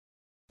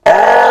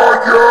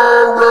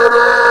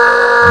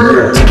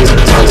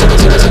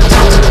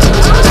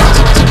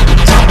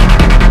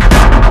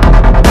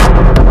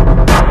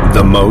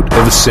The Moat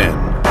of Sin,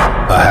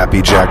 a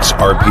Happy Jacks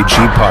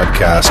RPG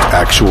podcast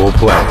actual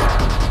play.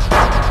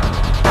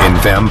 In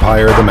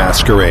Vampire the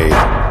Masquerade,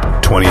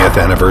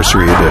 20th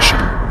Anniversary Edition.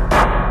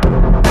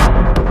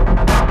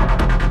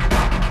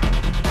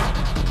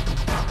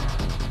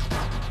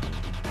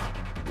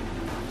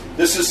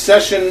 This is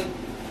session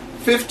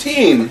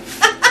 15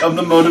 of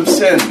The Moat of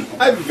Sin.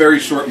 I have a very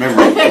short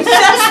memory.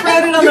 Just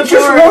wrote it on the board. You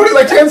just wrote it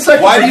like 10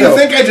 seconds Why ago. do you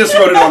think I just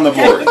wrote it on the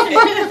board?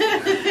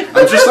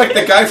 I'm just like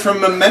the guy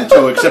from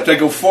Memento, except I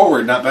go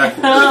forward, not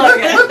backwards. Oh,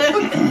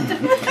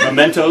 okay.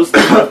 Mementos,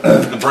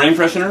 the brain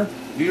freshener?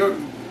 You're-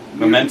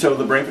 Memento,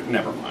 the brain...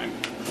 Never mind.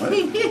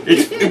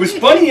 It was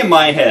funny in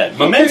my head.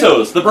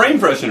 Mementos, the brain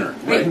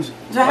freshener. Wait,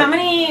 so how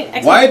many...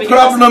 Why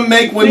problem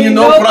make when you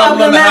no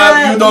problem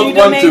have, you don't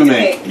want to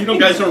make? You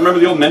guys don't remember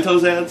the old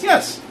Mentos ads?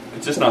 Yes.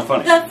 It's just not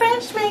funny. The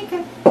French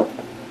maker.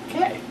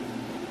 Okay.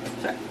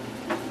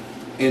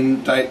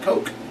 In Diet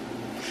Coke.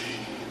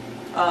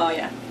 Oh,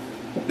 yeah.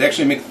 They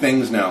actually make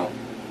things now.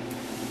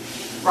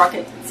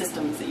 Rocket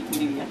systems that you can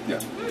do, yeah.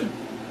 Yeah.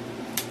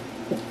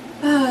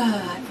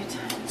 Ah, good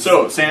time.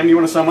 So, Sam, you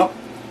want to sum up?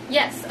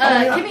 Yes.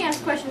 yeah. Can we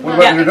ask questions What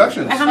about about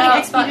introductions? How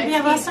many XP did we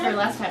have last for time?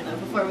 last time, though,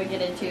 before we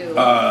get into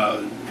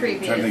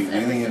previous Trying to think,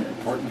 anything episodes?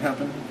 important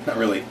happened? Not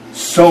really.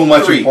 So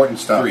much Three. important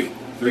stuff.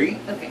 Three.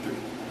 Okay.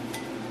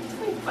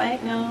 Did we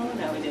fight? No,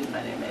 we didn't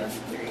fight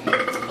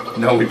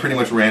anybody. No, we pretty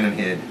much ran and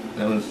hid.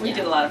 That was We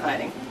did a lot of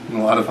fighting. a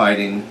lot of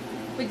hiding.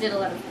 We did a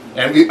lot of...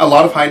 And a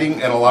lot of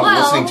hiding and a lot Well,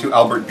 of listening to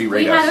Albert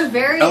berate We had a us.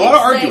 very A lot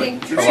of exciting arguing.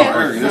 trip A lot of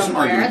arguing. There's some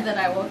somewhere arguing. that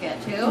I will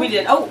get to. We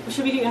did. Oh,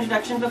 should we do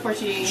introduction before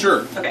she...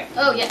 Sure. Okay.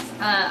 Oh, yes.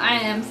 I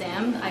am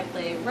Sam. I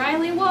play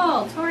Riley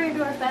Wall,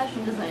 Toreador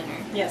fashion designer.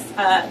 Yes.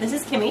 This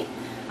is Kimmy.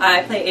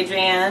 I play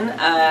Adrienne,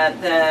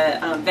 the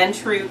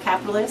Ventru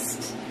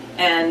capitalist,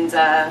 and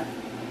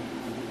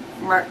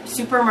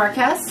Super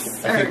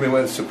Marquess. I think we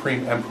went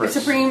Supreme Empress.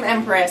 Supreme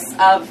Empress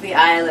of the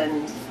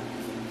island.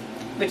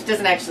 Which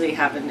doesn't actually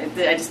happen.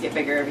 I just get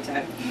bigger every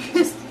time.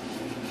 Just,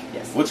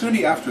 yes. What's going to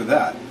be after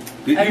that?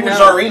 You I don't were know.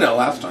 Czarina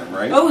last time,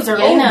 right? Oh,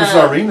 Zarina.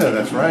 Czarina,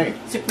 that's right.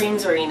 Supreme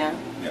Zarina.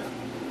 Yeah.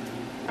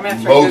 I'm going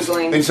to try Most,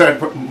 Googling. they started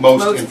put most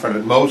Most- in front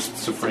of it. Most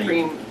Supreme.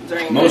 Supreme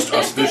Zarina. Most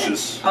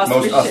auspicious.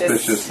 Most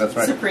auspicious, that's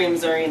right. Supreme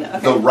Zarina. Okay.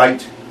 The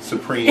right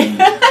Supreme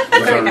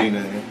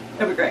Czarina.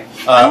 That'd be great.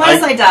 Uh,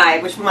 Unless I die,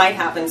 which might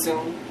happen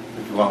soon.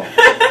 Well,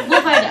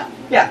 We'll find out.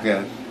 Yeah.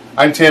 yeah.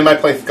 I'm Tim, I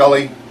play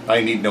Scully.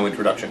 I need no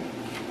introduction.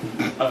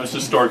 It's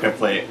historic. I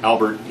play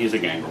Albert. He's a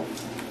gangrel.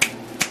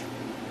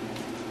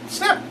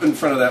 Snap in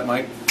front of that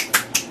mic.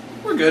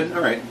 We're good.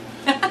 All right.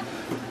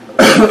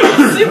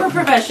 Super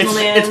professional,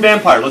 man. It's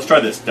vampire. Let's try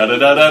this. Da da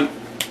da da.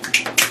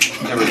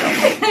 There we go.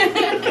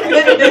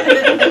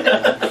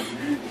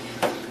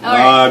 All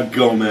right.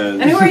 Gomez.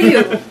 And who are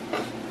you?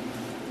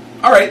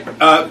 All right.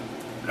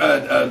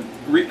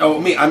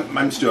 Me.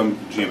 I'm Stu. I'm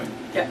GMing.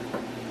 Yeah.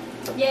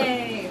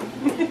 Yay.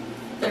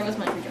 There was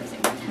my rejoicing.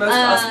 Most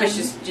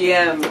auspicious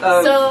GM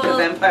of so- the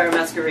Vampire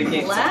Masquerade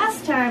games.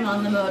 Last time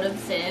on The Moat of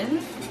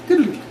Sin,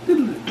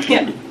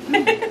 Yeah.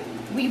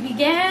 we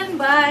began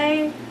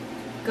by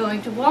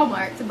going to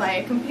Walmart to buy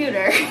a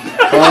computer.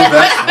 Oh,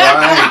 that's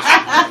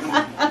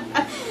right.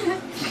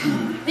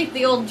 I think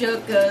the old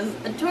joke goes,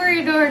 a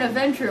Toreador and a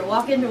Venture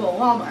walk into a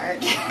Walmart.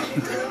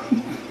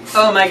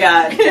 Oh my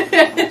god.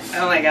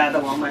 Oh my god, the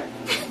Walmart.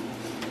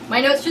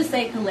 My notes just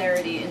say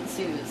hilarity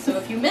ensues, so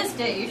if you missed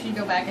it, you should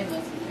go back and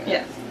listen to it.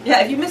 Yeah.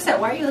 Yeah, if you missed that,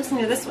 why are you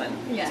listening to this one?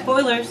 Yeah.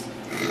 Spoilers.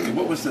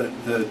 What was the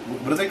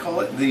what do they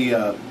call it?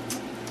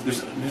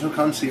 There's no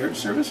concierge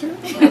service here.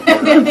 They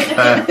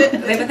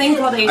have a thing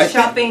called a I thi-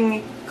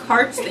 shopping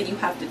cart that you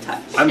have to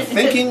touch. I'm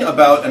thinking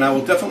about, and I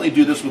will definitely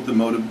do this with the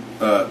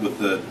with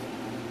the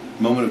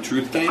Moment of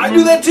Truth game. I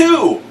do that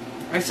too.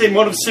 I say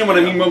Moat of Sin when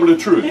I mean Moment of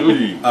Truth.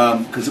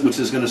 Which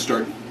is going to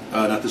start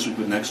not this week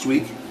but next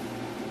week.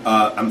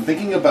 I'm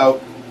thinking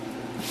about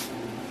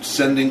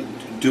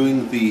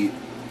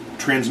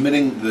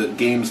transmitting the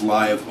games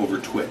live over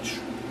Twitch.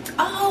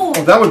 Oh!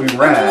 Oh, that would be I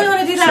really rad. want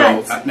to do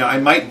that. So now I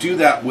might do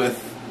that with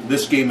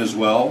this game as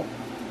well.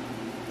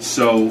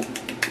 So,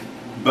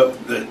 but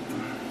the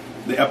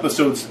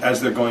episodes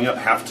as they're going up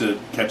have to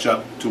catch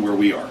up to where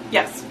we are.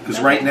 Yes. Because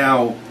Okay. right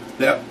now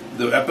the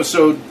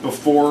episode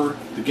before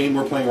the game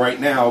we're playing right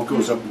now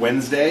goes up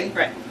Wednesday.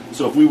 Right.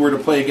 So if we were to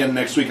play again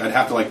next week, I'd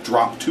have to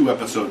drop 2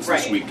 episodes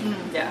Right. this week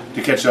Yeah.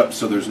 to catch up,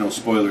 so there's no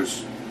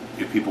spoilers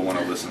if people want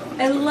to listen on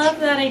it. I love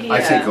that idea. I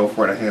say go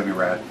for it. I think that'd be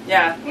rad.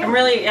 Yeah, I'm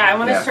really. Yeah, I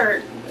want to Yeah.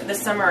 start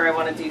this summer. I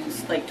want to do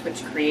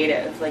Twitch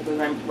creative, when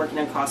I'm working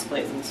on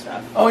cosplays and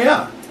stuff. Oh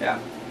yeah. Yeah.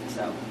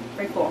 So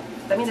very cool.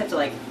 That means I have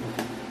to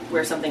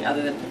wear something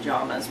other than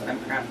pajamas when I'm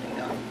crafting.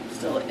 Though.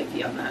 Still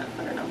iffy on that.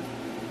 I don't know.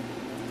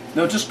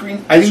 No, just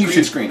green. I think you green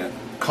should screen it.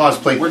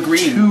 Cosplay We're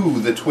green. to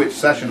the Twitch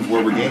sessions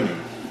where we're gaming.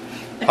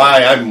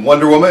 Hi, I'm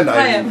Wonder Woman.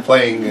 Hi, I'm I'm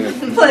playing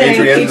playing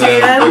Adrienne, the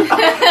Adrienne.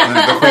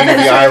 Queen of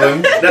the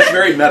Island. That's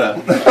very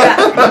meta.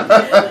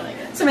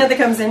 Some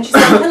Samantha comes in. She's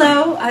like,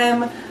 "Hello,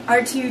 I'm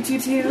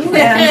R222,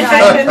 and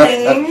I'm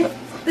playing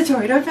the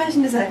Toreador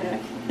fashion designer."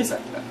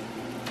 Sorry.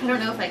 I don't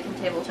know if I can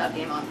tabletop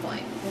game on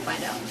point. We'll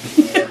find out.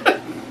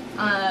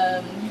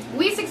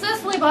 We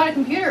successfully bought a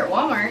computer at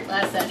Walmart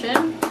last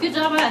session. Good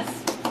job, us.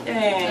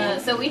 Yay.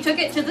 So we took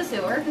it to the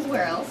sewer, because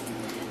where else?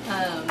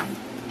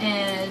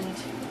 And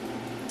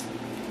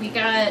we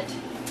got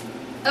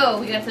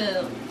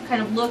to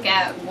kind of look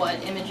at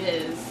what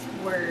images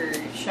were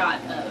shot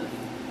of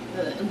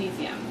the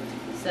Elysium.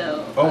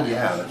 So Oh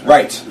yeah, that's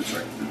Right. That's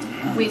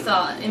right. we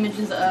saw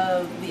images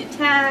of the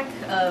attack,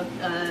 of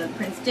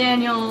Prince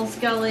Daniel,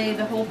 Scully,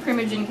 the whole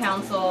Primogen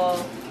Council,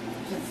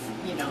 which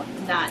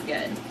is, not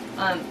good.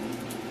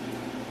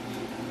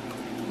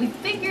 We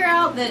figure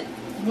out that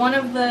one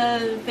of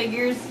the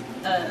figures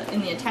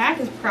in the attack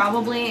is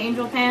probably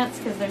Angel Pants,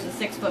 because there's a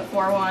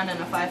 6'4" one and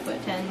a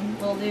 5'10"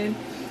 little dude.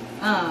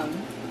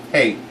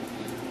 Hey,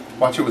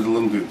 watch it with the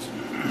little dudes.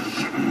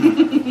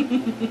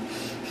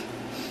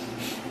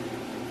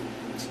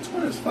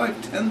 What is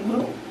 5'10"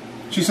 little?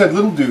 She said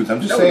little dudes. I'm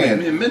just That would make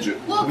me saying. a midget.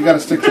 Well, We gotta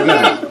stick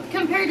together.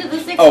 compared to the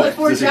 6'4" Oh, the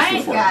 6'4",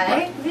 giant guy,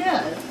 right.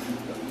 yeah,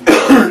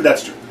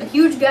 That's true. a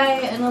huge guy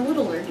and a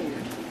littler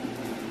dude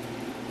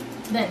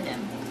than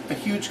him. A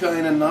huge guy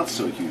and a not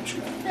so huge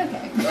guy.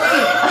 Okay.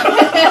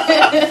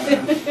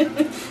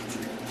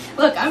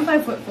 Look, I'm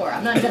 5'4".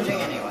 I'm not judging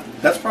anyone.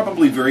 That's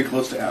probably very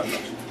close to average.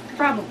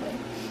 Probably.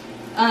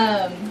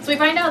 So we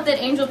find out that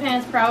Angel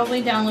Pants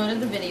probably downloaded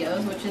the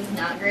videos, which is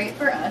not great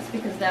for us,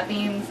 because that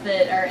means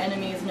that our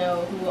enemies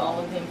know who all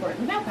of the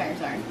important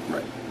vampires are.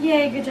 Right.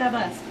 Yay, good job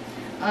us.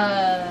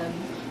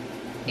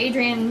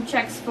 Adrian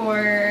checks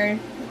for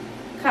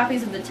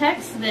copies of the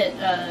text that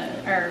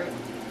our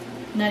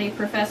nutty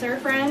professor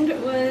friend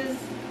was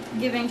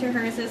giving to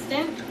her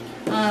assistant.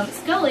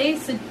 Scully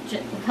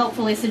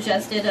helpfully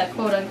suggested a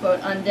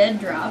quote-unquote undead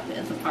drop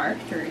at the park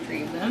to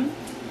retrieve them,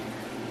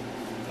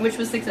 which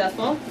was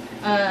successful.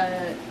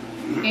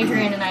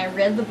 Adrian and I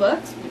read the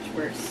books, which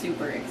were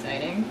super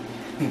exciting.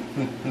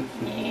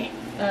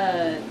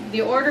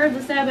 The Order of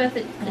the Sabbath,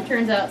 it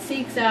turns out,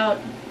 seeks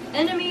out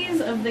enemies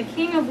of the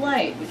King of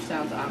Light, which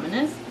sounds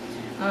ominous.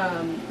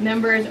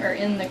 Members are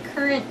in the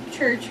current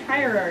church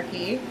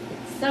hierarchy,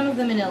 some of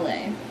them in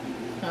LA.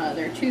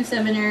 There are 2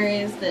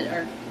 seminaries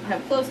that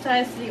have close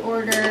ties to the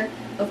Order,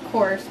 of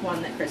course,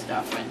 one that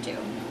Kristoff went to.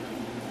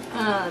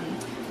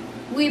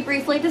 We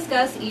briefly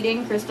discuss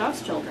eating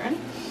Kristoff's children.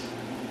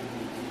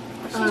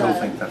 I still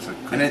think that's a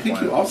good And I think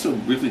plan. you also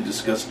briefly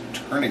discussed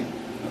turning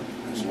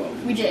as well.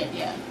 We did,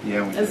 yeah.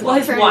 Yeah, we As did. well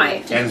as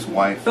wife. And his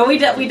wife. But we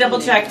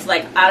double checked,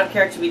 like out of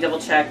character. We double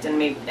checked, and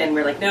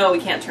we're like, no, we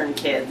can't turn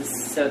kids.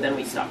 So then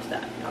we stopped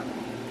that.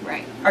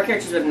 Right. Our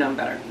characters would have known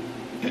better.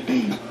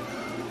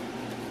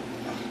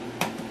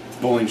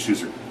 Bowling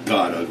shoes are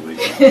god ugly.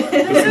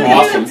 It's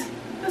awesome. That's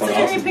a But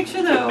scary awesome.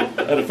 picture, though.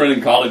 I had a friend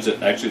in college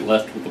that actually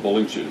left with the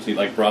bowling shoes. He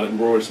brought it and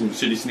wore some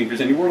shitty sneakers,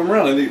 and he wore them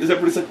around. And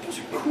everybody's like, "Those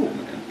are cool,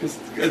 man." Because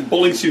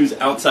bowling shoes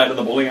outside of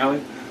the bowling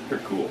alley, they're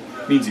cool.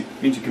 Means you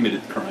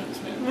committed crimes,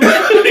 man.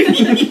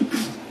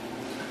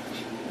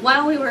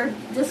 While we were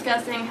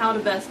discussing how to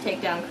best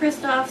take down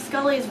Kristoff,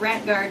 Scully's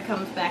rat guard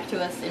comes back to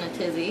us in a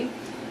tizzy.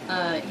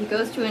 He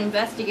goes to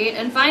investigate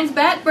and finds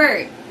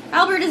Batbert.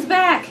 Albert is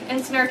back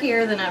and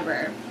snarkier than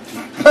ever.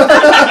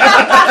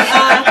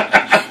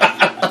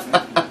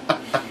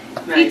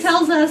 He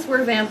tells us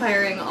we're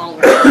vampiring all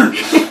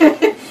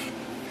right.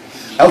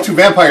 L2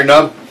 vampire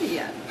nub.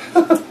 Yeah.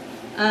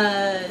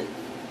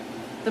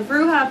 The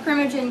Bruja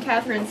Primogen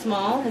Catherine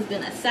Small has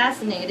been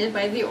assassinated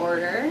by the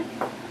Order.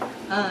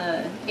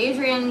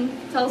 Adrian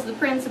tells the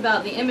prince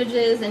about the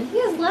images, and he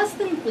is less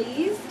than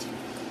pleased.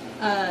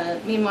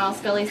 Meanwhile,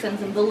 Scully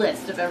sends him the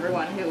list of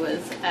everyone who was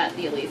at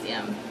the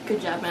Elysium.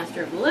 Good job,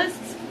 Master of the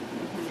Lists.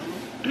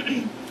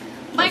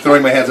 I'm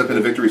throwing my hands up in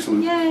a victory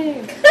salute.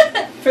 Yay!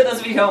 For those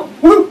of you home.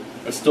 Woo!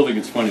 I still think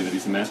it's funny that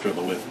he's the master of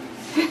the lift.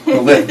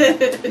 The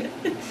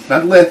lift.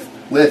 Not lift.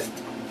 Lift.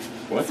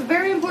 What? It's a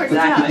very important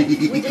job.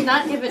 We did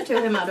not give it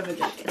to him out of a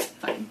joke. It's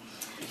fine.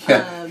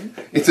 Yeah.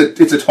 It's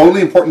a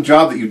totally important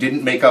job that you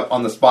didn't make up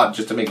on the spot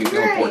just to make it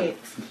feel important.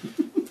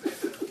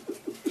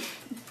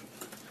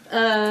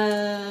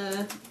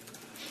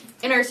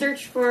 In our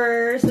search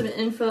for some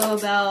info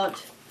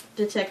about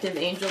Detective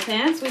Angel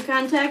Pants, we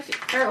contact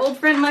our old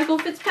friend Michael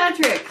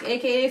Fitzpatrick,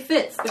 aka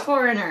Fitz, the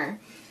coroner,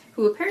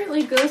 who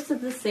apparently goes to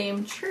the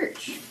same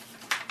church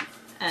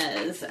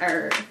as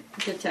our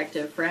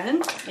detective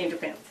friend. Angel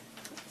Pants.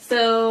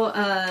 So,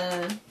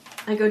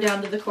 I go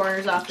down to the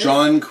coroner's office.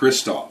 John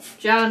Kristoff,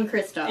 John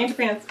Kristoff. Angel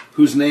Pants.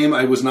 whose name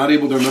I was not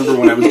able to remember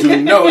when I was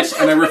doing notes,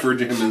 and I referred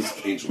to him as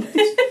Angel Pants.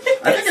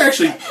 I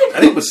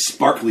think it was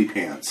Sparkly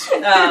Pants.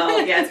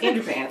 Oh, yeah, it's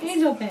Angel Pants.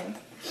 Angel Pants.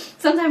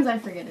 Sometimes I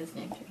forget his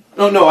name, too.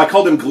 Oh no, I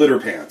called him Glitter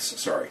Pants.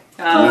 Sorry,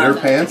 Glitter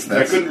pants?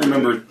 I couldn't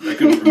remember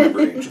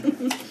Angel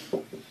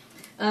Pants.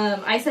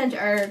 I sent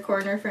our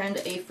coroner friend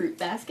a fruit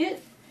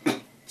basket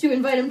to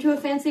invite him to a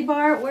fancy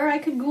bar where I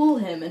could ghoul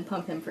him and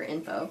pump him for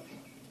info.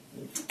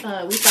 We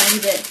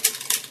find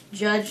that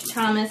Judge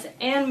Thomas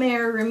and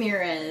Mayor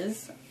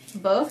Ramirez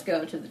both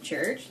go to the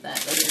church. That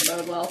doesn't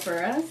bode well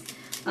for us.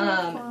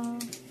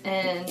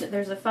 And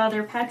there's a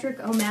Father Patrick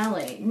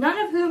O'Malley, none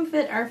of whom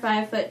fit our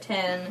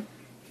 5'10",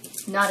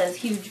 not as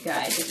huge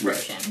guy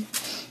description.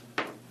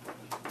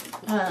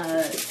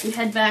 We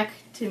head back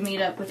to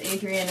meet up with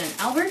Adrian and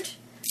Albert.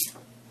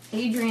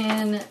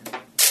 Adrian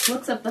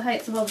looks up the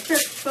heights of all the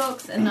church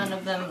folks, and none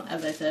of them,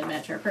 as I said,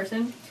 match our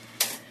person.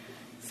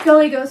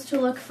 Scully goes to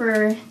look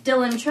for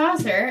Dylan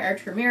Chaucer, our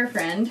Tremere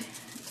friend,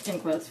 in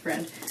quotes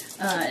friend,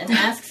 and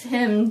asks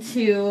him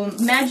to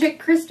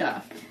magic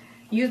Kristoff.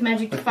 Use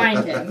magic to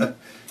find him.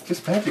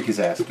 Just magic his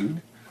ass,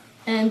 dude.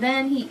 And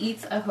then he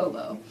eats a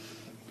hobo.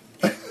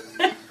 I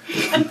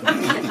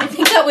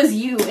think that was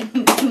you, and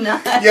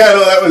not... Yeah,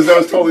 no, that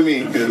was totally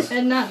me.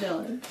 And not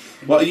Dylan.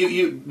 Well,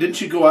 you didn't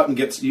you go out and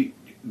get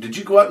did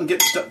you go out and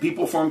get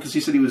people for him because he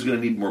said he was going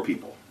to need more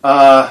people?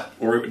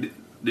 Or did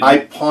I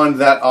pawned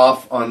that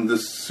off on the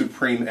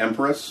Supreme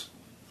Empress,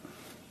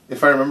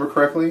 if I remember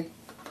correctly.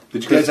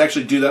 Did you guys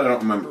actually do that? I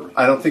don't remember.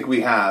 I don't think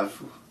we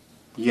have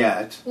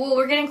yet. Well,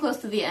 we're getting close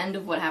to the end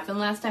of what happened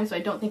last time, so I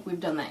don't think we've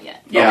done that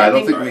yet. Yeah, I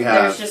don't think we There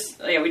have. was just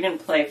we didn't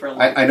play for a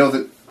little I know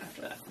that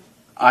after that.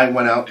 I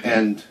went out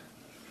and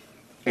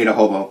ate a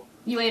hobo.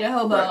 You ate a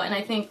hobo, Right. and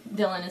I think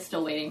Dylan is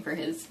still waiting for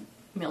his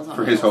Meals on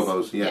For Wheels. his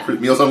hobos, yeah. For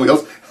Meals on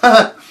Wheels.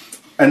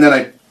 And then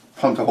I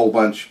pumped a whole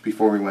bunch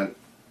before we went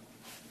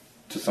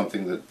to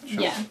something that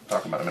she'll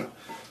talk about in a minute.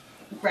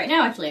 Right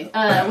now, actually.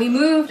 We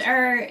moved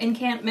our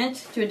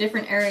encampment to a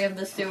different area of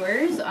the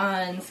sewers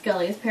on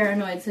Scully's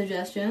paranoid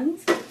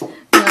suggestions.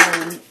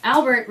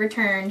 Albert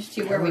returned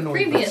to where we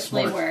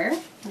previously were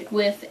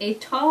with a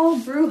tall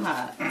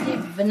bruja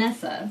named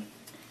Vanessa.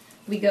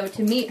 We go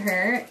to meet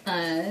her.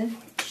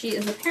 She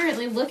is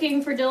apparently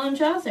looking for Dylan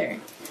Chaucer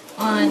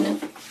on,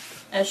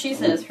 as she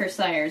says, her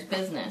sire's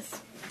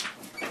business.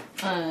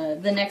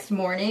 The next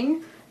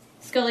morning,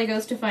 Scully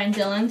goes to find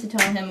Dylan to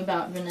tell him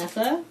about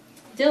Vanessa.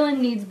 Dylan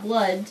needs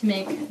blood to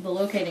make the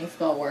locating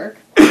spell work,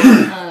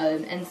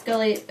 and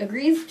Scully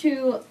agrees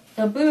to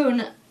a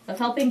boon of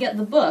helping get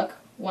the book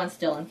once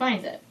Dylan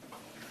finds it.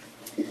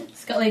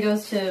 Scully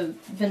goes to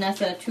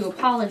Vanessa to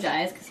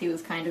apologize because he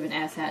was kind of an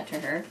asshat to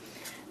her,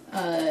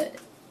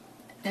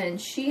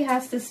 and she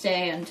has to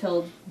stay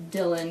until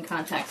Dylan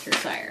contacts her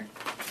sire.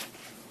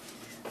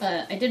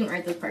 I didn't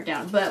write this part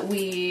down, but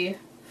we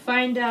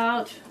find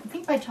out, I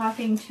think by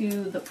talking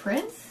to the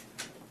prince?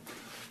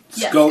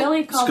 Yeah,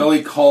 Scully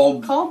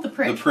called the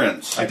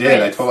prince. I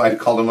did. I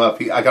called him up.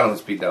 I got on the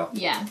speed dial.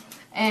 Yeah.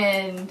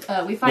 And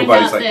we find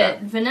out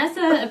that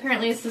Vanessa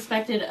apparently is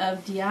suspected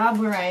of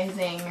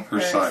diablerizing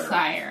her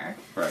sire.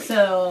 Right.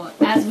 So,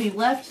 as we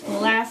left the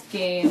last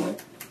game,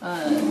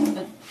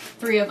 the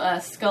three of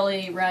us,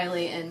 Scully,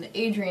 Riley, and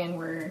Adrian,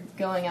 were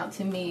going out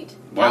to meet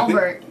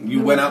Albert.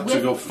 You went out to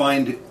go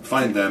find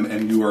them,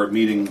 and you are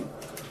meeting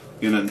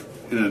in an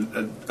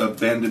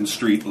abandoned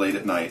street late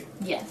at night.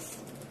 Yes.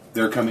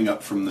 They're coming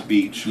up from the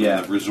beach, from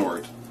the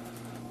resort,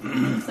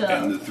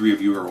 and the three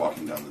of you are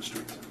walking down the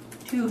street.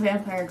 Two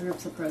vampire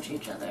groups approach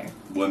each other.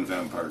 One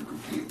vampire group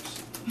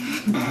leaves.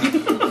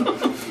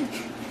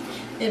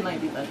 It might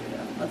be better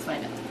though. Let's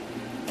find out.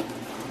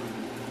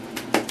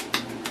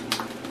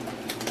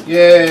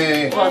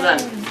 Yay! Well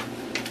done.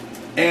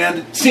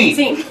 And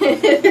scene.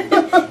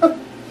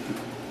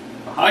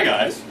 Hi,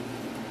 guys.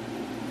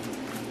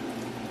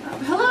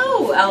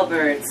 Hello,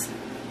 Albert.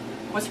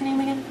 What's her name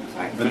again? I'm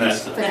sorry.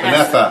 Vanessa.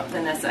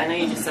 Vanessa. I know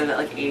you just said that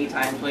like 80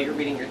 times while you're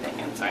reading your thing.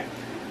 I'm sorry.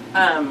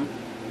 I'm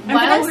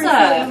While we're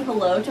Vanessa. saying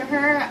hello to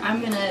her,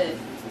 I'm gonna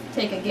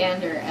take a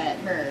gander at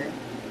her.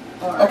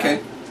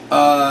 Okay.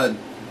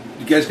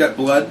 You guys got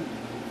blood?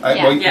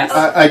 Yes.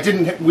 I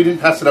didn't. We didn't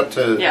pass it up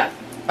to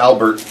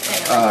Albert.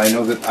 I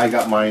know that I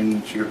got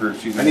mine. She got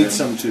hers. I need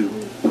some too.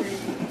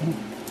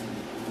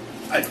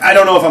 I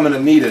don't know if I'm going to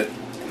need it,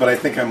 but I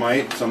think I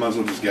might, so I might as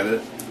well just get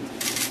it.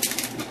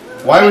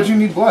 Why would you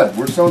need blood?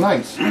 We're so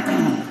nice.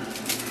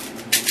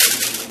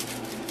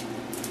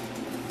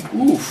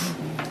 Oof.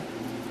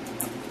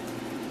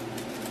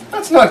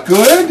 That's not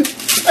good.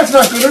 That's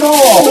not good at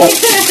all.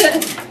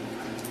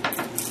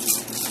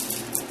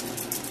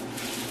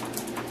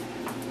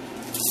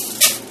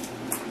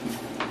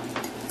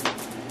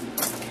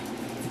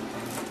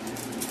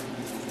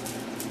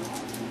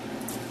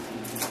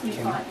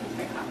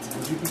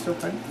 Would you be so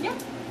kind? Yeah.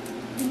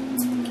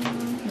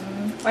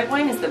 White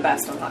wine is the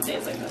best on hot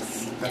days like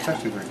this. That's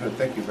actually very good.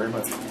 Thank you very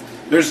much.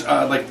 There's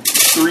like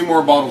 3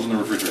 more bottles in the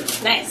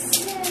refrigerator. Nice.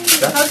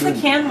 That's How's good.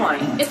 the canned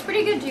wine? It's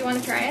pretty good. Do you want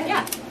to try it?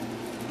 Yeah.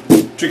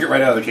 Drink it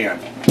right out of the can.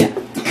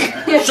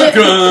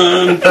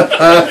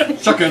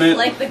 Sucking it.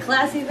 Like the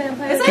classy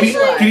vampire. It's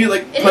Can you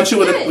like punch it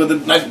with a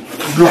knife?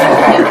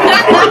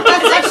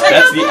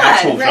 That's the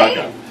actual right?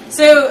 shotgun.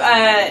 So,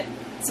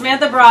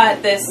 Samantha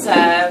brought this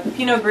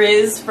Pinot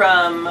Gris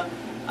from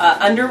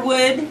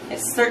Underwood.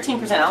 It's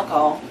 13%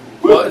 alcohol.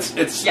 Well, it's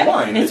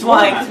wine. It's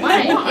wine. It's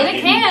wine. In a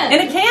can.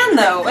 In a can,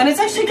 though, and it's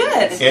actually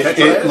good.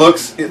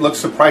 It looks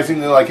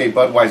surprisingly like a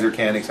Budweiser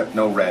can, except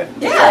no red.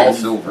 It's Yeah. all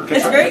silver.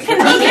 It's very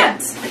convenient.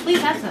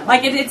 Please have some.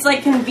 Like it's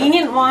like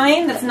convenient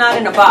wine that's not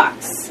in a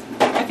box.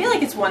 I feel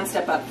like it's one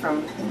step up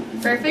from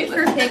Perfect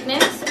for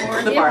picnics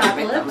or The the bar with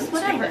apocalypse, them.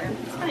 whatever.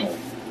 It's fine.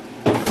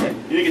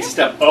 You think it's a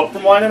step up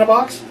from wine in a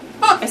box?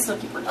 I still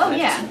keep working Oh, on it.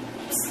 yeah.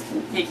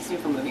 It keeps me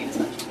from moving as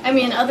much. I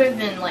mean, other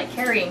than, like,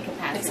 carrying It's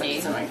capacity.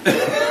 annoying.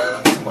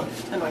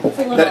 It's a annoying.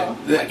 little...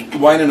 That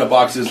wine in a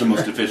box is the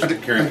most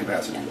efficient carrying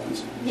capacity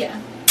ones. Yeah.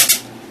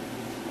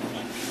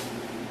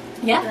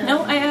 Yeah,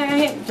 no,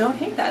 I don't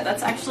hate that.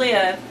 That's actually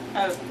a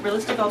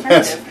realistic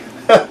alternative.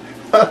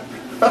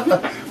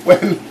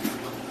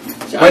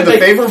 When the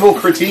favorable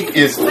critique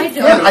is, I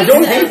don't I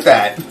don't hate hate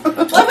that. Well,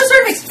 I was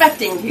sort of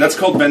expecting to. That's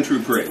called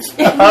ventru praise.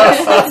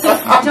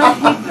 I don't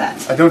hate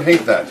that. I don't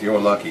hate that. You're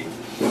lucky.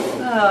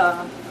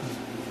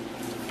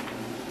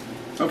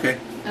 Okay.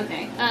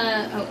 Okay.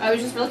 I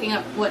was just looking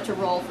up what to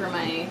roll for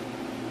my...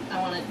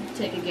 I want to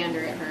take a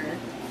gander at her.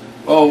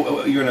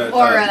 Oh, you're gonna.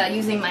 Or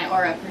using my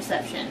aura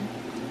perception.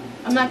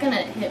 I'm not going to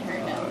hit her,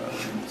 no.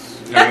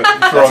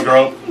 Throw a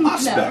girl.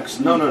 Auspex.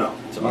 No.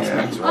 It's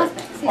Auspex, right?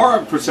 Auspex, yeah.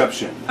 Or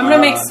perception. I'm gonna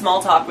make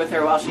small talk with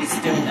her while she's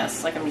doing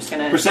this. Like I'm just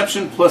gonna.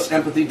 Perception plus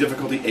empathy,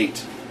 difficulty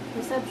 8.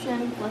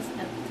 Perception plus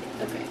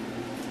empathy. Okay.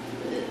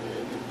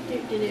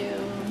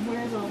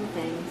 Where's all the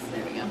things?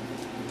 There we go.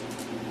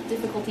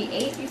 Difficulty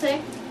 8, you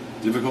say?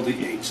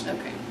 Difficulty 8.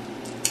 Okay.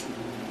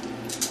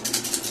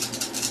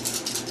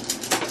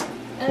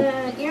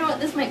 You know what?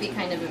 This might be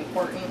kind of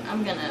important.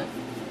 I'm gonna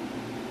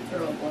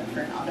throw a blood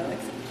for an auto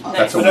exit.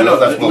 That's Nice.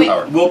 that's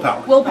willpower.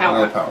 Willpower. Willpower.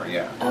 Willpower,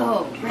 yeah.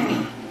 Oh,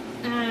 right.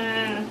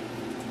 I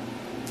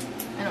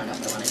don't know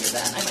if I want to do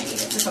that. I might need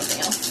it for something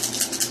else.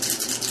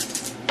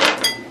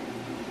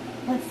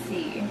 Let's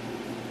see.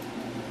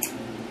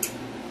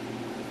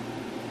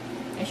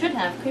 I should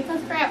have.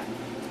 Because crap.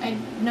 I had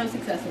no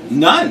successes.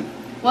 None.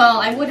 Well,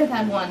 I would have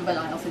had one, but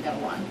I also got a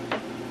 1.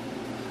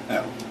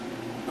 Oh.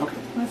 Okay.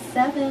 Plus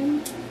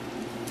 7.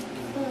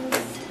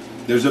 Plus...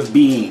 There's a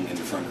being in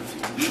front of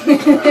you.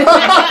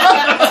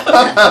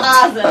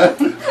 Awesome.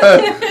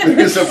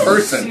 There's a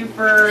person.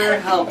 Super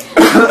help.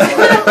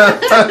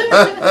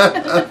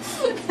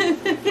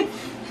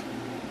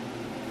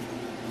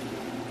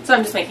 So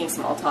I'm just making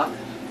small talk.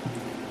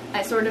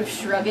 I sort of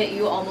shrug at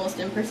you almost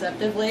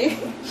imperceptibly.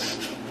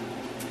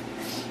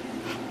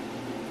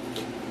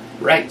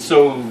 Right,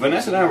 so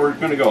Vanessa and I were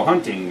going to go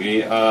hunting.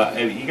 You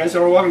guys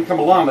are welcome to come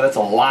along, but that's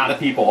a lot of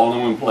people all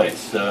in one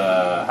place.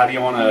 How do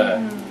you want to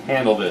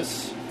handle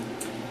this?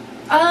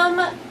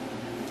 I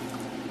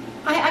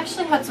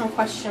actually had some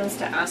questions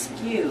to ask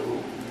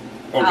you,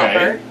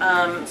 Okay.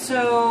 Albert.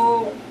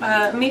 So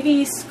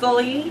maybe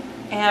Scully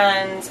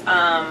and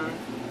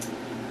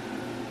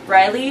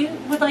Riley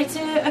would like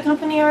to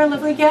accompany our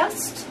lovely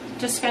guest.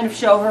 Just kind of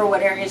show her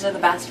what areas are the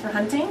best for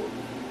hunting.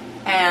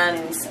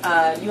 And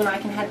you and I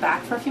can head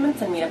back for a few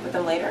minutes and meet up with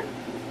them later.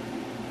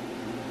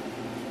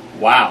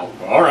 Wow,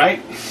 all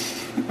right.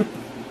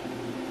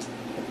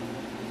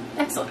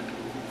 Excellent.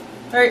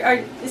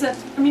 Is that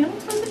amenable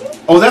to both of you?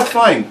 Oh, that's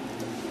fine.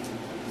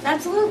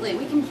 Absolutely.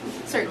 We can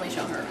certainly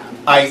show her around.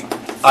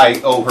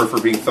 I owe her for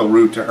being so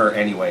rude to her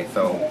anyway,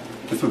 so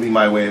this would be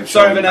my way of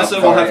Sorry, showing Vanessa.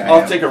 how We'll sorry have. I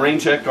I'll am. take a rain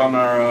check on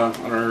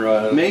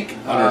our Make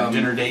on our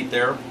dinner date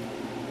there.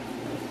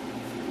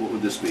 What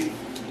would this be?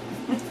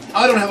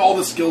 I don't have all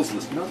the skills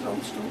listed. Not all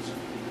the skills.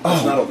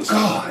 That's not all the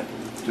skills. God.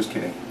 Just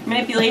kidding.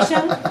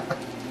 Manipulation?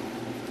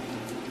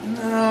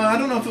 No, I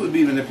don't know if it would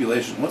be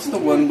manipulation. What's the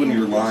one when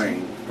you're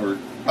lying? Or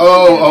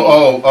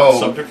Oh.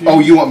 Subterfuge? Oh,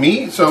 you want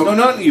me? So no,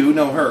 not you.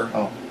 No, her.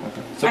 Oh,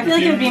 okay. I feel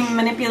like it would be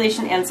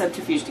manipulation and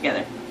subterfuge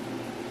together.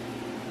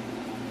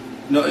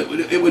 No,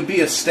 it would be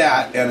a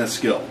stat and a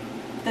skill.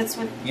 That's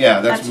what.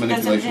 Yeah, that's That's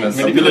manipulation. what it is.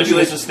 Manipulation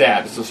is a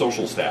stat. It's a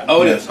social stat.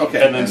 Oh, it is.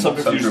 Okay. And then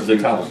subterfuge is a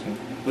talent.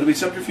 Would it be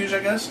subterfuge? I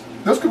guess.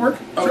 Those could work.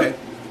 Okay.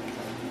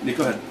 Nick,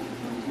 go ahead.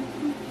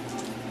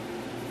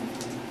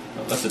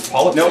 Unless it's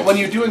politics. Now, when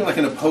you're doing like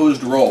an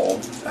opposed roll,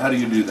 how do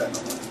you do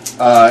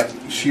that?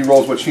 She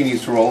rolls what she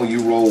needs to roll,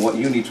 you roll what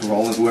you need to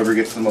roll, and whoever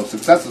gets the most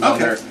successes on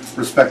Okay. their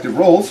respective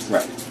rolls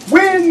Right.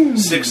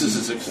 wins! 6 is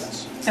a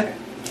success. Okay.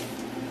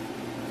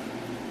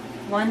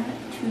 1,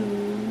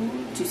 2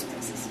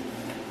 successes.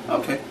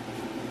 Okay.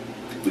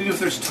 What if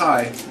there's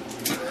tie?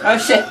 Oh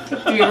shit!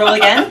 Do we roll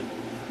again?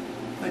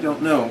 I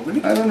don't know.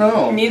 I don't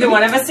know. Neither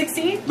one of us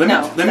succeed? Let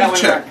No, me that wouldn't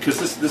check work.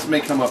 because this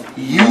may come up.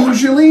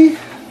 Usually,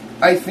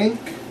 I think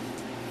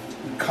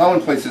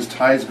commonplace is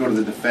ties go to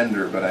the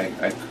defender, but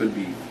I could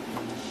be.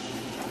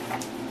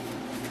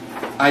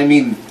 I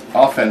mean,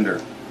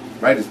 offender,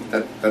 right? Is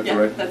that's Yeah,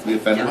 right? that's The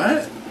right. offender.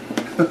 What?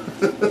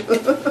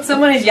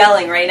 Someone is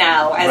yelling right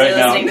now as Right they're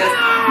now. listening to this.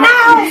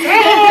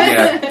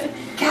 Yeah.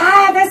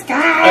 God, this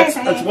guy!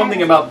 That's one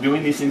thing about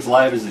doing these things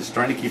live is it's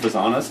trying to keep us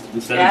honest.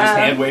 Instead of just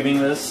Yeah. hand waving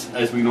this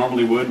as we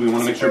normally would, we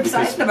want to make sure I'm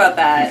excited about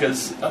that.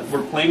 because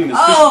we're playing in this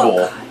Oh, fishbowl.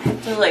 God. I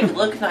have to like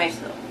look nice.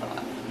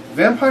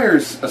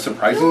 Vampire's a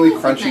surprisingly Oh,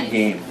 crunchy nice.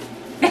 game.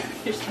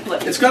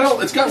 It's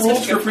got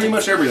rules for pretty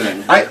much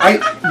everything. But I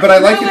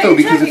like No, it though what you're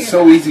because talking it's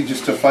so about. easy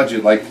just to fudge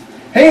it. Like,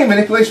 hey,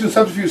 manipulation and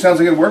subterfuge sounds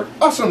like it work.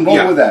 Awesome, roll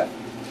Yeah. with that.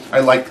 I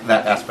like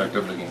that aspect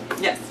of the game.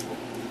 Yes.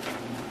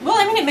 Well,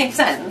 I mean, it makes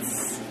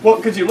sense. Well,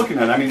 because you're looking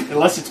at it, I mean,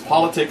 unless it's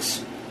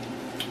politics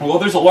Well,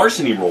 there's a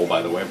larceny roll,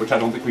 by the way, which I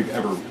don't think we've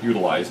ever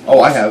utilized.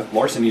 Oh, I have.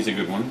 Larceny's a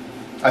good one.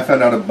 I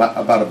found out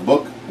about a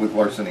book with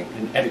larceny.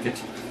 And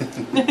etiquette.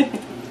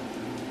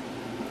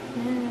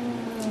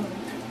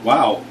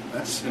 Wow,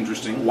 that's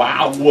interesting.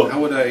 Wow. How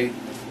would I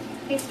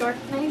Hey, Stork,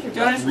 can I use your Do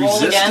you want book? to roll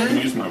resist Can again?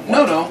 you use my watch?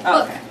 No, no.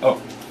 Oh, okay.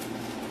 Oh,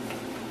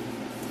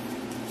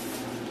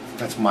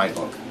 That's my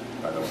book,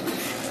 by the way.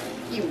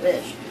 You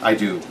wish. I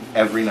do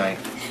every night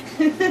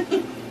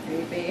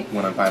Creepy.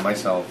 when I'm by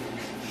myself.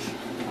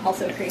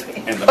 Also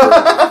creepy. and the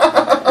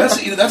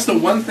bird. That's the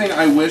one thing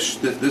I wish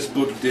that this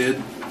book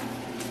did.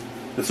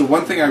 That's the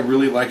one thing I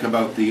really like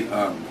about the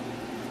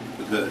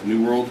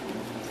New World.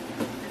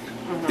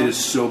 It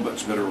is so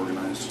much better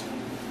organized.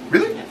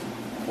 Really?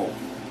 Oh.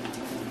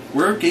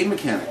 Where are game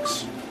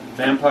mechanics?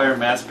 Vampire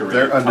Masquerade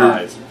They're under-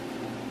 ties.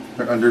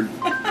 They're under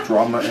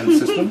drama and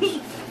systems.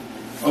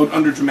 Oh,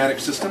 under dramatic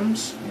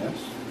systems? Yes.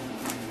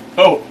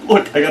 Oh,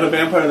 look, I got a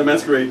Vampire the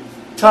Masquerade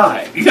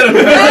tie. I'm gonna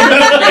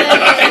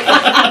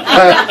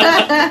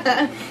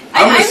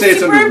I'm say it's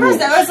super under impressed. rules.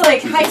 That was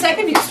like high tech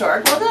of you,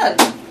 Stork. Well done.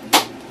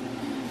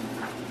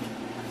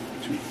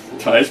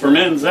 Ties for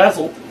men,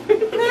 Zazzle.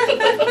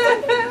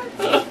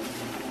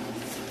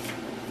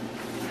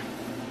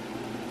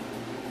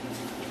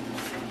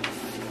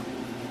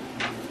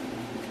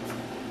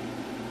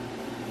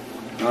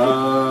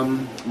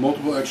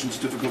 Multiple actions,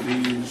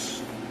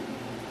 difficulties,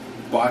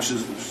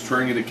 botches,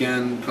 trying it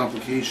again,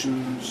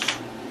 complications,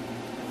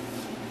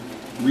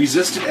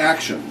 resisted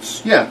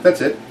actions. Yeah,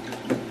 that's it.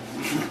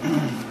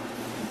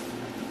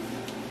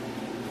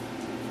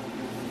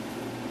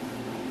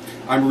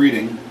 I'm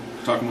reading.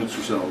 Talk amongst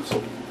yourselves.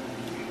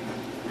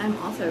 I'm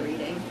also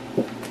reading.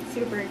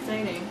 Super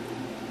exciting.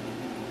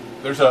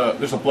 There's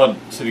a blood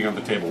sitting on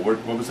the table.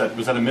 What was that?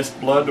 Was that a mist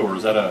blood or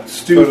was that a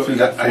Stu threw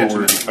that I had to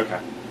forward. read. Okay.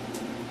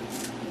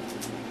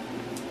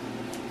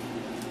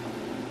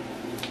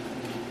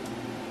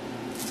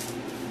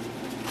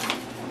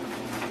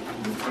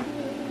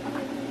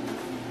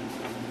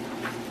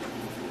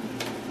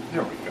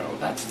 There we go.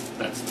 That's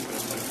the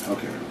good one.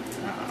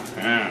 Okay.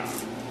 Yeah.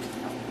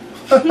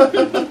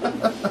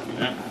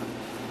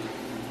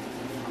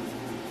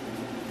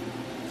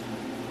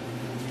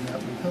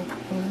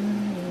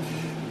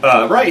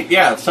 Yeah. Right,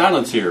 yeah,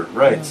 silence here.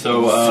 Right,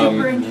 so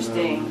Super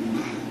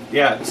interesting.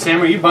 yeah,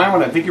 Sam, are you buying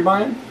what I think you're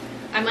buying?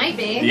 I might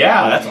be.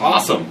 Yeah, that's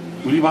awesome.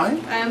 What are you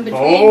buying? I'm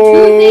between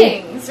Oh. two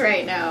things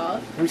right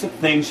now. There's a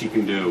thing she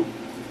can do.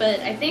 But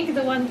I think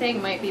the one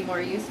thing might be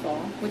more useful,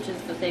 which is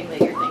the thing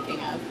that you're thinking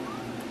of.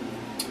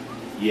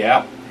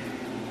 Yeah.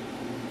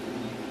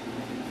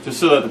 Just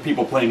so that the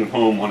people playing at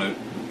home want to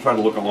try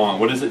to look along.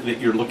 What is it that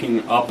you're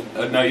looking up?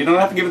 No, you don't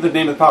have to give it the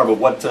name of the power, but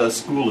what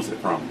school is it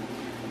from?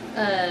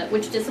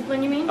 Which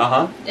discipline you mean?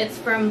 Uh-huh. It's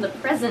from the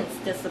presence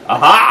discipline.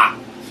 Aha!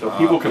 So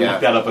people can yeah.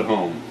 look that up at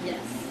home. Yes.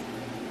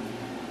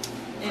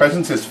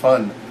 Presence is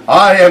fun.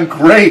 I am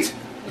great.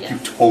 Yes. You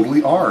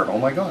totally are. Oh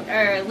my god.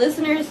 Our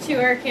listeners to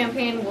our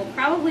campaign will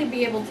probably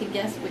be able to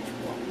guess which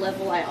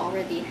level I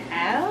already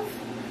have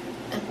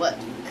and what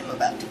I'm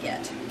about to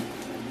get.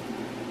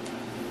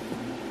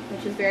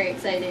 Which is very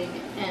exciting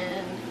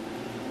and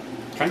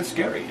Kind of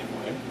scary in a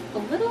way. a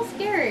little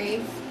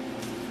scary.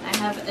 I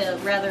have a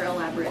rather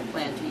elaborate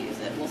plan to use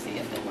it. We'll see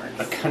if it works.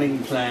 A cunning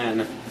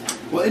plan.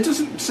 Well, it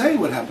doesn't say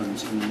what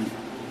happens in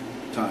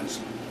ties.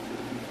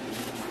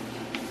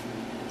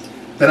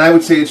 Then I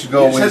would say it should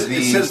go It with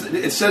says, the.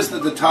 it says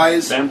that the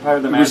ties Vampire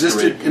the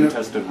resisted Masquerade in a,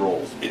 contested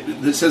rolls.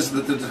 it says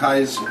that the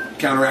ties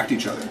counteract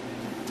each other.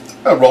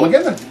 Oh, roll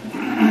again then.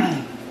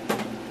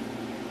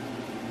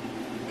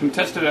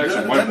 Contested Does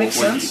action. that make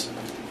sense?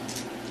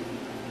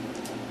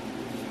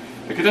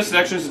 A contested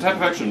action is a type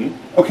of action.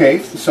 Okay,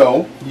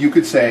 so you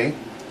could say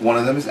one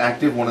of them is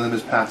active, one of them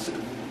is passive.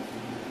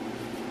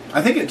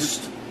 I think it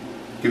just.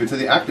 Give it to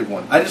the active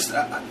one. I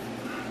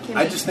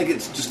just think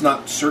it's just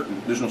not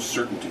certain. There's no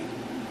certainty.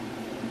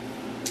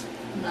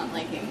 I'm not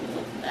liking the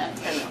look of that.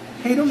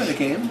 Hey, don't make a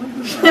game. You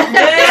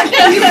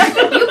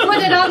put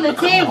it on the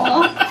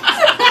table.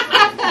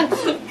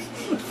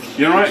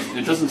 You know what?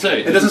 It doesn't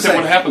say. It doesn't say.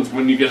 what happens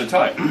when you get a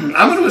tie. I'm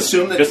going to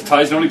assume that, Because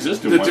ties don't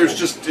exist in that White there's Wolf.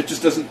 just it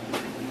just doesn't.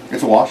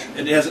 It's a wash.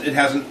 It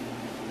hasn't.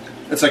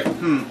 It's like It's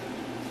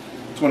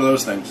one of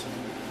those things.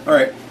 All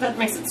right. That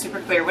makes it super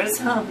clear. What does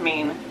hum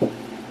mean?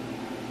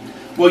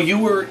 Well, you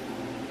were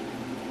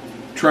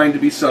trying to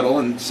be subtle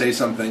and say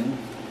something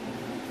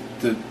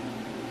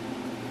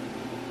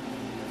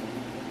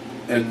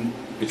and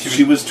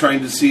she was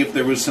trying to see if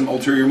there was some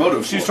ulterior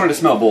motive. She was for trying to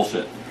smell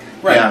bullshit.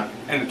 right. Yeah.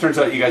 And it turns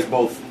out you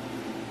both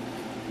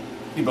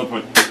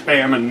went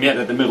bam and met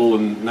at the middle,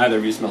 and neither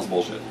of you smells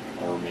bullshit.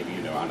 Or maybe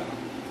you know, I don't know.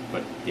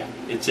 But yeah,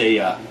 it's a.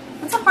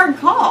 That's a hard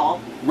call.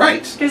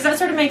 Right. Because that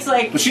sort of makes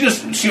like... But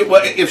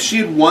if she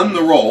had won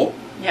the role,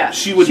 Yeah.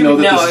 she would know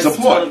that this is a it's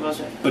ploy. total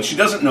bullshit. But she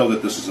doesn't know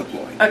that this is a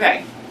ploy.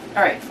 Okay.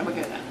 Alright, I'm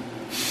okay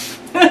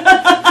with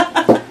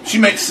that. She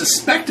might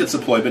suspect it's a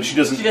ploy, but she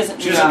doesn't. She doesn't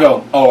go,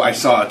 know. "Oh, I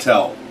saw a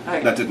tell."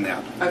 Okay. That didn't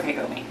happen. Okay,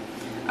 go me.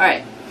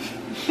 Alright.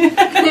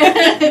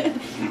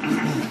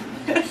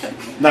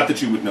 Not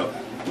that you would know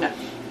that.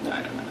 No,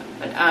 I don't know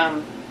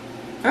that.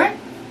 But, All right.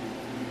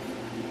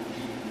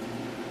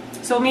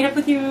 So we'll meet up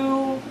with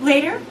you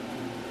later.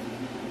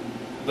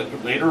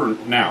 Later or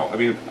now? I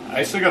mean,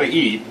 I still gotta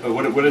eat. But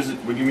what is it?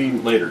 What do you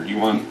mean later? Do you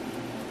want?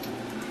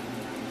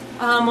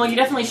 Well, you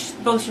definitely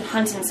both should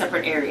hunt in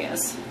separate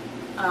areas.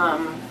 All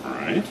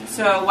right.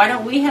 So why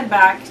don't we head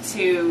back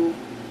to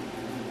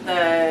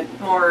the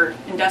more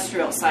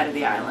industrial side of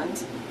the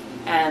island,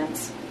 and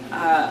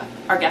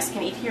our guests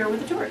can eat here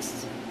with the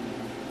tourists.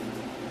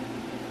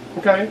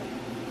 Okay.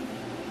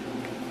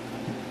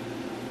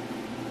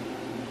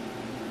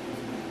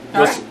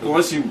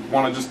 Unless you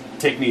want to just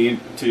take me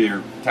to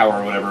your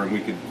tower or whatever, and we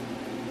could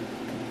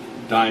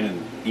dine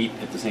and eat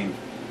at the same,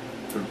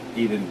 or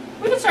eat in.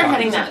 We can start spot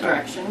heading at the that same time.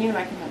 direction. You and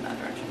I can head that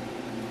direction.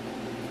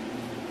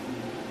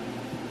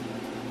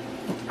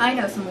 I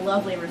know some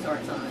lovely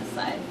resorts on this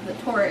side. The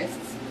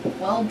tourists,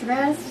 well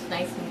dressed,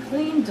 nice and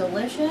clean,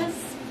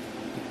 delicious.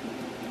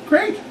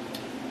 Great.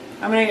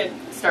 I'm gonna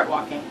start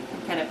walking.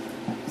 Kind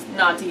of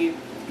nod to you.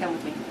 Come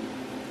with me.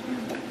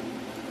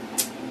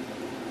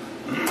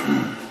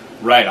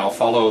 Right. I'll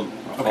follow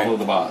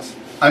the boss.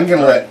 I'm going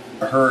to let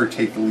her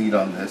take the lead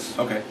on this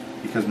Okay.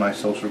 because my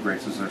social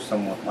graces are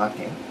somewhat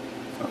lacking.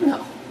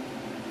 No.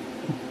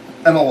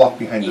 And I'll walk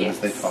behind them Yes. as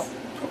they talk.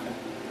 Okay.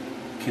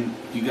 Can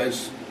you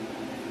guys...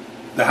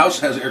 The house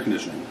has air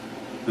conditioning.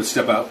 Let's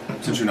step out,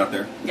 since you're not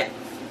there. Yeah.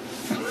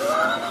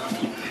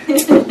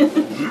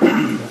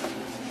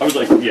 I was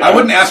like, yeah. I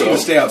wouldn't ask you so- to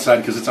stay outside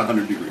because it's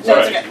 100 degrees. No,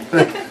 it's Right.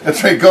 okay.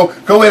 That's right.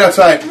 Go wait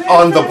outside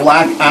on the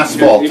black Can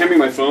asphalt. you hand me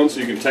my phone so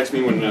you can text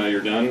me when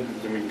you're done?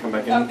 Then we can come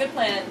back in. Oh, good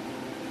plan.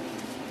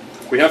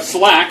 We have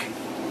Slack,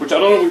 which I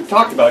don't know if we've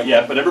talked about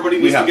yet, but everybody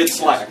needs to have. get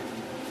Slack.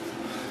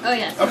 Oh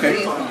yes.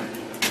 Okay.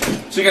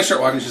 pretty So you guys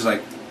start walking. She's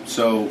like,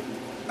 so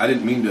I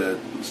didn't mean to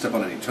step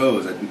on any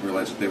toes. I didn't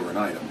realize that they were an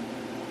item.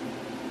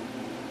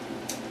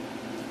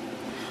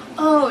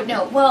 Oh,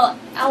 no. Well,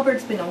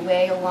 Albert's been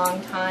away a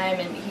long time,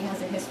 and he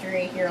has a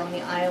history here on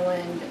the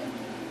island.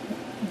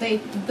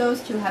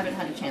 Those two haven't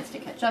had a chance to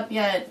catch up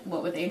yet,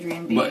 what with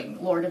Adrian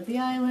being Lord of the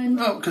Island.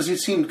 No, because he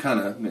seemed kind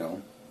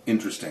of,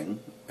 interesting,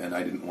 and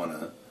I didn't want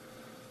to,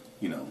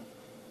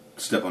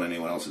 step on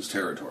anyone else's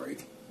territory.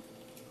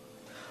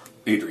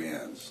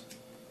 Adrian's.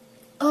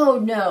 Oh,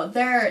 no.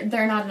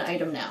 They're not an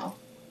item now.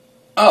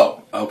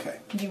 Oh, okay.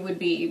 You would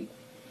be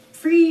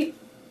free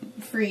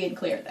and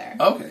clear there.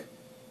 Okay.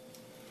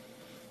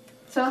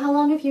 So how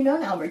long have you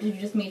known Albert? Did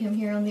you just meet him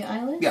here on the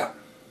island? Yeah.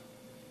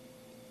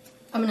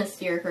 I'm going to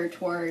steer her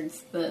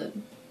towards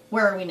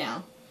where are we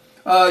now?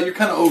 You're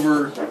kind of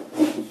over...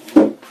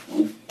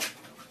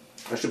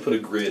 I should put a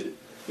grid.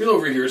 You're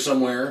over here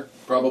somewhere,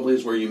 probably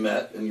is where you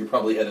met, and you're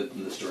probably headed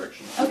in this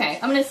direction. Okay,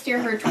 I'm going to steer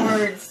her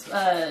towards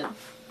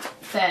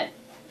that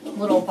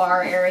little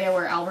bar area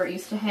where Albert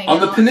used to hang On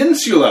out. the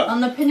peninsula! On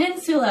the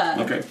peninsula.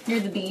 Okay. Near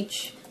the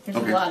beach. There's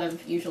Okay. a lot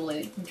of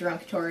usually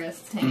drunk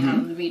tourists hanging out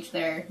on the beach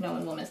there. No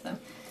one will miss them.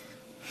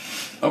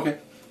 Okay.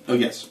 Oh,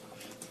 yes.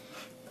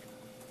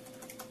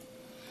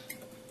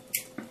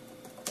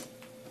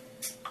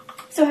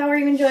 So how are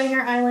you enjoying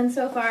our island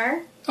so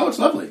far? Oh, it's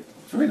lovely.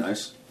 It's very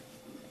nice.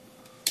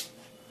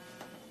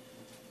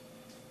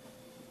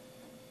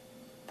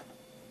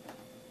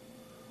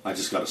 I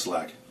just got a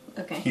Slack.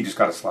 Okay. He just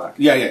got a Slack.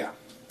 Yeah.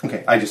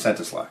 Okay, I just sent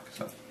a Slack.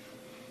 So.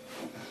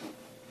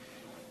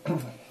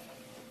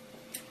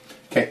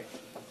 Okay.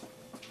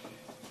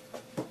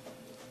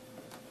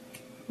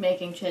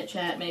 Making chit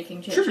chat.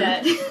 Sure.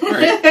 chat. All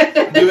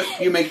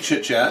right. You make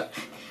chit chat.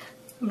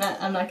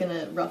 I'm not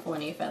gonna ruffle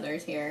any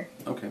feathers here.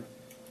 Okay.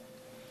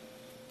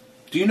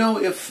 Do you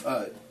know if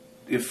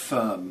is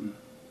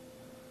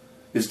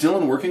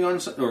Dylan working on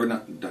or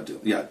not Dylan?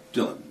 Yeah,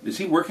 Dylan. Is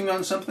he working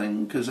on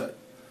something? Because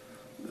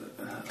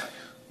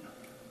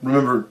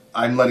Remember,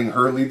 I'm letting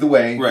her lead the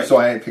way, Right. so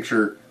I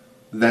picture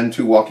them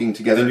two walking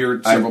together. then you're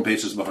I'm- several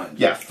paces behind.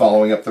 Yeah,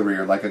 following up the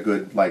rear like a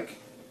good,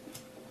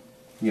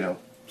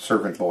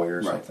 servant boy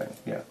or Right. something.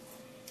 Yeah.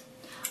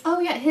 Oh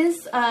yeah,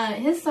 his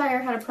sire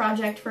had a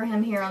project for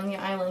him here on the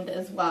island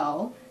as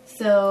well.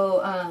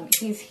 So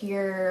he's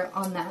here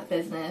on that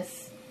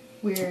business.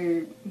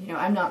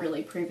 I'm not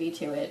really privy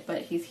to it,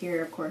 but he's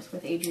here, of course,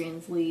 with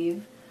Adrian's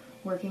leave,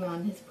 working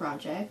on his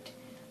project.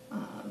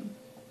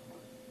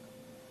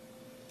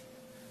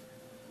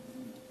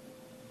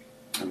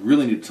 I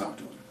really need to talk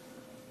to him.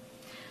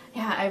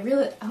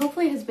 Yeah,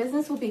 hopefully his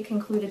business will be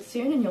concluded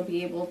soon, and you'll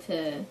be able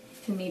to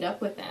meet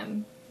up with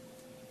him.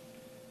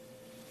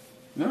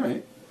 All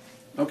right.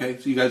 Okay,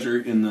 so you guys are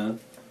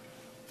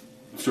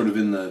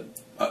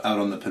out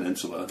on the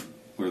peninsula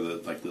where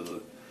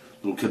the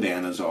little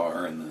cabanas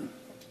are and the...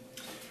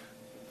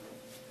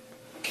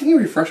 Can you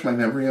refresh my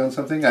memory on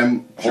something?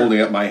 I'm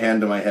holding up my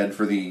hand to my head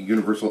for the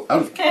universal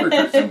out of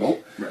character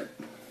symbol. Right.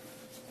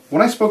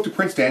 When I spoke to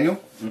Prince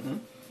Daniel,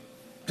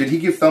 did he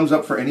give thumbs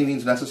up for any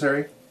means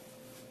necessary?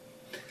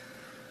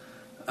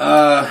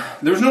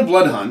 There was no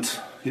blood hunt.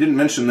 He didn't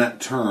mention that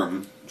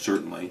term,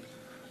 certainly.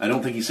 I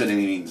don't think he said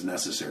any means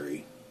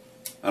necessary.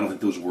 I don't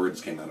think those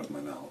words came out of my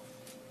mouth.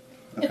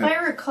 If I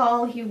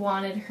recall, he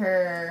wanted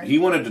her. He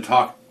wanted to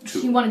talk to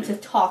He wanted to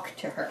talk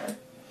to her.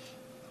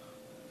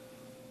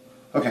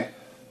 Okay.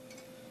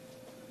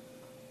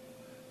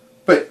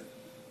 But,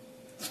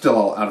 still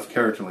all out of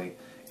characterly,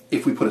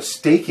 if we put a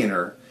stake in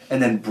her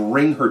and then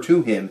bring her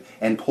to him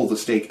and pull the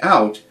stake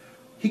out,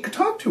 he could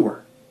talk to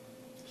her.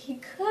 He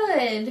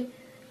could.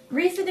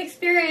 Recent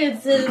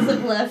experiences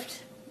have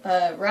left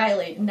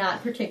Riley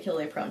not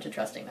particularly prone to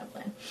trusting that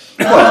plan.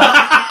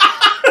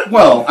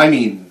 Well, I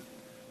mean,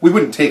 we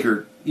wouldn't take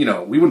her, we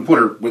wouldn't put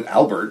her with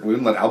Albert. We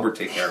wouldn't let Albert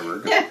take care of her.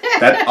 'Cause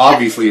that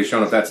obviously has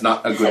shown us that's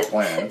not a good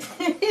plan.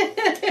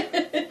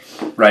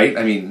 Right?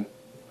 I mean...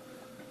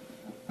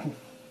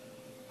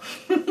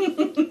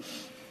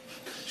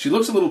 She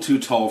looks a little too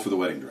tall for the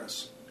wedding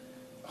dress.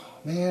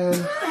 Man.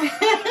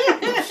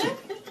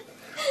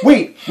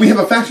 Wait, we have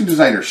a fashion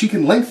designer. She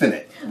can lengthen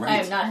it. I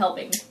am not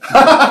helping.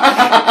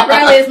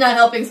 Riley is not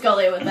helping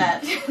Scully with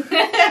that.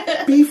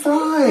 Be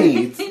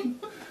right.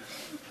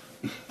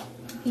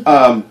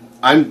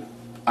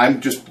 I'm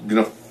just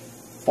gonna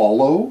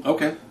follow.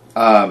 Okay.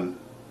 My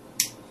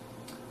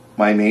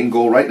main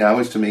goal right now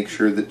is to make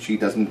sure that she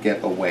doesn't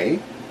get away,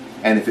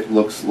 and if it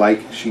looks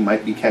like she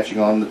might be catching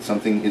on that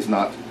something is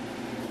not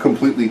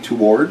completely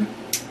toward,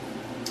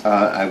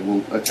 I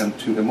will attempt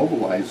to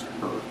immobilize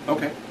her.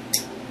 Okay.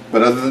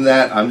 But other than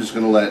that, I'm just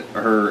going to let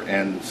her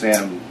and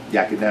Sam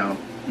yak it down.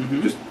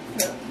 Mm-hmm. Just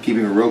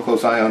keeping a real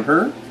close eye on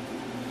her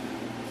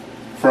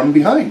from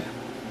behind.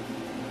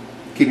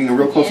 Keeping a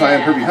real close eye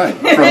on her behind.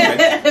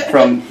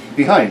 From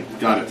behind.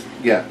 Got it.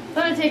 Yeah. I'm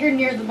going to take her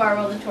near the bar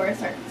while the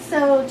tourists are.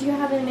 So, do you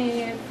have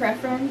any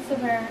preference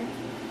of our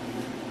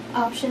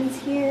options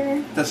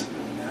here? Doesn't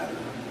really matter.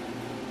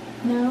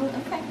 No?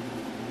 Okay.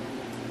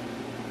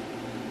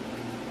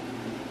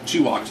 She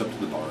walks up to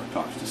the bar,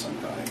 talks to some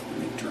guy,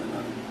 and they turn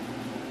around and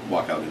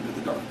walk out into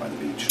the dark by the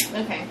beach.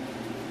 Okay.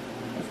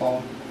 I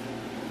follow.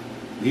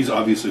 He's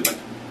obviously like,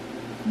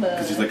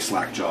 because he's like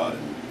slack-jawed.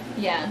 And,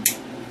 Yeah.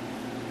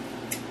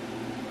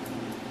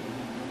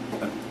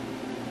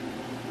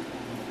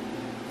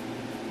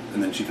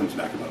 and then she comes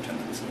back about 10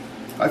 minutes later.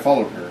 I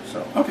followed her,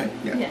 so. Okay.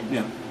 Yeah.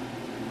 Yeah.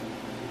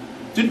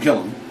 Didn't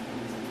kill him.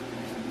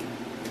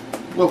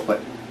 Well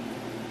played.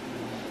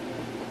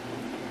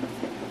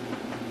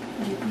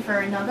 Do you prefer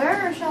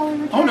another, or shall we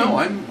return? Oh no,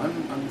 I'm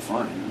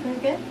fine. Very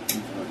good.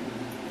 I'm fine.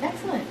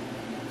 Excellent.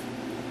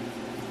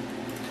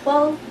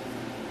 Well,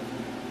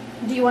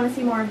 do you want to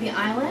see more of the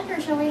island, or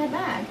shall we head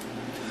back?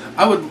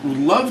 I would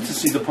love to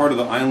see the part of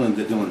the island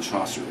that Dylan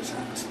Chaucer is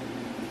at.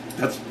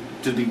 That's,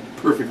 to be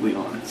perfectly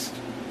honest.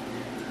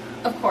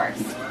 Of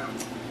course.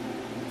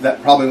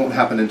 That probably won't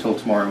happen until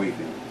tomorrow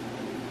evening.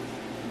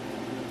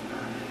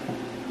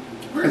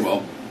 Very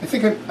well. I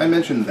think I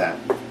mentioned that.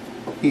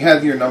 He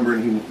had your number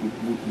and he...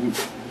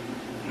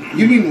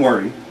 You needn't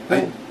worry.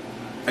 I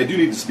do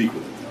need to speak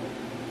with him,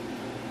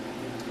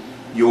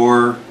 though.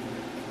 Your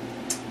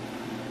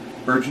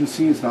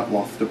urgency is not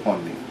lost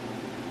upon me.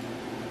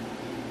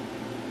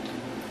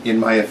 In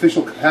my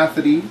official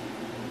capacity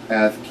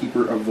as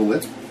Keeper of the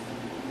List,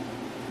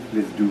 it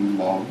is duly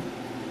logged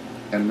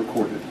and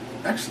recorded.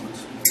 Excellent.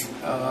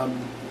 I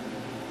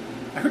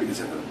heard you guys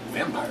had a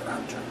vampire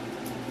hunter.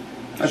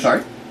 I'm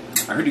sorry?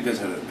 I heard you guys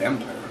had a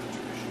vampire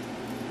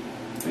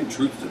hunter. Any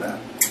truth to that?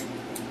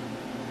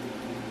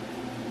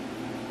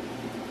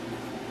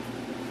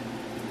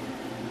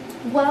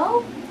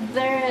 Well,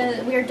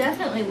 we are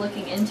definitely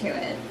looking into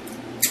it.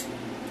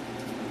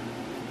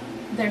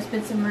 There's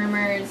been some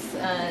rumors.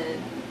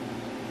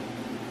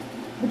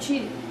 Would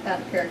she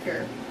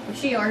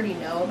already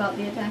know about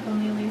the attack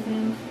on the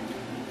Elysium?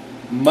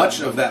 Much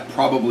of that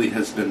probably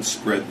has been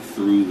spread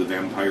through the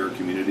vampire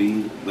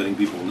community,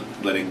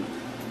 letting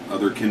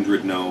other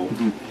kindred know.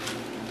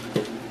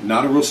 Mm-hmm.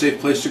 Not a real safe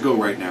place to go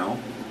right now.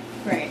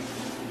 Right.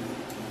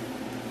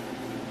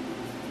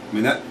 I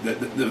mean,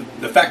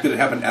 the fact that it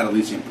happened at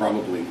Elysium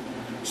probably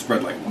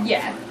spread like wildfire.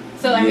 Yeah.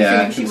 So I'm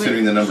Yeah, assuming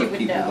considering the number she of would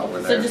people know. that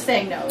were So there. just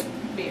saying no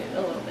would be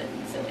a little bit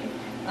silly.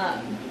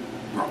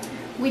 Probably.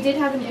 We did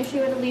have an issue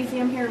at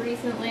Elysium here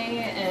recently,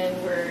 and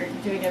we're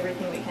doing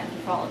everything we can to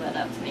follow that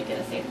up to make it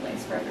a safe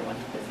place for everyone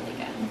to visit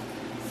again.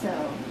 So,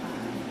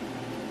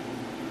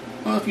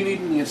 Well, if you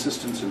need any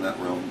assistance in that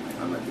realm,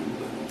 I might be able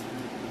to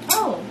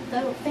help.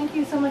 thank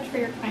you so much for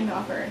your kind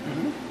offer.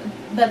 Mm-hmm.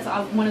 That's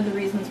one of the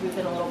reasons we've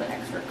been a little bit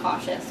extra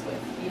cautious with,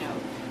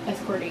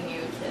 escorting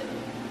you to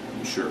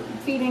Sure.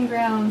 feeding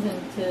grounds and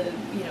to,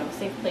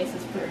 safe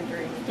places for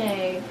during the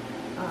day.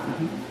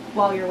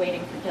 While you're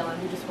waiting for Dylan,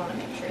 we just want to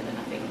make sure that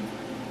nothing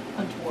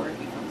untoward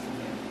becomes of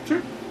you.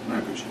 Sure. I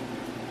appreciate it.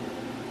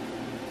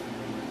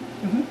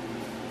 Mm-hmm.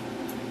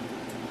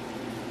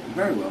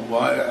 Very well.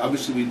 Well,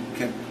 obviously we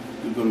can't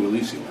go to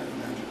Elysium, I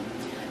imagine.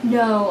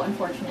 No,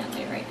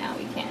 unfortunately, right now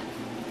we can't.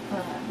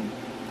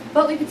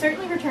 But we could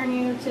certainly return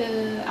you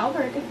to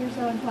Albert if you're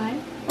so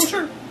inclined Oh,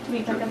 sure. to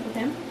meet back up with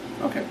him.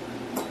 Okay.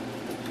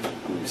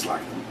 Let me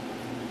slack them.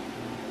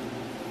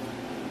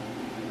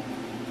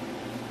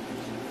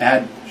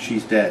 Add,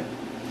 she's dead.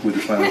 With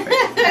a smiling face.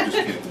 I'm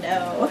just kidding.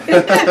 No.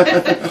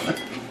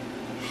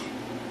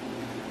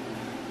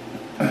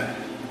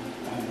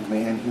 Oh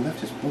man, he left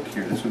his book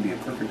here. This would be a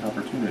perfect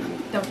opportunity.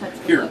 Don't touch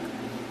the Here. book.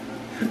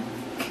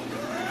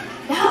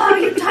 No,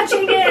 you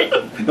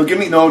No, give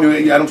me. No,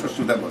 I don't trust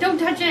you with that book. Don't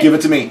touch it. Give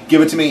it to me.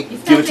 Give it to me.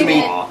 He's Give it to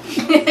me.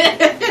 touching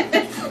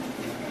it.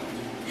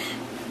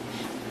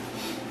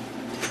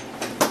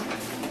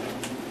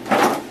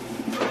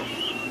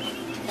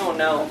 Oh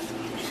no.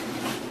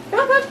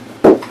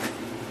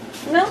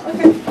 No?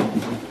 Okay.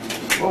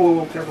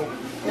 Whoa, careful.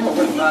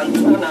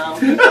 Oh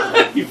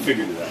no. You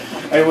figured it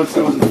out. I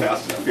wasn't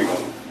fast enough. Here you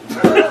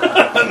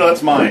go. No,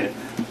 it's mine.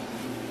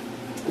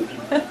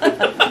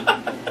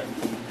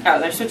 Oh,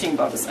 they're switching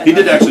books. He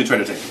did actually try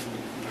to take it.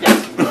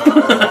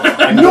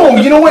 No,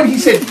 you know what? He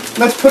said,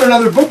 let's put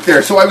another book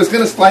there. So I was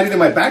going to slide it in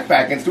my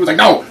backpack, and Stu was like,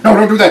 no,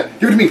 don't do that.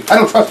 Give it to me. I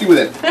don't trust you with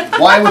it.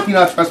 Why would he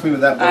not trust me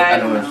with that book? I I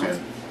don't don't know.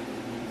 understand.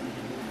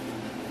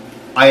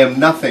 I am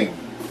nothing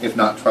if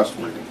not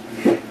trustworthy.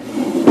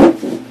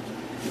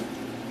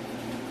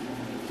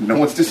 No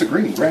one's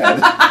disagreeing, Brad.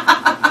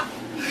 I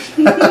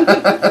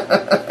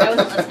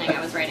wasn't listening.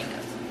 I was writing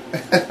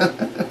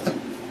notes.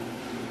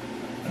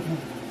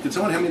 Did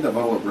someone hand me that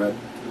bottle of bread?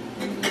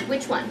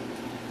 Which one?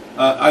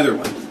 Either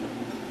one.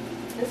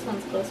 This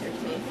one's closer to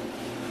me.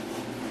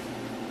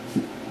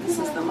 This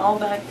is the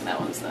Malbec. That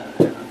one's the. I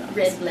don't know.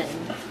 Red blend.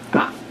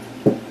 Ah.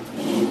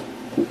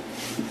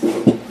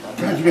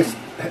 God, you guys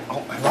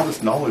have all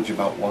this knowledge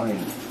about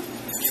wine.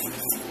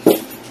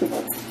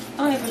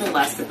 Only for the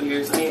last couple of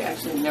years. I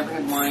actually never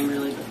had wine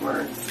really before.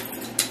 I met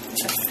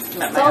It's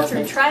my all through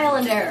husband. trial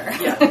and error.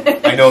 Yeah.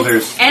 I know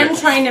there's... And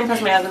trying to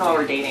impress my husband while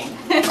we're dating.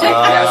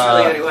 That was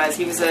really what it was.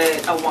 He was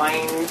a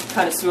wine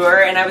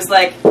connoisseur, and I was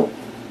like,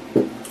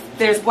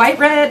 there's white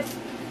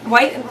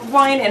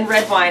wine and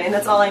red wine, and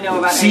that's all I know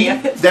about See, any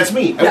of it. that's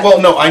me. Yeah.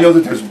 Well, no, I know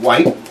that there's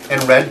white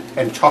and red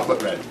and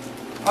chocolate red.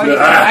 Oh,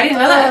 I didn't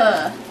know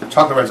that.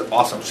 Chocolate red's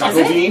awesome. Is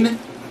it? Chocovine?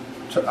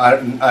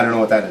 I don't know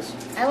what that is.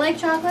 I like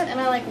chocolate and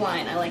I like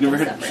wine. I like You them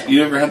ever had, separate.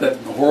 you ever had that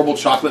horrible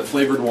chocolate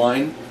flavored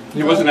wine?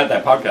 He wasn't at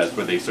that podcast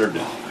where they served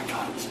it. Oh my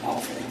god, it was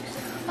awful.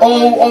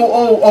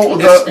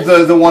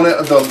 The one,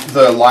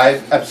 the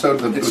live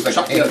episode, it was like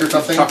choc- pink or it's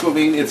something?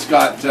 Chocovine. It's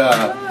got,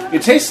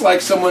 it tastes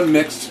like someone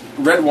mixed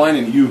red wine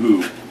and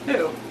Yoo-Hoo.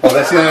 Ew. Oh,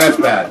 that's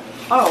bad.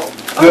 Oh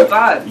The-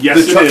 God.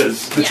 Yes, The it cho-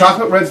 is. The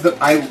chocolate reds that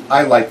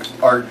I like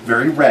are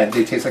very red.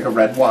 They taste like a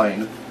red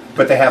wine,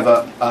 but they have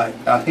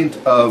a hint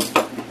of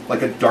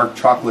like a dark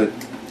chocolate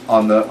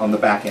on the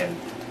back end.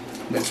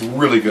 It's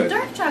really good.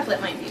 Dark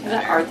chocolate might be Is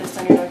that better. art that's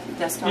on your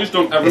desktop? Please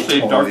don't ever It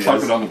say totally dark is.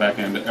 chocolate on the back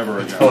end ever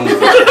again.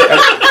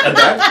 and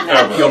that?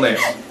 Ever. Kill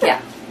names.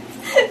 Yeah.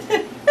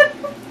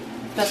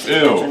 Best Ew.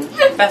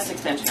 extension. Best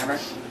extension ever.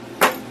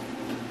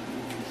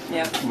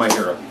 Yeah. My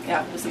hero.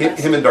 Yeah. It was the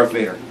best. Him and Darth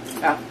Vader.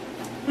 Yeah.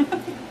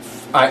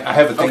 I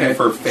have a thing Okay,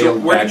 for so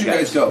failed where bad did you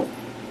guys go?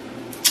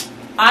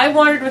 I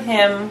wandered with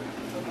him.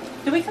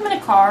 Did we come in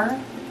a car?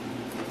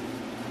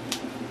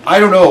 I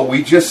don't know.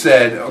 We just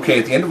said, okay,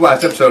 at the end of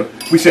last episode,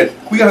 we said,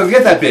 we gotta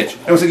get that bitch.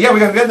 And we said, yeah, we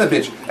gotta get that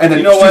bitch. And then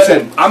You know Stu what?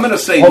 said, I'm going to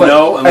say hold on.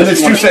 no. And then Unless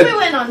you Stu want said, we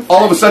went on all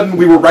of a foot. sudden,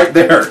 we were right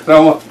there.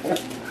 So,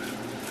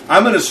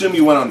 I'm going to assume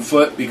you went on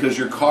foot because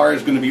your car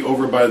is going to be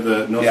over by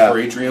the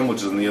Nosfer Atrium, which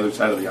is on the other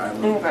side of the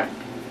island. Okay.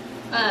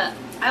 I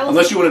will.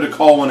 Unless you wanted to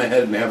call one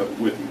ahead and have it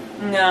with you.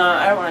 No,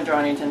 I don't want to draw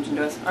any attention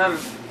to us. I'm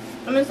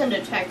gonna send a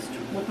text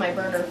with my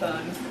burner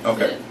phone.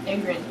 Okay. To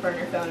Adrian's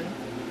burner phone.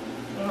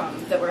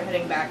 That we're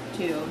heading back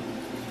to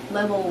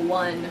level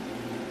 1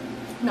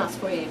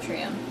 Nosferatu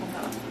Atrium.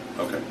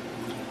 Okay.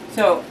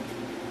 So,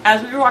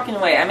 as we were walking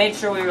away, I made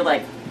sure we were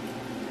like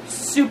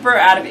super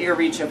out of ear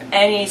reach of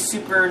any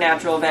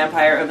supernatural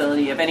vampire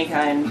ability of any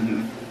kind.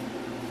 Mm-hmm.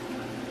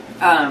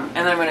 And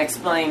then I'm going to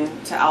explain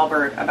to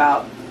Albert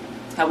about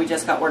how we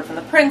just got word from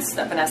the prince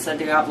that Vanessa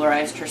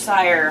degobblerized her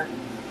sire,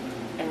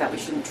 and that we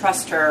shouldn't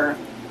trust her,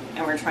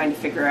 and we're trying to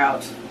figure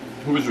out,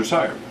 Who was your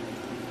sire?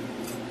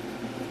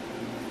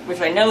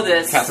 which I know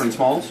this. Catherine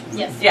Smalls?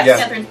 Yes. Yes. Yes.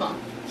 Catherine Small.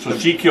 So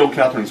she killed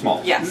Catherine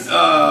Smalls. Yes.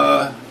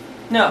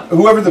 No,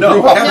 whoever the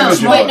no, Bruja Catherine No,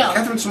 Smalls. wait, no.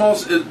 Catherine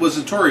Smalls was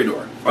a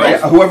Toreador.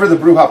 Yeah, whoever the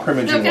Bruja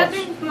Primogen No, was.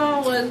 Catherine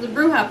Small was the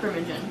Bruja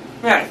Primogen.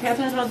 Yeah,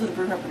 Catherine Smalls with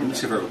the Bruja Let me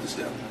see if I wrote this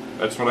down.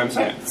 That's what I'm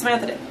saying.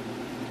 Samantha did.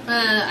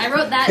 I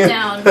wrote that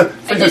down. I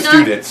Friggin' did Stu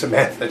not. did.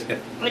 Samantha did.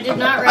 I did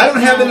not write. I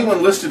don't have down-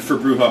 anyone listed for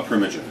Bruja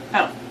Primogen.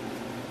 Oh.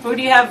 Who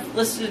do you have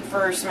listed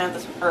for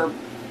Samantha's, or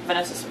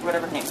Vanessa's,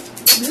 whatever her name is?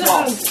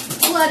 Smalls.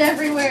 Blood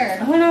everywhere.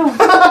 Oh no.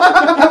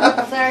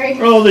 Sorry.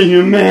 Oh, the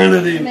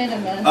humanity. Made a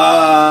mess.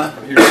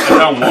 Here, I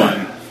found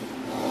one.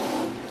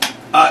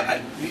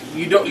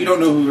 You don't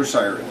know who her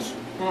sire is.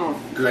 Hmm.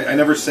 Because I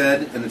never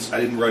said, and I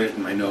didn't write it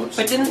in my notes.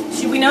 But didn't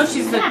she, we know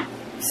she's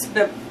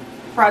the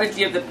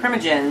prodigy of the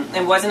Primogen,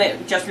 and wasn't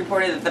it just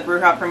reported that the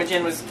Bruja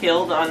Primogen was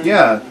killed on?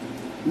 Yeah.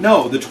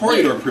 No, the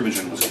Toreador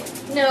Primogen was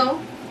killed.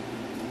 No,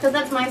 because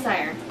that's my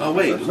sire. Oh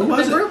wait, who The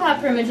was it? Bruja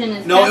Primogen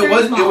is No, Catherine it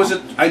wasn't. It Small. was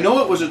a. I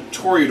know it was a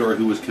Toreador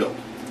who was killed.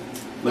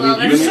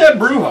 Well, You said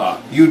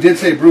Bruja. You did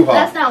say Bruja.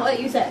 That's not what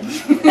you said.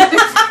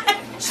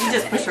 She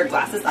just pushed her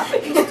glasses up.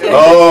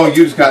 Oh,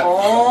 you just got...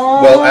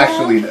 Oh. Well,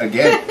 actually,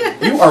 again,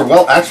 you are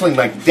well, actually,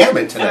 like, damn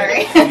it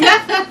today.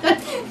 Sorry.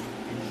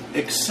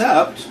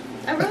 Except,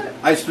 I wrote it.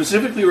 I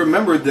specifically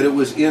remembered that it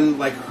was in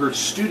like her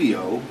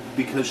studio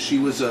because she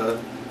was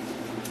a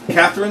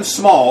Catherine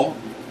Small.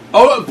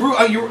 Oh,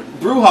 Bruja. You're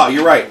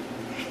right.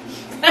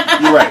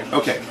 You're right.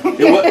 Okay.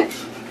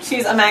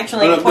 I'm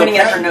actually pointing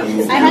at her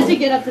notes. I had to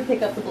get up to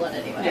pick up the blood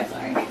anyway. Yeah.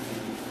 Sorry.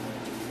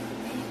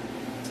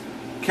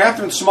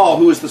 Catherine Small,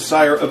 who is the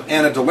sire of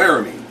Anna de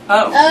Laramie.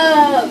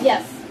 Oh,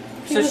 yes.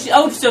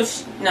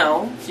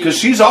 No. Because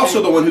she's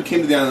also the one who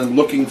came to the island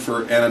looking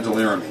for Anna de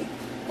Laramie.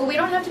 Well, we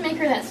don't have to make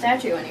her that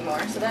statue anymore,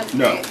 so that's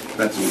No, great.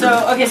 that's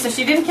So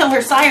she didn't kill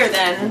her sire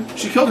then.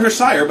 She killed her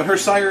sire, but her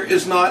sire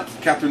is not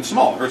Catherine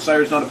Small. Her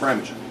sire is not a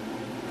primogen.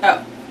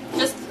 Oh.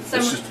 Just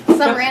It's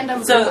some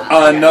random. So-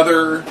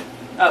 Another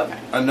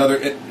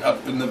Okay.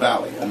 up in the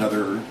valley.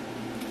 Another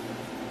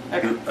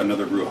Bruja.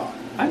 Another Bruja.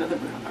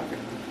 Okay.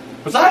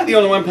 Was I the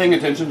only one paying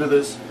attention to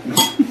this?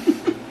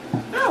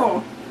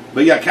 No.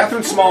 But yeah,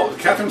 Catherine Small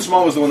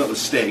was the one that was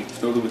staked.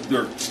 They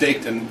were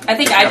staked and. I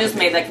think I just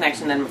made that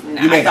connection then.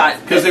 You may I thought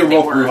have, because they were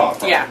both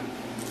Bruja. Yeah.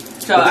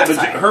 So But I'm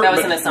sorry. That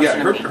was an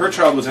assumption of me. her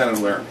child was Anna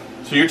de Laramie.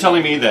 So you're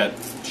telling me that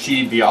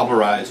she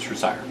diablerized her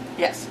sire?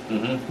 Yes.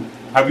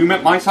 Mm-hmm. Have you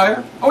met my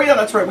sire? Oh yeah,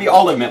 that's right. We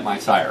all have met my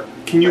sire.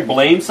 Can you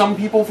blame some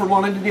people for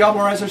wanting to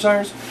diablerize their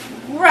sires?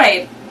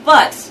 Right,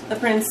 but the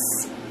prince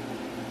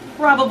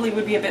probably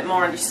would be a bit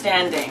more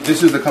understanding.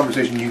 This is the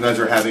conversation you guys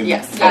are having.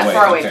 Yes,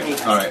 far away okay. from you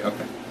guys. All right.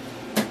 Okay.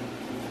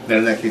 Then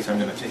in that case, I'm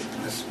going to take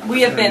this.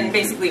 We have been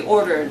basically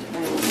ordered,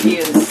 and she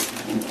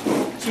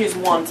is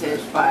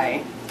wanted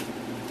by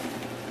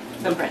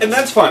the prince. And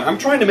that's fine. I'm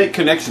trying to make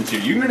connections here.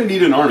 You're going to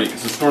need an army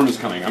because the storm is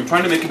coming. I'm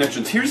trying to make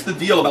connections. Here's the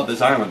deal about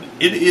this island.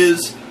 It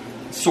is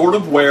sort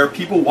of where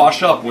people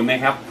wash up when they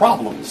have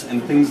problems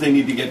and things they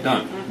need to get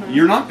done. Mm-hmm.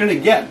 You're not going to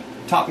get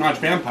top-notch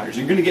vampires.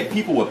 You're going to get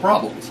people with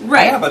problems.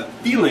 Right. I have a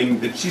feeling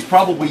that she's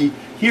probably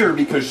here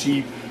because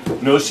she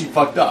knows she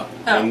fucked up,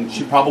 and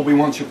she probably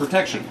wants your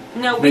protection.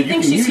 No, we Now,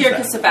 think you she's can here use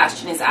because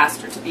Sebastian has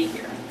asked her to be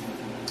here.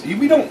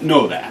 We don't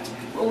know that.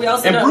 Well, we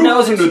also And don't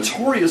know Brujas are that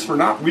notorious for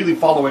not really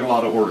following a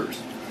lot of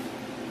orders.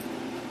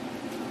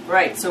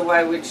 Right, so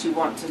why would she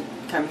want to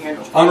come here to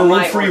On follow her own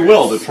my free orders?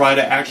 will to try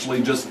to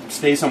actually just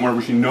stay somewhere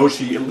where she knows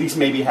she at least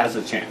maybe has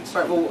a chance.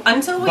 Right, well,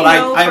 until we But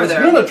know I was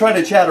further. going to try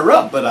to chat her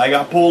up, but I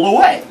got pulled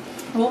away.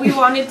 Well, we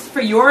wanted for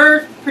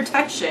your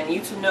protection,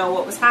 you to know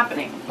what was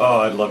happening.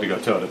 Oh, I'd love to go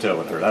toe-to-toe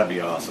with her. That'd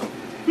be awesome.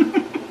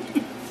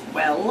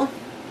 Well,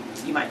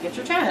 you might get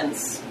your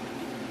chance.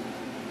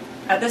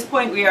 At this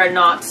point, we are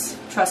not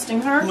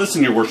trusting her.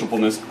 Listen, your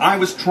worshipfulness, I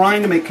was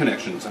trying to make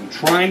connections. I'm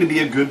trying to be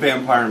a good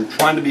vampire. I'm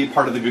trying to be a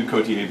part of the good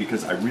coterie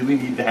because I really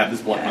need to have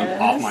this blood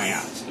hunt off my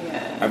ass.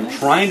 Yes. I'm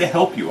trying to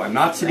help you. I'm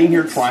not sitting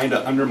here trying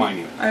to undermine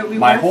you. We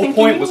My weren't whole thinking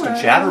point you was to were.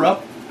 chat her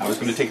up. I was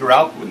going to take her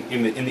out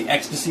in the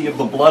ecstasy of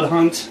the blood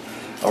hunt.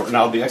 Or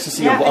now the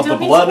ecstasy Yeah, I of the don't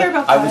need to blood. hear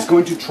about I that. was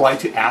going to try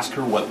to ask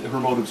her what her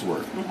motives were.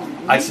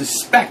 Mm-hmm. I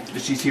suspect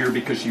that she's here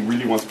because she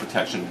really wants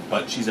protection,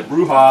 but she's a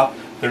Bruja.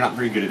 They're not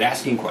very good at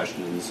asking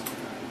questions.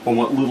 From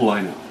what little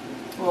I know.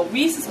 Well,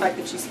 we suspect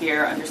that she's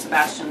here under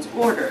Sebastian's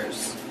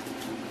orders.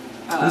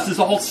 This is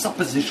all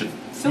supposition.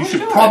 so You is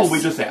should yours. probably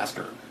just ask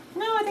her.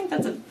 No, I think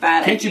that's a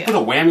bad Can't idea. you put a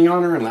whammy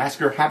on her and ask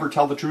her, have her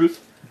tell the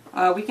truth?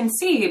 We can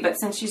see, but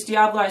since she's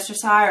diabolized her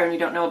sire and we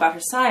don't know about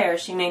her sire,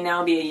 she may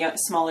now be a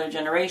smaller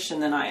generation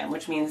than I am,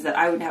 which means that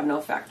I would have no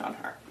effect on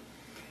her.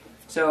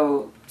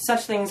 So,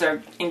 such things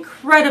are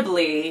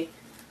incredibly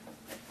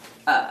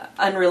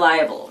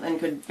unreliable and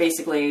could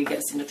basically get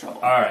us into trouble.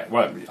 All right,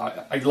 well,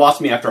 you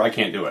lost me after I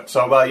can't do it.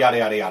 So, yada,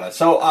 yada, yada.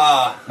 So,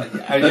 are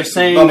you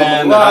saying Blah, blah,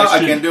 then blah, that blah, I I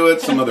should... can't do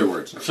it. Some other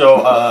words.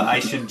 So, I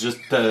should just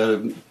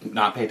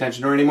not pay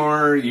attention to her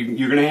anymore?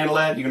 You're going to handle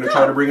that? You're going to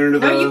try to bring her into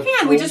the... No, you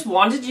can't. We just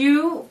wanted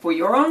you, for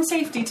your own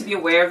safety, to be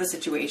aware of the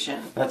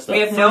situation. That's the we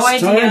have first no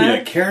idea. time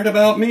you cared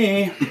about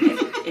me.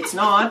 It's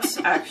not,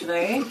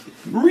 actually.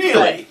 Really?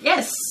 But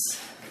yes.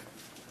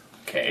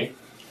 Okay.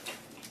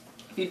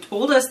 If you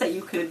told us that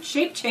you could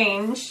shape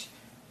change,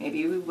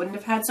 maybe we wouldn't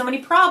have had so many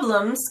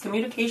problems.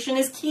 Communication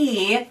is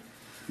key.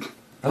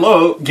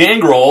 Hello,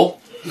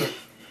 Gangrel.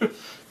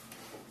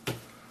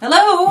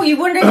 Hello, you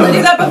weren't able to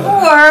do that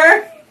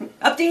before.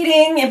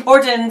 Updating,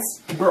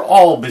 importance. We're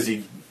all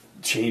busy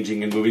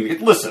changing and moving.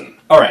 Listen,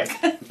 all right.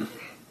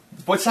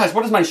 Besides,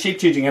 what does my shape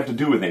changing have to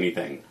do with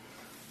anything?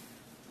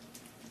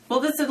 Well,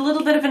 this is a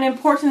little bit of an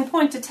important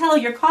point to tell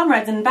your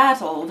comrades in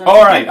battle. don't All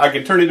you right, think? I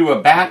can turn into a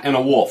bat and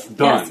a wolf.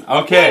 Done. Yes.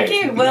 Okay.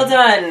 Thank you. Well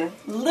done.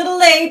 Little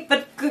late,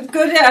 but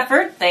good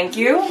effort. Thank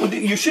you. Well,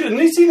 you should have at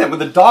least seen that with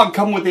the dog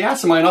coming with the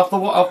Assamite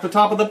off the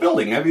top of the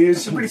building. I mean,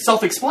 it's pretty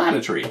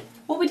self-explanatory.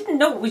 Well, we didn't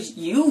know it was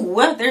you.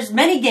 There's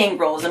many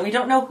gangrels, and we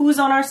don't know who's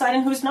on our side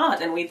and who's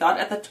not. And we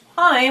thought at the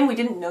time we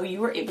didn't know you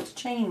were able to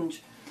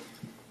change.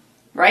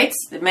 Right?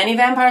 There are many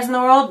vampires in the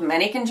world.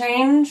 Many can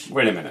change.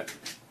 Wait a minute.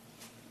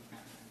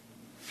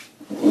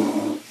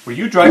 Were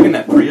you driving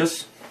that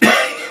Prius? Of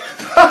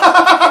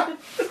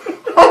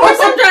course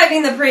I'm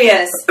driving the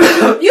Prius.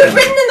 You've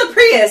ridden in the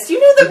Prius. You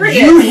knew the Prius.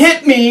 You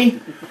hit me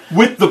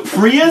with the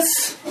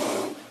Prius?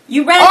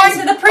 You ran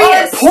into the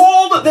Prius. I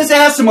pulled this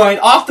Assamite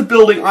off the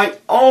building.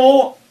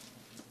 Oh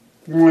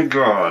my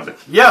god.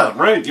 Yeah,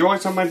 right. You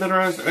always have my better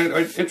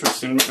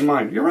interests in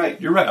mind. You're right.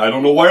 I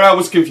don't know why I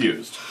was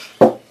confused.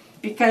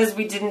 Because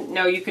we didn't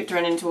know you could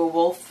turn into a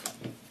wolf.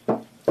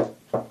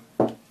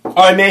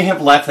 I may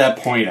have left that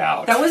point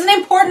out. That was an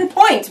important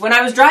point. When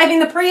I was driving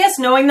the Prius,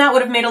 knowing that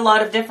would have made a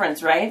lot of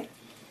difference, right?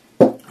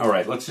 All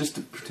right, let's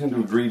just pretend to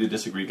agree to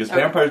disagree, because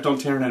vampires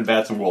don't turn into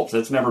bats and wolves.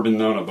 That's never been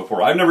known of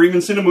before. I've never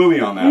even seen a movie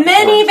on that.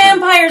 Many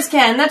vampires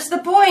can. That's the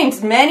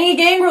point. Many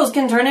gangrels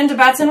can turn into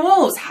bats and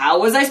wolves. How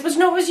was I supposed to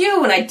know it was you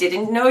when I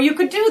didn't know you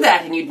could do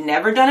that and you'd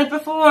never done it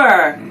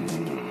before?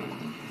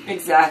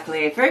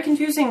 Exactly. Very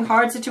confusing,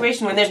 hard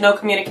situation when there's no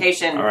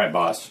communication. All right,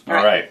 boss. All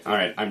right.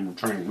 I'm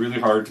trying really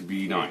hard to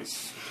be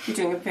nice. You're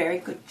doing a very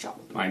good job.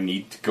 I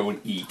need to go and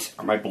eat,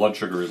 or my blood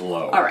sugar is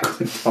low. All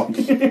right. All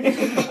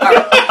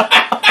right.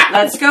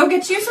 Let's go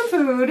get you some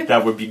food.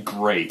 That would be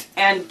great.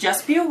 And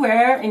just be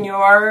aware in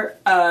your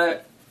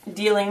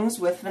dealings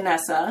with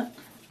Vanessa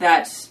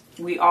that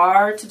we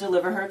are to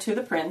deliver her to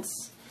the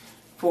prince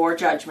for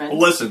judgment.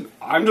 Listen,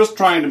 I'm just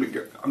trying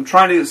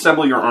to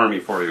assemble your army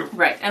for you.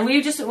 Right, and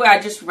I'd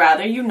just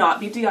rather you not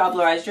be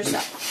Diabloized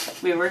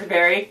yourself. We were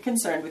very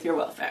concerned with your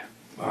welfare.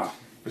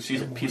 But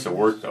she's a piece of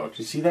work, though. Do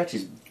you see that?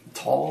 She's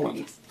tall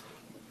and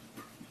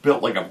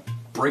built like a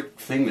brick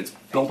thing that's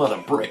built out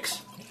of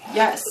bricks.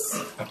 Yes.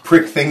 A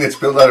brick thing that's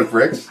built out of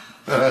bricks?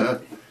 I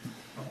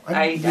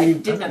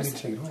did notice.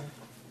 Take it home.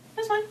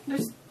 That's fine.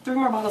 There's 3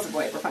 more bottles of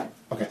white. We're fine.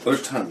 Okay.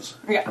 There's tons.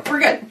 Yeah, we're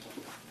good.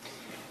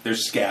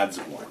 There's scads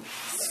of wine.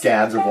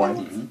 Scads of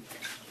wine.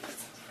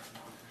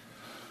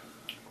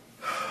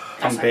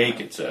 Come bake,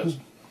 it says.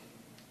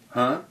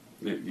 Huh?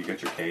 You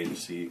got your K and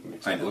C.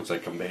 I know. It looks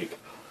like come bake.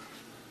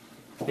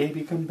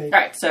 Baby, come bake. All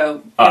right,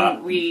 so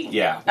we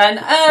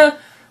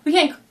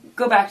can't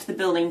go back to the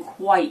building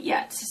quite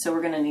yet, so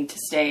we're going to need to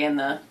stay in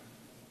the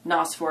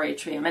Nosfor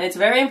atrium, and it's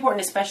very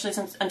important, especially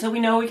since until we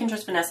know we can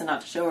trust Vanessa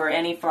not to show her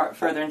any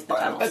further into the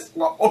tunnels.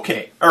 Well,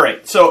 okay, all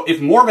right. So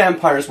if more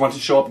vampires want to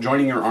show up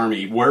joining your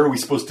army, where are we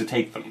supposed to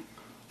take them?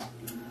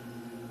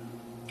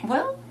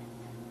 Well,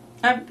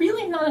 I'm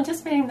really not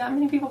anticipating that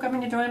many people coming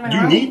to join my You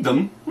army. need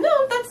them. No,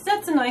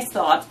 that's a nice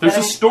thought. There's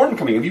a storm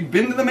coming. Have you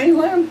been to the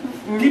mainland?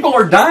 People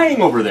are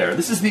dying over there.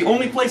 This is the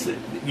only place that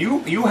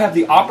you have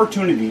the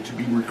opportunity to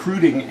be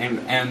recruiting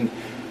and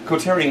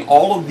coterring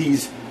all of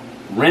these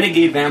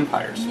renegade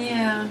vampires.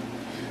 Yeah.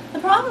 The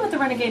problem with the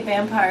renegade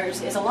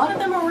vampires is a lot of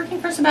them are working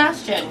for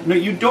Sebastian. No,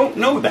 you don't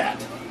know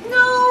that.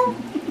 No,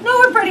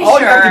 we're pretty All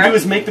sure. you have to do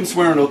is make them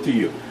swear an oath to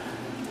you.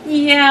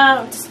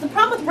 Yeah, just the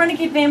problem with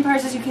renegade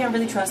vampires is you can't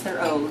really trust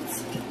their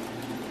oaths.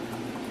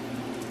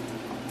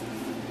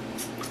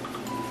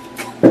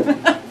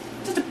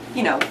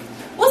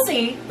 We'll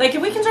see. Like,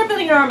 if we can start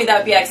building an army, that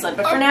would be excellent.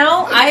 But for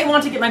now, I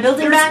want to get my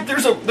building back.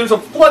 There's a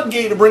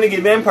floodgate of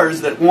renegade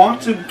vampires that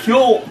want to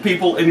kill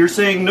people, and you're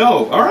saying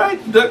no. All right,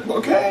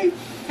 okay.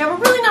 Yeah, we're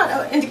really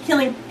not into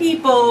killing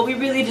people. We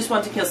really just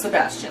want to kill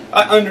Sebastian.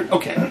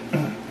 Okay.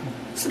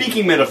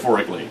 Speaking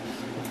metaphorically.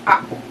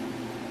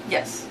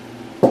 Yes.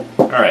 All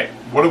right,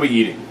 what are we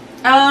eating?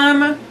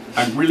 I'm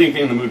really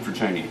in the mood for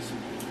Chinese.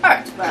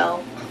 Alright,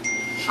 well,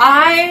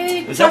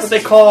 Is that what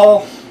they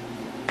call...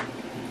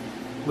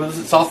 What is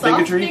it, soft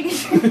bigotry?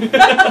 You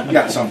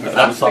got something. Is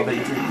that a soft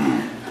bigotry?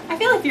 I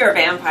feel like if you're a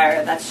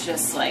vampire, that's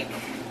just like...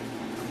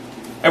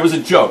 It was a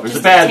joke. It was a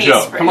Just bad a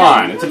joke. taste Come for it.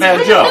 on, it's a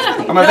bad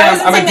joke. I'm a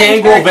saying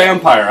gangrel that in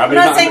vampire. I'm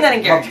not saying that in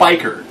I'm a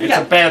character. biker. It's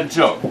Yeah. a bad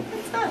joke.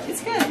 It's not.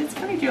 It's good. It's a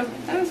funny joke.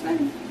 That was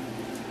funny.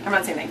 I'm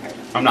not saying that in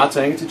character. I'm not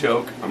saying it's a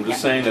joke. I'm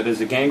just saying that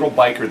as a gangrel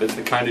biker, that's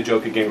the kind of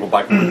joke a gangrel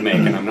biker would make,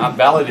 and I'm not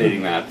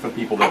validating that for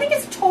people that... I think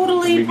it's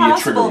totally maybe a trigger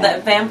possible warning.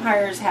 that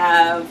vampires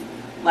have,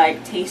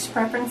 like, taste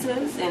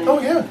preferences and, Oh,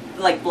 yeah.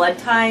 like, blood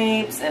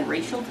types and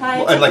racial types.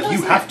 Well, and like Those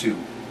you are- have to.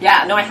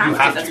 Yeah, no, I have You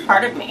to. have That's to.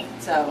 part of me.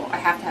 So I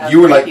have to have.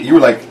 You were pretty like,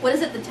 people. What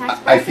is it, the tax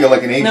I feel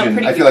like an No, Asian.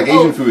 pretty I feel like people.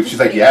 Asian food. She's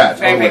like, yeah,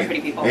 Very, totally. very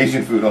pretty people.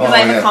 Asian food. Oh, Because I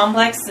have a yeah.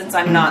 complex since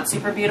I'm not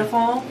super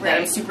beautiful. That I'm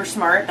Right. super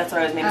smart. That's why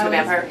I was made into a Oh,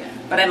 vampire. yeah.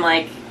 But I'm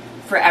like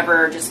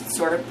forever just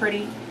sort of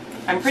pretty.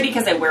 I'm pretty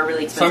because I wear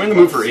really expensive So I'm in the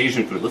mood for clothes.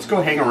 Asian food. Let's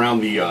go hang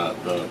around He the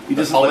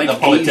doesn't like Asian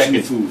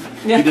Polytechnic. food.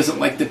 Yeah. He doesn't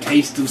like the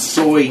taste of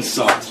soy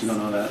sauce. You don't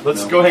know that?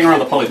 Let's No. go hang around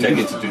the Polytech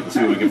Institute and see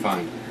what we can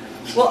find.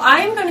 Well,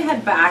 I'm going to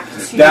head back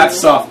to. That's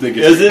soft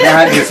bigotry. Is it?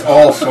 That is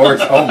all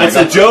sorts. Oh my That's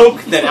a god.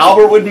 joke that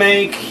Albert would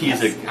make.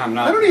 I'm I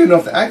not. don't even know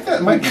if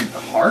that might be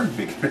hard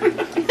bigotry.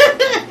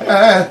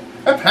 That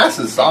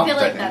passes I soft. feel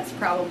like think. that's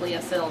probably a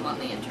film on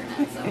the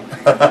internet. So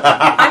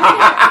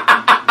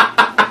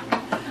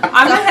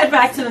I'm going to head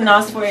back to the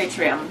Nosfor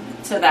atrium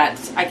so that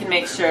I can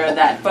make sure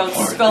that both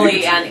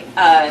Scully and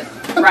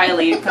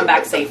Riley come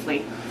back safely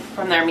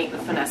from their meet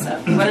with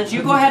Vanessa. Why don't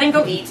you go ahead and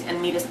go eat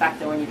and meet us back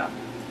there when you're done?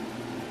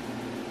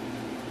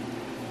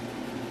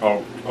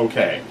 Oh,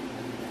 okay.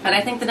 And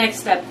I think the next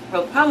step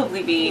will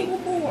probably be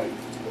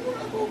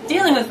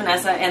dealing with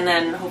Vanessa and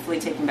then hopefully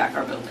taking back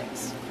our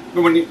buildings.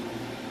 But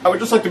I would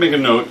just like to make a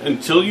note.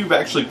 Until you've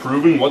actually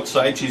proven what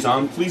side she's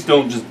on, please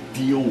don't just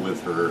deal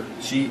with her.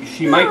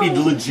 She might be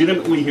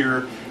legitimately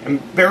here. And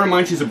bear in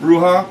mind, she's a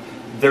Bruja.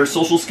 Their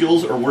social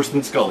skills are worse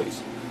than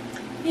Scully's.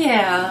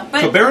 Yeah,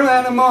 but So bear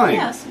that in mind.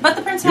 yes, but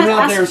the prince You're has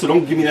not asked. there, so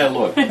don't give me that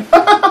look.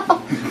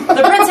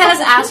 The prince has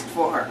asked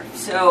for her,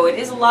 so it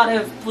is a lot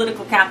of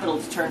political capital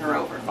to turn her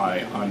over. I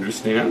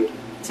understand.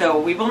 So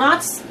we will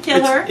not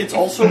kill her. It's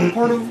also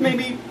part of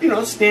maybe,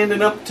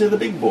 standing up to the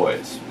big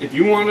boys. If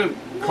you want to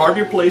carve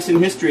your place in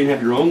history and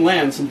have your own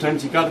land,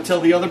 sometimes you got to tell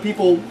the other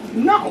people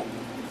no.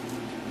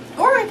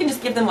 Or I can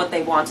just give them what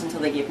they want until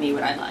they give me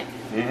what I like.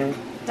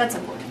 Mm-hmm. That's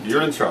important.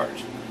 You're in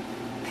charge.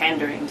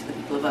 Pandering to the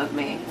people above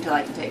me until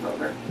I can take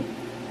over.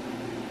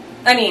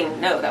 I mean,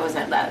 no, that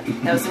wasn't that.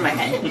 That was in my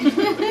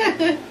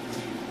head.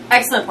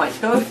 Excellent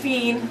point. Go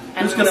feed.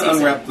 Who's going to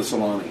unwrap the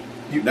salami?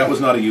 That was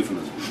not a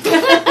euphemism.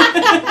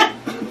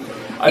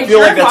 I If feel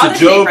you're like that's a Father's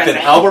Day joke that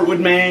present. Albert would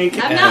make.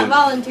 I'm and not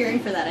volunteering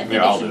for that. I think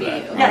Yeah, it I'll should do be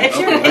that. you. Yeah, if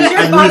I'm your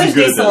really Father's good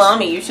Day at this.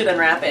 salami, you should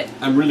unwrap it.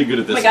 I'm really good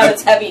at Oh this. my god,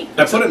 it's heavy.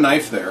 I put a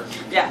knife there.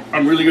 Yeah.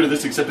 I'm really good at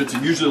this, except it's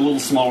usually a little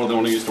smaller than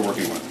what I'm used to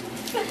working with.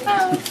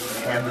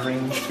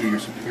 Pandering to your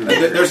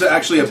superior. There's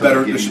actually a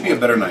better. There should be a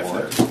better knife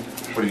there.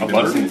 What are you A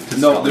doing? butter?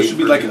 No, there should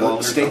be like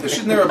a steak.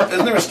 Isn't there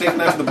a steak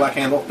knife with a black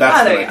handle? That's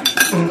Ah, the there you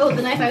knife. go. Oh,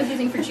 the knife I was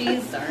using for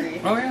cheese. Sorry.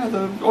 Oh yeah, I feel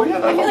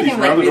like I'm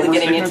like really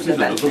getting into the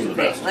venture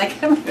thing.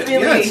 Like I'm really.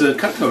 Yeah, it's a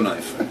Cutco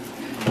knife.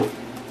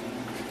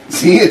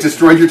 See, it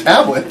destroyed your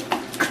tablet.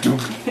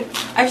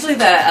 Actually,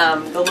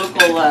 the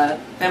local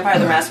Vampire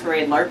the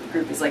Masquerade LARP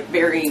group is like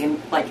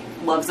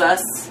loves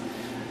us,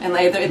 and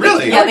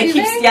Really?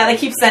 they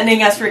keep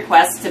sending us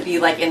requests to be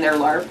like in their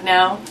LARP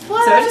now. So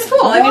it's just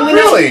cool. I mean, we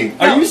Really?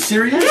 Are you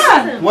serious?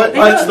 Yeah. What?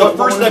 That's the what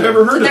first was I've it?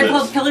 ever heard They're of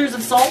called this. Pillars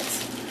of Salt.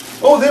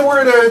 Oh, they were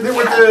at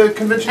the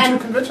convention.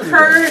 And convention.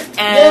 Kurt and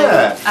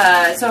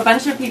Yeah. so a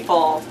bunch of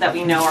people that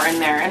we know are in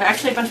there, and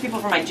actually a bunch of people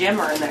from my gym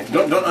are in there.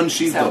 Too. Don't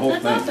unsheath the So- whole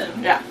That's thing.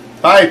 awesome. Yeah.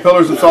 Hi,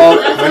 Pillars of Salt.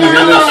 When you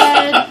hear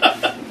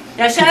this.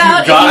 Yeah. Shout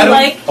out if Got you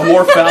like. a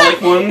more phallic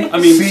one? I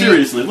mean, See,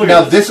 seriously, look now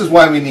at this. this is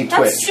why we need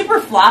Twitch. That's super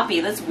floppy.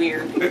 That's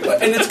weird. And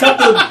it's got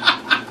the...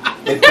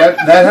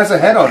 That has a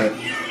head on it.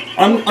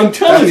 I'm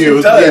telling you,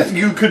 It does.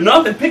 you could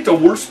not have picked a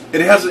worse...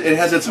 It has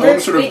its own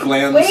sort of Wait,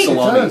 gland wait. It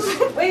salami.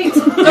 does. Wait.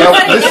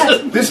 Now,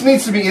 this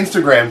needs to be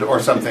Instagrammed or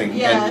something.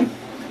 Yeah. And-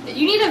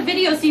 You need a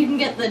video so you can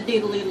get the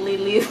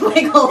doodly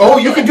like all oh,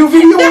 of you it. can do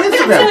video on Do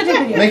Instagram.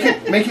 video.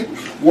 Make it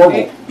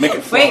warble. Make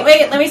it fly.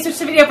 Wait. Let me switch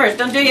the video first.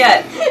 Don't do it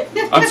yet.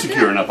 I'm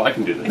secure enough, I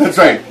can do this. That's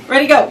right.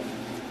 Ready, go.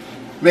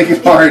 Make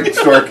it hard,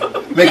 Stork.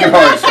 Make it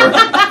hard, Stork.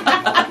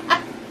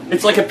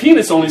 It's like a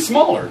penis, only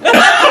smaller. Damn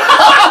it!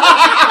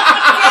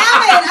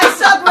 I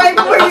stopped right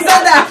before you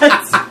said that.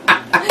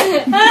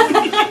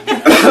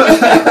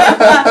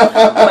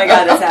 Oh my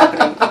god, it's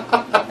happening.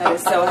 That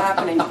is so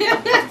happening.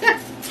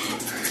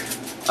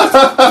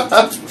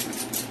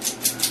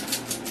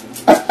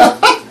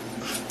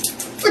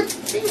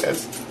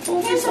 Yes.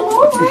 It's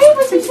alright,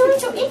 but it's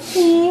so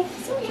itchy.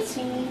 So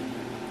itchy.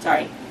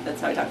 Sorry,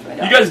 that's how I talk to my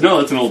dog. You guys know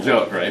that's an old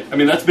joke, right? I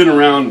mean, that's been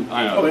around,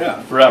 I don't know, Oh,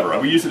 yeah. forever.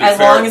 We use it As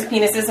fair. long as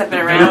penises have been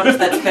around,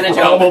 that's been a joke.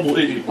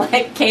 Probably.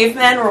 Like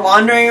cavemen were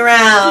wandering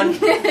around,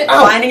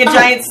 finding a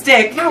giant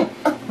stick.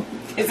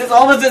 Is this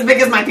almost as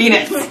big as my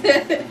penis?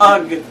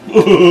 Ugh.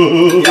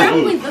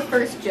 Probably the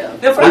first joke.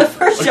 The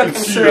first I joke, can I'm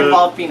see sure, that.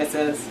 involved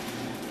penises.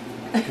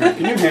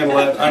 Can you handle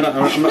that?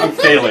 I'm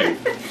failing.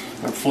 I'm Get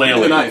a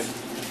flailing. knife.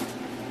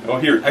 Oh,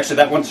 here. Actually,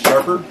 that one's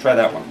sharper. Try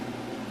that one.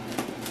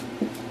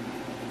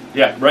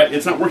 Yeah, right.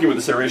 It's not working with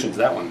the serrations.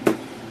 That one.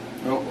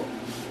 Oh.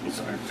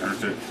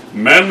 Sorry.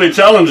 Manly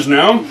challenge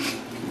now.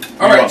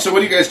 All right. So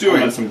what are you guys I doing?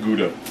 want some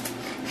Gouda.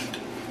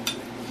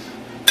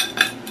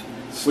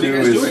 What are you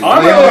guys doing?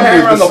 I'm Leon going to hang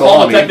here's around the the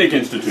salami. Polytechnic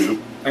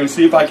Institute and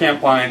see if I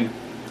can't find...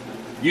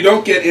 You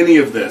don't get any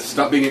of this.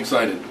 Stop being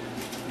excited.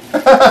 Who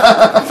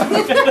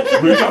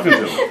are you talking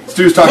to?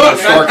 Stu's talking Look,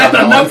 to Stork I on had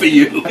that enough one. of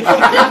you.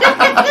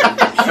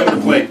 Show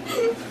the plate.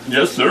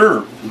 Yes,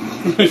 sir.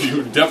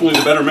 You're definitely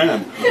the better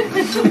man.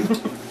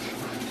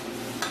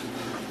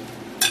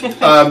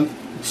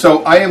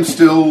 So I am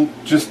still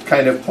just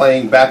kind of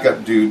playing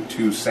backup dude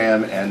to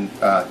Sam and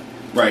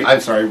Right. I'm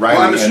sorry, Riley.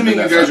 Well, I'm and assuming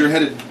you Vanessa. guys are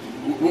headed.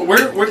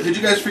 Where did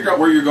you guys figure out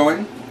where you're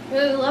going?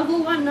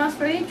 Level 1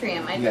 Nosfer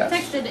Atrium. I Yes.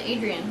 texted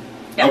Adrian.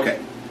 Yep. Okay.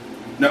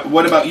 Now,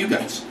 what about you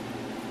guys?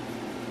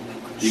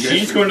 You guys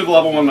She's going to the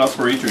level 1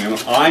 Nosfer Atrium.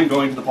 I'm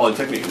going to the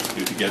Polytechnic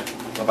Institute to get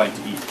a bite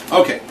to eat.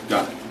 Okay,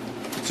 got it.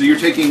 So you're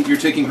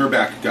taking her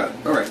back. Got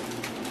it. All right.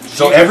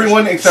 So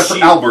everyone except for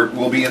She- Albert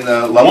will be in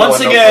the level Once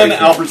 1 again, Nosferatu.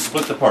 Albert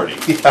split the party.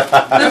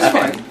 That's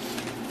fine.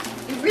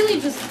 You really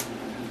just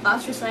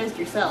ostracized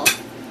yourself.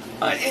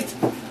 Let's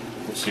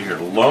see here.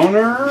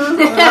 Loner.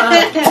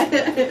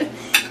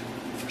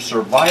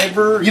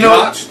 Survivor. You know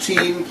Not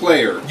team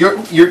player.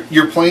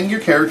 You're playing your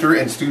character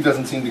and Stu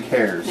doesn't seem to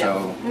care,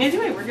 so Neither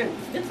way, we're good.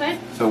 It's fine.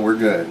 we're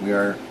good. We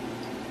are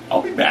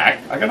I'll be back.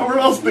 I got nowhere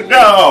else to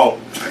go.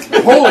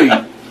 Holy!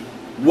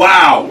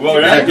 Wow. Well,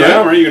 that yeah,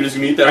 good? are you going to just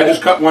eat that I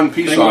just cut one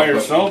piece thing off. by but-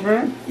 yourself,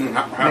 man?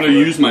 I'm going to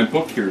use my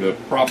book here to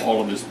prop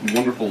all of this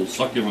wonderful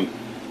succulent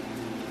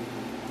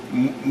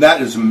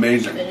That is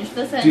amazing. Finish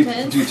the do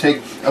sentence. you take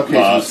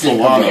okay so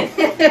salami.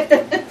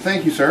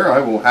 Thank you, sir. I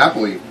will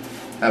happily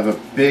have a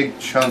big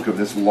chunk of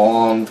this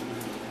long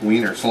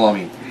wiener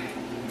salami.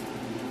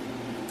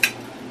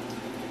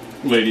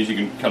 Ladies, you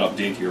can cut off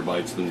daintier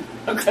bites than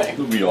Okay.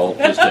 we all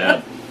just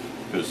had.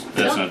 Because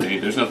that's not dainty.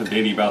 There's nothing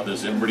dainty about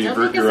this. Everybody Don't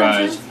avert make your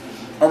eyes.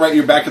 assumptions. All right,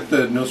 you're back at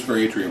the Nosfer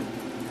Atrium.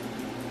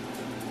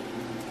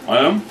 I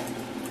am?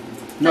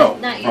 No.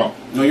 Not you. Oh.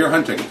 No, you're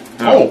hunting.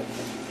 Oh,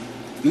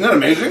 Isn't that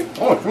amazing?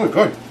 oh, it's really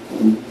good.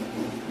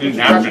 In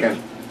Trash napkin.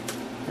 can.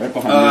 Right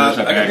behind you. There's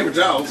I a got bag. paper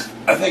towels.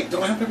 I think.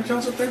 Don't I have paper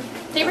towels up there?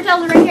 Paper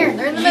towels are right here.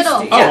 They're in the middle.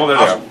 Oh, there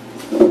awesome.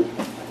 they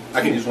are.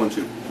 I can use one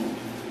too.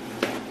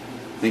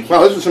 Thank you.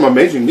 Wow, this is some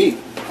amazing meat.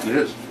 It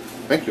is.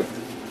 Thank you.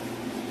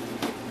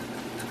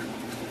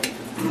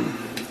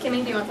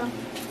 Kimmy, do you want some?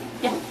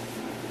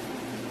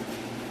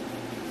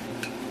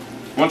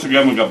 Once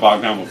again, we got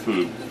bogged down with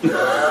food.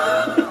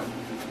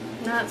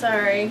 Not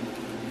sorry.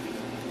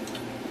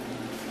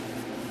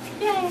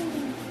 Yay.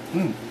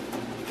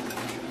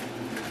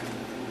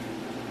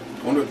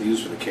 I wonder what they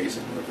use for the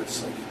casing, or if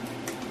it's like...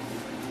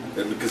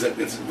 Because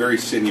it's very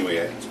sinewy.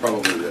 It's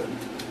probably the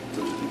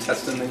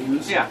intestine they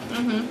use. Yeah.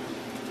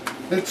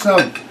 It's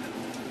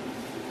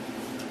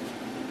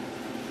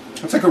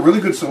it's like a really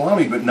good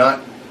salami, but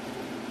not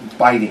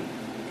biting.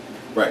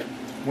 Right.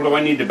 What do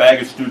I need to bag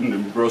a student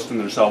engrossed in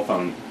their cell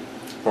phone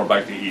for a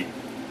bite to eat?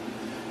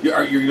 You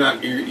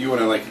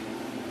want to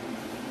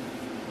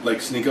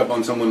like sneak up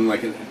on someone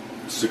like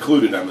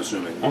secluded, I'm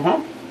assuming. Uh-huh.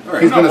 All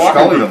right. He's Not gonna walking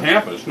scully through them.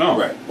 campus, no.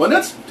 Right. Well,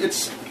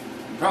 it's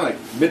probably like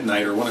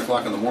midnight or 1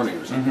 o'clock in the morning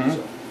or something. Mhm.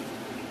 So.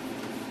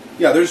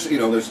 Yeah,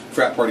 there's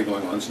frat party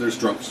going on, so there's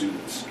drunk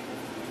students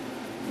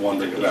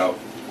wandering about.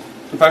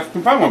 If I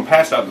can find one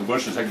passed out in the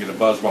bushes, I can get a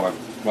buzz while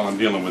I'm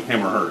dealing with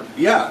him or her.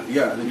 Yeah. I think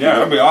Yeah, you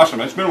that'd be awesome.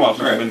 It's been a while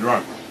since Right. I've been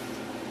drunk.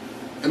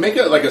 And make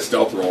it like a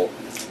stealth roll.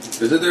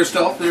 Is it their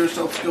stealth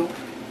skill?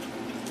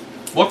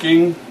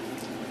 Looking.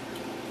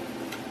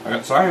 I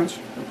got science.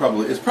 It's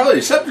probably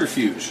a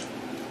subterfuge.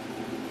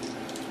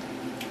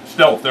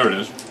 Stealth, there it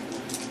is.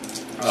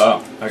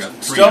 I got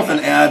 3 Stealth in,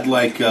 and add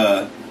like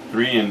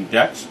 3 in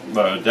dex.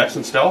 Dex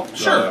and stealth.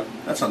 sure.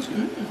 That sounds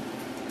good.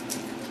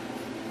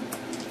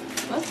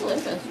 That's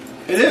delicious.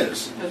 It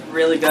is. It was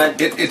really good.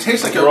 It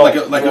tastes like We're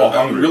all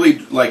hungry. really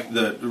like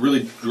the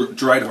really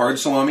dried hard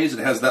salamis. It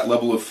has that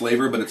level of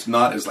flavor, but it's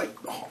not as like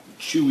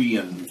chewy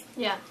and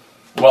Yeah.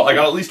 Well, I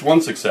got at least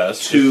 1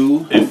 success.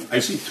 two. If- I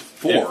see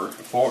 4.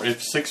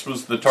 If 6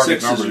 was the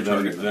target 6 is number, your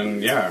target.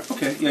 then yeah.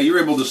 Okay, yeah, you're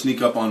able to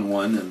sneak up on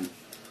one and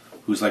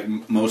who's like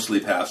mostly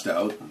passed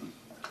out.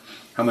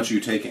 How much are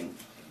you taking?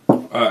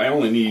 I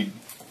only need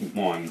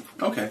 1.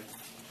 Okay.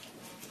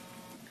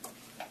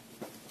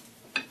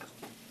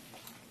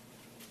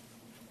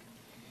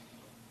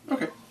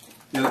 Okay.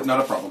 Yeah,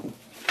 not a problem.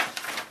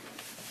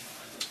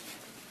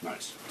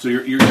 Nice. So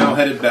you're now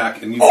headed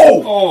back, and you.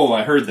 Oh,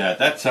 I heard that.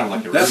 That sounded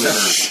like it really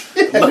That's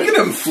hurt. look at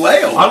him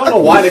flail. I don't know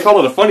why they call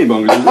it a funny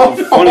bone. There's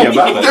nothing funny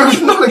about it.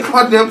 There's not a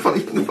goddamn funny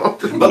thing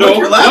about it. But look,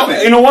 you're laughing.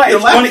 No, you know what? You're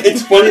It's funny. laughing.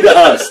 It's funny to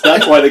us.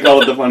 That's why they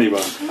call it the funny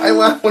bone. I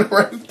laugh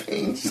whenever I'm in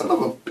pain. Son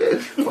of a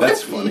bitch.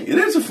 That's funny. It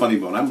is a funny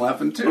bone. I'm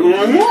laughing too.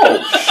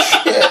 Whoa!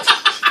 Shit.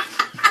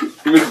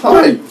 It was God.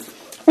 funny.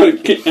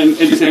 And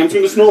Sam's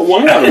going to snort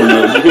wine out of her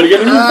nose. He's going to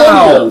get him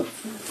Ow. in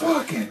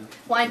Fucking.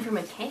 Wine from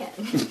a can.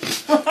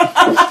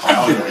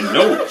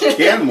 Oh, no.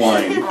 Can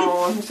wine.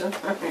 Oh, I'm so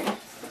sorry.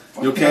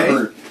 You okay?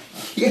 Hurt.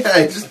 Yeah,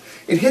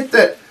 it hit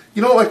that.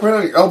 You know, like right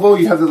on your elbow,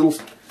 you have the little.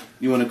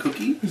 You want a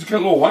cookie? He's got a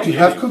little wine. Do you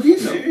have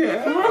cookies?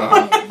 Yeah.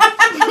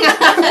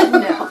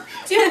 No.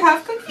 Do you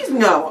have cookies?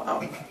 No.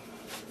 Oh.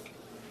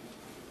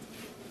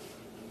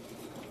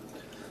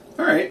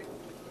 All right.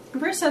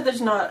 Bruce said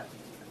there's not.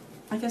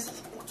 I guess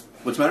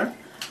What's the matter?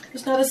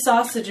 there's not a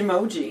sausage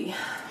emoji.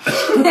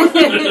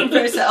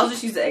 Bruce said, I'll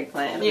just use the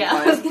eggplant. Yeah,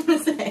 I was gonna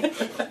say.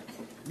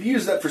 You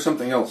use that for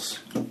something else.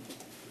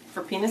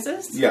 For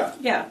penises? Yeah.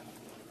 Yeah.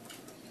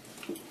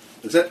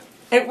 Is that?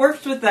 It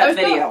worked with that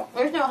There's video.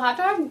 There's no hot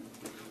dog?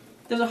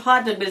 There's a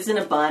hot dog, but it's in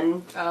a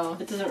bun. Oh.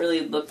 It doesn't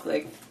really look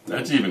like.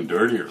 That's even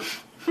dirtier.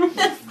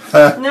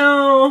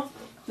 No,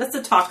 that's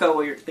the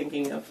taco you're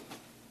thinking of.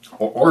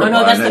 Or Oh,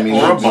 no, that's the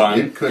Or a bun.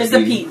 It could It's the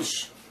be.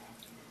 peach.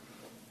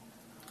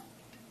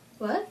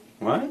 What?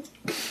 What?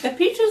 The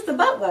peach is the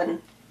butt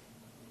one.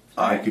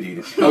 I could eat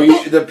it. Oh,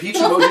 the peach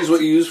emoji is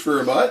what you use for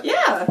a butt?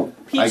 Yeah.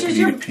 Peach I is could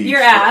your, eat a peach your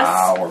for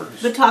ass.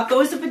 hours. The taco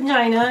is the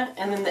vagina,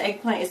 and then the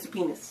eggplant is the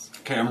penis.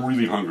 Okay, I'm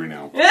really hungry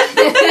now.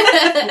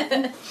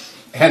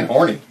 And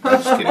horny.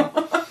 I'm just kidding.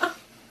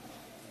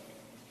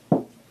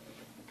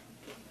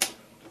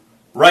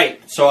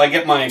 Right. So I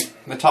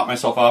top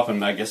myself off,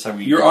 and I guess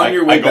You're on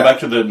your way I go back. back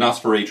to the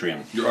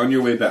Nosferatrium. You're on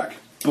your way back.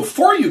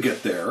 Before you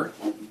get there,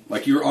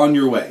 like you're on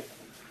your way.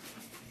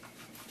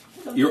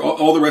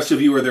 All the rest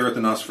of you are there at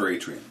the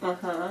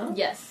Nosferatrium.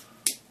 Yes.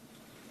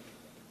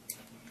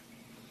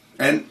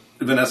 And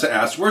Vanessa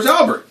asks, "Where's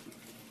Albert?"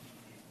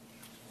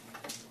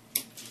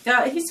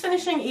 Yeah, he's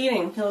finishing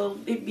eating. He'll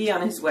be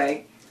on his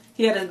way.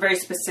 He had a very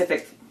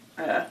specific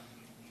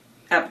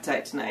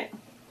appetite tonight.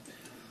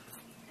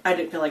 I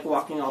didn't feel like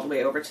walking all the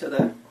way over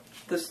to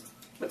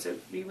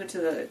we went to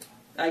the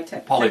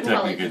iTech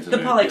Polytechnic The Institute. The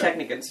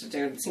Polytechnic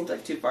Institute. It seems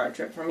like too far a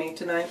trip for me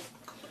tonight.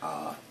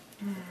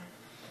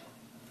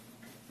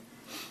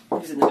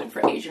 Who's in the mood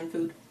for Asian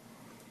food?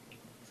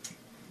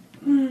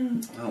 I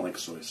don't like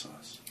soy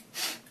sauce.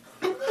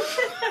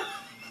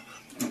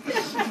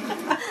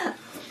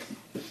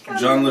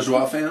 John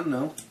LaJoie fan?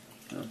 No?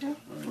 No.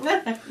 All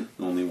right.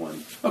 Only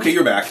one. Okay,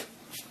 you're back.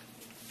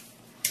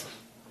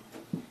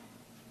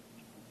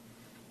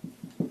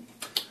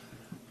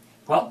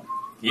 Well,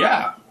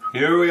 yeah,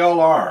 here we all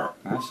are.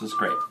 This is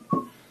great.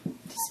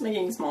 Just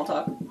making small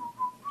talk.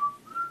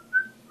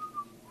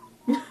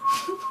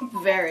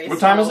 Very What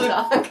time is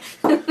small it? talk.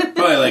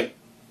 Probably like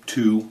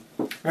 2.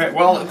 Right,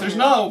 well, if there's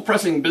no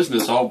pressing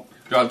business, I'll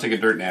go out and take a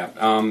dirt nap.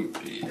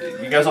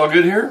 You guys all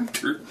good here?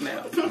 Dirt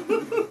nap.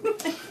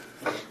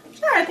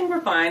 Sure, I think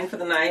we're fine for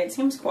the night. It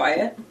seems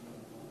quiet.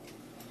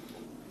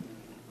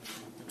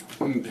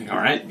 All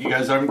right, you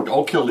guys haven't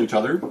all killed each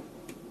other.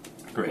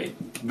 Great.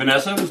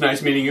 Vanessa, it was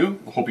nice meeting you.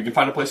 I hope you can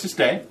find a place to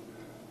stay.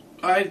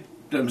 I'm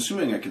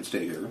assuming I can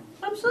stay here.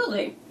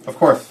 Absolutely. Of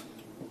course.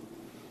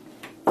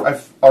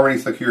 I've already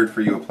secured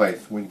for you a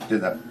place. We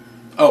did that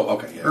Oh,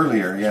 okay. Yeah.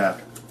 earlier, yeah.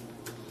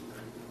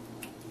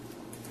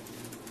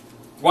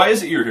 Why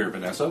is it you're here,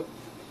 Vanessa?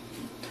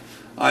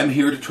 I'm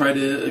here to try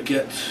to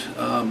get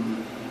a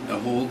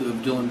hold of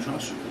Dylan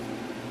Trosser.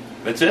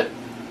 That's it?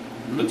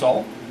 That's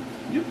all?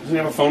 Yep. Doesn't he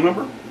have a phone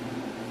number?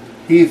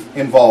 He's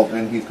involved,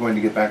 and he's going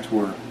to get back to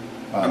her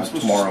I'm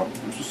supposed tomorrow. I'm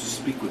supposed to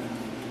speak with him.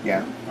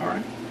 Yeah. All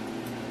right.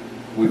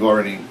 We've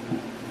already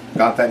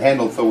got that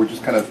handled, so we're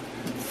just kind of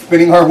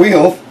spinning our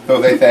wheels,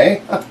 so they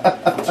say.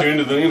 So you're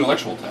into the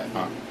intellectual type,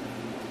 huh?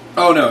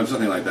 Oh, no, it's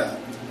nothing like that.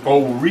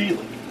 Oh,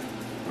 really?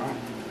 Oh.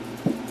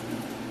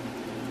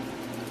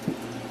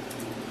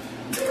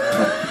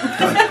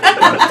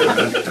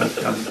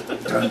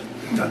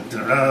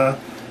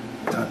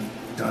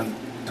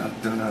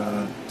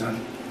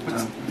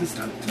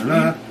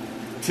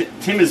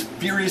 Tim is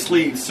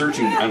furiously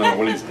searching. I don't know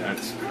what he's doing.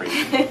 It's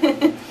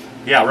crazy.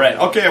 Yeah, right.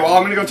 Okay, well,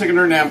 I'm going to go take a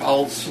nerd nap.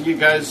 I'll see you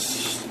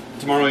guys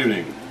tomorrow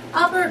evening.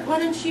 Albert, why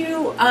don't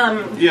you,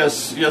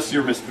 Yes,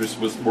 your mistress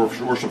was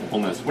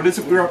worshipfulness. What is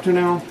it we're up to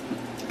now?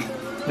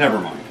 Never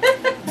mind.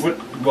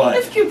 What?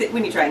 It's cute that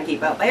when you try and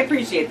keep up. I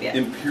appreciate that.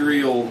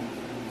 Imperial.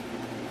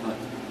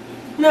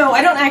 No,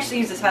 I don't actually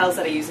use the titles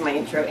that I use in my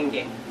intro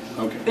in-game.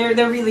 Okay.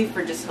 They're really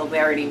for just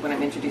hilarity when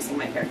I'm introducing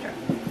my character.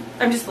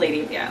 I'm just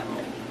Lady of the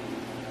Island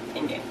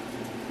in-game.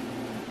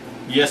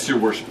 Yes, your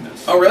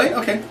worshipness. Oh, really?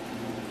 Okay.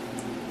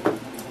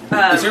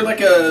 Is there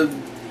like a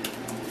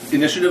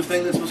initiative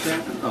thing that's supposed to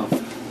happen? Oh.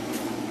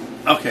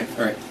 Okay,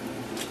 alright.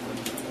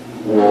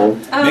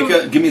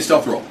 Give me a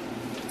stealth roll.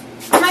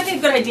 It might be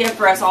a good idea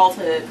for us all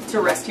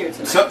to rest here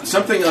tonight.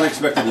 Something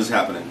unexpected is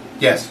happening.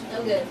 Yes.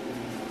 Oh, good.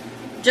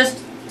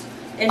 Just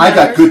in I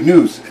got numbers, good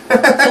news.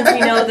 Since we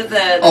know that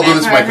the Although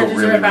this vampire might go hunters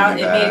really, are about,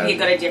 really it may bad. be a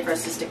good idea for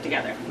us to stick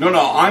together. No,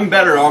 I'm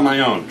better on my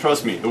own.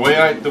 Trust me.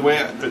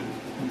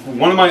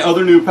 One of my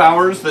other new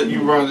powers that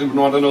you want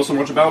to know so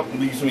much about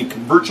leaves me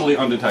virtually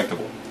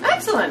undetectable.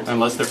 Excellent.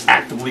 Unless they're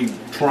actively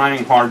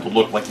trying hard to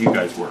look like you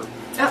guys were.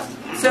 Oh,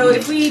 so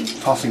if we...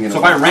 Tossing it So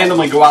if I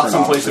randomly go out Turn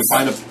someplace off.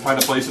 and find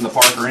a place in the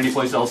park or any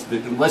place else,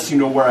 unless you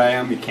know where I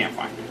am, you can't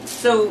find me.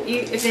 So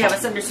if they have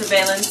us under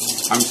surveillance...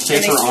 I'm and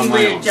safer they on see my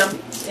where you own.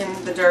 jump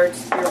in the dirt,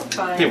 you're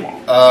fine. They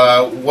won't.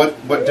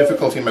 What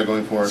difficulty am I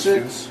going for?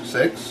 6.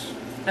 6?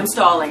 I'm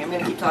stalling. I'm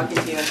going to keep talking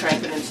to you and try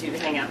and convince you to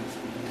hang out.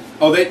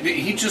 Oh,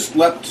 he just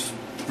leapt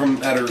from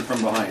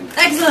behind.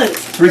 Excellent!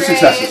 3 Great.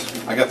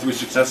 successes. I got 3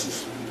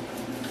 successes.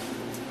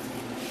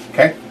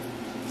 Okay.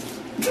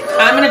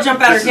 I'm going to jump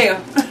at her too.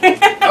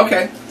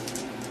 Okay.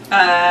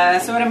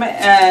 So what am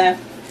I...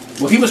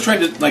 Well, he was trying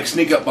to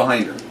sneak up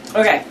behind her.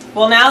 Okay.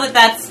 Well, now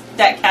that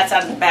cat's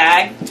out of the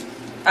bag,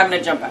 I'm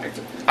going to jump at her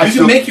too. You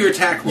can make your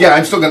attack roll. Yeah,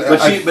 I'm still gonna.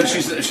 But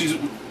she's.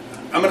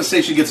 I'm gonna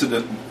say she gets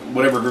into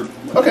whatever her.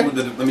 Okay.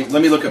 Let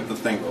me look up the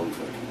thing real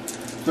quick.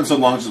 It's been so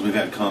long since we've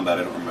had combat.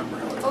 I don't remember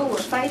how it. Oh, we're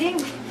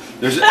fighting?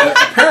 There's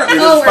apparently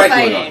there's Oh, a we're fight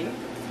going fighting. on.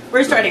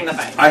 We're starting the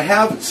fight. I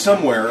have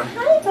somewhere.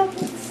 Hi,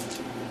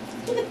 Bubbles.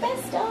 You're the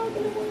best dog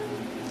in the world.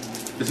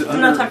 Is it I'm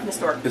under? not talking to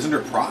store. Is it under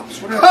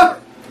props? What are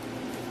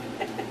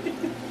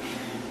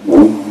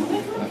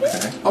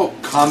Okay. Oh,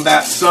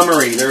 combat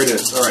summary. There it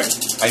is. All right.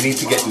 I need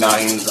to get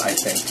 9s, I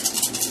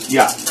think.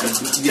 Yeah.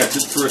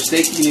 For a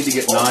stake, you need to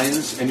get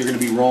 9s, and you're going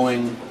to be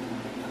rolling.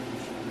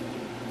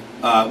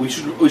 We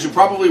should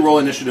probably roll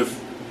initiative.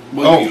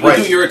 Well, we'll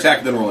do your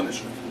attack, then roll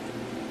initiative.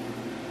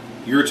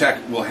 Your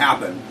attack will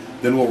happen,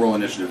 then we'll roll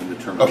initiative and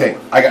determine. Okay, the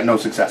order. I got no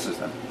successes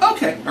then.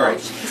 Okay. All right.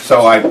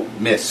 So I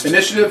missed.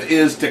 Initiative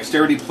is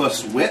dexterity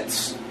plus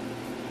wits.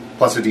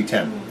 Plus a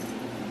d10.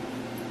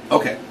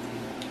 Okay.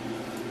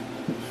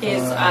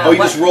 Is, You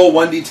just roll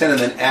 1d10 and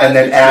then add. And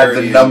then add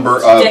the dexterity number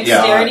and of.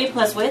 dexterity Yeah,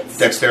 plus wits?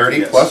 dexterity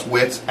Yes. plus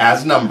wits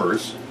as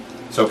numbers.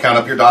 So count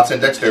up your dots in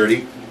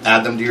dexterity,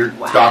 add them to your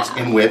Wow. dots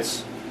in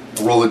wits,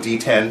 roll a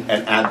d10,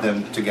 and add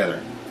them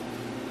together.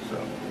 So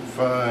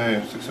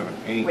 5, 6, 7,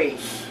 8. Wait.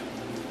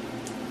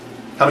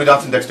 How many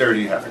dots in dexterity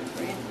do you have?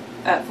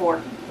 4.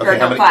 Okay, Or how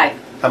no, many- 5.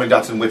 How many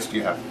dots in wits do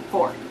you have?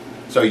 4.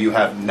 So you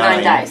have 9.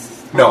 9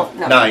 dice. No,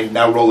 No. 9.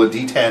 Now roll a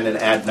d10 and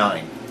add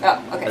 9.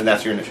 Oh, okay. And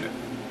that's your initiative.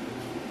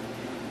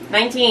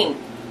 19.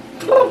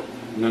 No,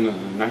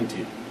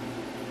 19.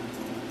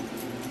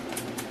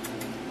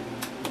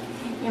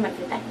 You're my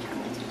good back.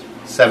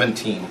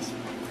 17.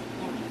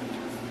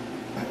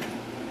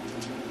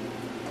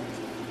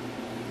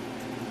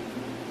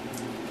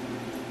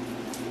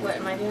 What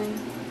am I doing?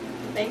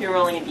 Thank You're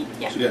rolling a D.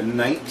 Yeah. So you got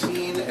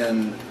 19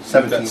 and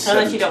 17.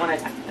 Unless you don't want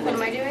to attack. And What am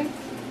then, I doing?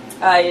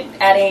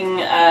 adding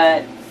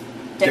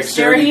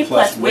dexterity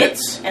plus wit,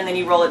 wits. and then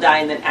you roll a die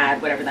and then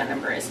add whatever that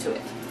number is to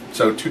it.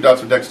 So 2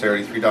 dots of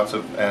dexterity, 3 dots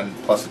of and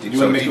plus a d. Do you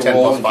So want to make d10 a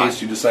roll plus in 5.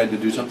 case you decide to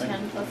do something?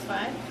 10 plus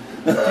 5.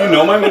 Do you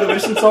know my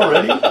motivations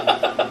already?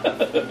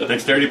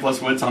 Dexterity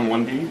plus wits on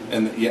 1D.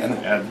 And yeah, and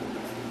Add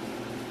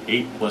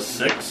 8 plus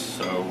 6,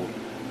 so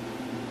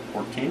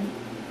 14.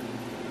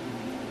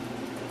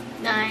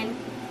 9.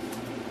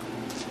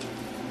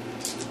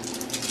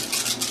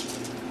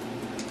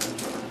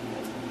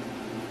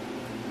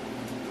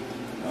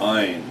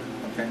 Nine.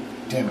 Okay.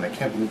 Damn it! I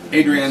can't believe it.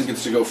 Adrienne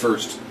gets to go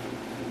first.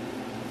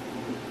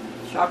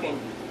 Shocking.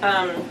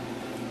 So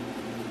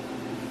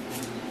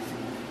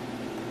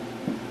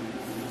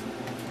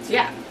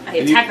yeah, I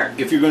And you- attack her.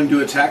 If you're going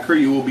to attack her,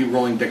 you will be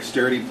rolling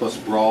dexterity plus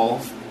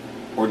brawl,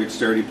 or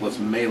dexterity plus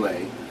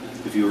melee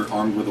if you are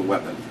armed with a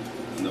weapon.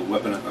 And the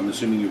weapon I'm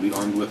assuming you'll be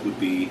armed with would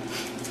be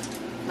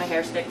My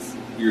hair sticks.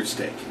 your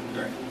stake.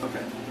 Right.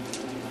 Okay.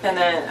 And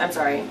then I'm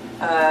sorry.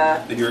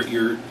 And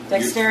you're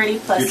Dexterity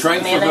plus You're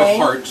trying melee. for her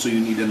heart, so you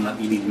need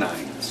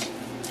 9s.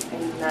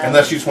 And,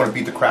 Unless you just want to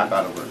beat the crap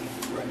out of her.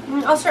 Right.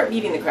 I'll start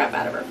beating the crap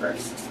out of her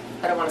first.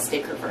 I don't want to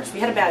stake her first. We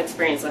had a bad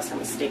experience last time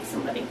we staked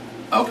somebody.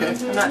 Okay.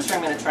 I'm not sure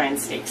I'm going to try and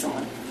stake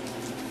someone.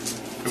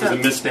 It was a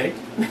mistake.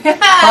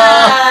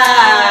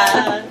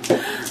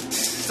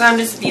 So I'm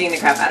just beating the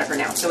crap out of her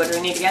now. So what do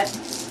we need to get?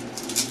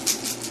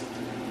 6.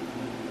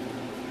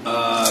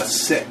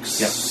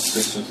 Yep.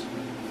 6 is.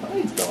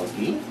 Hi,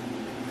 doggy.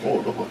 Oh,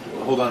 look what you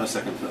Hold on a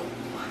second, Phil.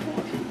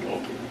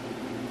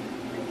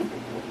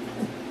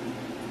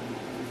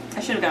 I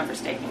should have gone for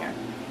staking her.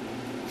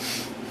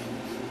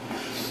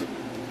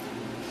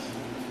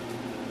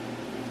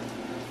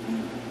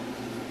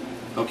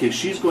 Okay,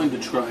 she's going to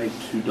try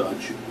to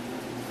dodge you.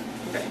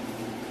 Okay.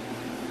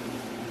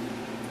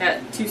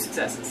 2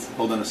 successes.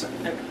 Hold on a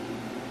second. Okay.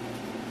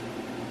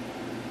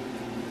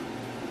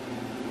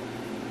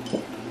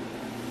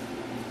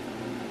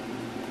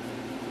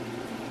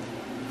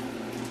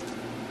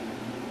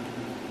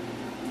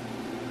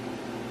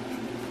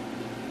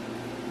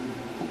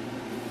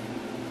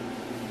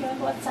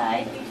 What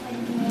side are you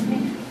trying to do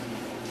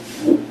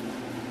me?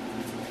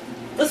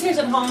 Listeners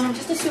at home,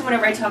 just assume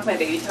whenever I talk my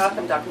baby talk,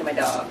 I'm talking to my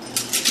dog.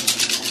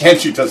 And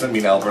she doesn't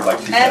mean Albert like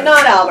she said. And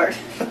not Albert.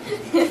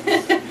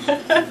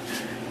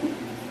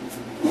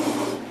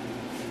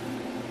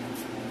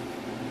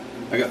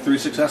 I got 3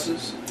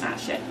 successes. Ah,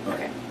 shit.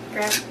 Okay.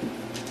 Grab.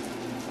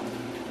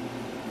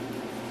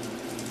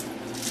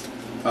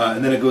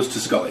 And then it goes to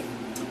Scully.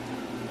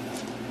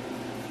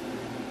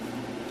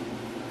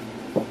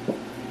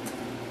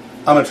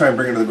 I'm going to try and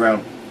bring her to the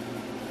ground.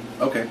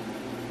 Okay.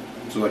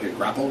 So like a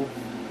grapple?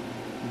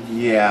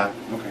 Yeah.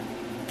 Okay.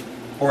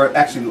 Or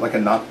actually like a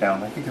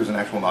knockdown. I think there's an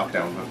actual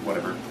knockdown, but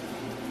whatever.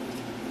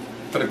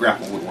 But a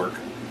grapple would work.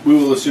 We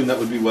will assume that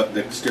would be what?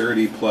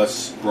 Dexterity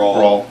plus brawl?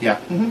 Brawl. Yeah.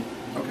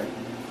 Mm-hmm. Okay.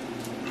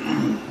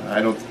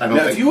 I don't Now,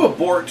 think... if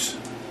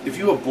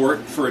you abort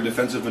for a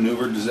defensive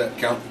maneuver, does that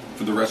count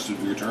for the rest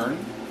of your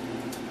turn?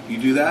 You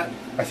do that?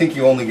 I think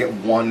you only get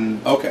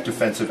one Okay.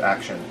 defensive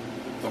action.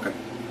 Okay.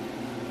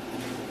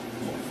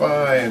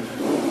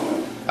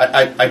 5.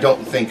 I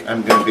don't think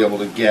I'm going to be able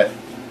to get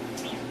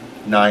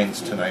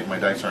 9s tonight. My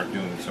dice aren't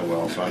doing so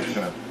well, so I'm just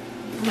going to...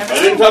 I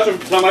didn't touch him.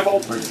 It's not my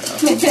fault.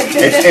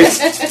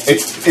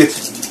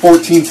 It's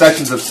 14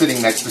 sessions of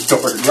sitting next to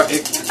Stuart. Right.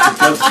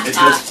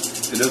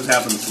 It does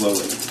happen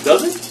slowly.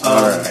 Does it?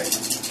 All right.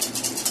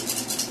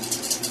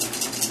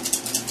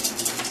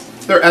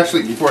 There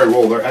actually, before I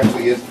roll, there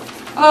actually is...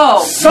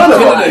 Oh, Son of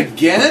God. it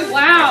again?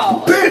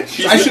 Wow.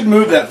 Bitch! I should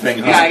move that thing.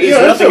 Huh? Yeah, He's Yeah,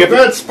 that's nothing a if-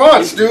 bad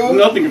spots, dude.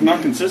 Nothing if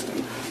not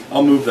consistent.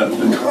 I'll move that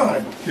thing.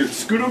 God. Here,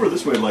 scoot over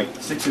this way like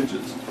 6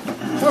 inches.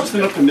 Just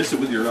enough to miss it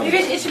with your Maybe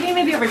elbow. it should be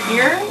maybe over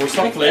here. Or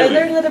some Like, flavoring. are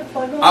there another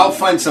plug hole? I'll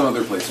find some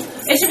other place.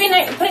 It should be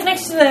put it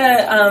next to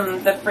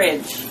the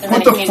fridge. And Put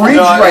then the it can fridge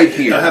No, right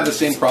here. I have the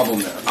same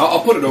problem there.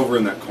 I'll put it over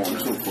in that corner.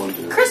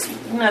 Chris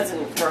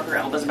doesn't throw her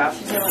elbows about.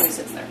 She's the only one who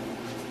sits there.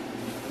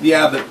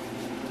 Yeah, but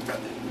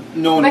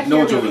no Back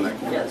one's here, over in maybe. that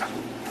corner. Yeah, that's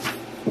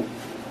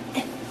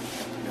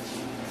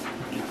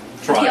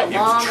true. Try. Yeah, You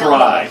long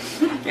try.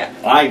 Yeah.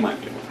 I might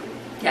be able to do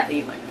Yeah,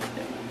 you might.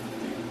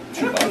 it.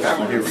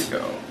 Here we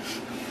go.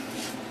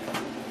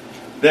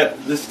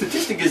 The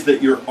statistic is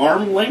that your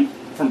arm length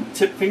from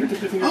fingertip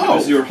to fingertip Oh.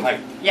 is your height.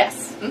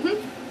 Yes.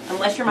 Mm-hmm.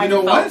 Unless you're You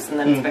Michael know what? Phelps, and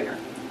then it's bigger.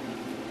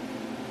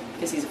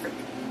 Because he's a freak.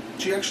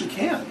 She actually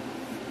can.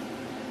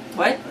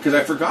 What? Because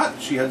I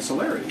forgot she had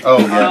celerity. Oh,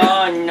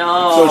 yeah. Oh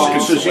no.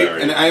 So she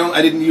Celerity. and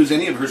I didn't use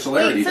any of her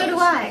celerity. Wait, so do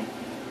dice. I.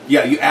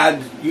 Yeah, you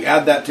add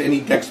that to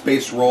any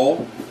dex-based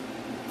roll.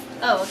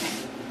 Oh, okay.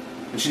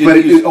 And she But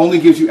didn't it use only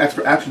gives you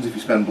extra actions if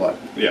you spend blood.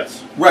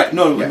 Yes. right.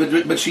 No,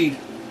 Yeah. but she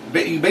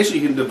You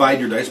basically can divide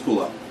your dice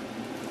pool up.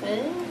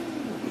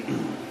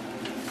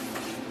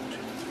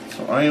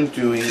 So I am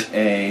doing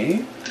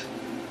a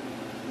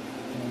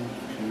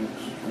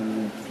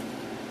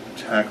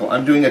tackle.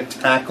 I'm doing a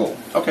tackle,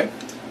 Okay.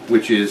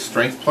 which is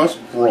strength plus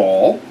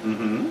brawl.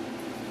 Mm-hmm.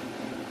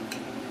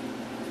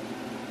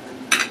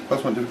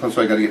 Plus 1 difficulty,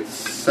 so I got to get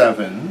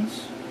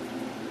 7s.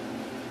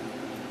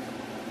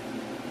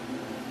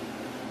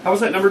 How was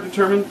that number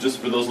determined? Just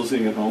for those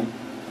listening at home.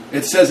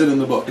 It says it in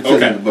the book. It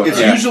says it in the book. It's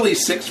yeah. usually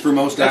 6 for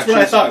most That's actions.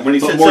 what I thought when he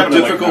but said more 7. I'm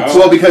like, difficult. oh.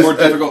 Well, because more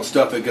difficult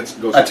stuff it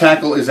goes. A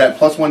tackle is at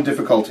plus 1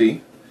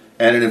 difficulty,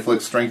 and it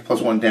inflicts strength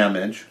plus 1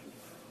 damage.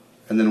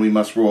 And then we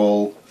must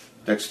roll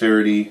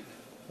dexterity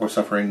or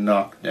suffering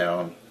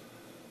knockdown.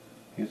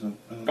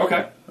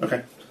 Okay.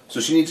 Okay. So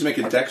she needs to make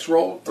a dex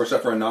roll or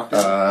suffer a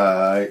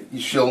knockdown.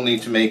 She'll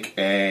need to make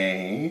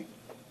a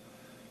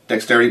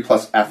dexterity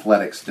plus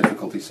athletics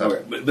difficulty sub.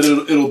 Okay, but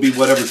it'll be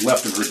whatever's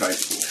left of her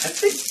dice pool. I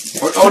think.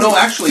 Or, oh no,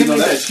 actually, no.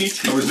 that That's cheat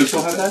sheet. or is Do we this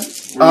still have that?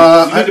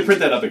 I- You need to print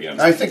that up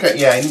again. I think, I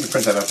need to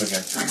print that up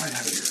again. I might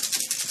have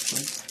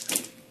it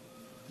here.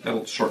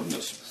 That'll shorten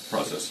this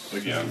process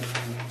again.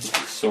 It's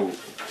so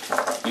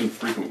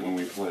infrequent when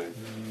we play.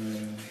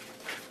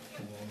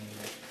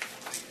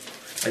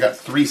 I got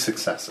 3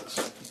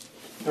 successes.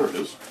 There it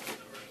is.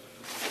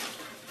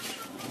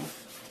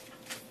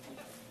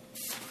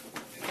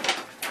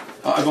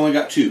 I've only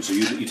got 2, so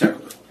you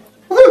tackle her.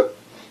 Woohoo!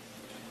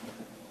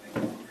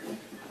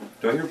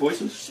 Do I hear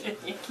voices?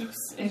 It keeps.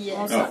 It Yeah.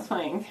 won't stop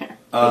playing there.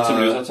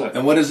 Somebody else outside.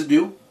 And what does it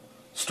do?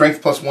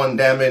 Strength plus 1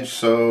 damage,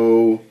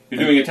 so... You're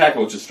doing a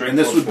tackle, which is strength. And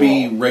this plus would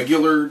be brawl.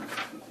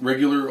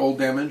 regular old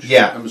damage.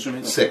 Yeah, I'm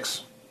assuming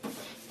 6.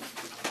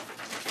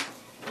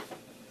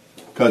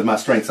 Because my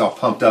strength's all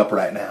pumped up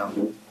right now.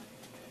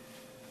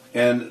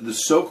 And the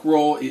soak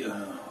roll.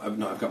 I've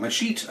got my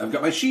sheet. I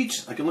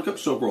can look up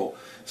soak roll.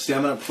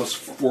 Stamina plus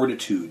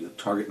fortitude.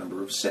 Target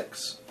number of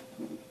 6.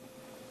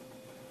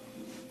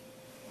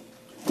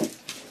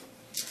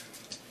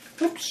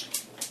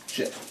 Oops.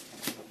 Shit.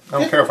 I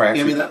don't care if I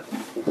Hand me actually...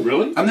 that.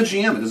 Really? I'm the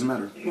GM. It doesn't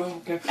matter.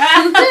 Well, okay.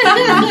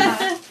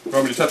 You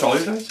want me to touch all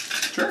your dice?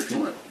 Sure, if you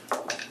want.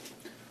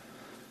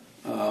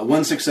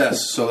 1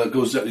 success. So that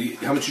goes.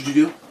 How much did you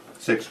do?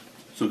 6.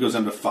 So it goes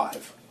down to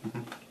 5.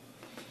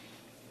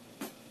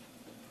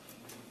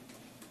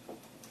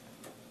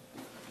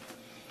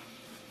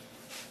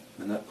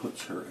 And that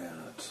puts her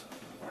at...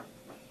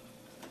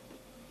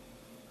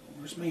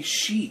 Where's my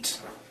sheet?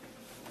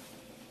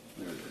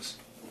 There it is.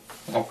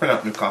 I'll print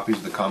out new copies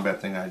of the combat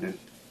thing I did.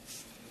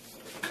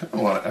 Put a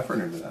lot of effort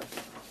into that.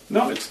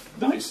 No, it's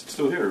nice. It's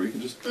still here. We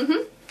can just.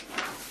 Okay.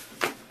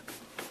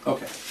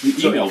 We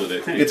So emailed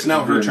it, I think. It's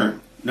now her turn.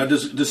 Now,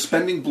 does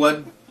spending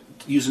blood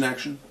use an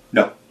action?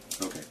 No.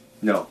 Okay.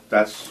 No,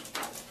 that's...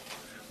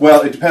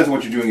 Well, it depends on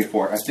what you're doing it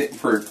for. I think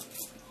for...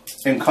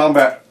 In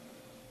combat...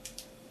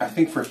 I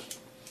think for...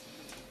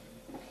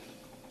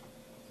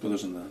 But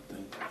there's in that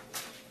thing.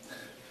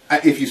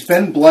 If you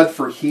spend blood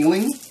for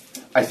healing,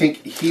 I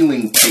think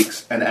healing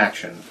takes an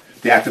action.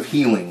 The act of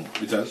healing.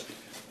 It does?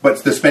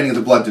 But the spending of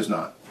the blood does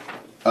not.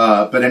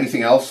 But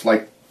anything else,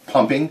 like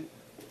pumping,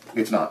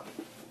 it's not.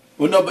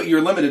 Well, no, but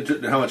you're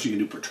limited to how much you can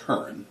do per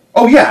turn.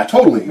 Oh, yeah,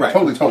 totally. Right.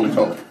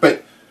 Totally.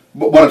 But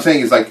what I'm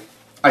saying is, like,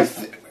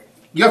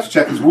 you have to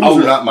check, because rules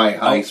are not my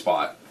high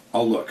spot.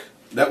 I'll look.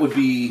 That would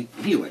be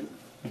healing.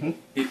 I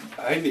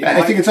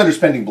think it's under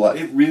spending blood.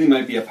 It really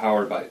might be a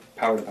power to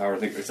power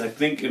thing. Because I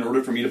think in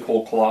order for me to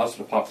pull claws,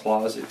 to pop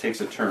claws, it takes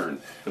a turn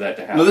for that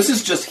to happen. No, this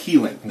is just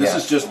healing. This Yeah,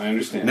 is just I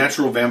understand.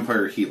 natural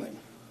vampire healing.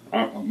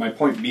 My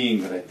point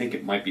being that I think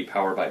it might be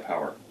power by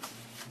power.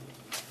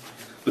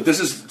 But this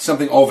is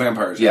something all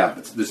vampires Yeah. have.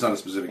 It's not a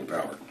specific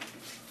power.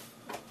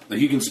 Like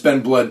you can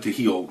spend blood to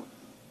heal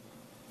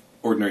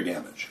ordinary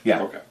damage.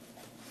 Yeah. Okay.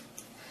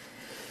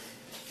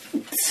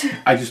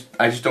 I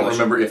just don't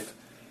remember if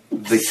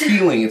the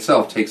healing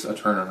itself takes a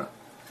turn or not.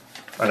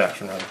 An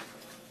action, rather.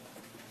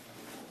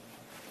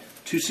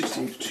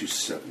 260 to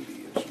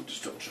 270.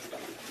 Just double check.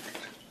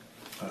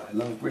 I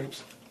love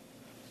grapes.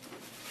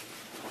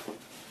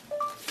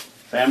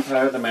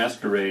 Vampire the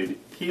Masquerade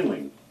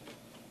healing.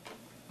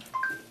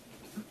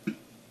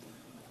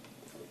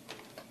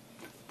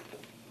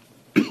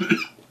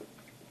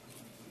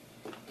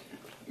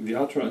 The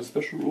Ultra and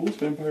Special Rules,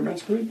 Vampire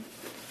Masquerade?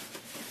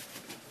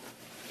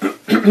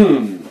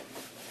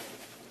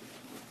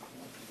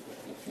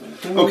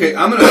 Okay,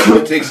 I'm going to assume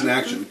it takes an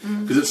action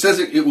because it says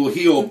it will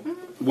heal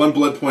 1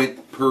 blood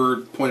point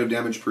per point of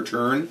damage per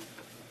turn,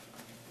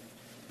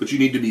 but you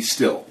need to be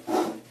still.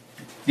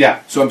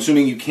 Yeah. So I'm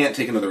assuming you can't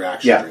take another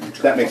action Yeah, during your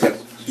turn. that makes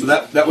sense. So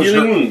that was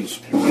Healing her.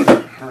 wounds.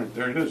 Alright,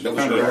 there it is. That was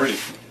Found her it already.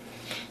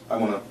 I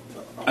want to...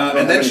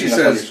 And then she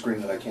says,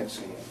 screen that I can't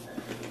see.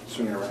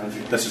 Swinging around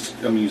you. "That's just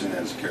I'm using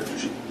that as a character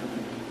sheet."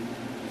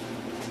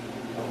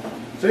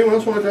 Does anyone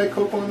else want a Diet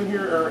Coke while I'm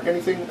here, or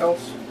anything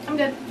else? I'm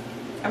good.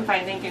 I'm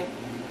fine, thank you.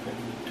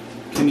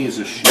 Kimmy is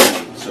a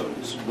shooting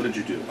sodas. What did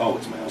you do? Oh,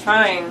 it's my house.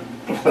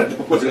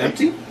 Trying. Was it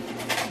empty?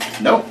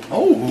 No.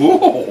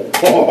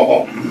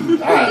 Oh,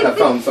 I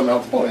found some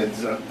else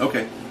points.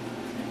 okay.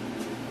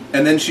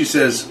 And then she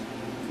says,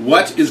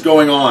 "What is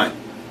going on?"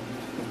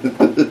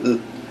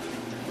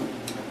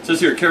 Says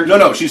here, character.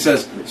 No, she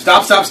says,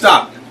 "Stop, stop,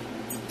 stop.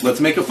 Let's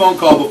make a phone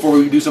call before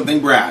we do something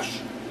brash."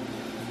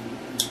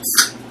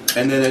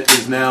 And then it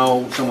is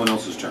now someone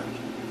else's turn.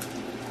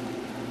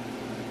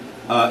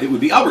 It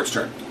would be Albert's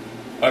turn.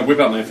 I whip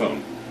out my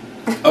phone.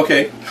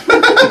 Okay.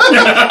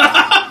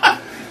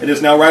 It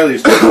is now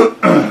Riley's turn.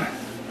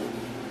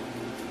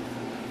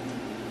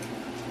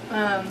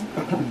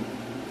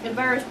 If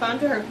I respond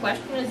to her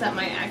question, is that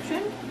my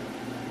action?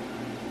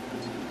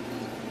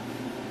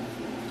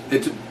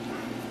 It's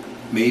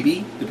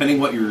maybe, depending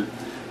what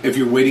if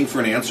you're waiting for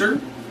an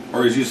answer,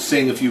 or is you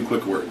saying a few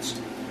quick words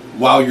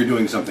while you're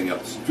doing something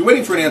else. If you're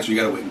waiting for an answer, you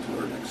got to wait until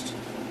her next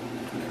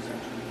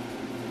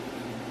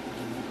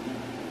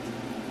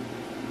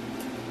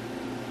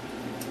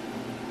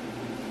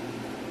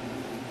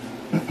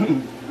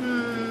action.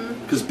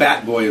 Because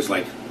Bat Boy is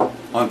like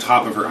on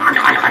top of her.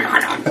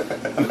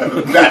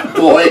 That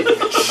boy.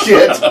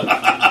 Shit.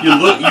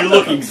 You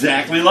look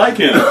exactly like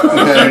him.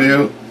 I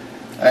do.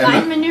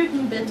 I'm a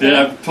Newton bit.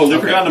 Yeah, I've totally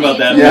forgotten about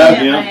that.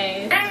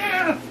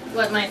 Yeah.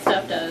 What my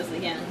stuff does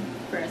again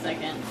for a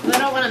second. I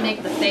don't want to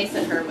make the face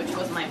at her, which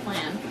was my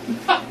plan.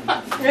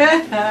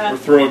 Or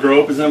throw a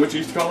grope, is that what you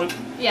used to call it?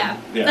 Yeah.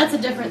 Yeah. That's a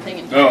different thing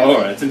Oh, entirely.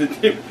 alright.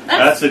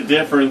 That's a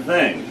different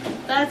thing.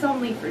 That's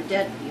only for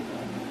dead people.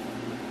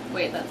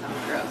 Wait, that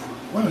sounds gross.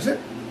 What was it?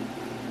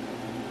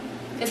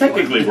 It's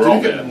Technically, Did we're it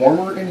all get dead.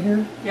 warmer in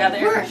here? Yeah, the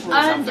air We're conditioner's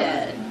off.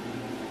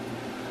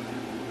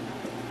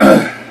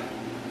 undead.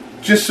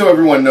 Just so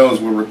everyone knows,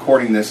 we're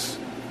recording this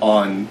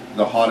on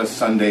the hottest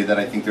Sunday that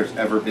I think there's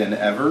ever been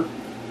ever.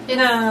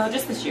 No,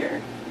 just this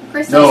year.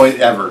 Christmas. No,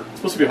 ever. It's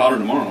supposed to be hotter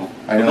tomorrow.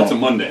 I know. But that's a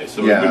Monday,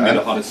 so Yeah, it wouldn't be I-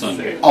 the hottest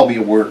Sunday. I'll be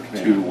at work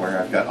Yeah. too, where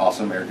I've got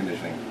awesome air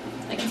conditioning.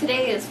 Like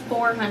today is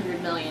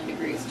 400 million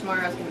degrees.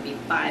 Tomorrow's going to be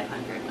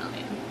 500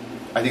 million.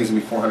 I think it's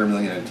gonna be 400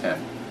 million and 10.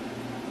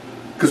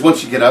 Because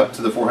once you get up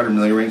to the 400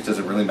 million range, does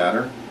it really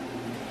matter?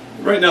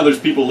 Right now, there's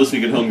people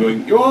listening at home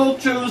going, "You all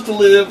chose to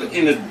live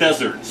in a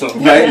desert, so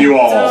Right. you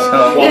all."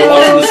 So- While they're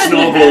watching the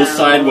snow blow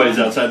sideways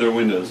outside their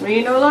windows.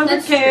 We no longer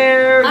That's true.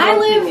 care. I No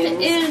lived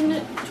opinions.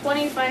 in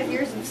 25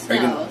 years of Are you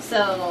snow,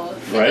 so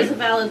it Right. was a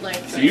valid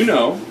life choice. So you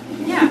know,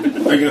 Yeah. Are you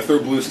going to throw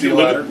blue you steel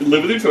at her?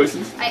 live with your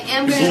choices. I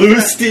am going Blue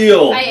to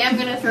steel. I am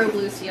going to throw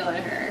blue steel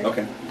at her.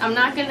 Okay. I'm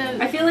not going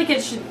to... I feel like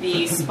it should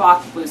be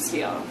Spock blue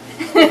steel.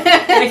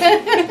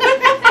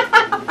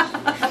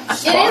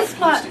 It is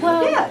spot.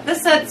 Well, Yeah,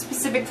 that's that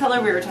specific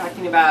color we were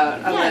talking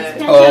about. On yeah, it's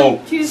the Oh,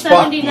 Pantone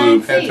Spock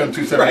Blue, 279C. Pantone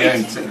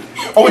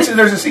 279. Oh,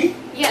 there's a C?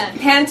 Yeah.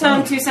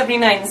 Pantone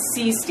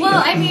 279C steel.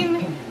 Well, I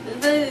mean,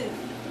 the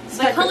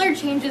that color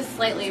changes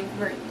slightly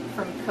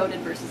from coated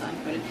versus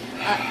uncoated.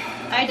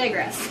 I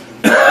digress.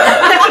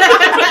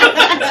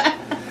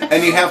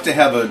 And you have to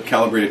have a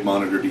calibrated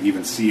monitor to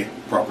even see it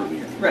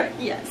properly. right.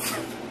 Yes.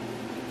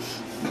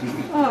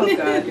 Oh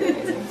god, you're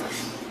amazing.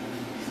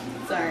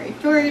 Sorry.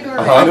 Toreador.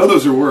 I know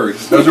those are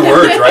words. Those are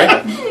words,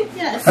 right?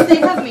 Yes, they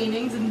have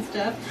meanings and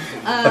stuff.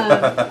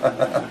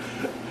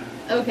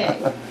 Okay.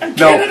 I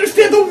can't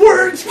understand the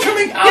words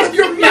coming out of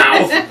your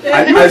mouth.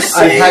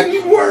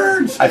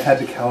 I've had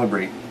to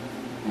calibrate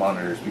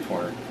monitors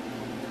before.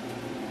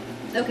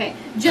 Okay.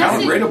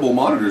 Just Calibratable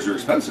monitors are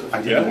expensive.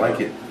 I didn't Yeah. like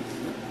it.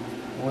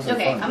 It wasn't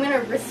okay, fun. I'm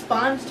gonna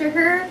respond to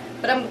her,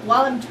 but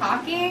while I'm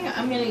talking,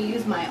 I'm gonna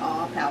use my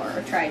awe power,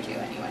 or try to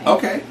anyway.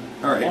 Okay.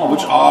 All right. Aw. Which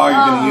awe are you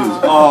going to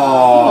use?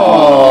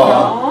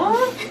 Aw.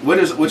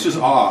 Aww. Which is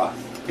awe?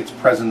 It's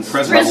presence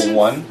Presence. level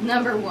 1.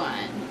 Number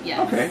 1, yes.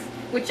 Okay.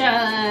 Which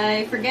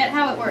I forget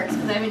how it works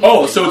because I haven't.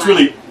 Oh, used it so in a it's while.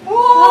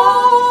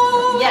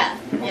 really. Yeah.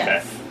 Okay.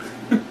 Yes.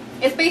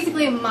 It's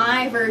basically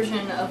my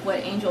version of what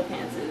Angel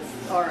Pants'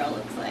 aura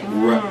looks like.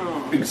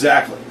 Right.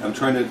 Exactly. I'm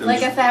trying to.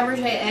 Like a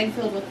Fabergé egg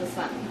filled with the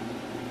sun.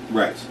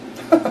 Right.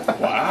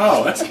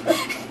 Wow, that's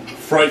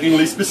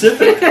frighteningly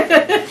specific.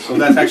 So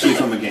that's actually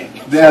from a game.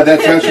 Yeah,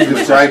 that's how she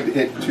described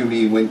it to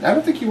me when... I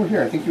don't think you were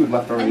here. I think you had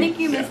left I already. think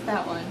you missed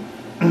that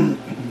one.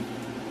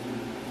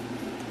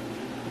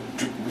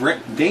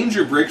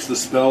 Danger breaks the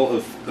spell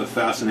of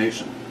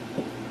fascination.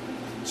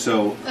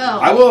 So Oh.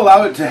 I will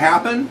allow it to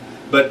happen,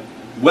 but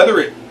whether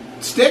it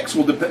sticks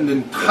will depend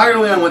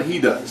entirely on what he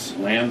does.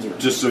 Lands or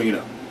Just so you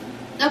know.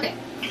 Okay.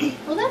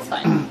 Well, that's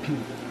fine.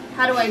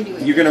 How do I do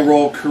it? You're going to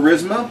roll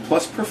charisma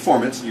plus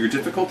performance. Your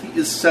difficulty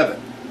is 7.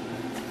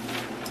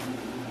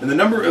 And the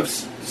number of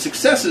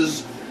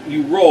successes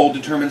you roll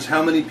determines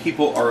how many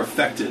people are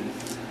affected,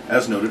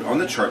 as noted on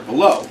the chart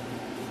below.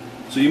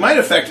 So you might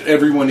affect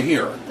everyone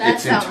here. That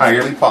It's sounds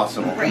entirely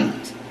possible. great.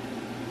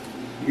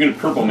 you're gonna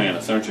purple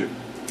manus, aren't you?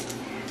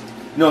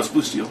 No, it's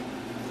blue steel.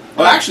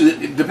 Well,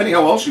 actually, depending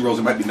how well she rolls,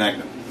 it might be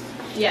Magnum.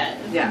 Yeah.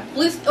 Yeah.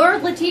 Blue or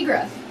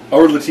Latigra.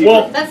 Or Latigra.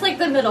 Well, That's like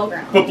the middle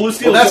ground. But blue well,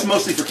 steel. that's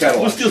mostly for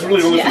catalog. Blue steel's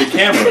really only Yeah. for the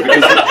camera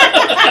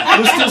because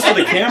blue steel's for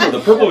the camera. The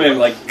purple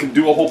man could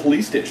do a whole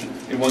police station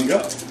in one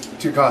go,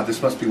 Dear God,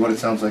 this must be what it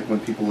sounds like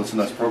when people listen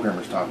to us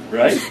programmers talk.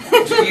 right?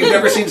 You've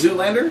never seen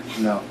Zoolander?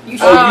 No. You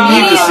Oh,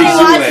 you need to see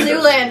watch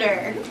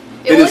Zoolander. Zoolander.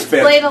 It will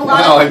explain a lot.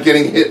 Wow, I'm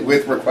getting hit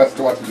with requests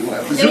to watch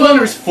Zoolander.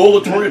 Zoolander's full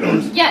of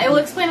Toreadors. Yeah, it will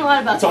explain a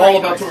lot about. It's all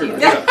about Toreadors.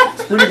 Toreadors. Yeah.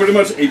 It's pretty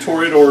much a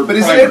Toreador. But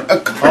isn't primer. it a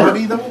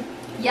comedy though?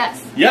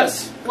 Yes.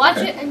 Yes. Watch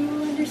it and you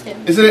will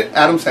understand. Isn't it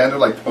Adam Sandler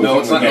like posing? No,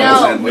 it's not with-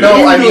 Adam Sandler.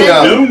 No, I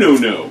mean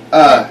No.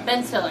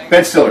 Ben Stiller.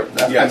 Ben Stiller.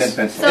 I Yes. meant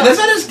Ben Stiller. And is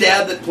that his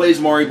dad that plays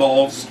Maury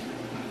Balls?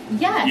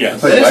 Yes. Yes.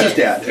 Plays That is what? his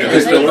dad. Jerry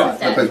Chris Stiller. Stiller.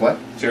 That plays what?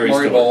 Jerry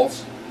Maury Stiller.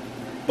 Balls.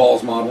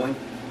 Balls modeling.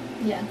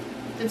 Yeah.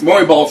 It's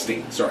Maury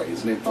Ballstein. Sorry,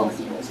 his name.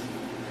 Ballstein.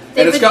 And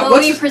David it's got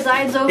Bowie what's-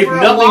 presides over If a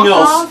nothing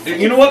walk-off. else,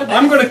 you know what?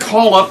 I'm going to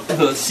call up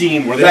the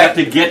scene where they That- have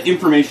to get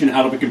information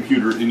out of a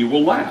computer, and you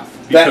will laugh.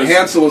 That Because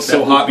Hansel is so that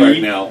will hot be-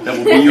 right now. That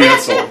will be your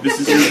Hansel. This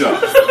is your job.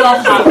 So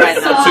hot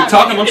right now. So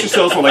talk amongst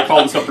yourselves while I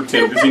call this up for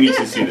Tim, because he needs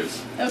to see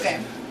this. Okay.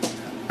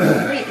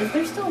 Wait, is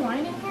there still wine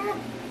in here?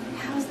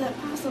 How is that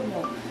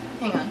possible?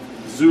 Hang on.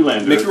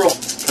 Zoolander. Make your roll.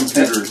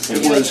 Computer.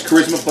 It was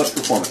charisma plus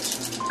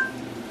performance.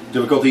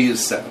 Difficulty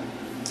is 7.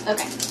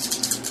 Okay.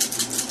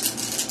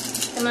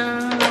 Come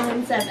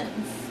on, 7s.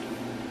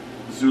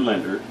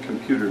 Zoolander.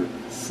 Computer.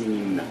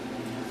 Scene.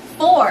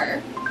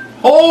 4.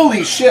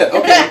 Holy shit!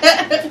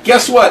 Okay.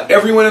 Guess what?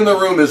 Everyone in the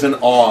room is in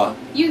awe.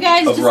 You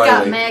guys Of just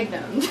got Riley.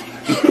 magnumed.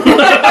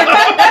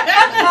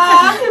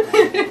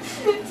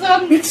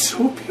 so It's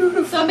so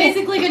beautiful. I'm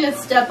basically gonna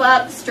step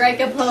up, strike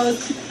a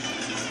pose.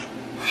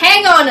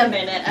 Hang on a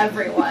minute,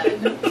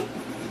 everyone.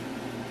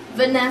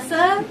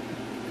 Vanessa?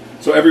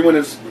 So everyone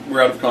is.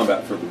 We're out of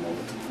combat for the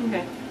moment.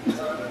 Okay.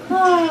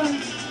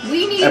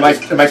 We need Am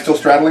I still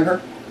straddling her?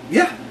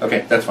 Yeah.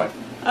 Okay, that's fine.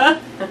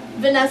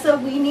 Vanessa,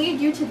 we need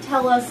you to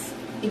tell us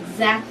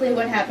exactly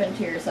what happened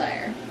to your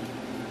sire.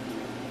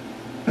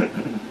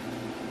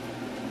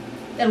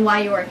 And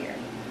why you are here.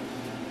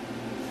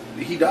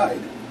 He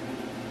died.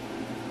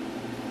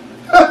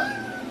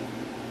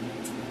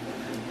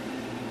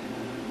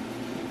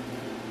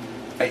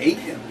 I ate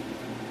him.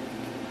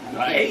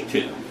 I ate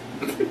him.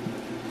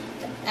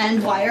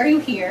 And why are you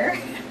here?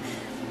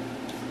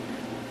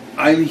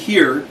 I'm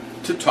here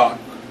to talk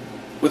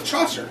with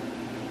Chaucer.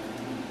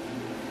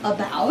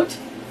 About?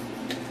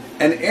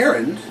 An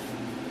errand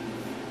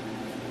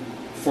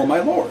for my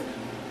lord.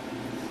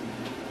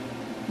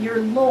 Your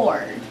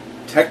lord,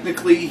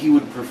 Technically, he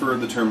would prefer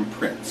the term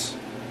prince.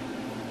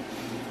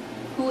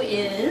 who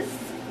is...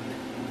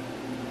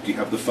 Do you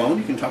have the phone?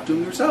 You can talk to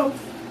him yourself.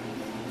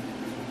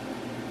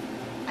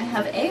 I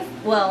have a...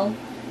 Well,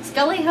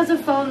 Scully has a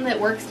phone that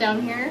works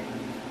down here.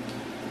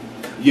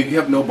 You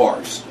have no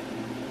bars.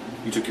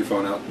 You took your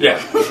phone out?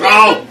 Yeah.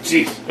 Oh,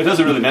 jeez. It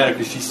doesn't really matter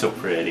because she's so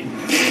pretty.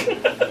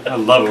 I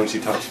love it when she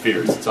talks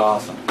fierce. It's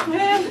awesome.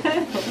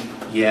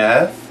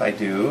 Yes, I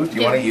do. Do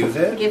you want to use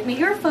it? Give me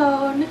your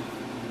phone.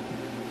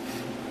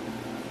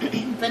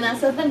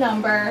 Vanessa, the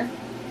number.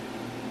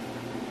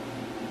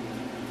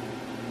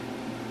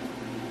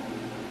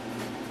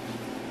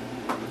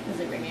 Is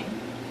it ringing?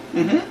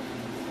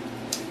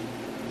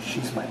 Mm-hmm.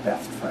 She's my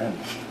best friend.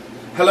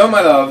 Hello,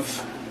 my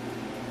love.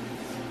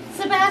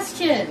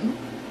 Sebastian,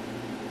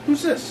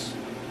 Who's this?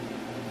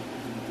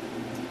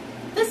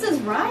 this is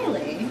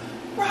Riley.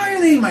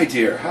 Riley, my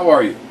dear. How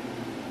are you?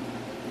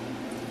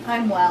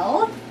 I'm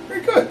well.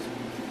 Very good.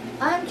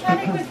 I'm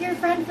chatting with your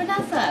friend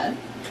Vanessa.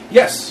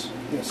 Yes.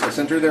 Yes, I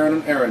sent her there on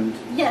an errand.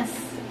 Yes.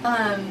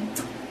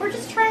 We're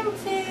just trying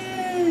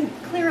to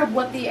clear up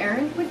what the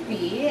errand would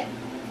be.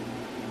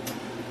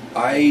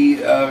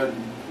 I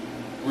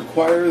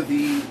require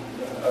the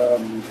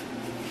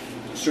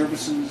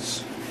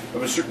services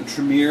of a certain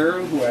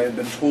Tremere, who I have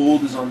been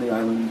told is on the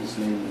island. His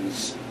name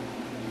is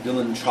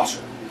Dylan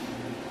Chaucer.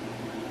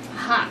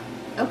 Aha.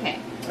 Okay.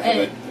 I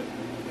have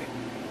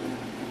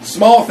a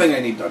small thing I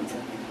need done for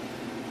him.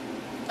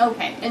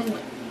 Okay. And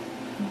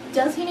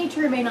does he need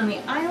to remain on the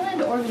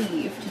island or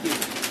leave to do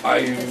this?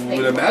 I thing would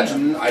for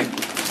imagine.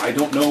 I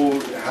don't know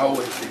how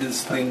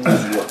his things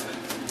work.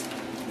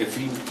 If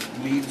he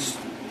needs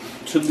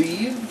to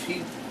leave,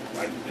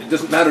 it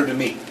doesn't matter to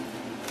me.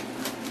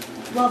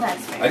 Well,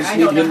 that's fair. I just I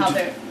don't need know him how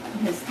to-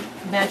 his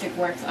magic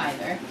works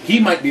either. He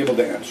might be able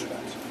to answer that.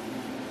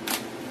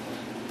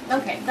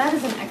 Okay, that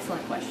is an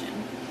excellent question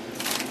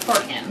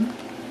for him.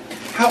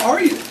 How are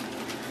you?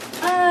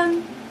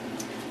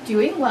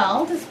 Doing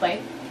well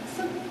despite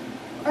some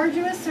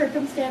arduous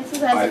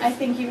circumstances, as I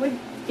think you would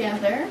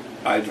gather.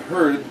 I've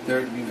heard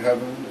there you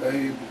have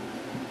a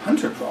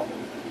hunter problem.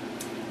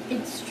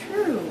 It's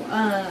true.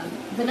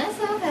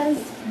 Vanessa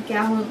has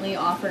gallantly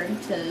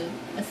offered to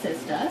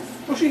assist us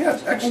Well, she has.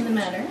 in the Excellent.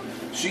 matter.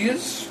 She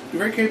is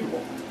very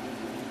capable.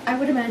 I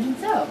would imagine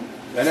so.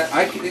 And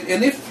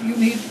and if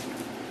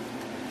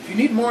you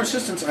need more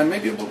assistance, I may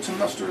be able to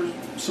muster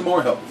some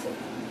more help for you.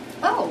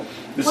 Oh,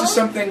 This well, is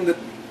something that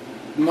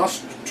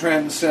must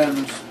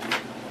transcend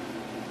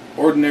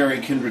ordinary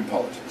kindred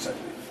politics, I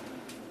believe.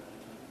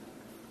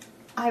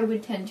 I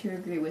would tend to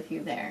agree with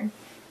you there.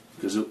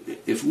 Because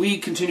if we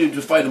continue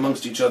to fight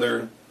amongst each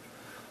other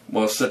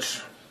while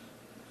such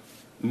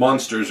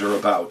monsters are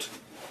about,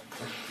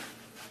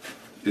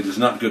 it is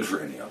not good for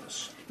any of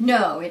us.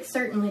 No, it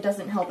certainly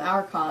doesn't help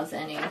our cause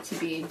any to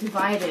be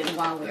divided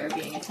while we are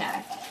being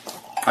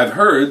attacked. I've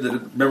heard that a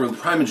member of the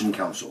Primogen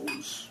Council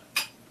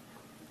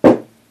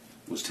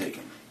was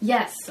taken.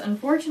 Yes,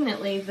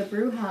 unfortunately, the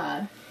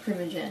Bruja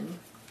Primogen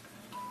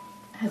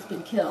has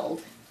been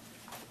killed.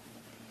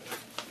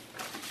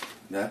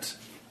 That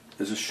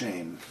is a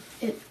shame.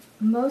 It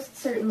most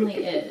certainly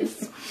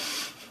is.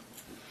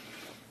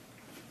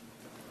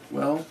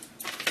 Well,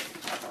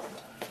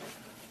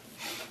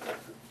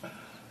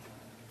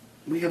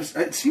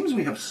 it seems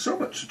we have so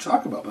much to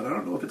talk about, but I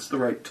don't know if it's the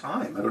right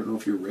time. I don't know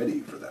if you're ready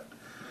for that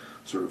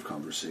sort of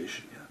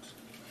conversation yet.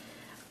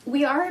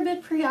 We are a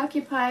bit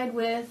preoccupied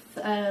with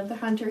the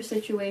Hunter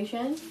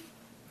situation,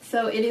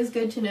 so it is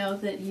good to know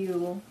that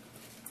you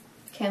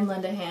can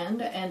lend a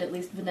hand, and at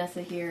least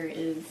Vanessa here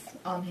is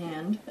on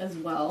hand as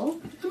well.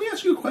 Let me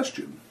ask you a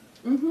question.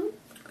 Mm-hmm.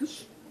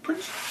 Has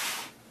Prince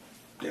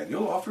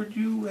Daniel offered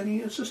you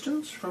any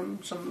assistance from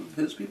some of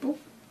his people?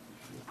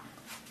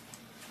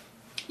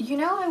 You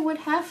know, I would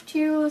have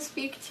to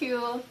speak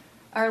to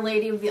Our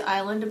Lady of the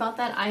Island about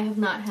that. I have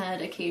not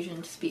had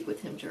occasion to speak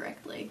with him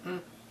directly. No.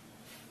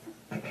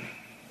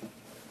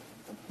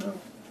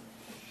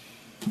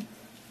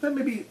 Then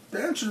maybe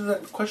the answer to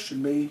that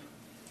question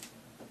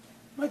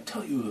might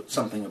tell you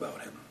something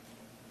about him.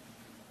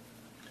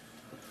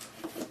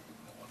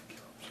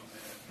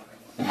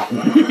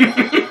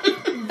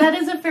 That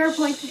is a fair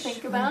point to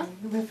think about.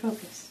 We're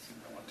focused.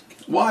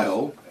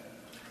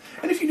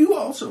 And if you do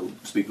also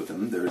speak with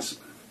him, there's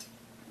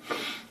a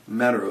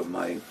matter of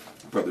my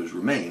brother's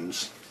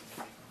remains.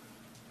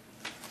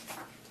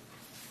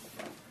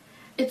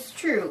 It's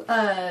true.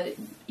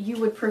 You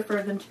would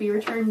prefer them to be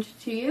returned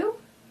to you?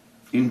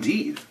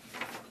 Indeed.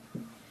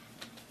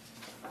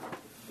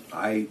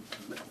 I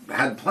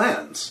had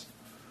plans.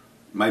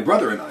 My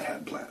brother and I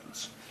had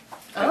plans.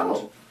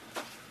 Oh.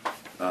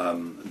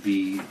 And,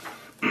 the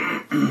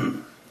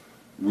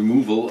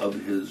removal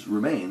of his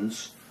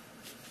remains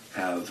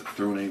have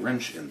thrown a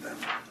wrench in them.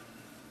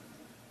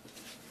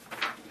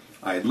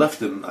 I had left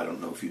them, I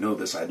don't know if you know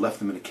this, I had left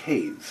them in a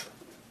cave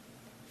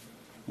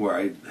where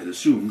I had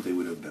assumed they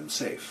would have been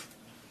safe.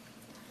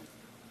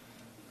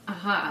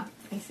 Aha,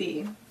 I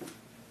see.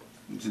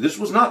 See, this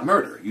was not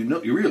murder.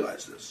 You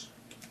realize this.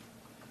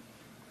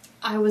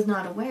 I was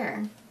not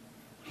aware.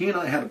 He and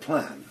I had a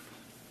plan.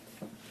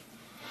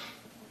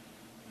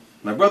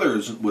 My brother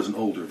was an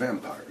older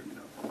vampire, you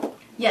know.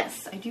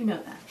 Yes, I do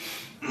know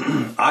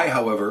that. I,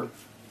 however,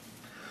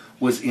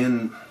 was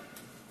in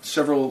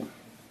several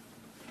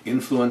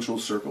influential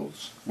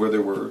circles where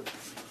there were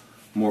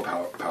more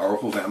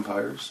powerful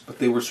vampires, but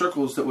they were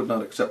circles that would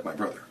not accept my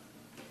brother.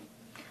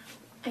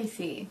 I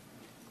see.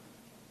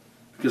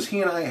 Because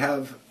he and I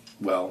have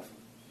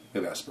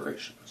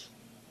aspirations.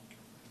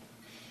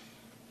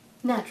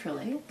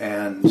 Naturally.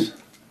 And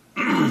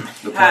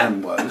the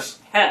plan was...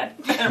 Head.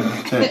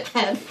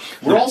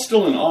 We're all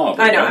still in awe.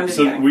 I know, right? I'm just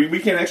so kidding. we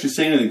can't actually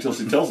say anything until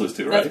she tells us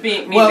to, right? That's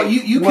being me. Well,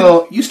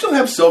 you still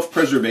have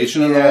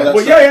self-preservation and all that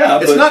Well, stuff. yeah,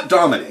 It's but- not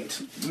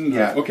dominate.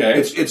 Yeah. Okay.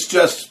 It's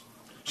just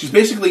she's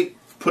basically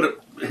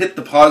hit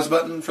the pause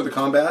button for the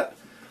combat,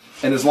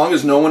 and as long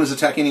as no one is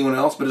attacking anyone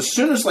else, but as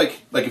soon as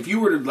like if you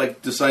were to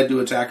decide to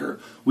attack her,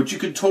 which you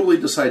could totally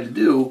decide to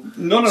do,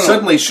 No.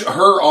 suddenly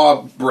her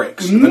awe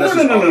breaks. No.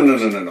 Vanessa's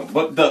awe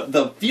breaks. But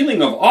the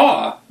feeling of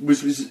awe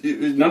was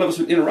none of us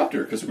would interrupt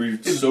her because we're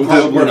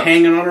not.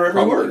 hanging on her every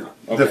Probably word.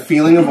 not. The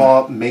feeling of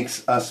awe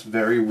makes us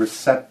very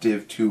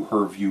receptive to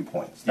her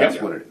viewpoints. That's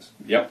Yep. what it is.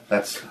 Yep.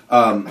 That's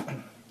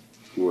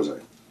Who was I?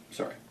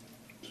 Sorry.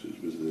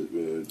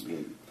 It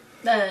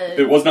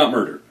It was not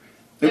murder.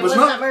 It was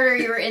not not murder.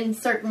 You were in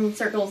certain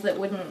circles that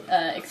wouldn't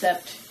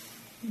accept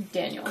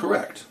Daniel.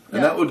 correct,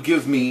 and Yeah. that would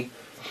give me.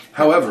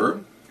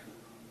 However,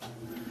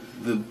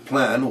 the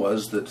plan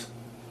was that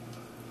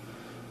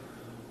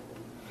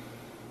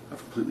I've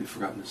completely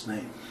forgotten his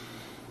name.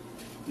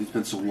 It's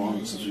been so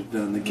long since we've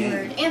done the game.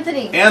 Lord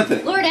Anthony.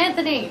 Anthony. Lord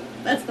Anthony.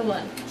 That's the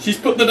one. She's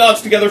putting the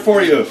dots together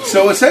for you.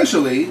 So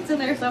essentially, It's in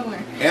there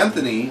somewhere.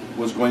 Anthony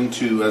was going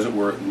to, as it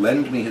were,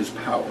 lend me his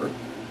power.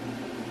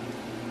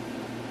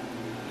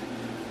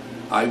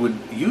 I would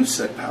use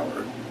said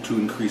power to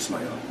increase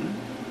my own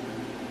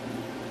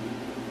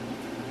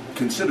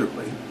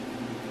considerably.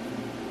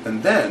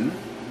 And then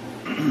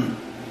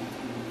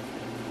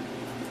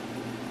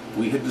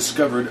we had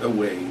discovered a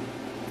way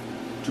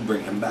to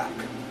bring him back,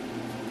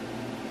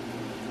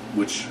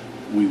 which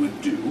we would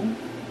do,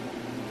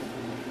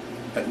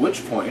 at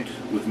which point,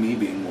 with me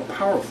being more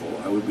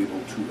powerful, I would be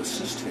able to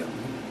assist him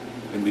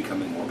in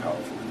becoming more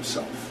powerful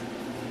himself.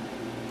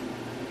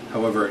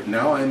 However,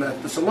 now I'm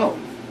at this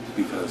alone,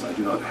 because I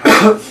do not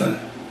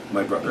have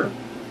my brother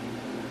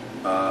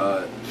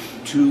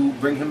to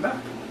bring him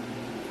back.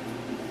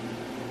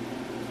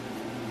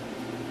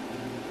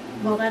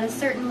 Well, that is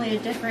certainly a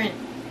different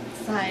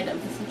side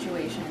of the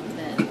situation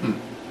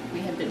than we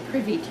had been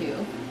privy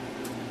to.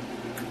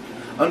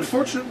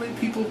 Unfortunately,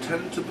 people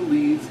tend to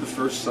believe the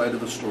first side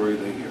of a story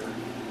they hear.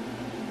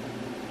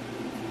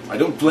 I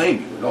don't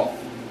blame you at all.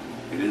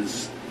 It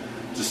is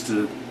just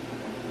a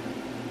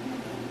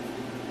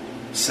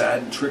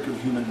sad trick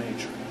of human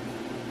nature.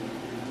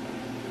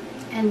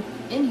 And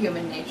in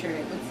human nature,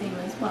 it would seem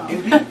as well.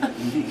 Indeed,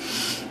 indeed.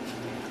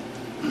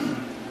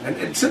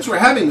 And since we're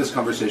having this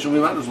conversation, we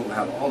might as well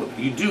have all of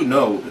it. You do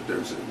know that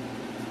there's a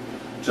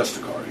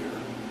Justicar here.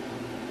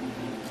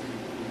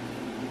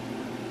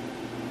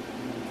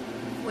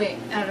 Wait,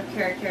 out of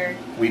character.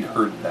 We'd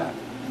heard that.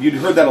 You'd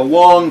heard that a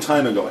long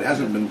time ago. It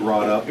hasn't been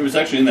brought up. It was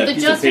actually in that The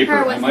piece of paper.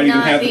 Justicar I was might even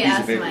not have the the piece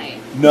of paper. Asmite.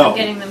 No. I'm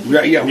getting them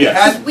Yeah, we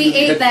Yes. had. We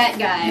ate that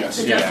guy. Yes.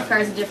 The Yeah.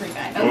 Justicar is a different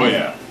guy. Okay. Oh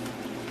yeah.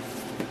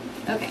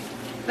 Okay.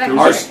 Back to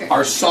Our, character.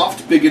 our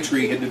soft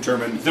bigotry had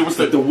determined There was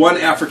that the one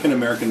African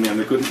American man,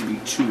 there couldn't be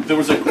two. There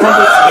was a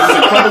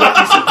crumpled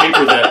piece of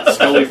paper that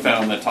Scully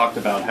found that talked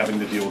about having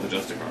to deal with the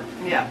Justicar.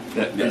 Yeah.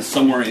 That Yes. is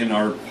somewhere in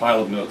our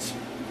pile of notes.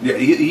 Yeah,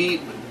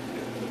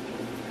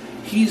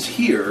 he's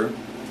here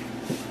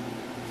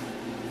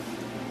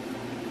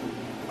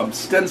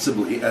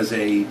ostensibly as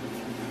a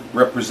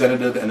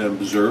representative and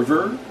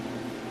observer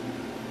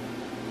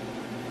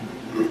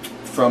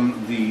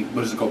from the,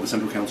 what is it called, the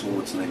Central Council?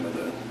 What's the name of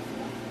the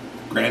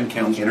Grand The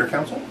Council? Inner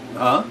Council?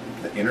 Huh?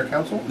 The Inner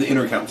Council? The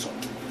Inner Council.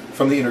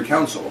 From the Inner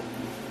Council,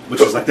 which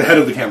is like the head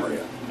of the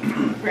Camarilla.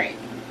 Right.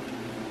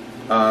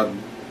 So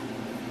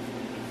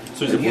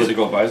he's a And he's-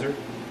 political advisor?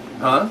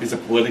 Huh? He's a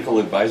political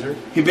advisor?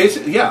 He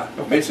basically, yeah,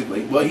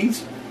 basically. Well,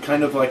 he's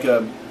kind of like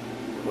a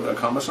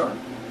commissar,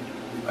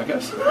 I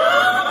guess.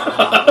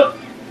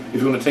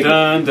 If you want to take it.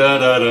 Dun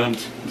dun dun dun.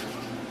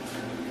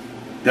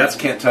 That's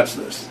can't touch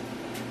this.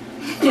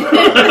 You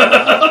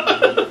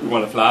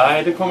want to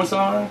fly to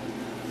Commissar?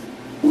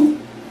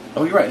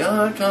 Oh, you're right.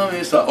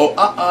 Commissar. Oh,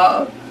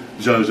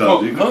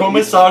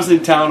 Commissar's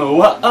in town.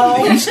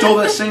 Oh, He stole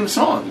that same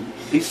song.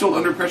 He stole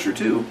Under Pressure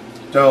too.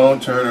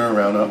 Don't turn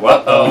around.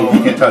 Uh-oh.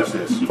 You can't touch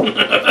this.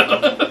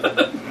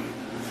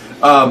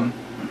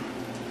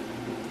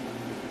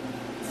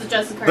 It's the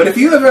Justicar. But if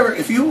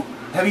you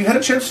have you had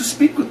a chance to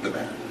speak with the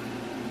man?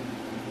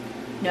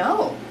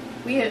 No.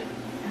 We have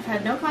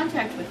had no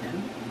contact with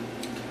him.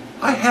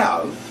 I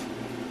have.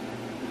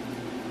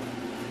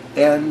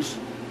 And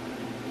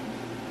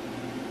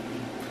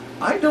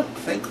I don't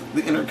think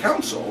the Inner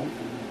Council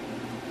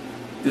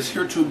is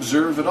here to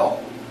observe at all.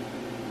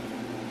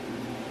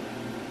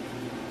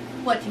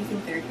 What do you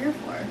think they're here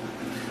for?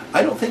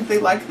 I don't think they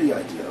like the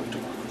idea of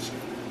democracy.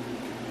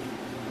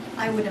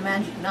 I would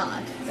imagine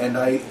not. And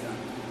I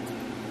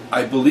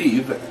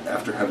believe,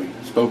 after having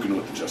spoken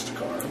with the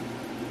Justicar,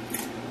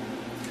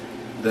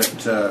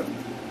 that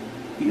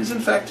he is in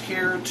fact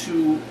here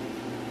to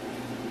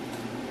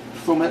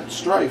foment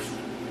strife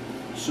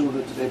so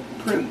that a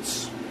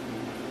prince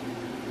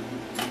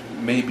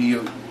may be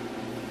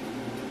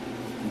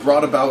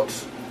brought about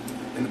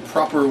in a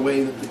proper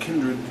way that the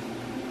kindred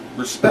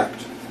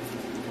respect.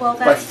 Well,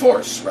 By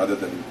force rather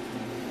than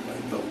by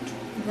vote.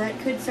 that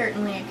could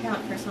certainly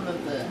account for some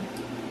of the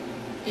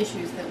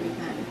issues that we've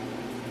had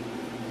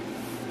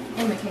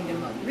in the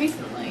kingdom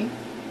recently.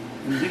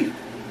 Indeed.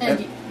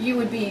 And you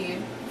would be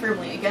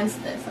firmly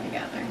against this, I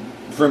gather.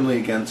 Firmly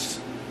against.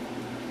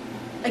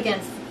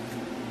 Against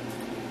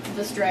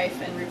the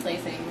strife and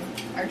replacing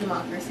our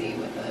democracy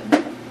with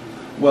a...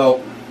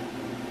 Well,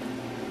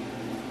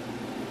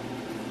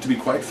 to be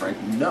quite frank,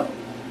 no.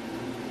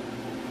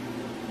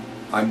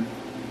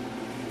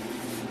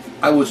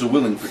 I was a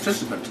willing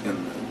participant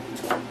in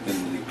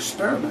the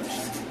experiment.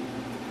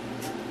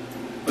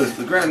 But if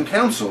the Grand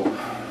Council,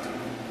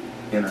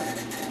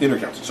 Inner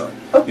Council, sorry.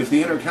 If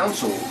the Inner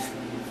Council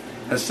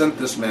has sent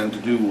this man to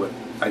do what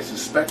I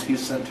suspect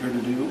he's sent here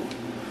to do,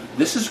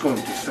 this is going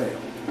to fail.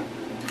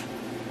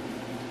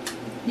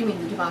 You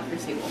mean the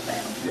democracy will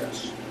fail?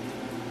 Yes.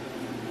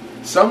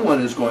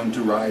 Someone is going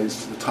to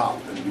rise to the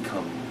top and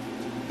become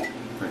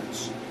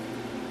prince.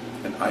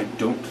 And I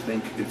don't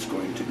think it's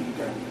going to be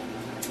Daniel.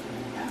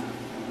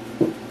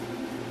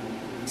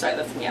 Sorry,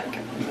 that's me out of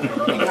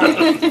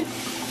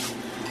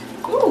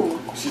Ooh.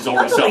 she's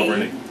already Lovely.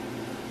 celebrating.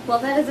 Well,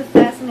 that is a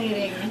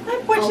fascinating...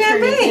 I poured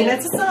champagne. alternative.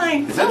 That's a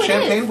sign. Is that Oh, it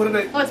champagne? is. What did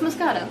I... Oh, it's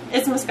Moscato.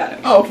 It's Moscato.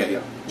 Oh, okay,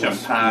 yeah.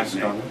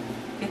 Champagne.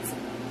 It's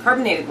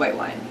carbonated white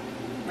wine,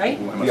 right?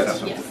 Ooh, I must Yes. have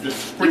some. Yes.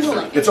 Just You will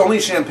like it. It's only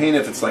champagne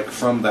if it's like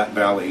from that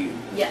valley.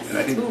 Yes. And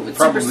I think Ooh, it's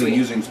super probably sweet.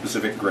 using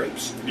specific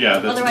grapes. Yeah,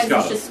 that's Otherwise, Moscato.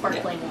 it's just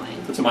sparkling wine.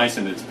 Put some ice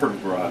in it. It's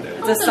perfect variety. It's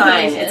a Also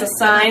sign. delicious. It's a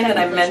sign that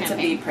I'm Technically meant to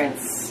be champagne.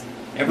 Prince.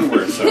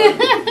 Everywhere, so.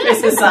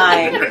 It's a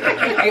sign.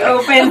 I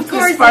opened Of the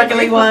course sparkling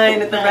I do.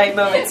 wine at the right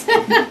moment.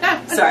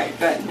 Sorry,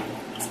 good.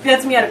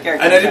 That's me out of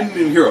character. And I didn't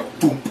even hear a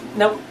boom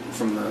Nope.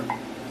 from the...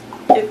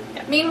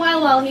 Yeah.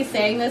 Meanwhile, while he's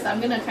saying this, I'm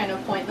gonna kind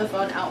of point the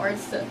phone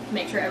outwards to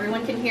make sure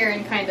everyone can hear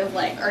and kind of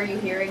like, are you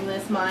hearing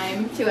this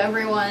mime to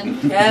everyone?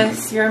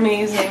 Yes, you're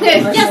amazing.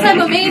 Yes, I'm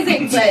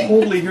amazing, but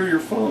Totally hear your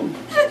phone.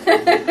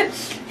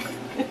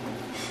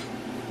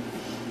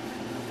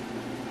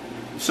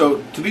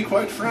 So, to be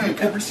quite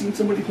frank, Ever seen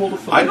somebody hold a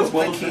phone I don't as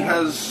well think as he that?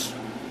 has...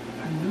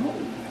 I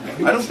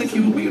know. I don't think he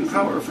will be in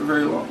power for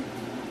very long.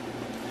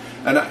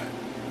 And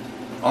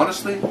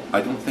honestly,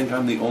 I don't think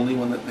I'm the only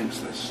one that thinks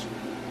this.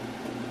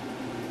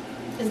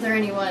 is there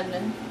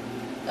anyone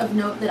of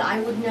note that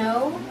I would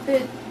know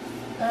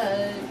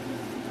that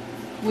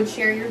would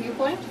share your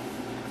viewpoint?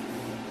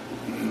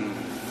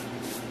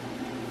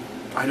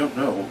 I don't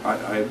know.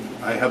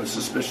 I have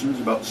suspicions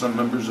about some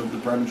members of the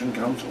Primogen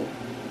Council.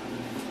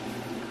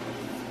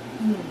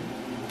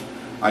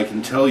 I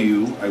can tell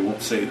you, I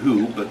won't say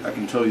who, but I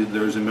can tell you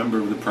there's a member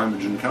of the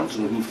Primogen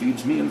Council who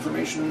feeds me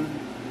information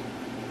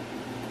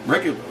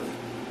regularly.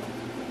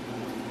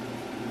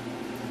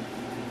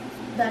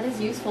 That is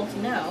useful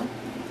to know.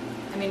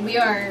 I mean, we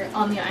are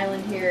on the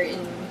island here in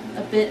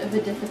a bit of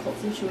a difficult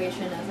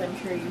situation, as I'm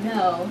sure you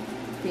know,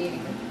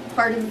 being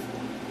part of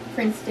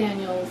Prince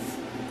Daniel's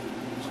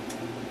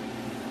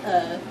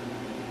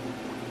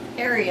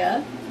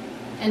area,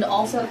 and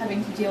also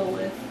having to deal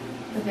with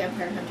the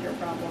vampire hunter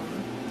problem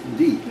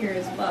Indeed. here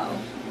as well.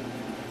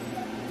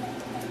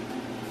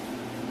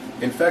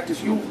 In fact,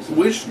 if you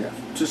wish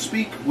to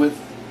speak with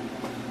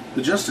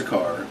the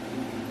Justicar,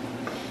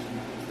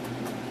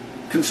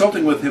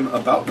 consulting with him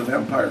about the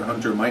vampire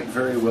hunter might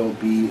very well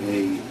be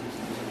a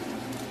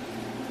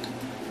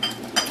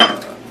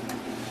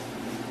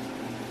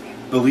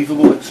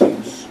believable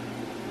excuse.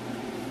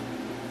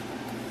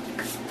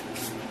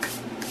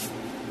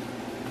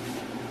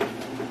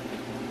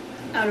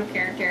 Out of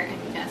character, I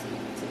need to ask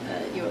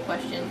you a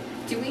question.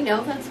 Do we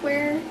know that's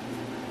where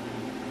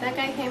that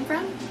guy came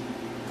from?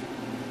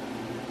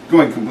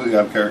 Going completely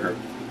out of character.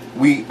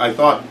 I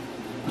thought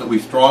that we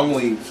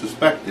strongly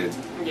suspected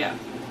Yeah.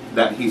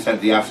 that he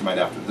sent the Assamite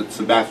after, that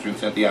Sebastian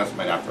sent the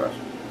Assamite after us.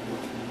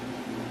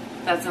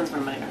 That sounds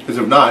familiar. Because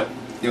if not,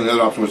 the only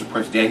other option was that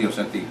Prince Daniel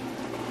sent the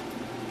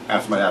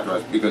Assamite after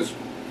us, because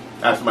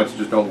Assamites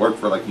just don't work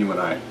for like you and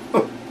I.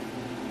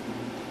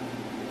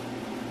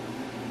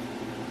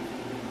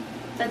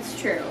 That's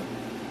true.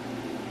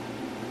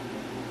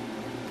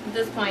 At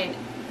this point,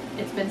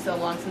 it's been so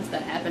long since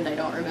that happened, I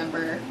don't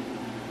remember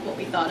what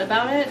we thought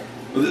about it.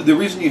 The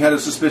reason you had a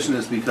suspicion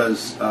is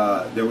because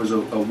there was a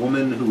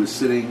woman who was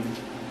sitting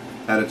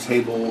at a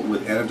table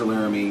with Anna de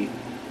Laramie,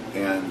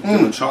 and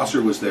Dylan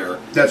Chaucer was there.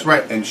 That's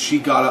right. And she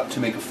got up to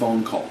make a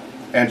phone call.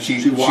 And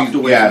she walked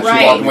away. Yeah, Right.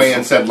 she walked away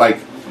and said like,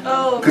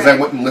 Oh, because I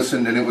went and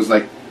listened, and it was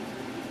like,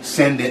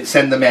 send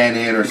the man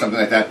in or something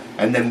like that.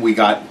 And then we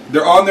got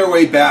They're on their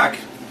way back.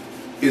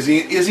 Is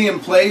he in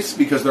place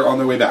because they're on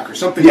their way back or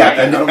something? yeah,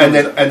 like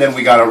that. and then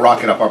we got a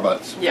rocket up our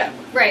butts. Yeah.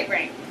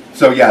 Right.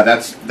 So yeah,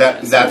 that's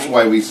funny.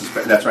 why we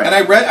suspect. That's right. And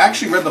I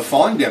actually read the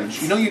falling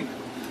damage. You know,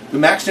 the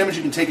max damage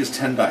you can take is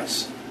 10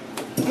 dice.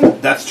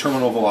 That's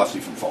terminal velocity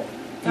from falling.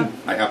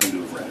 I happen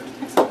to have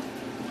read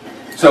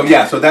it. So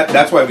yeah, so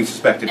that's why we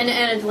suspected. And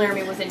Anna de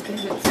Laramie was in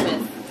cahoots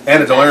with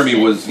Anna de Laramie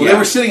was. Well, yeah. they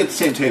were sitting at the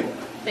same table.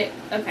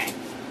 Okay.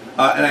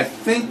 And I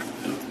think,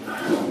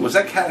 was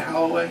that Cat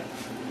Holloway?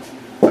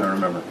 I don't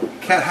remember.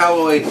 Cat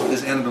Holloway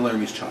is Anna de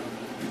Laramie's child.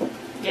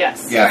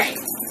 Yes. Yes. Right.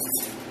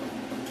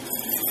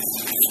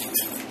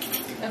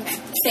 Okay.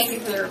 Thank you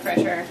for the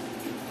refresher.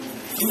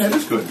 That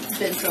is good. It's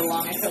been so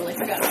long, I totally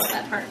forgot about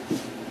that part.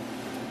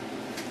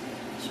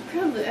 Should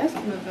probably ask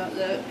him about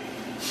that.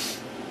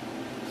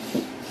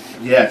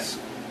 Yes.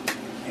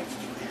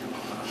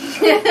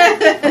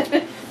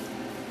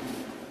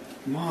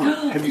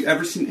 Mom, have you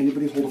ever seen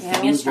anybody hold a Yeah,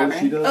 phone me and as well as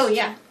she Strawberry. does? Oh,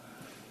 yeah.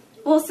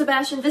 Well,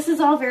 Sebastian, this is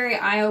all very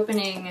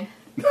eye-opening.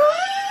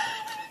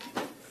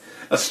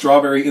 A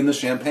strawberry in the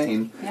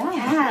champagne.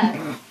 Yeah.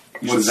 You What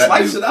should does that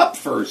slice do? it up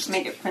first.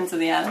 Make it Prince of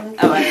the Island.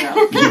 Oh, I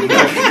don't know.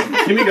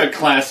 Kimmy got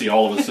classy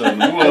all of a sudden.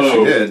 She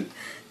Whoa. did.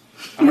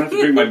 I'm gonna have to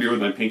drink my beer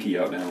with my pinky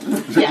out now.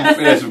 Yes.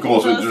 Yes, of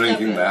course, we're Most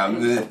drinking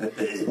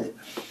definitely.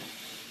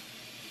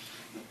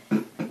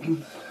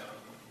 that.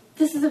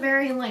 This is a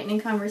very enlightening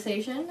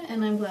conversation,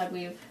 and I'm glad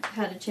we've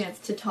had a chance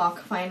to talk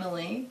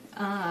finally.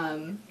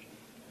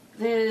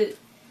 There's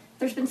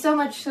been so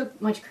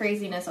much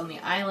craziness on the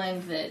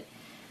island that,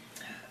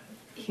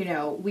 you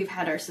know, we've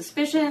had our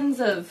suspicions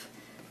of,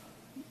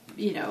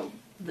 you know,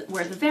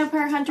 where the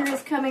vampire hunter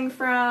is coming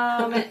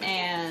from,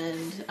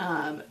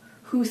 and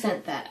who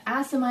sent that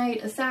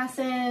Assamite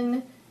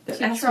assassin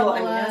to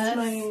trouble us.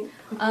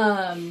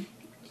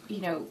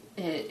 You know,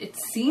 it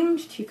seemed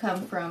to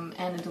come from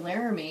Anna de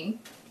Laramie.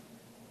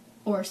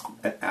 Or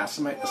An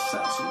Assamite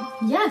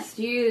assassin? yes,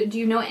 do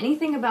you know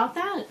anything about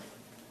that?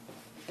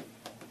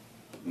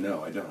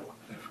 No, I don't.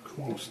 Of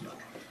course not.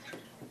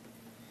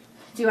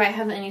 Do I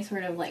have any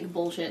sort of like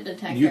bullshit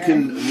detector? You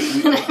can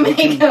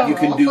you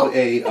can do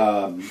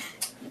a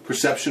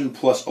perception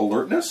plus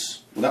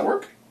alertness. Will that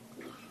work?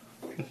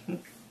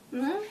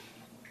 Mm-hmm.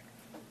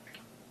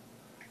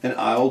 And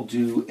I'll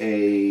do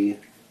a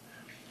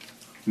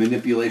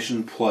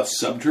manipulation plus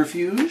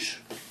subterfuge.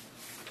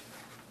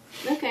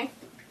 Okay.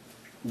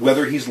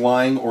 Whether he's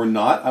lying or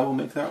not, I will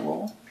make that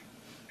roll.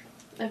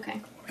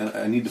 Okay. And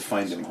I need to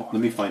find him. Let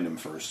me find him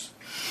first.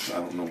 I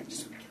don't know.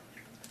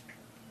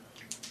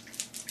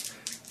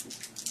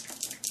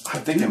 I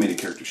think I made a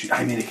character sheet.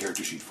 I made a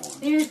character sheet for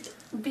him. You're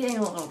being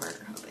a little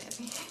murder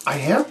baby. I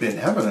have been,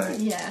 haven't I?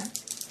 Yeah.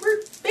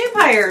 We're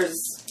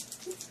vampires.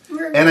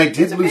 And I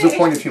did lose a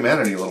point of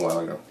humanity a little while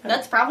ago.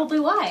 That's probably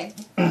why.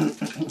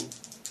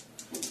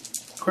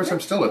 Of course, I'm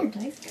still Where'd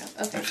at dice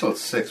go? Okay. I'm still at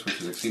 6,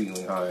 which is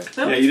exceedingly high.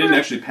 Yeah, you didn't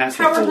actually pass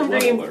that Power whole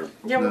hungry. level there.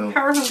 Yeah, No. we're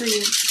power hungry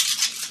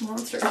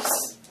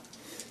monsters.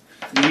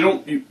 you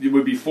don't. It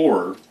would be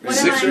 4. What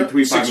Six am I? or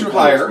Between 5 six and or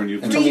plus higher. when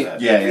you And Three. yeah,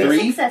 Yeah. Three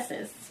Three.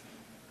 successes.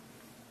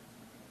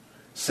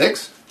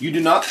 6? You do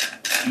not.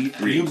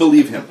 You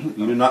believe him.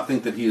 You do not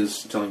think that he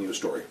is telling you a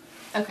story,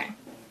 Okay.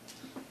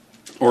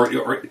 or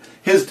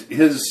his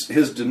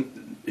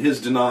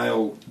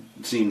denial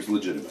seems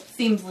legitimate.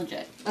 Seems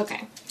legit.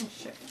 Okay.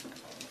 Sure.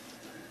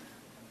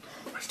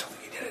 I still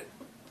think he did it.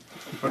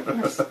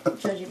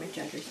 Judgy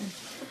McJudgerson.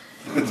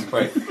 That's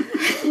right.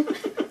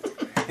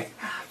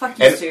 Fuck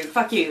you, And- Stu.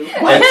 Fuck you.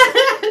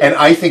 And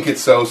I think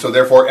it's so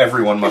therefore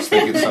everyone must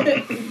think it's so.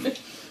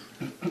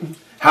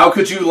 How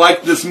could you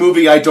like this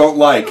movie I don't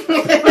like?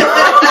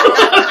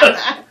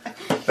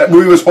 That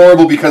movie was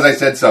horrible because I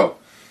said so.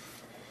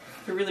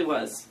 It really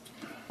was.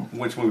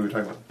 Which movie were we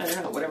talking about? I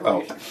don't know. Whatever Oh.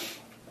 you're talking.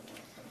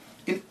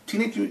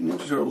 Teenage Mutant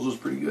Ninja Turtles was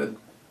pretty good.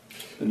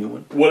 The new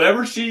one.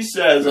 Whatever she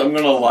says, I'm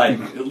gonna like,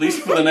 at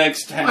least for the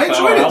next half I hour.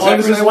 enjoyed it. How long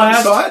does Zachary this and I went and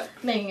last? saw it.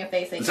 Making a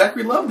face.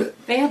 Zachary loved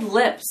it. They have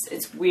lips.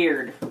 It's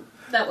weird.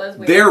 That was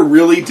weird. They're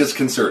really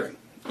disconcerting.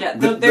 Yeah,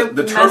 The they're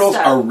the turtles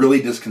messed up. are really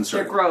They're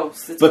disconcerting.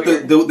 gross. It's But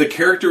weird. the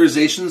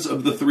characterizations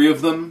of the 3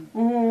 of them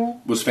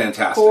was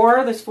fantastic.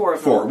 4. There's 4 of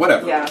them. 4,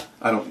 whatever. Yeah.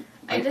 I don't.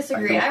 I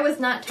disagree. I I was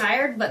not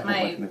tired, but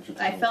I don't like Ninja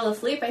I fell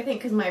asleep, I think,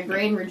 because my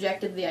brain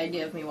rejected the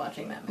idea of me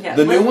watching that movie. Yeah.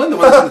 The new one, the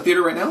one that's in the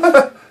theater right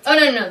now. Oh,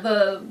 no,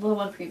 the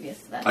one previous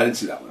to that. I didn't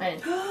see that one.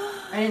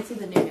 I didn't see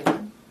the new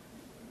one.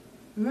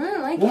 No, I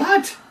like it.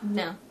 What?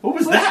 No. What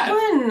was Which that?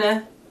 one?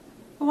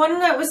 The one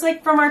that was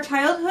like from our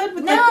childhood?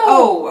 With No. Like,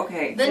 oh,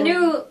 okay. The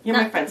new, You're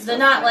my not, friend the still.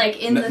 not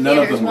like in the None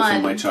of theaters them were one.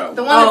 from my childhood.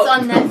 The one Oh.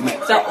 that's on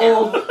Netflix. The right now.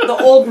 old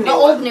new The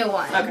old one. new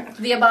one. Okay.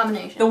 The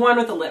Abomination. The one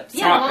with the lips.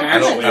 Yeah. Not well,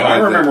 actually. I I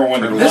don't remember like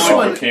when the This one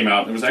one- came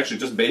out. It was actually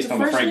just based The on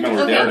the first Frank one?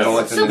 Miller Okay, Daredevil.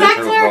 like the so Ninja back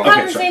to Turtles. our Okay, sorry.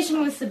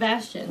 conversation with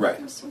Sebastian.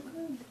 Right.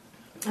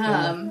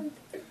 Um,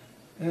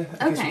 I guess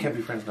Okay. we can't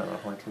be friends now.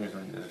 Like Teenage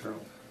Mutant Ninja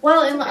Turtles.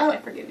 well, I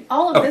forgive you.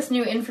 all of Okay. this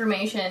new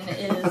information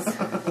is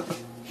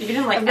If you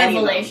didn't like A any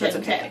of them, revelation that's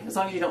okay. to As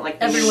long as you don't like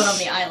everyone on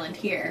the island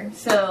here.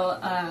 So,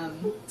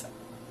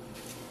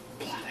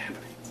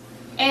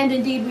 and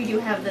indeed we do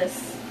have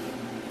this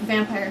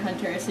vampire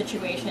hunter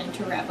situation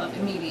to wrap up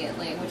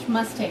immediately, which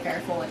must take our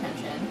full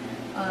attention.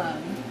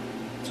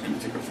 It's going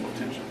to take our full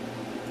attention.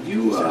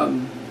 You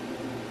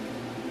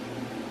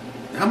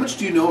how much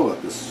do you know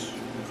about this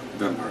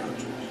vampire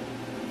hunter?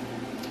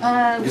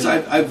 Because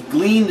I've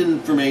gleaned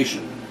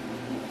information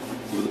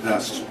over the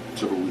past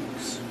several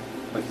weeks,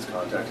 Like his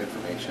contact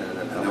information and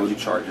how And I much would- he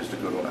charges to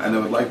go to an and I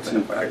would like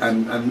to.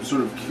 I'm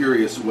sort of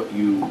curious what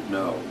you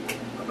know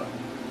about.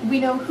 we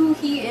know who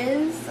he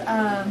is,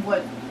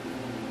 what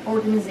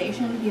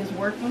organization he is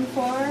working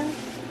for.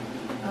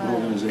 What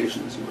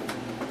organization is he with?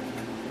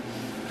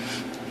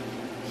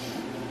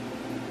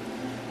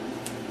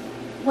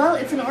 Well,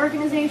 it's an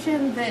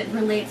organization that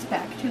relates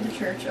back to the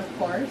church, of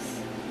course.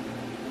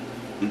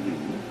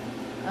 Mm-hmm.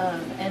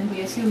 And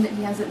we assume that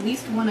he has at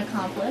least one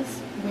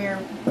accomplice. We're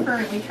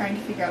currently trying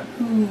to figure out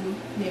who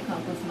the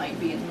accomplice might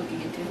be and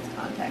looking into his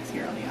contacts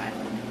here on the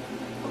island.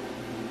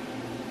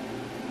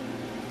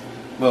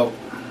 Well,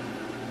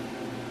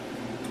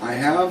 I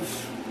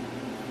have,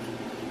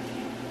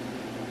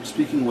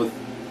 speaking with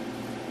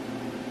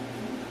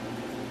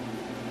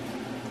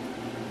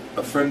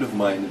a friend of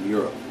mine in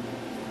Europe,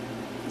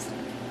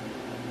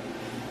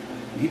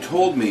 he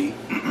told me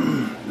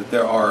that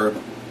there are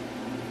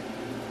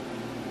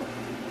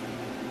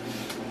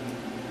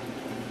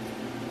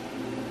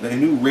that a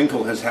new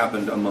wrinkle has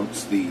happened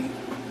amongst the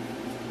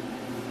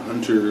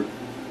hunter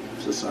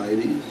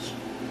societies,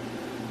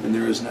 and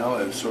there is now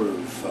a sort of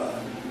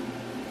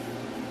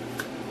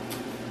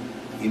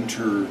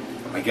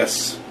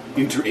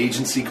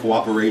interagency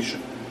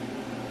cooperation.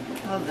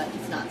 Oh, that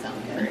does not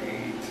sound good.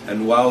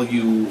 And while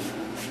you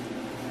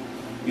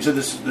said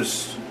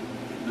this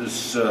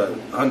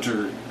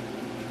hunter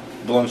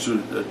belongs to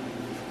an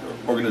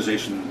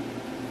organization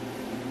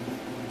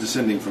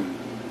descending from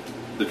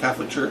the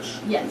Catholic Church.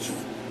 Yes.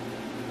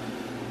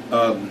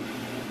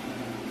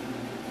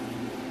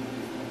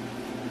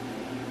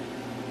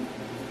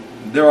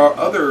 There are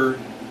other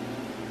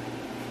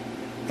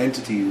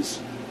entities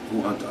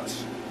who hunt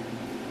us.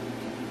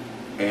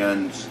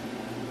 And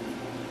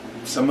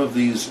some of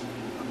these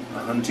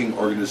hunting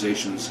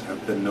organizations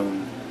have been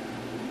known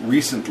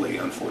recently,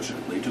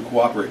 unfortunately, to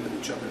cooperate with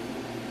each other.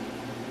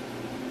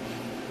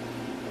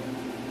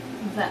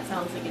 That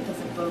sounds like it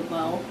doesn't bode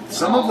well. at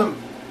Some all.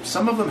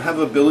 of them have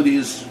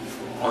abilities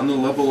on the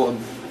level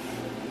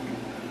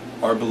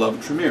of our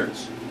beloved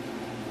Tremors.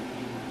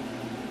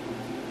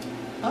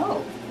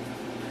 Oh.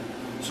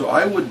 So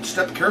I would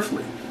step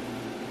carefully.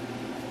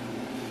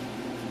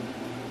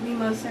 We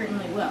most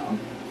certainly will.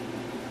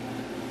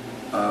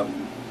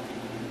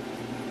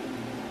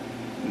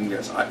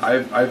 Yes,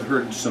 I've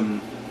heard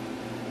some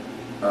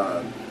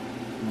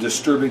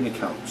disturbing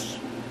accounts.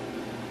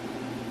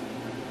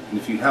 And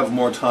if you have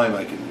more time,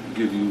 I can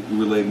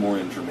relay more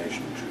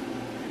information to you.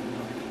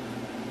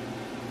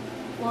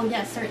 Well,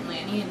 yes, certainly.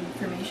 Any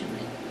information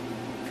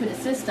that could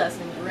assist us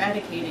in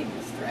eradicating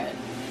this threat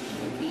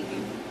would be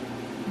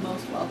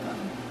most welcome.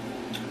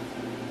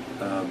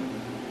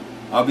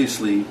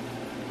 Obviously,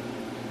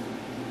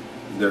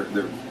 their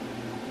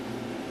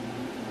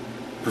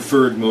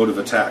preferred mode of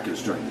attack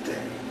is during the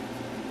day.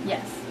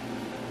 Yes.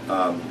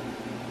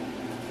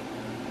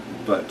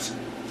 But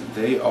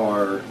they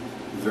are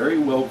very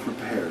well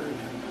prepared.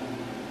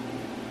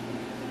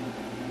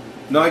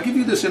 Now, I give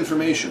you this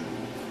information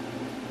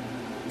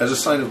as a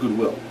sign of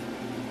goodwill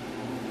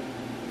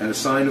and a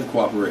sign of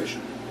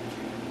cooperation.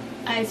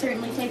 I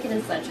certainly take it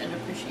as such and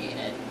appreciate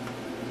it.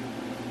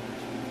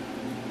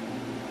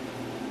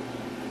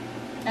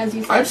 As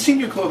you said. I've seen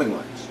your clothing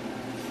lines,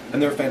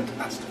 and they're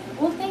fantastic.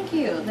 Well, thank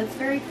you. That's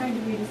very kind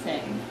of you to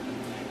say.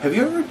 Have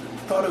you ever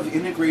thought of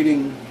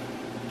integrating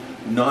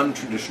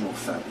non-traditional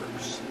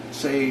fabrics?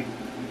 Say,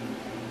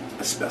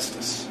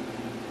 asbestos.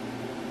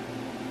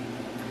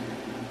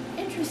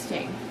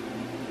 Interesting.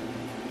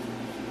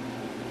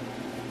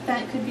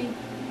 That could be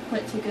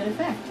put to good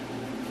effect.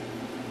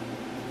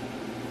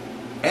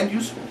 And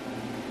useful.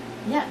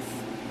 Yes.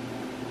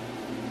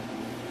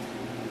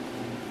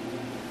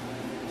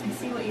 I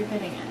see what you're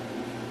getting at,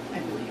 I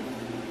believe.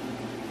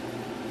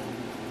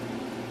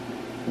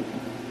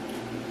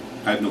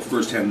 I have no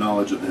first-hand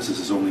knowledge of this. This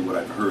is only what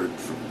I've heard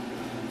from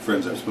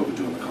friends I've spoken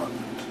to on the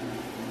continent.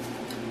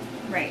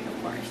 Right,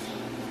 of course.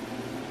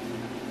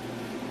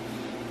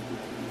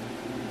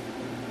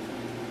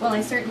 Well,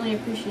 I certainly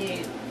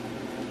appreciate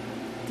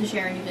the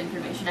sharing of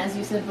information. As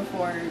you said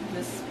before,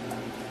 this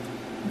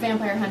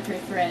vampire hunter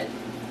threat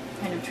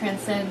kind of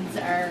transcends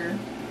our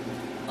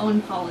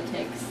own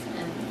politics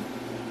and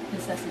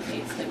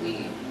necessitates that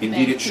we Indeed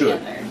band it should.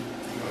 together.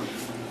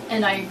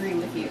 And I agree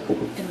with you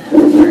in that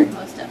regard,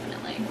 most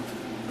definitely.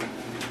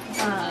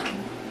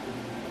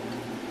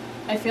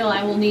 I feel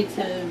I will need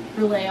to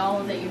relay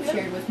all that you've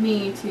shared with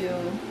me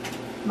to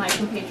my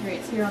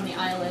compatriots here on the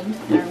island,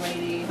 Our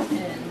Lady,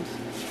 and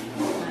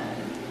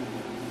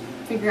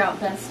figure out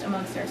best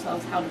amongst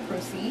ourselves how to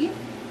proceed.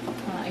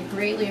 I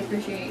greatly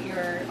appreciate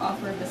your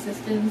offer of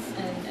assistance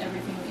and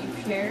everything that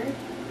you've shared.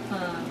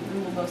 We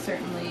will most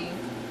certainly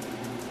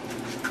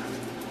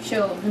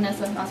show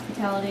Vanessa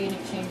hospitality in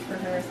exchange for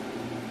her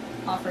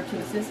offer to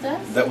assist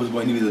us. That was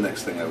going to be the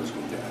next thing I was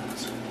going to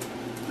ask.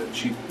 That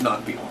she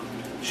not be harmed.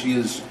 She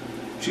is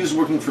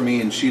working for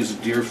me, and she is a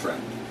dear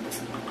friend.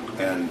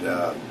 And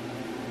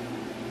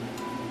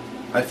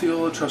I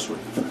feel a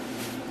trustworthy friend.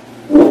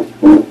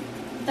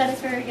 That is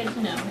very good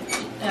to know.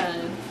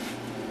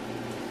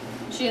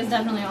 She has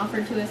definitely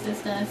offered to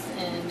assist us,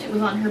 and it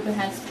was on her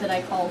behest that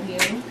I called you.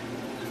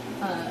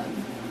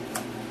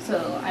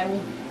 So I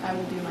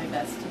will do my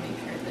best to make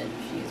sure that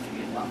she is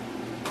treated well.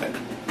 Okay.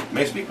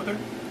 May I speak with her?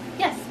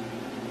 Yes.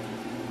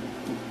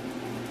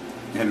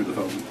 Hand her the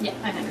phone. Yeah,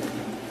 I had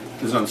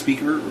her. Is it on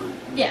speaker or?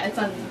 Yeah, it's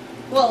on.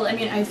 Well, I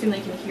mean, I assume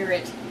they can hear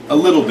it. A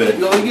little bit.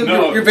 No,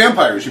 No. you're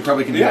vampires. You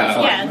probably can hear Yeah. it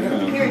fine. Yeah, they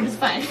can hear it just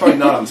fine. Probably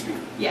not on speaker.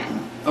 Yeah.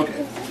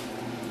 Okay.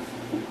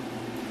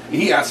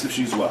 He asks if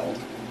she's well,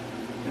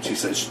 and she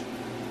says,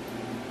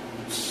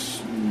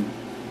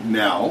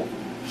 now.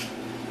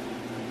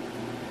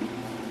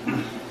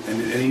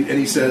 And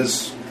he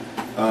says,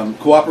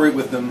 cooperate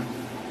with them.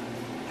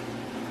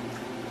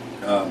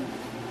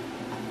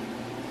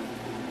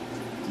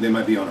 They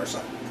might be on our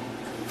side.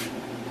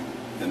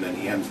 And then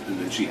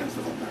she hands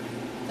the phone back.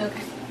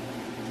 Okay.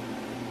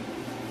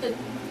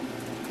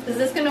 Is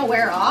this gonna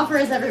wear off, or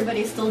is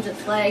everybody still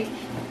just like,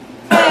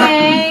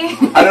 hey?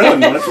 I don't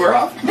know. You want to swear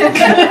off?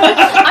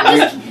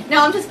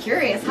 I'm just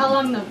curious. How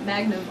long the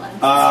Magnum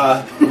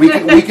lasts?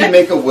 We can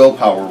make a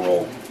willpower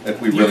roll if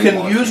we You really can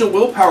want. use a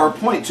willpower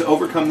point to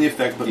overcome the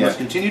effect, but Yeah. must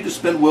continue to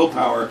spend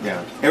willpower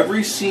Yeah.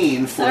 every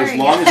scene for as Sorry,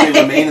 long as they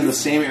guys. remain in the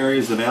same area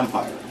as the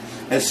vampire.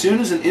 As soon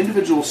as an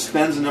individual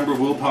spends a number of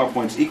willpower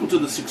points equal to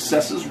the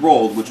successes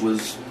rolled, which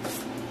was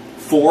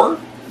 4,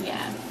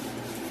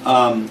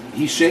 Yeah.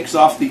 he shakes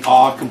off the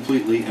awe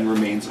completely and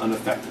remains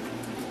unaffected.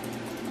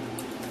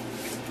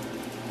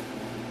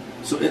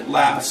 So it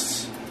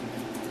lasts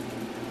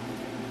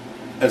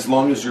as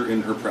long as you're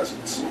in her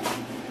presence.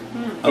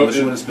 Unless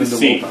you want to spend the the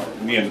scene. willpower.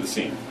 The end of the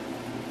scene.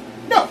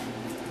 No.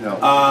 No,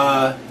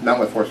 not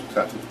with 4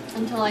 successes.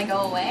 Until I go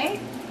away?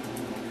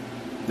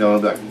 No,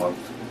 that month.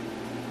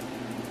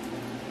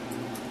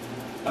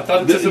 I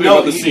thought it said something No,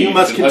 about the scene. you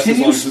must It lasts as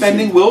continue long as the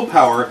spending scene.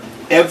 willpower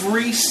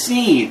every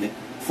scene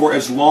for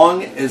as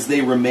long as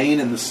they remain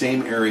in the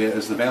same area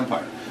as the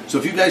vampire. So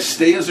if you guys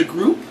stay as a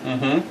group,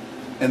 Mhm.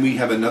 and we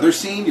have another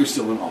scene, you're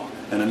still in awe.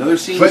 And another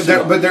scene, But you're still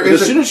there- in but awe. there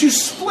is as a- soon as you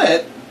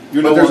split,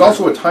 you're But no there's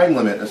longer. also a time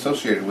limit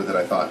associated with it,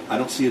 I thought. I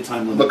don't see a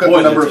time limit. Look at Boy,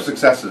 the number of that's a-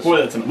 successes. Boy,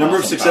 that's an Number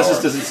of awesome successes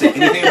power. doesn't say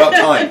anything about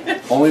time.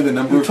 Only the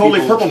number of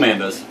Totally people. Purple Man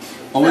does.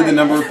 Only the Sorry.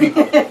 number of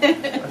people.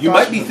 You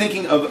might be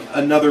thinking of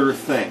another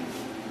thing.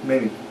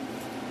 Maybe.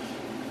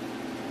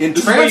 This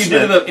is what you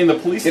did Entrancement. in the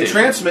police station.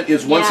 Entrancement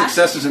is one Yeah.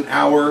 success is an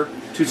hour,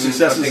 2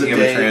 successes a thinking of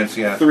day, entrance,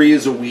 yeah. 3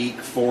 is a week,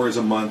 4 is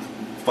a month,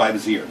 5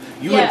 is a year.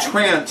 You Yeah.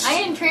 entrance.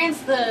 I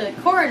entranced the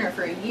coroner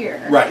for a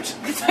year. Right.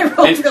 Because I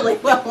rolled And- really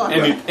well on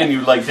it. And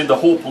you like did the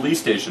whole police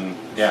station.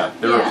 Yeah,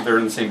 Yeah. they're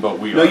in the same boat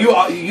we No, are. you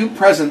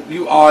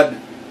awed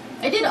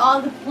I did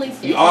all the police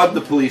stations. you awed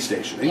the police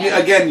station, and Yeah.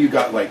 again you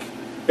got like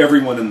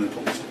everyone in the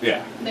police.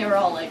 Yeah. They were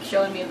all like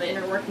showing me the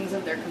inner workings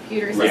of their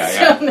computer Right,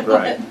 system. yeah,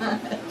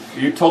 right.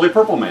 You totally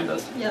Purple Man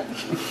does. Yep.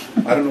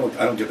 I don't know.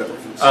 I don't get that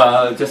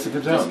reference. Jessica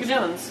Jones. Jessica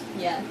Jones.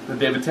 Yeah. The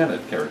David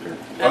Tennant character.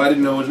 I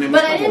didn't know his name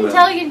But was I Purple didn't Man.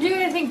 tell you to do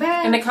anything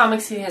bad. In the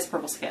comics, he has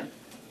purple skin.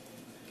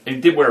 He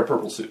did wear a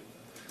purple suit.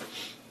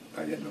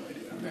 I had no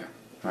idea.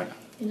 Yeah. I know.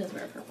 He does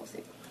wear a purple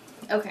suit.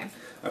 Okay.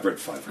 I've read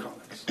 5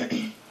 comics.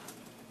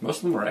 Most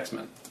of them were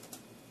X-Men.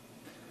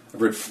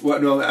 I've read.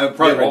 No, I've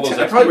probably Yeah, all read. those 10,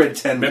 I probably X-Men. read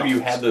 10. Maybe you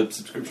comics. had the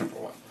subscription for a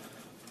while.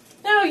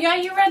 No, yeah,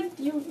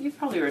 you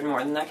probably read more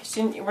than that. 'Cause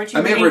weren't you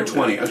I may have reading read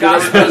 20. I was,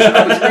 Joss,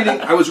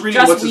 I was reading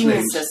Joss what's his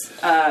name?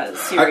 Whedon's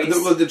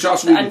series. The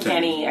Joss The Whedon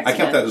Uncanny thing. I X-Men.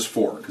 count that as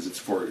 4 because it's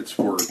four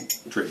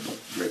trade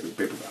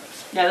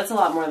paperbacks. Yeah, that's a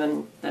lot more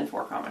than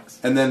 4 comics.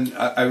 And then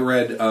I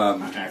read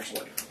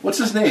Actually. what's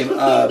his name?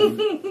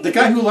 The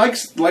guy who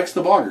likes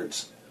the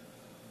Boggarts.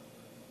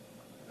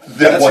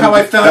 That's how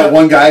I found that out-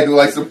 one guy who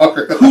likes the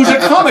pucker. Who's a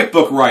comic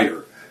book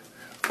writer?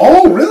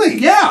 Oh, really?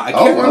 Yeah, I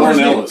can't remember Warren his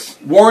name. Ellis.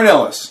 Warren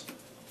Ellis.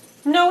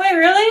 No way,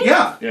 really?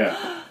 Yeah. Yeah.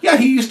 Yeah,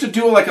 he used to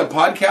do like a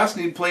podcast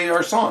and he'd play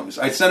our songs.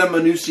 I sent him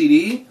a new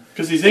CD.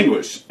 Because he's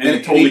English, and And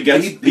he totally he-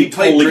 gets he he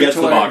played totally Drink gets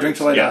Till the I- Boggarts. Drink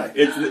Till I Yeah, Die.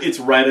 it's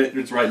right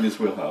in his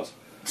wheelhouse.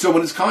 So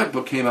when his comic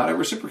book came out, I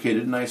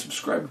reciprocated and I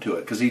subscribed to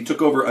it because he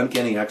took over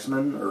Uncanny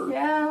X-Men, or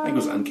Yeah. I think it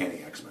was Uncanny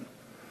X-Men.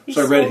 He's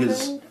So I read so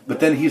his, good. but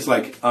then he's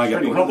like, I got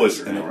Pretty bored of this.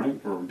 publisher And now,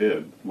 then- right? Or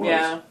did. Was.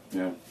 Yeah.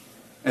 Yeah.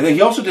 And then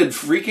he also did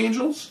Freak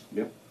Angels,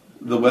 Yep.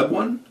 the web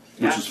one,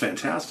 which Yeah. was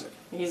fantastic.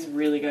 He's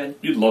really good.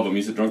 You'd love him.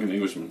 He's a drunken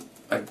Englishman.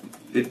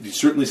 It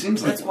certainly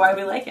seems like That's it. why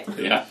we like him.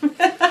 Yeah.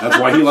 That's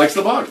why he likes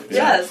the Boggarts.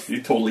 Yes.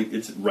 You totally.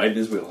 It's right in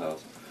his wheelhouse.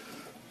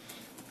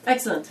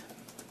 Excellent.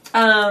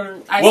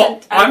 I'm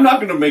not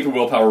going to make a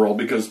willpower roll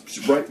because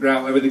right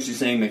now everything she's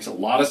saying makes a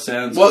lot of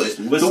sense. Well, Just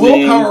the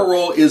listening, willpower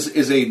roll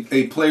is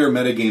a player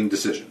metagame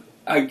decision.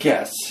 I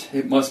guess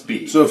it must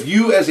be. So if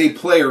you, as a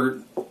player,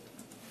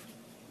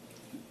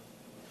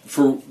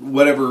 for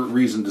whatever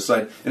reason,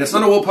 decide, and it's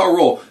not a willpower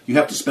roll, you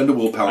have to spend a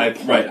willpower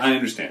point, right, I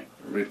understand.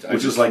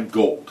 which is like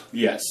gold.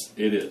 yes,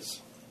 it is.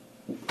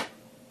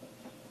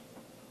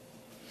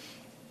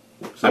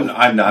 So,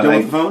 I'm not. done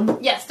with the phone?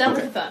 Yes, done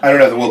Okay. with the phone. I don't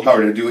have the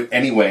willpower to do it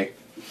anyway.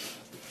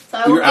 So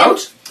I will You're give-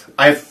 out?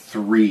 I have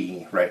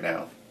 3 right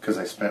now because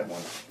I spent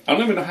one. I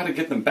don't even know how to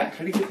get them back.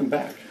 How do you get them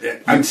back?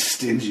 I'm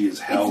stingy as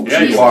hell.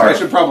 Yeah, you I are.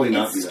 should probably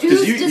not It's do that.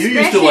 stupid. Because you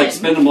used to like discretion.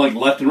 spend them like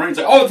left and right. It's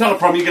like, oh, it's not a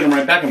problem. You get them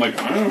right back. I'm like,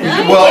 I don't know.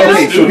 No, Well, Yeah.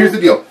 okay, so here's the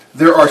deal.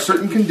 There are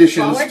certain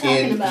conditions While we're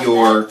talking in about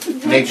your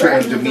that, nature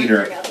and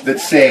demeanor that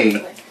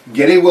say,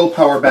 get a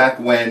willpower back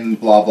when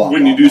blah, blah,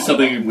 When blah, you do blah,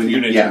 something blah. with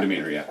your nature yeah. and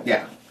demeanor, yeah.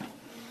 Yeah.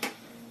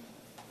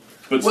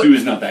 But What- Stu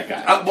is not that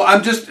guy. Well,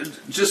 I'm just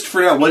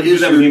for now. What You do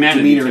is that your with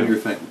humanity, demeanor and too.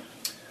 your thing?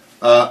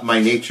 My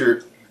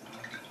nature...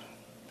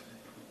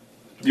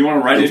 Do you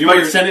want to write it? Do you want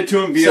to send it to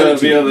him Send it to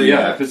via me, the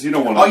yeah. because you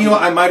don't want to. Oh, you know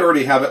what? I might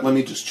already have it. Let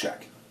me just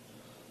check.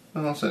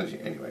 Well, I'll send it to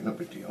you anyway. No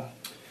big deal.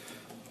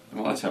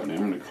 Well, that's happening.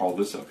 I'm going to call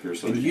this up here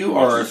so that You can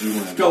are watch the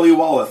Zoom in. Scully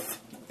Walleth.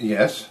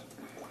 Yes.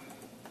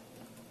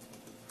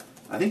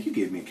 I think you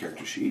gave me a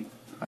character sheet.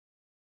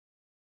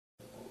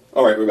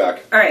 All right, we're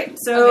back. All right,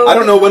 so I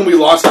don't know when we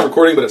lost the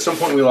recording, but at some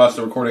point we lost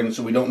the recording,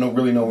 so we don't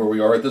really know where we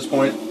are at this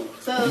point.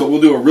 But So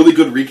we'll do a really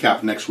good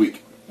recap next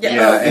week. yes.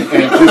 Yeah,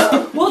 and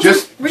just... We'll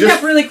just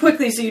recap really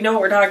quickly so you know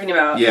what we're talking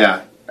about.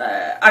 Yeah.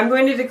 I'm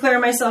going to declare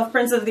myself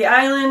Prince of the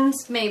Island,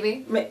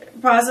 maybe.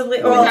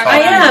 possibly. Well, Well, we're I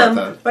talking am,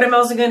 about that. but I'm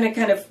also going to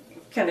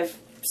kind of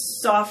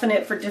soften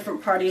it for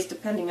different parties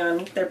depending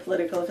on their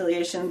political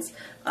affiliations.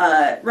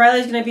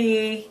 Riley's going to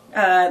be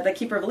the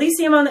Keeper of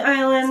Elysium on the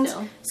island.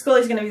 Still.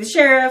 Scully's going to be the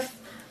sheriff.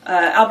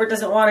 Albert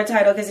doesn't want a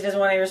title because he doesn't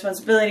want any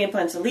responsibility and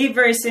plans to leave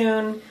very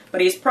soon.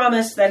 But he's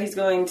promised that he's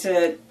going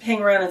to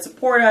hang around and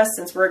support us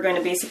since we're going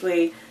to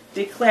basically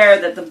declare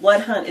that the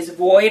blood hunt is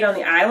void on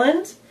the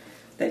island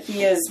that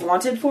he is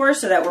wanted for,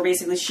 so that we're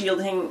basically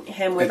shielding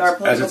him with our As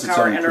political it's its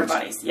power own and our princedom.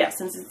 bodies. Yeah,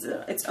 since it's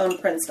its own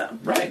princedom.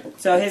 Right.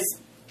 So his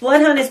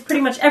blood hunt is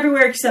pretty much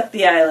everywhere except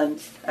the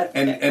island. At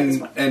this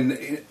point.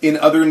 And in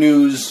other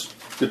news,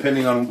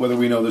 depending on whether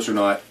we know this or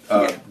not,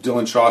 Yeah.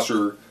 Dylan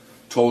Chaucer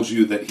told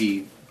you that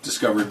he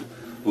discovered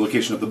the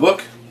location of the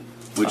book,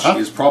 which Uh-huh.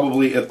 is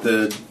probably at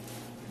the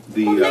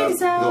Lady's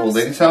The house. old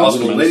lady's house?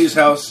 little lady's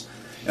house,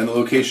 and the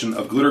location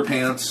of Glitter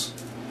Pants,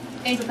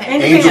 Angel Pants.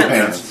 Angel Angel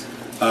Pants.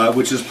 Pants.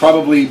 which is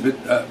probably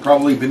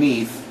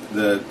beneath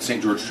the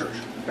St. George Church.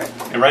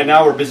 And right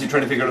now we're busy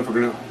trying to figure out if we're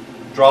going to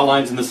draw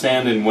lines in the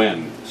sand and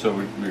when. So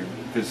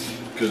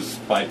because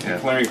by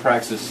declaring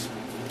praxis,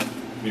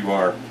 you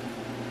are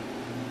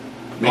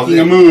making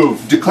a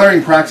move.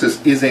 Declaring praxis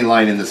is a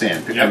line in the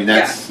sand. I Yep. mean,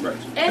 that's... Right.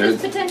 And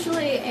it's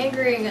potentially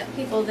angering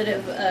people that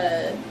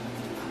have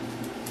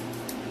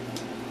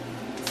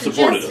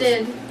Supported us.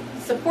 suggested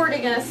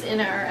supporting us in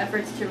our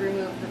efforts to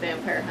remove the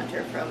vampire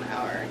hunter from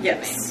our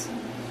Yes. domain.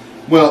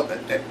 Well,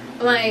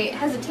 My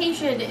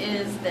hesitation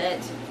is that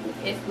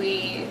if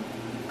we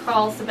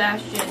call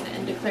Sebastian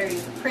and declare you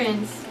the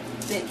prince,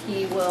 that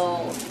he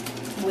will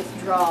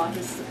withdraw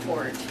his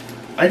support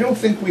I don't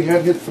think we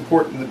had his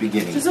support in the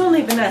beginning. There's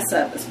only Vanessa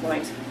at this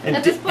point. And,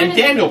 At this point, and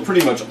Daniel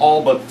pretty much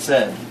all but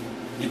said,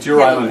 it's your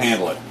Yes. island,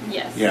 handle it.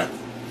 Yes. Yeah.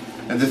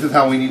 And this is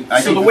how we need...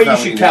 So the way you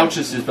should couch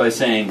this is by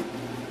saying,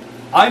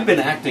 I've been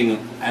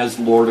acting as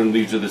Lord and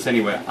Liege of this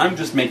anyway. I'm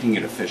just making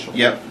it official.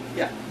 Yep.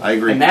 Yeah. I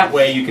agree. And that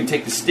way you can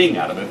take the sting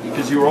out of it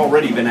because you've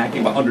already been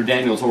acting under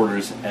Daniel's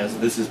orders as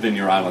this has been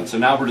your island. So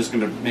now we're just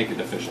going to make it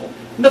official.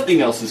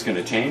 Nothing else is going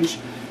to change.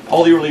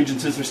 All your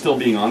allegiances are still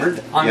being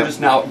honored. I'm Yep.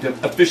 just now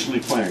officially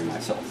declaring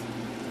myself.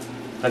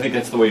 I think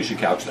that's the way you should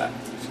couch that.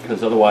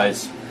 Because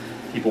otherwise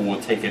people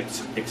will take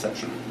it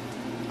exception.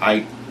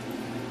 I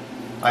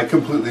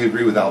completely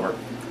agree with Albert.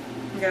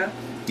 Yeah.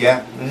 Yeah.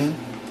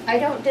 Mm-hmm. I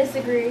don't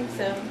disagree,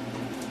 so...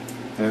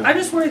 I'm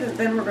just worried that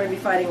then we're going to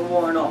be fighting a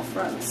war on all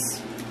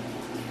fronts.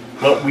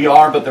 Well, we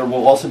are, but there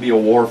will also be a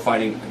war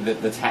fighting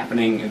that's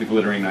happening in the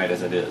Glittering Night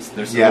as it is.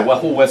 There's Yeah. the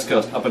whole West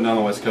Coast, up and down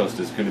the West Coast,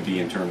 is going to be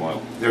in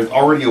turmoil. There's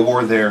already a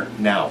war there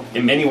now.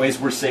 In many ways,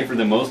 we're safer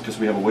than most because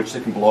we have a witch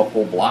that can blow up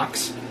whole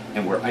blocks,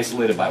 and we're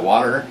isolated by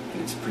water,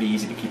 and it's pretty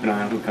easy to keep an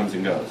eye on who comes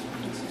and goes.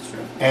 This is true.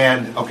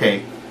 And,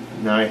 okay,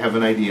 now I have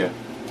an idea.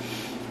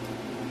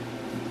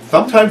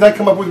 Sometimes I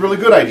come up with really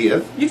good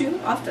ideas. You do,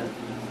 often.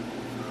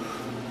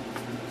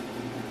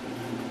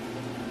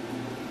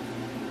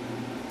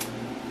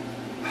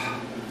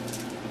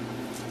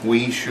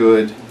 We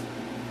should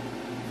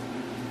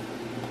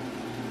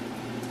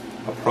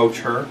approach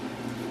her.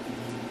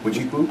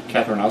 Witchy-poo?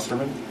 Catherine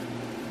Osterman?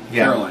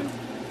 Yeah. Caroline.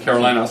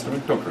 Caroline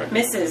Osterman? Don't correct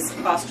me.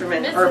 Mrs.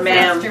 Osterman. Mrs. Or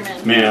ma'am.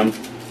 Osterman. Ma'am.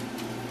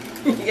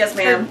 Yes,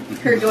 ma'am.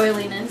 Her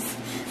doiliness.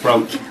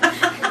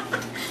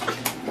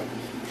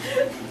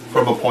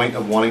 From a point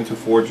of wanting to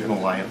forge an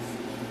alliance.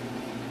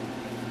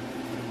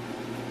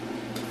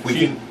 We She-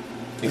 can...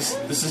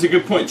 This is a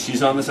good point.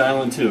 She's on this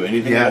island too.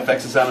 Anything Yeah. that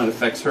affects this island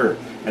affects her.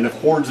 And if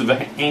hordes of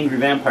angry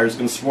vampires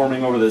come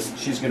swarming over this,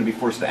 she's going to be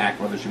forced to act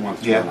whether she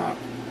wants to Yeah. or not.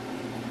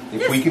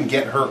 If we can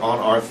get her on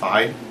our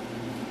side...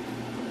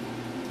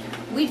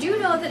 We do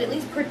know that at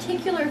least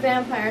particular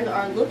vampires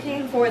are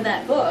looking for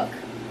that book,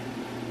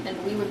 and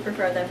we would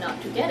prefer them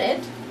not to get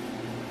it.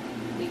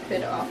 We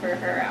could offer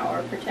her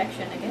our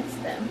protection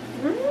against them.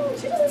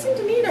 She doesn't seem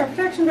to need our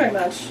protection very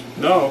much.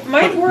 No.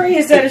 My worry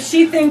is that if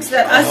she thinks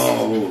that us...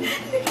 Oh.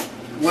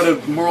 What a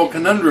moral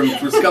conundrum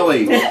for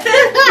Scully.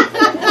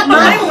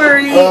 My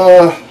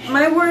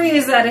worry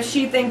is that if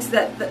she thinks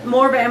that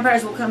more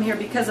vampires will come here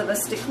because of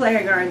us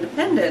declaring our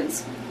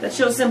independence, that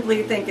she'll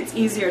simply think it's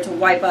easier to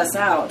wipe us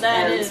out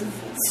That and is-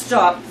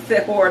 stop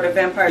the horde of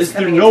vampires Is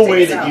there coming no in to way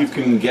take us that out. you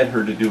can get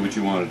her to do what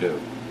you want to do?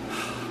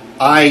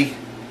 I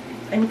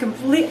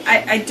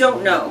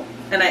don't know.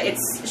 And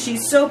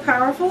she's so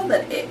powerful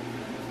that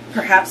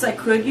perhaps I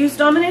could use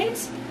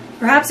dominate.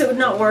 Perhaps it would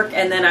not work,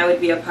 and then I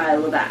would be a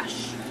pile of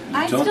ash.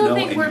 I don't still know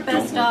think and we're you don't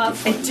best want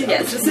off to find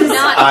Yes, this is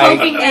not I-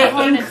 poking at an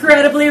one.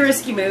 incredibly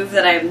risky move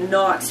that I am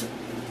not.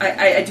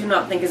 I do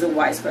not think is a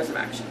wise course of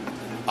action.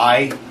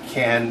 I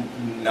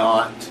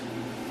cannot...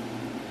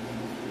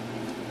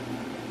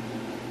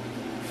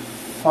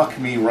 Fuck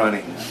me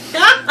running.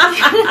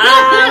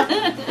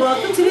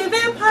 Welcome to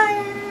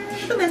Vampire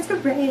the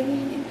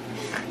Masquerade.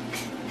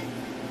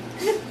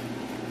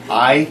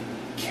 I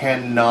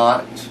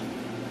cannot...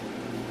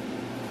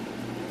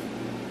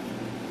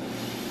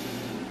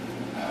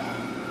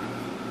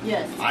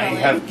 Yes. I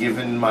Scully. have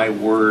given my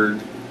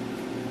word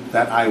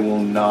that I will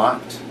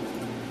not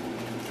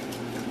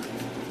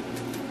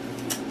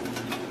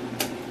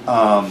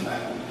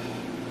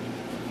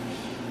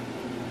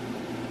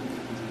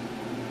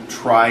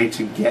try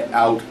to get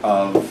out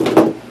of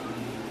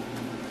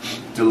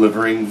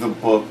delivering the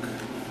book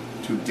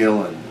to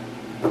Dylan.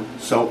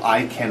 So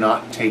I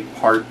cannot take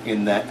part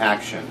in that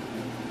action.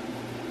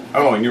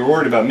 Oh, and you're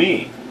worried about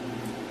me.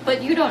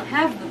 But you don't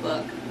have the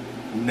book.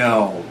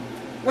 No.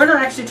 We're not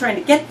actually trying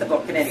to get the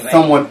book in any way.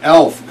 Someone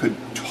else could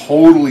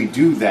totally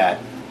do that,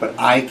 but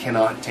I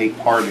cannot take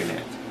part in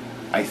it.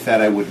 I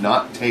said I would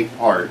not take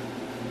part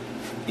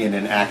in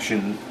an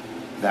action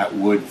that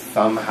would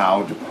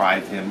somehow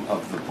deprive him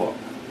of the book.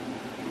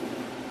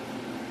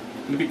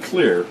 To be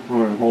clear,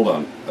 hold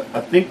on.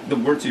 I think the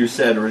words you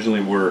said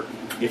originally were,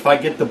 if I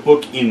get the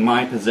book in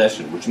my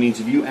possession, which means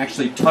if you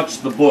actually touch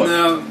the book.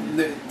 No,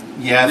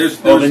 Yes, there's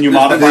then you been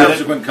modified it?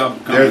 subsequent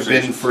there's been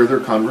conversations. further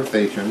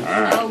conversation.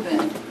 Alright. Oh,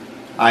 good.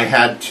 I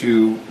had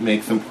to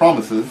make some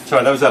promises.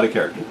 Sorry, that was out of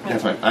character.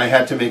 That's right. I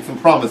had to make some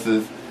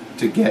promises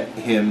to get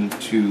him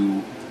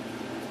to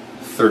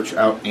search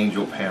out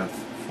Angel Pants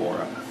for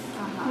us.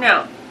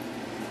 No,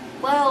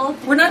 Well,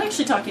 we're not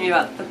actually talking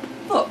about the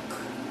book.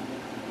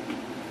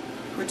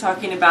 We're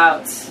talking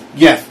about...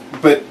 Yes,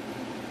 but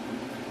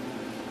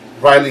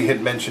Riley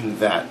had mentioned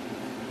that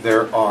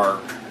there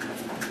are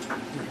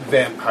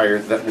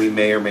vampires that we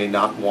may or may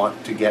not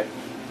want to get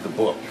the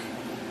book.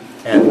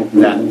 And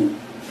that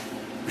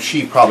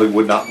she probably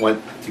would not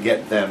want to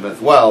get them as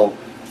well.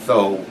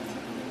 So,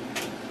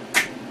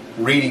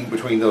 reading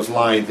between those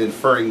lines,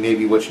 inferring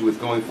maybe what she was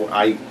going for,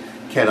 I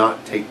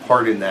cannot take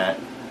part in that.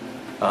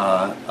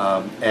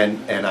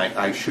 And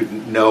I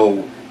shouldn't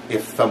know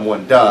if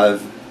someone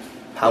does.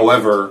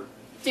 However,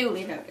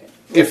 Duly noted.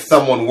 If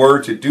someone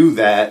were to do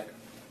that,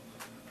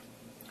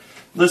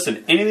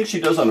 Listen, anything she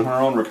does on her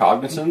own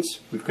recognizance,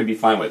 we could be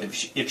fine with.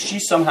 If she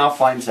somehow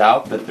finds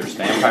out that there's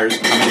vampires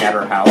coming at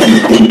her house,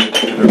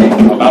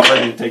 they're about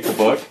ready to take the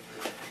book,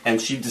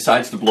 and she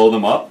decides to blow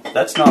them up,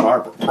 that's not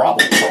our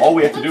problem. So all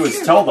we have to do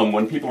is tell them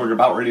when people are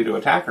about ready to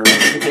attack her, and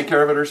she can take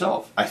care of it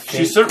herself.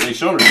 She's certainly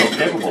shown herself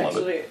capable of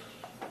it.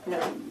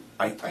 No.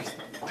 I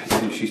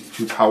think she's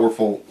too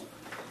powerful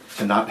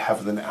to not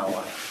have an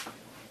ally.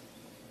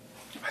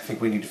 I think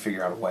we need to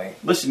figure out a way.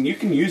 Listen, you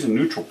can use a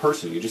neutral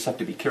person. You just have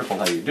to be careful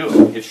how you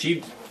do it. If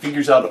she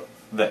figures out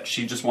that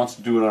she just wants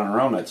to do it on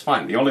her own, that's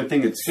fine. The only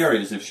thing that's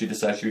scary is if she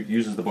decides she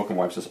uses the book and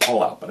wipes us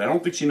all out. But I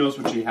don't think she knows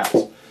what she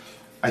has.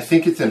 I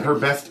think it's in her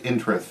best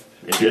interest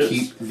to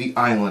keep the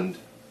island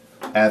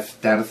as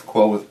status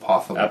quo as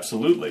possible.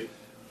 Absolutely.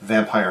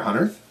 Vampire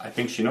hunters, I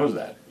think she knows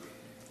that.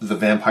 the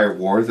vampire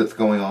war that's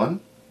going on,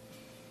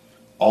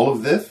 all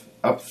of this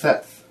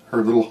upsets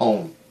her little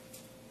home.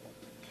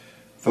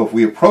 So if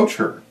we approach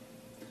her,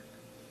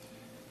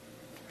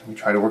 we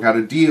try to work out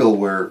a deal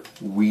where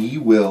we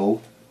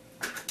will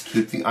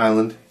keep the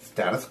island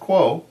status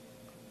quo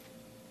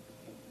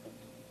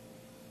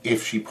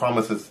if she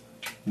promises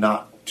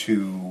not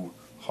to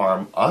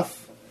harm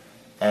us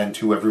and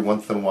to every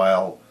once in a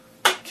while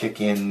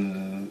kick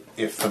in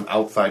if some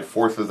outside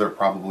forces are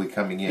probably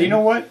coming in. You know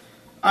what?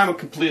 I'm a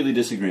completely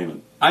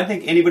disagreement. I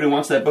think anybody who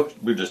wants that book,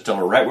 we just tell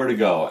her right where to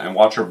go and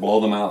watch her blow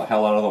them the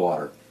hell out of the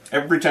water.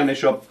 Every time they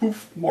show up,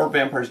 poof, more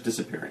vampires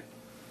disappearing.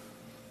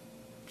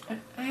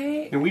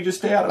 And we just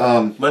stay out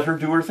of it. Let her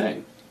do her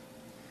thing.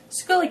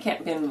 Scully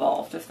can't be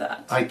involved if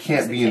that. I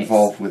can't is the be case.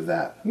 involved with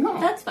that. No.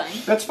 That's fine.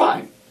 That's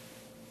fine.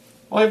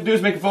 All you have to do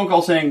is make a phone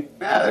call saying,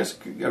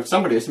 if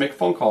somebody has to make a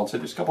phone call and say,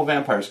 there's a couple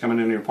vampires coming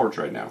into your porch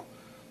right now.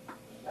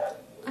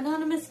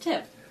 Anonymous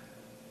tip.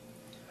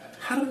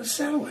 How did a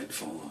satellite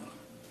fall on?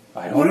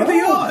 I don't What are know.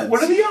 the odds?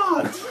 What are the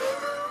odds?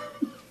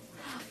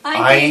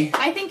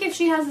 I think if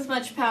she has as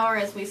much power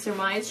as we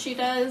surmise she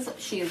does,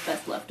 she is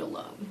best left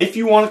alone. If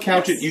you want to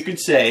couch it, you could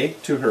say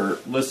to her,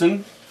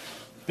 listen,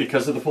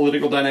 because of the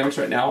political dynamics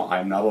right now,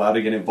 I'm not allowed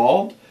to get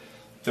involved.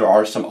 There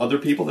are some other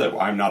people that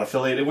I'm not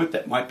affiliated with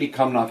that might be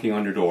come knocking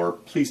on your door.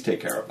 Please take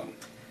care of them.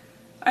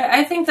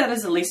 I think that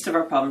is the least of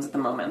our problems at the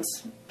moment.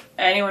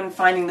 Anyone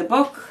finding the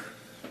book,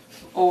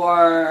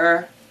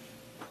 or...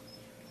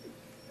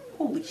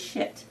 Holy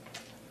shit.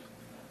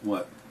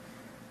 What?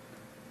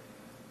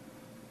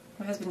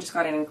 My husband just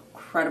got an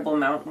incredible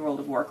amount in World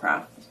of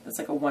Warcraft. It's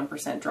like a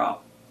 1%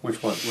 drop.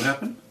 Which one? What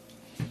happened?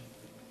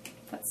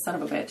 That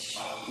son of a bitch.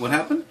 What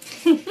happened?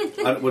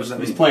 What does that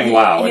mean? He's playing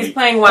WoW. He's and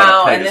playing he WoW,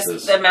 got and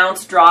Pegasus. the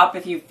amounts drop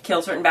if you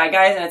kill certain bad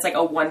guys, and it's like a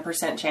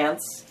 1%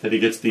 chance. That he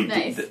gets the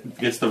Nice.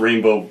 gets the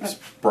rainbow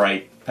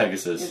sprite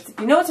Pegasus.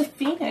 It's a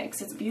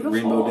phoenix. It's beautiful.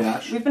 Rainbow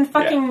Dash? We've been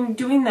fucking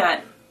doing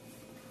that.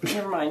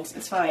 Never mind.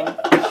 It's fine.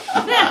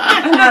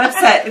 I'm not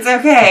upset. It's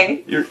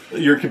okay.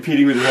 You're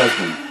competing with your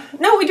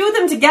husband. No, we do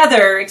them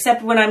together,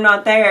 except when I'm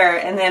not there,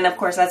 and then of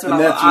course that's when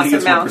And all that's the when he awesome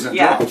gets mounts. 1%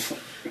 Yeah. drops.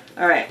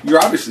 All right. You're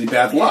obviously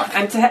bad luck.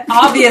 I'm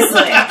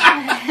obviously.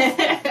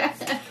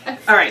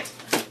 All right.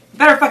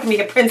 Better fucking be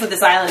a prince of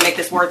this island and make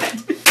this worth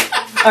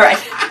it. All right.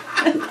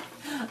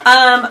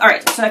 All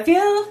right. So I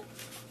feel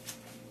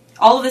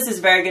all of this is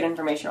very good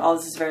information. All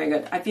this is very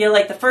good. I feel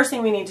like the first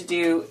thing we need to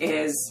do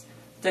is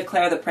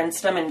declare the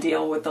princedom and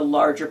deal with the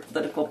larger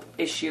political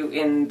issue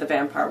in the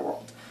vampire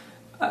world.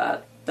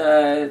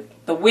 The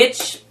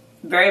witch,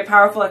 very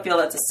powerful. I feel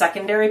that's a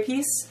secondary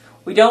piece.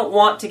 We don't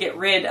want to get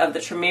rid of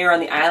the Tremere on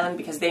the island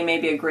because they may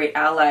be a great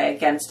ally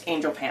against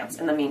Angel Pants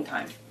in the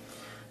meantime.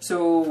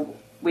 So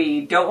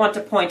we don't want to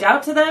point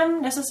out to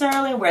them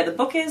necessarily where the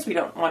book is. We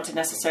don't want to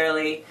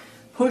necessarily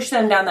push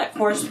them down that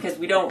course because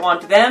we don't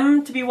want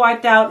them to be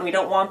wiped out and we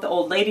don't want the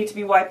old lady to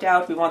be wiped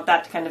out. We want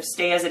that to kind of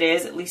stay as it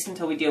is, at least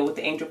until we deal with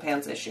the Angel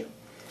Pants issue.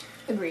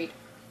 Agreed.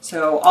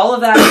 So all of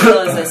that I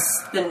feel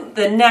is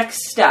the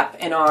next step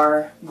in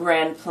our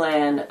grand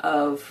plan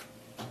of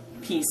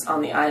peace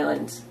on the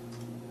island.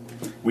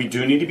 We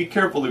do need to be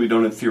careful that we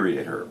don't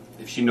infuriate her.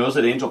 If she knows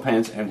that Angel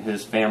Pants and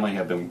his family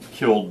have been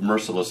killed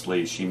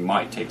mercilessly, she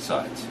might take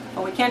sides.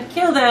 But we can't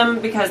kill them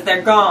because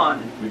they're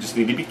gone. We just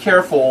need to be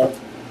careful.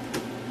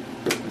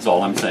 That's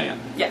all I'm saying.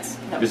 Yes.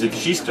 No. Because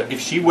if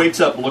she wakes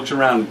up, looks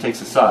around, and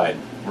takes a side,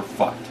 we're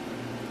fucked.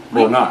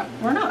 We're not.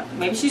 We're not.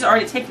 Maybe she's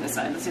already taken a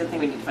side. That's the other thing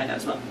we need to find out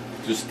as well.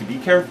 Just to be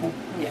careful.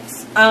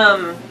 Yes.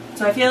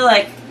 So I feel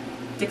like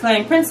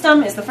declaring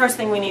princedom is the first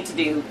thing we need to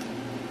do.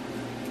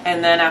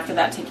 And then after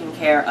that, taking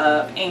care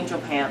of Angel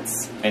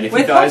Pants. And if he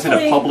With dies in a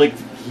hopefully- public,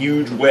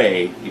 huge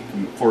way, it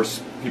can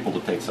force people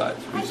to take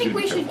sides. I just think need to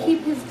we be should careful.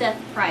 keep his death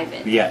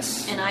private.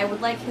 Yes. And I would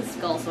like his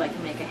skull so I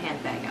can make a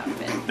handbag out of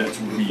it. That's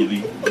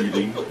really,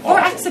 really Or awful.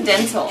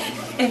 accidental.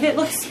 If it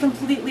looks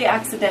completely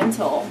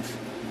accidental,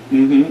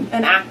 Mm-hmm.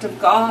 an act of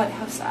God,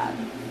 how sad.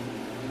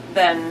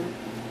 Then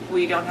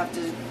we don't have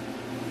to...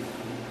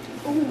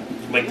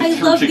 Like the I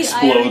church love the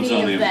explodes irony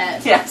on of him.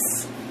 that.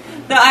 Yes.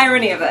 The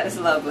irony of that is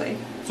lovely.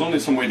 It's only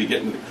some way to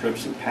get into the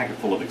crypts and pack it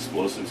full of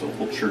explosives so the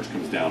whole church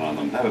comes down on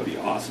them. That would be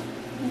awesome.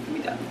 It can be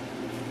done.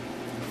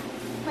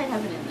 might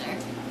have it in there.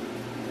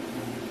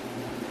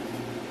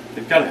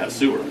 They've got to have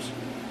sewers.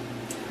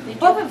 They do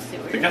Well, have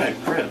sewers. They've got to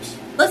have cribs.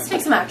 Let's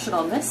take some action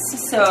on this.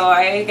 So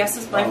I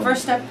guess my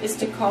first step is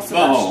to call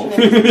Oh.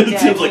 Sebastian. It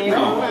seems like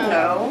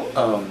no.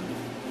 No.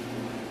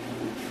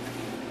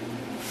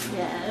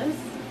 Yes.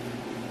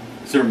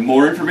 Is there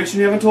more information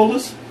you haven't told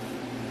us?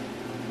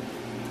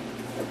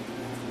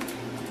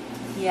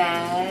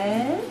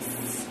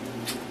 Yes.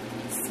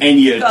 And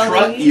you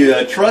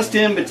Scully. trust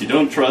him, but you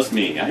don't trust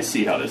me. I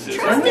see how this is.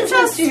 Trust It's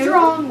trust a you.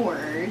 strong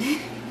word.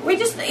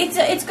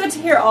 It's good to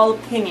hear all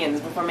opinions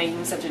before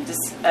making such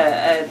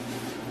a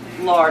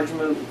large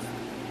move.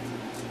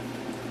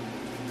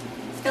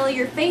 Scully,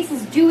 your face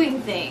is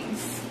doing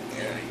things.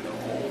 Yeah,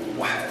 I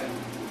know.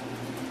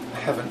 I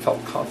haven't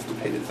felt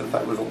constipated since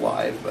I was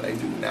alive, but I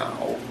do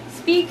now.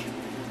 Speak.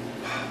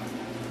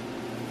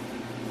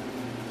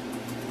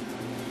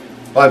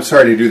 Well, I'm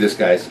sorry to do this,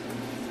 guys.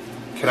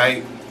 Can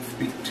I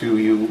speak to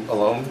you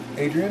alone,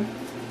 Adrian?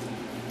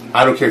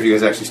 I don't care if you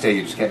guys actually stay,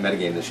 you just can't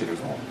metagame this shit as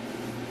well.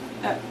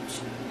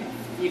 If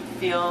you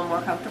feel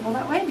more comfortable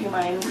that way, do you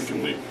mind We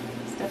can leave.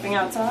 stepping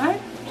outside?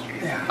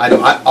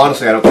 Yeah.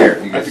 Honestly, I don't care.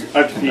 You I guys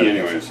have to pee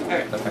anyway, so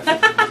Okay.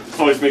 it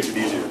always makes it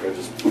easier if I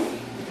just...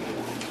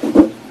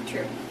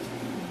 True.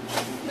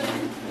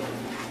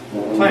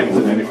 What time is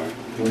it anyway?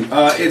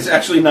 It's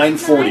actually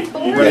 9:40.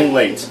 You're running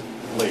late.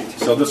 Late.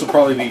 So this will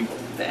probably be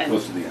The end.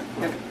 close to the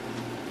end.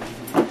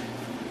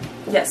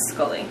 Yes,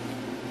 Scully.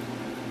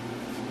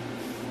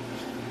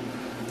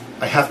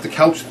 I have to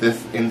couch this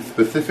in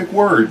specific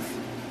words.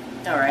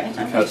 All right,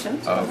 I'm Because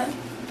patient. of- Okay.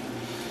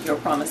 Your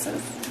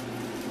promises.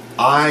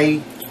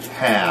 I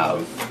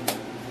have...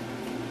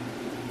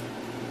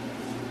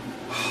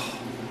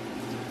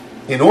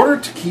 In order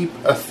to keep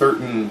a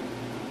certain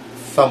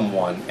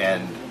someone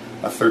and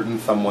a certain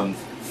someone's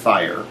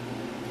sire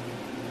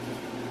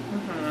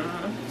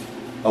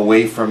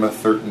away from a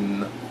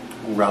certain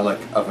relic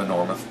of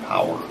enormous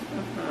power,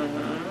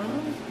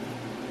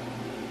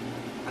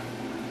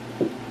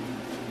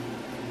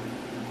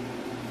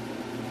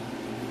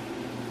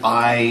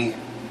 I,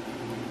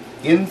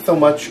 in so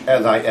much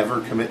as I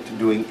ever commit to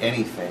doing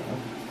anything,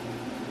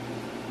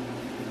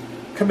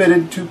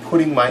 committed to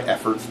putting my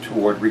efforts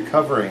toward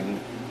recovering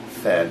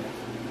said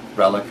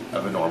relic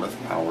of enormous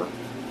power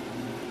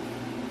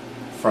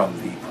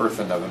from the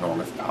person of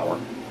enormous power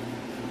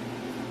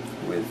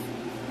who is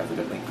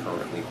evidently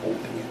currently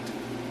holding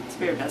it.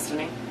 Spear of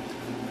Destiny.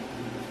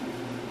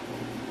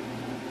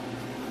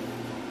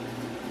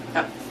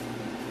 Oh,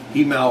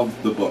 He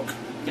mouthed the book.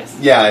 yes.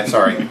 Yeah, I'm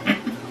sorry.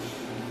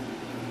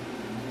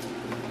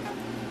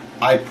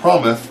 I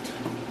promised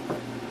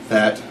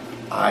that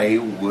I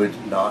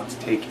would not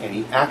take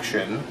any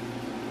action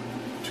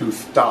to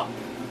stop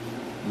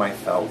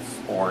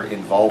myself or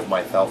involve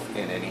myself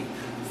in any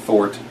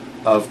sort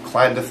of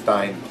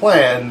clandestine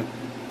plan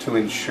to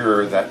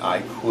ensure that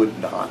I could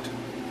not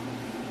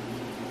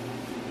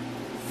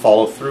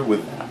follow through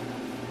with that.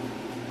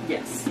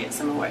 Yes,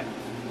 I'm aware.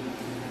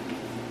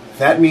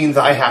 That means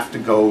I have to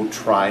go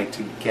try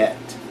to get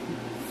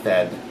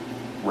said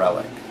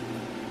relic.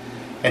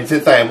 And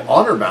since I am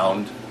honor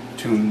bound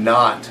to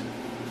not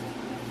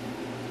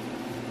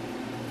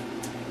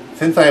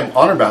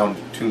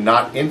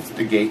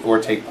instigate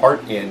or take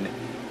part in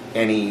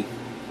any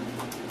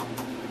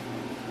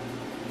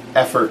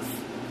efforts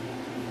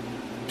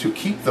to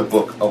keep the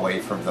book away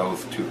from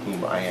those to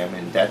whom I am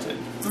indebted,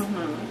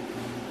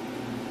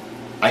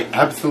 I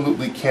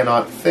absolutely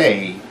cannot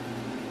say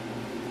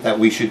that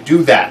we should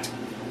do that.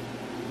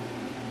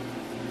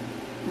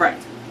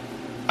 Right.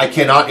 I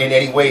cannot in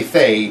any way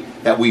say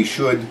that we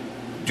should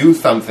do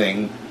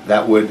something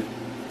that would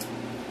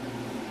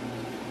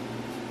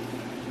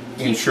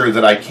ensure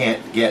that I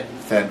can't get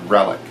said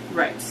relic.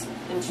 Right.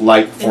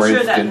 Like, for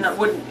ensure that instance...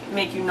 would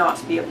make you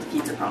not be able to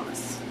keep your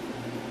promise.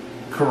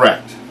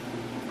 Correct.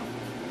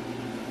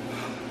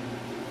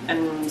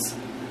 And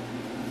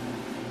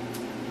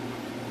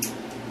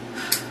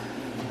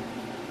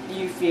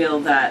you feel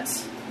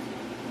that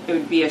it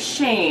would be a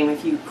shame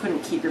if you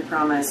couldn't keep your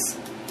promise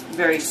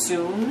very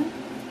soon?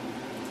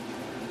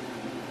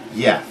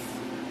 Yes.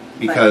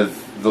 Because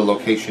the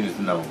location is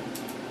known.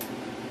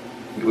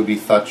 It would be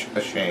such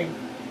a shame.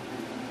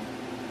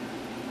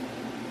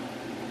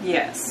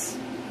 Yes.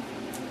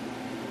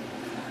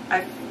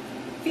 I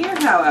fear,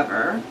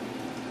 however,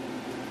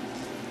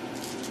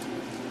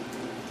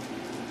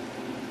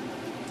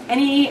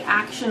 any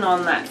action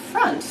on that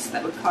front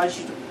that would cause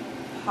you to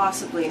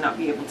possibly not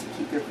be able to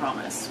keep your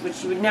promise,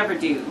 which you would never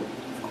do, you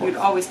would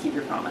always keep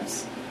your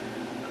promise,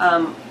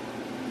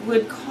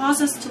 would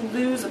cause us to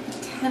lose a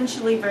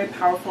potentially very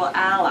powerful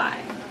ally.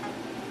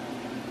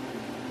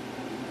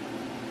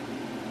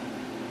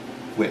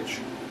 Which?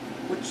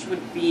 Which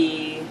would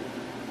be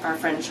our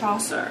friend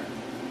Chaucer.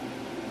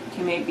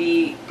 He may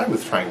be... I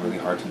was trying really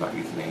hard to not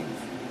use names.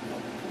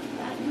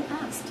 Glad you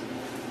asked.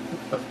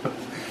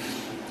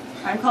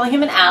 I'm calling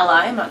him an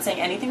ally. I'm not saying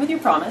anything with your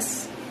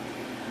promise.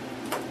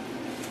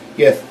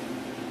 Yes.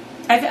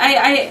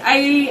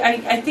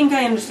 I think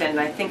I understand, and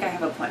I think I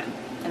have a plan.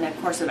 And and a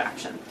course of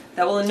action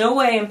that will in no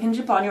way impinge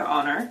upon your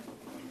honor,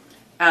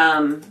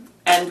 and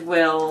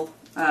will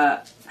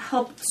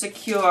help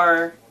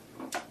secure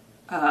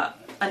an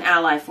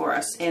ally for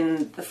us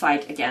in the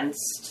fight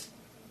against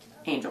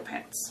Angel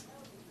Pants.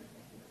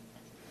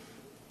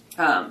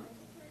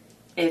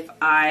 If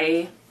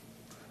I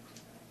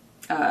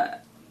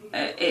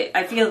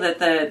feel that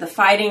the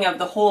fighting of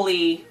the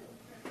Holy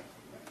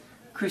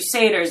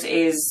Crusaders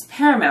is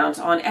paramount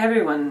on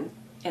everyone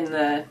in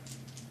the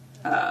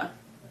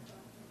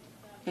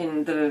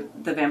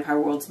vampire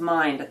world's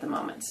mind at the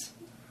moment.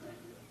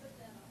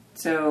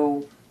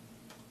 So,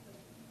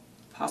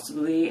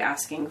 possibly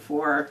asking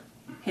for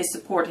his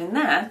support in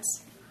that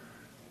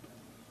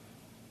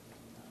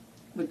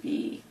would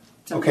be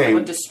something that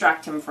would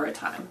distract him for a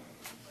time.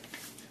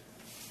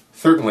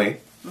 Certainly,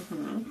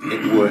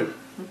 it would.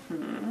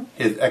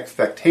 His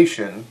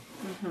expectation,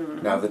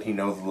 now that he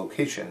knows the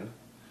location,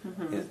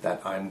 is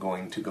that I'm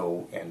going to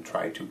go and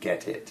try to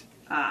get it.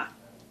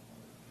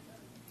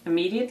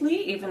 Immediately,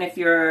 even if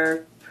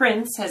your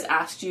prince has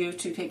asked you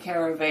to take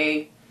care of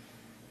a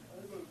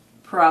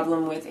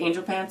problem with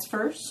Angel Pants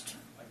first?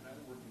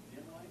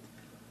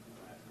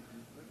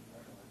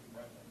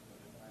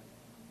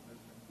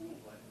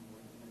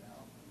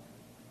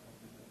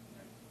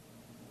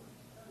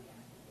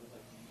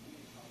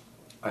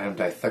 I am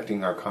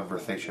dissecting our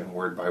conversation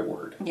word by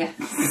word. Yes.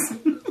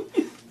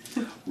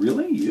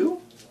 Really?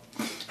 You?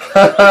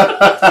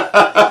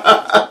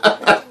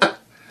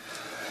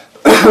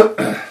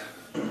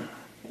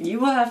 You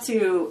will have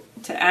to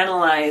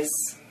analyze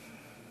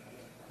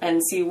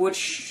and see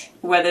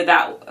whether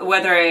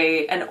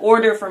an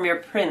order from your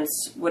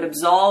prince would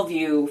absolve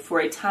you for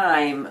a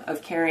time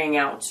of carrying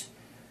out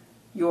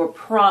your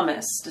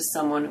promise to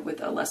someone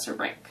with a lesser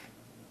rank.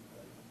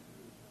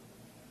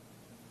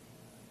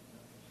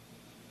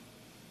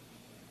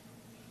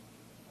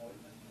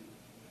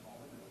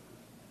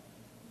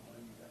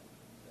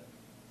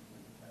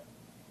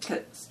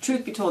 Because,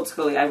 truth be told,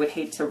 Scully, I would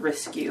hate to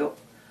risk you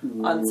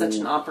on such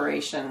an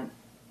operation.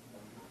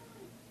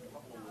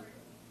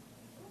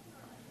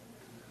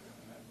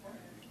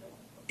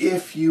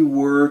 If you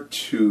were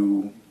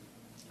to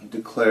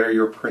declare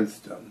your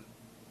princedom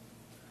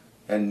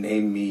and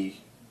name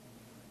me,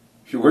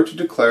 if you were to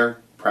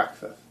declare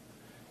Praxis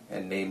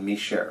and name me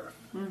sheriff,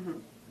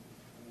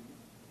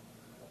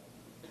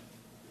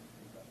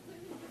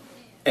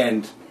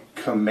 and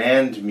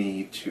command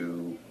me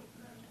to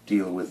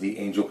deal with the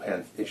Angel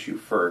Pants issue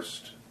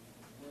first,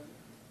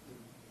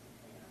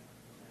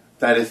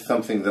 that is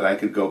something that I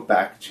could go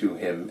back to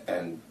him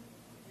and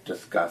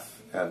discuss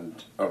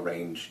and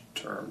arrange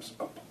terms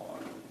upon,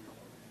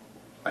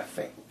 I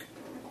think.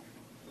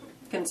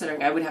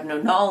 Considering I would have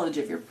no knowledge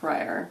of your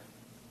prior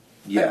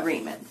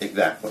agreement.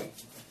 Exactly.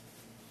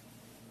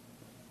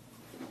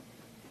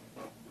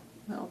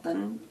 Well,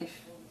 then,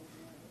 if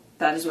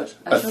that is what...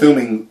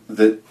 Assuming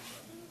that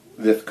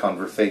this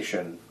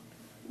conversation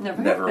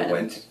never happened.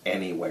 went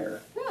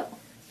anywhere, No.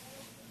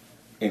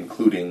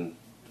 including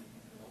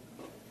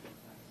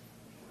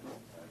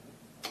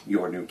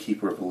your new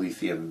Keeper of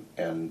Elysium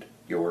and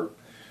your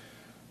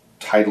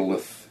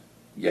titleless,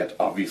 yet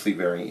obviously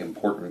very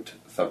important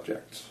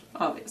subjects.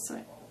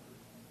 Obviously.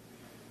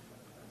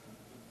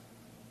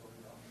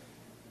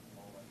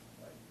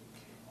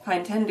 If I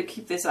intend to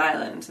keep this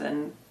island,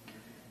 then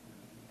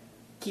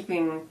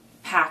keeping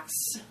Pax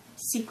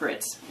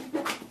secret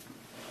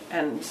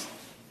and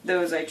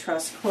those I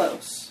trust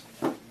close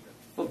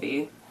will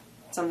be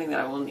something that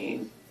I will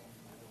need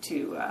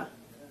to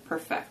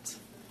perfect.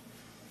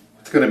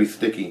 It's going to be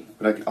sticky,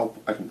 but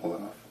I can pull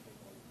it off.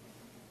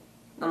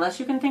 Unless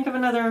you can think of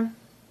another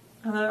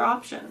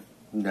option.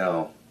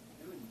 No.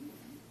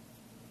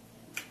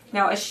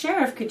 Now, as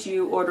sheriff, could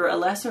you order a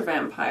lesser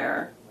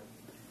vampire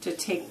to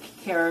take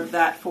care of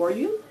that for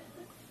you?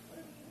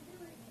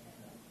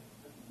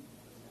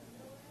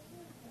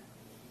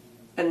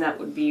 And that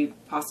would be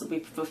possibly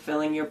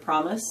fulfilling your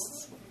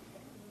promise?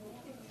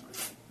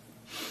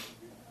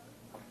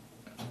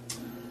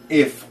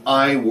 If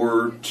I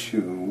were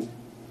to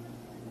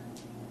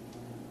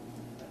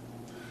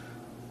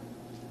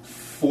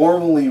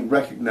formally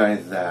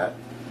recognize that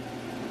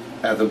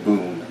as a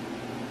boon,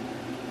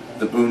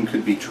 the boon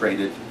could be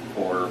traded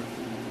or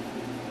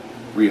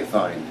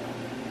reassigned.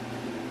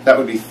 That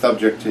would be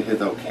subject to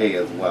his okay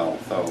as well.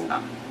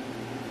 So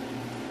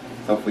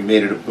if we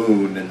made it a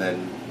boon and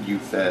then you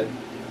said,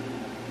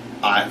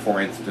 for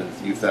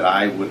instance, you said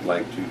I would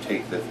like to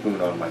take this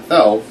boon on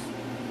myself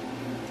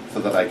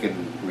so that I can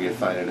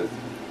reassign it as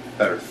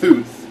better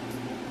suits,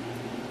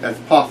 that's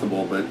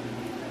possible, but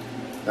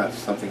that's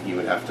something he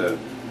would have to...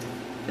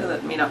 I feel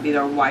that may not be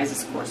their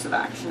wisest course of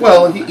action.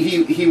 Well,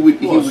 he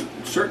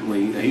would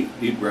certainly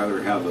he'd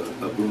rather have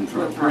a boon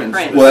from a prince.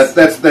 Well,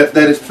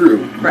 that is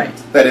true. Right.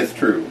 That is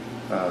true.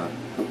 I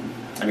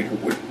mean, who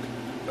wouldn't?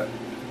 But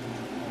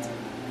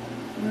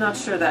I'm not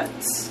sure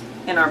that's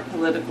in our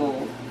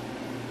political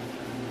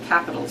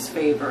capital's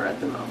favor at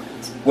the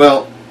moment.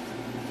 Well,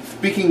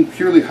 speaking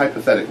purely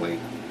hypothetically,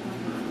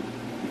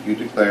 if you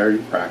declare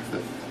your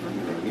Praxis, you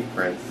name me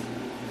prince,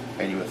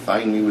 and you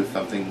assign me with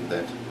something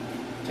that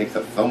takes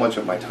up so much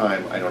of my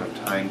time, I don't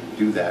have time to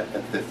do that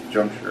at this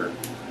juncture,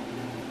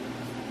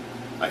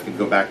 I can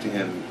go back to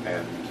him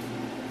and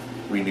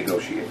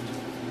renegotiate.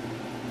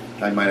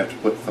 I might have to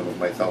put some of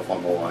myself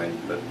on the line,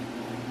 but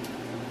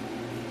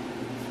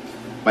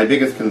my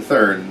biggest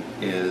concern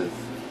is,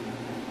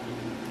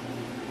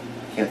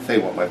 I can't say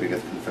what my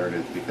biggest concern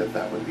is because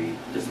that would be,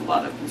 There's a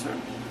lot of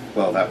concern.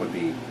 well, that would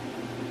be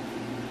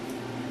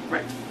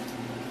Right.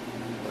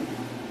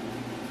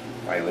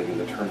 violating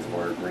the terms of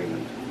our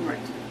agreement. Right.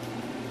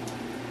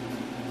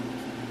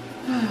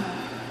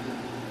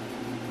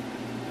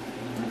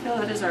 I feel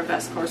that is our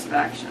best course of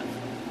action.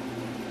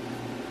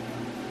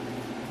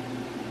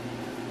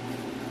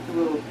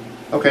 We'll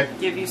Okay.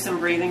 give you some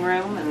breathing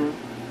room and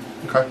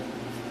Okay.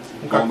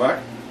 Going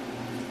back?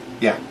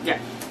 Yeah. yeah.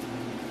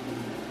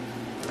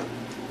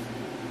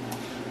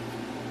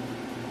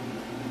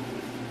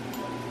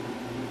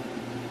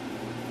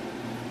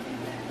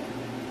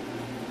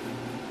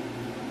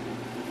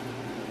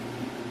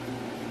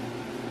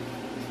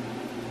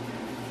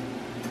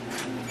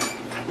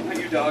 Not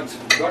you dogs.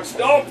 Dog,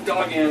 stop!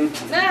 Dog in.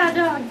 Ah,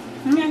 dog.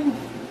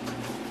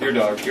 Your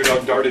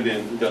dog darted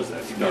in. He does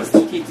that. He darts.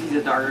 He's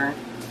a darter.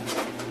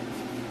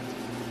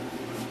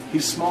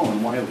 He's small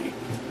and wily.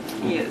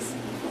 He is.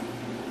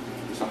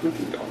 It's a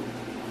hunting dog.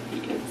 He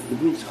is. He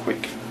moves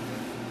quick.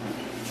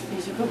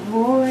 He's a good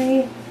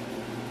boy.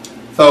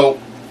 So,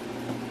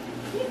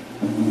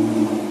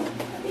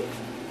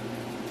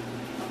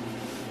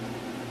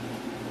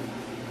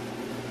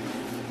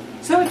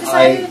 So we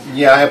decided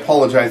I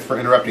apologize for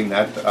interrupting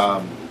that.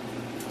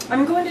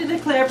 I'm going to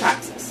declare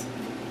praxis.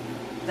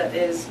 That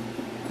is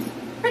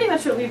pretty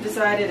much what we've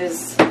decided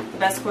is the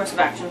best course of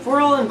action for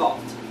all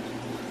involved.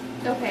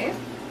 Okay.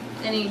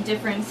 Any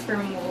difference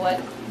from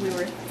what we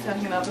were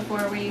talking about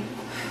before we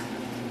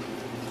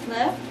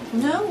left?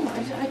 No,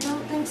 I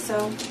don't think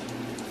so.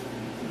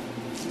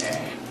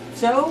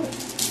 So,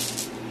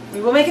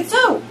 we will make it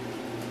so.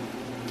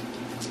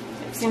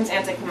 It seems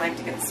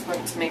anticlimactic at this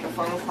point to make a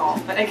phone call,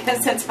 but I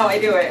guess that's how I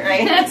do it,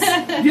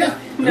 right? Yeah.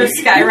 No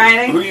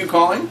skywriting. Who are you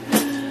calling?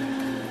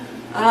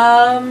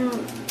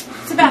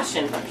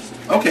 Sebastian first.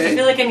 I Okay.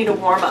 feel like I need to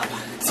warm up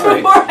All right.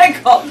 before I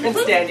call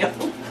Prince Daniel.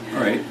 All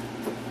right.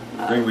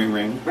 Ring, ring,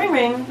 ring. Ring,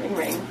 ring, ring,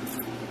 ring.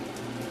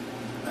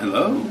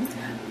 Hello?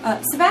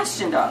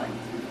 Sebastian, darling.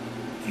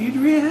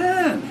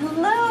 Adrienne.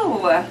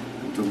 Hello.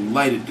 I'm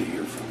delighted to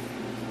hear from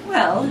you.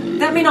 Well,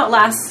 that may not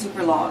last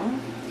super long.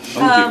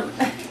 Oh,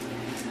 dear.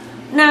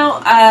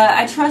 Now,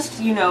 I trust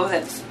you know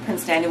that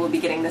Prince Daniel will be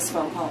getting this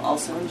phone call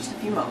also in just a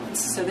few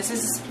moments. So this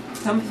is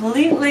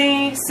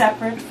completely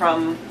separate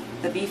from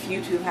the beef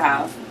you two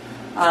have.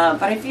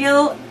 But I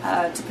feel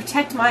to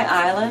protect my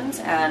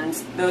island and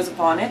those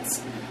upon it,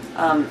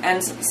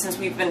 and since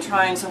we've been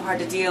trying so hard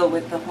to deal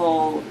with the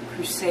whole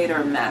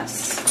Crusader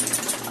mess,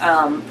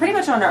 pretty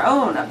much on our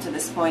own up to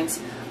this point,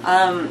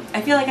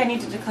 I feel like I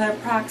need to declare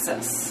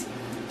praxis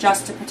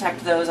just to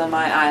protect those on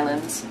my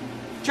island.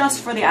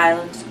 Just for the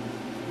island.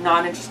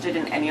 Not interested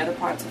in any other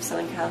parts of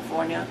Southern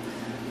California,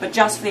 but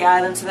just for the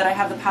island so that I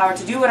have the power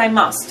to do what I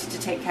must to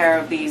take care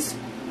of these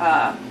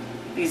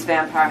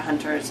vampire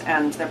hunters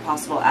and their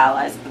possible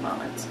allies at the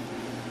moment.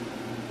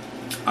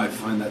 I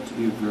find that to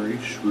be a very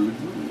shrewd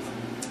move.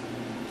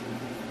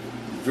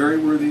 Very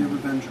worthy of a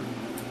venture.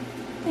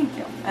 Thank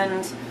you.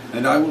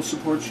 And I will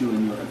support you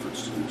in your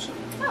efforts to do so.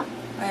 Oh,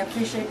 I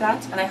appreciate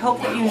that, and I hope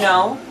that you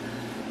know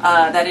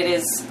that it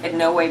is in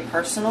no way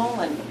personal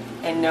and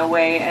in no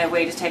way a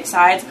way to take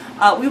sides.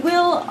 We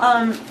will,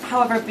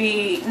 however,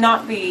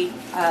 not be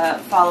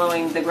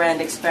following the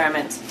grand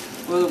experiment.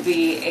 We'll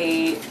be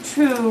a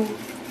true,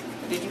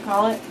 what did you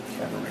call it?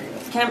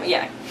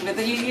 Camarilla.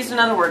 You used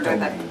another word with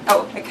that. Domain.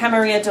 Oh, a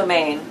Camarilla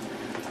domain.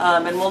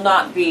 And will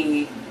not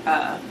be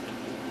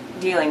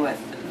dealing with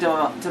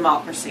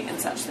democracy and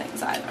such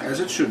things either. As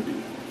it should be.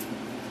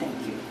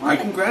 Thank you. I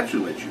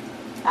congratulate you.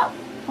 Oh,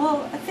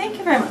 well, thank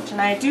you very much, and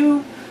I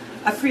do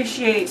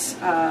appreciate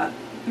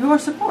your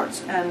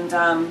support.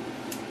 And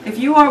if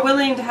you are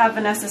willing to have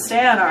Vanessa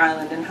stay on our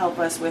island and help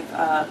us with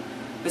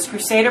this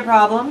Crusader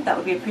problem, that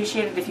would be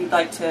appreciated. If you'd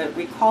like to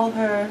recall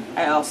her,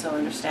 I also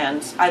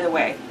understand. Either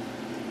way.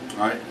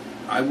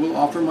 I will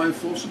offer my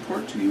full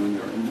support to you in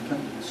your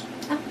independence.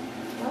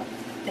 Well,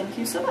 thank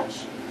you so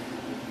much.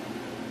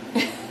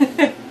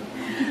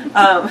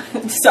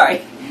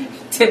 Sorry.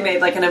 Tim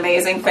made like an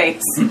amazing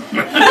face.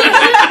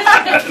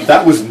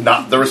 That was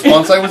not the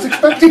response I was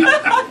expecting.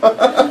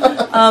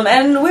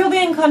 And we'll be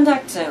in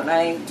contact soon.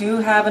 I do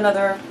have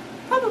another,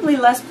 probably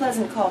less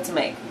pleasant call to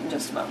make in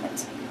just a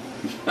moment.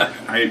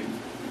 I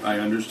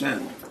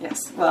understand.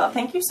 Yes. Well,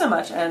 thank you so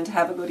much, and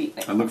have a good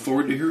evening. I look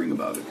forward to hearing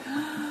about it.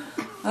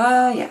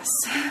 Yes.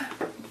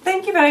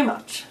 Thank you very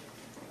much.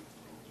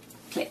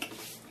 Click.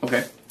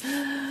 Okay.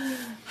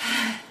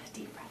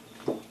 Deep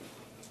breath.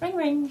 Ring,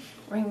 ring.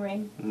 Ring,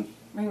 ring.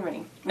 Ring,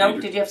 ring. No,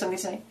 did you have something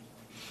to say?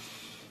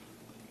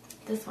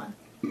 This one.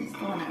 It's the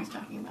one I was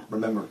talking about.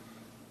 Remember,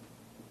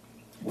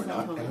 we're It's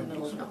not totally in the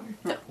middle enemies.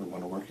 of nowhere. We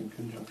want to work in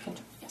conjunction.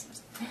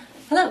 Yes.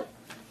 Hello.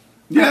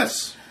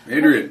 Yes.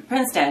 Adrian.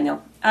 Prince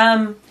Daniel.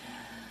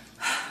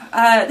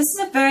 This is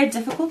a very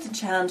difficult and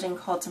challenging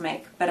call to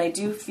make, but I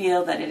do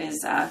feel that it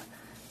is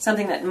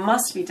something that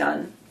must be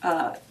done,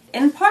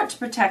 in part to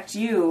protect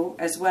you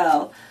as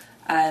well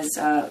as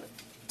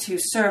to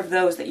serve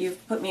those that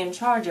you've put me in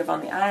charge of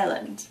on the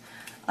island.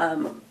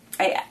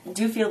 I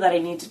do feel that I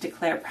need to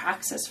declare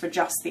praxis for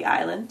just the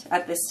island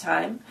at this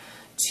time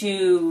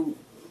to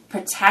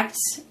protect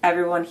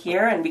everyone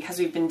here, and because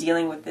we've been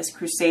dealing with this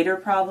Crusader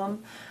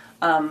problem,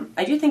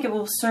 I do think it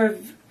will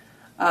serve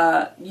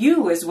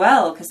you as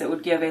well, because it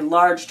would give a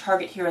large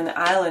target here in the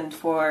island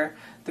for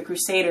the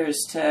Crusaders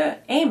to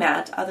aim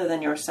at, other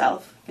than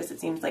yourself, because it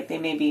seems like they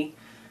may be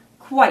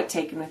quite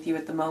taken with you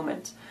at the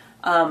moment.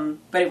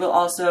 But it will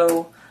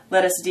also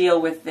let us deal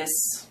with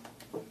this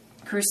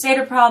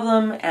Crusader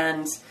problem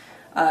and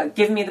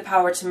give me the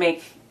power to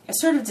make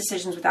assertive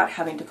decisions without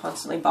having to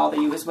constantly bother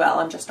you as well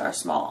on just our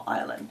small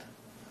island.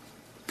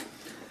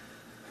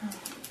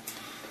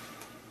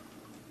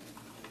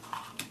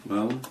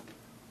 Well,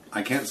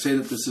 I can't say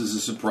that this is a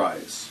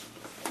surprise.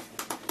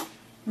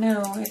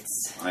 No,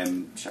 it's...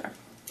 I'm Sure.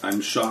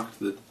 I'm shocked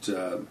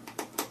that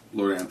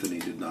Lord Anthony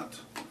did not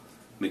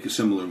make a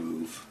similar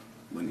move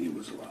when he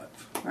was alive.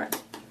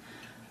 Right.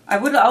 I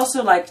would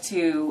also like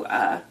to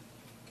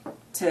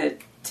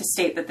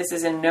state that this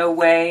is in no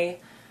way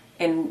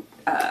in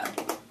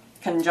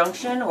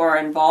conjunction or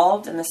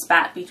involved in the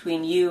spat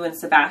between you and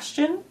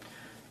Sebastian.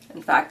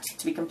 In fact,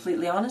 to be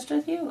completely honest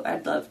with you,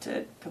 I'd love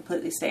to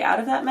completely stay out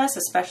of that mess,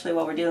 especially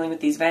while we're dealing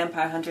with these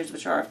vampire hunters,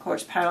 which are, of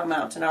course,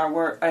 paramount in our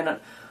work and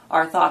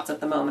our thoughts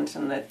at the moment,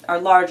 and our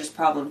largest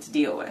problem to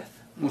deal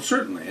with. Well,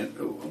 certainly.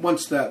 And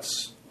once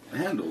that's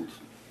handled,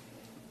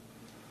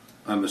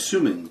 I'm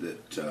assuming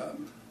that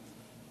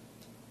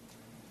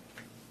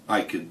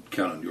I could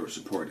count on your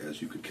support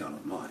as you could count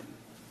on mine.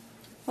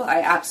 Well,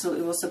 I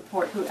absolutely will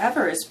support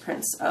whoever is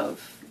Prince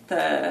of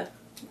the...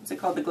 What's it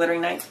called? The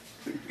Glittering Knight?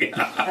 Yeah.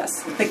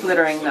 Yes, the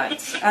Glittering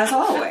Knight, as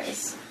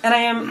always. And I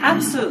am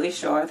absolutely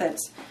sure that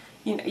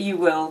you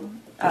will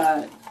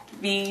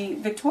be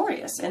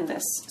victorious in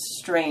this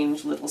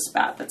strange little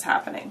spat that's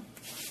happening.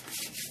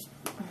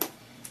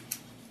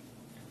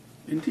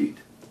 Indeed.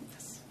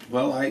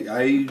 Well,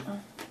 I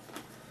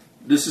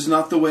this is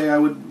not the way I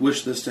would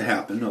wish this to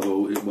happen,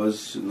 although it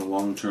was in the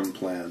long-term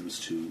plans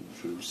to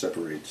sort of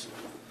separate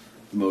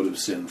the mode of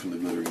sin from the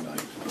Glittering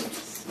Knight.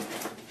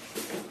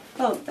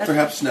 Well,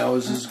 Perhaps now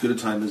is as good a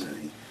time as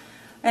any.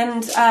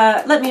 And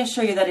let me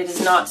assure you that it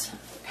is not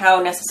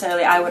how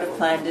necessarily I would have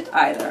planned it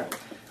either.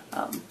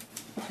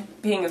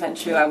 Being a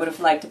Ventrue, I would have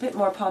liked a bit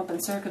more pomp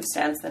and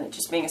circumstance than it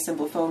just being a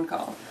simple phone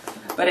call.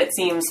 But it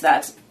seems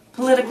that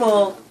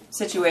political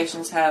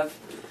situations have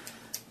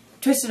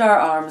twisted our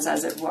arms,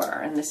 as it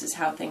were, and this is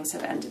how things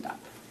have ended up.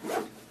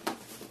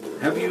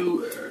 Have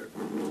you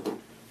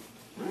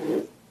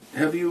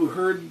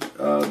heard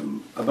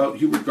about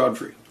Hubert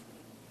Godfrey?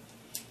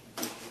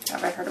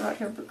 Have I heard about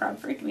Hubert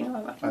Godfrey? Do we know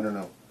about him? I don't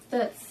know.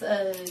 That's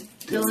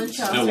Dylan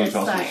Chaucer's Chaucer's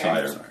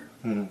sire. sire.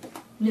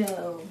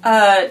 No.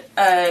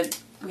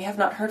 We have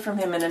not heard from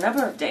him in a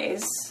number of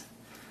days.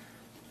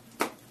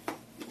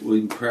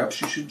 Well,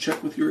 perhaps you should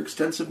check with your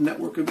extensive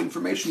network of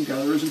information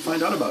gatherers and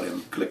find out about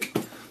him. Click.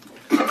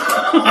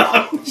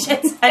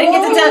 Shit, I didn't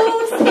get to tell.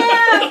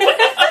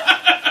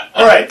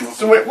 All right,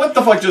 so wait, what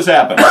the fuck just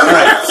happened? All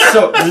right,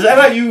 so is that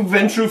how you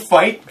Ventrue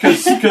fight?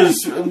 Because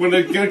when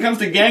it comes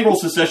to gangrel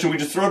secession, we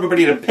just throw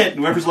everybody in a pit, and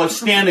whoever's left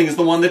standing is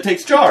the one that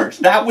takes charge.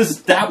 That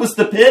was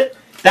the pit.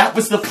 That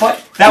was the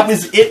fight. That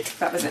was it.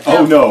 That was it.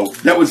 Oh no,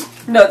 that was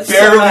this is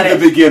barely not the it.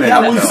 beginning.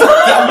 That was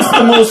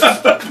the most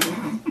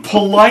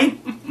polite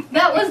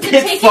That was the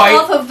pit taking fight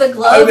off of the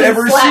glove I've and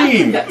ever slap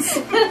seen.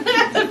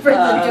 for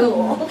the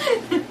duel.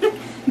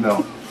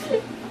 No.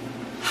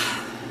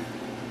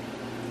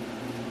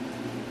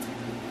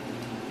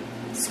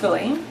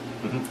 Scully,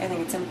 I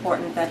think it's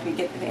important that we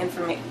get the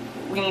information.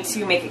 We need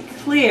to make it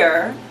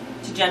clear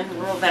to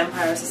General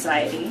Vampire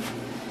Society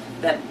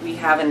that we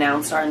have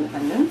announced our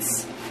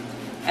independence.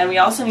 And we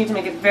also need to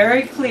make it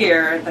very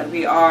clear that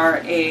we are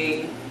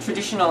a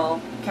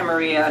traditional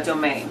Camarilla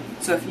domain.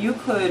 So if you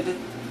could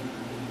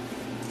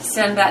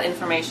send that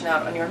information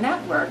out on your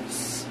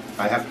networks.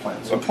 I have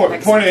plans. A point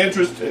of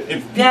interest, if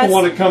people Yes.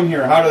 want to come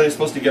here, how are they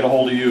supposed to get a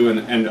hold of you,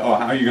 and how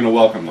are you going to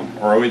welcome them?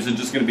 Or is it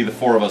just going to be the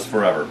four of us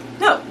forever?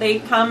 No, they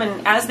come,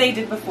 and as they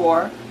did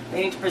before,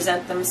 they need to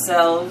present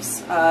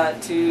themselves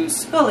to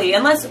Scully.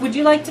 Unless, would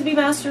you like to be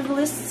master of the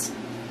lists?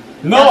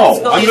 No!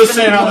 Scully's I'm just gonna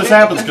saying how be this moving.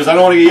 happens, because I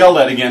don't want to get yelled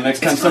at again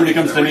next time somebody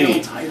comes to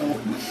me.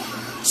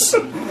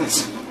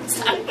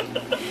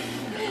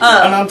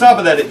 And on top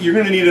of that, you're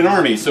going to need an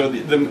army, so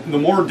the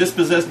more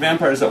dispossessed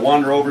vampires that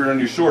wander over on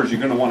your shores, you're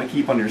going to want to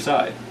keep on your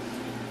side.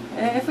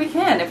 If we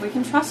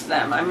can trust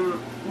them.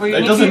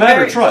 It doesn't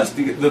matter, trust.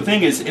 The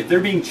thing is, if they're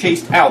being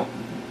chased out,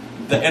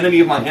 the enemy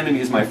of my enemy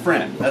is my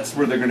friend. That's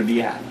where they're going to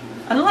be at.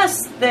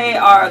 Unless they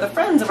are the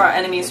friends of our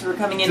enemies who are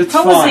coming in, It's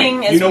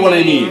posing fine. as You know what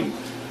I being- mean.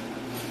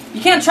 You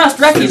can't trust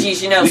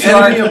refugees, The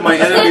Sword. enemy of my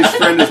enemy's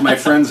friend is my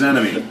friend's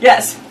enemy.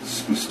 Yes.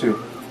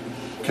 Stu,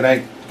 can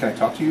I Can I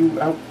talk to you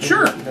out?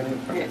 Sure.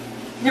 Yeah.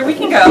 Here, we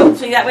can go,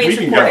 so that way it's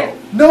We can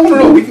recorded.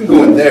 No. We can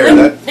go in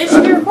there. It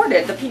should be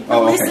recorded. The people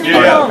Oh, okay. listening Yeah,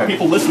 at yeah. home.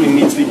 People listening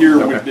needs to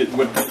hear Okay.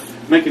 what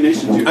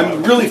machinations you I'm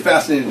have. really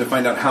fascinated to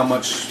find out how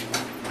much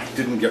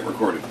didn't get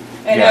recorded.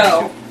 I Yeah,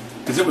 know. me too.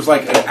 Because it was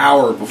like an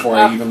hour before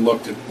I even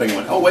looked at the thing and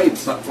went, oh, wait,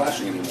 it's not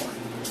flashing anymore.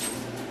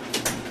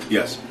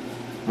 Yes.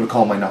 I'm going to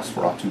call my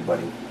Nosferatu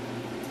buddy.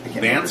 I can't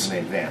remember Vance? his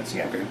name. Vance,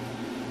 yeah. Okay.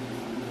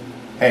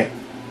 Hey,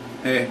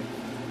 Hey,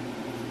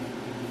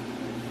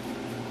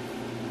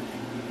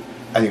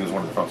 I think it was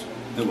one of the phones.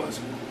 it was.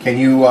 Can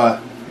you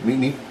meet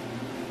me?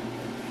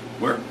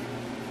 Where?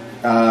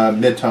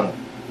 Mid-tunnel.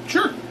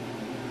 Sure.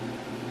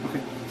 Okay.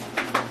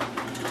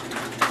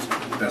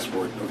 Fast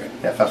forward. Okay.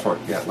 Yeah, fast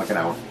forward. Yeah, like an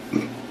hour.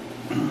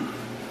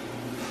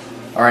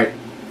 All right.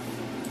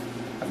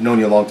 I've known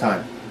you a long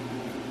time.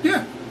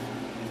 Yeah.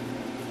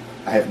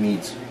 I have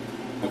needs.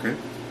 Okay.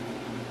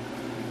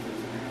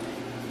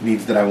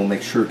 Needs that I will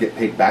make sure get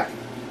paid back.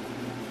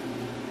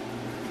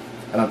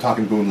 And I'm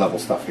talking Boone level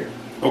stuff here.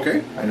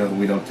 Okay. I know that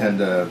we don't tend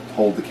to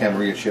hold the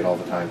Camarilla shit all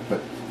the time, but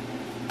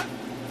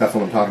that's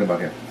what I'm talking about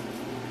here.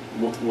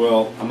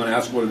 Well, I'm going to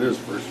ask what it is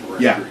first before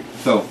I agree.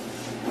 So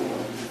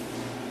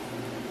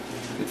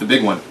it's a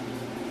big one.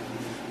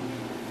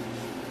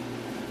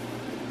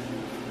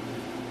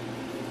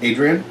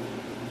 Adrian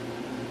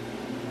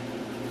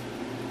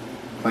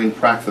claimed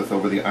Praxis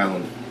over the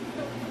island.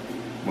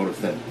 Motive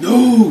thin.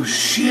 No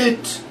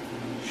shit.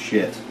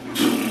 Shit.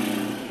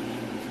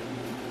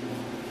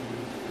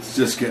 It's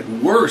just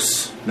getting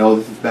worse. No,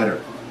 this is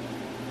better.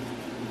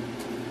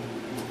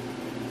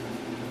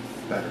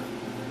 Better.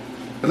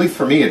 At least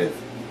for me it is.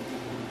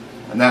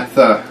 And that's,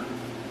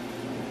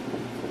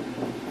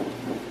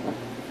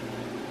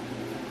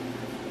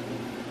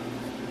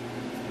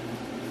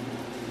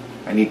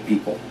 I need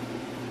people.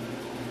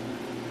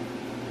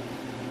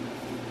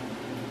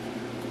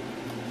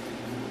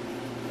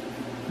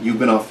 You've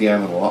been off the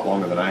island a lot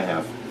longer than I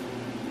have.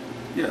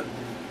 Yeah.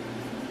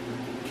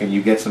 Can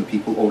you get some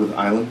people over to the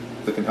island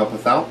that can help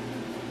us out?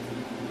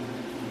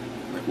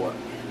 Like what?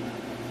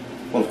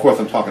 Well, of course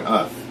I'm talking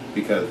us,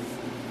 because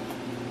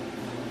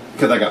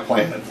I got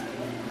plans.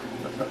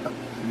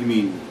 You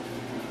mean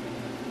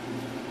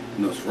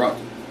Nosferatu?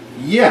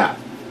 Yeah,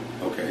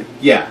 Okay.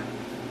 yeah.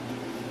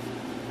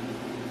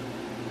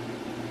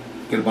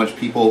 Get a bunch of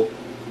people,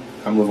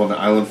 come live on the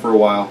island for a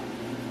while.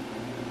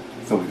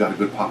 So we've got a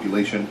good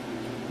population.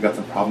 We've got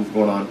some problems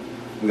going on.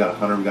 We got a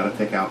hunter we got to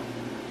take out.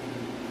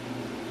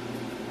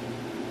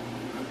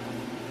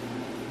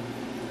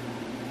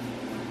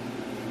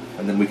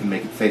 And then we can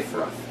make it safe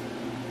for us.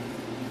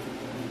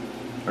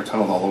 Our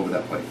tunnel's all over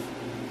that place.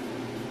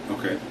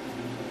 Okay.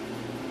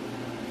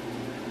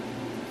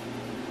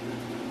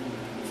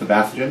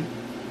 Sebastian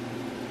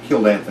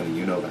killed Anthony,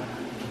 you know that.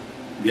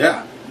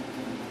 Yeah.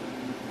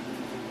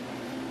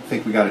 I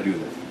think we got to do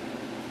this.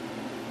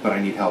 But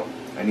I need help.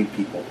 I need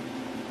people.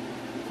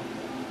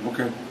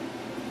 Okay.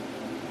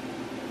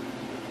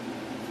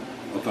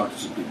 I'll talk to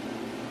some people.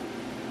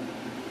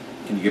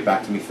 Can you get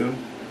back to me soon?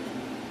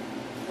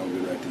 I'll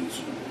get back to you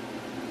soon.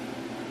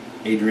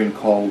 Adrian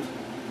called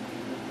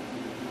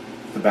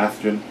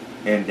Sebastian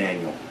and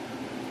Daniel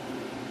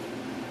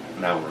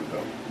an hour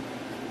ago.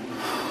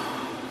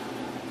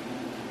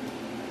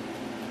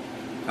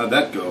 How'd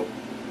that go?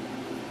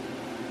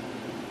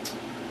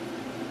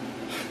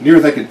 Near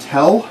as I could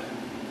tell,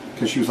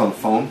 because she was on the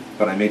phone,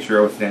 but I made sure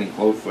I was standing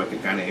close so I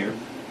could kind of hear.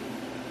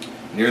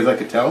 Near as I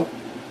could tell,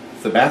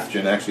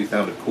 Sebastian actually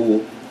sounded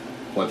cool,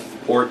 plenty of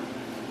support,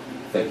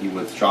 said he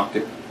was shocked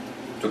it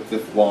took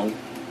this long,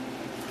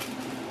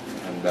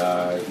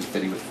 and he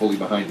said he was fully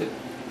behind it.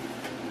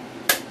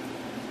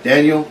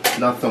 Daniel,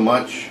 not so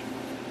much.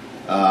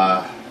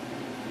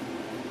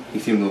 He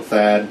seemed a little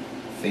sad,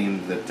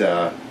 seemed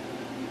that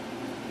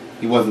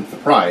he wasn't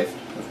surprised,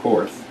 of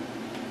course.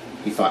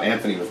 He thought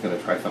Anthony was going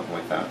to try something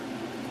like that.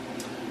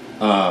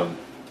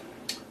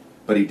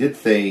 But he did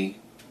say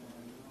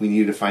we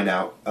needed to find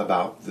out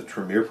about the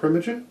Tremere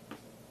Primogen.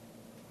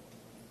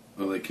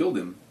 Well, they killed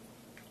him.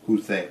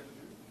 Who's they?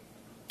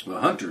 The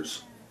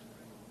hunters.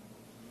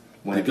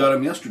 When? They got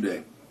him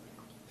yesterday.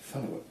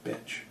 Son of a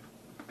bitch.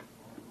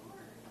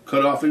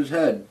 Cut off his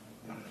head.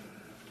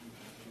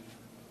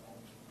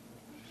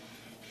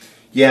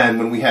 Yeah, and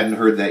when we hadn't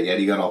heard that yet,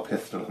 he got all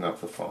pissed and hung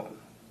up the phone.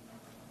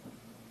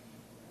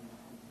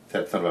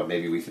 Said something about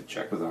maybe we should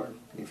check with our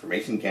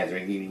information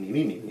gathering.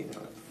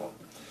 Hung up the phone.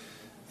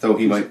 So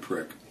he He's might a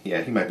prick.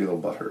 Yeah, he might be a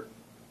little butthurt.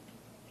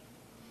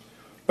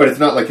 But it's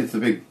not like it's a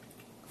big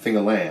thing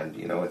of land,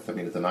 you know. It's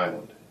an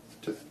island.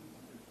 It's just,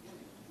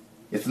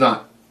 it's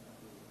not.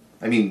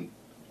 I mean,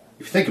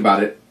 if you think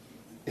about it,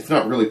 it's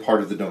not really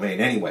part of the domain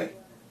anyway.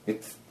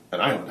 It's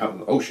an island out in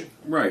the ocean.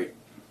 Right.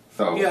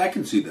 So Yeah, I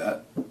can see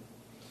that.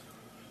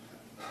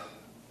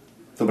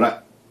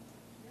 but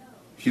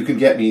if you can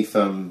get me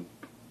some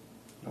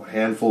a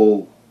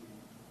handful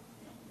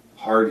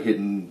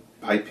hard-hitting,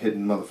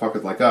 pipe-hitting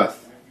motherfuckers like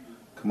us,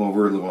 come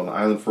over, live on the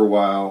island for a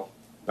while,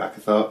 back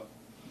us up.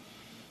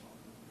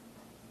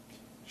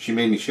 She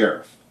made me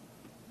sheriff.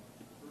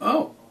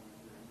 Oh.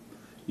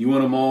 You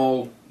want them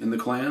all in the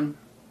clan?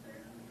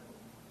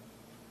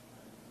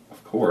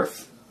 Of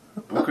course.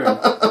 Okay.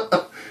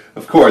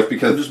 Of course, I'm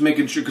because... just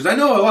making sure, because I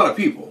know a lot of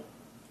people.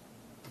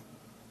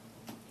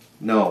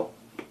 No,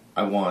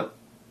 I want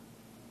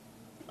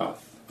us.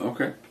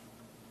 Okay.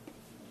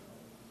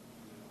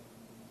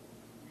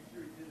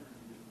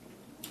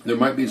 There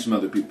might be some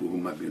other people who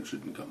might be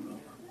interested in coming over.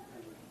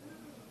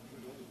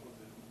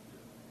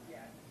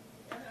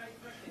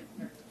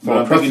 So But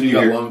I'm trusting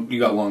thinking you here. you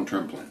got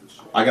long-term plans.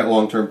 I got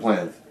long-term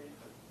plans.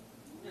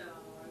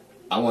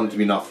 I want it to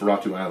be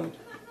Nosferatu Island.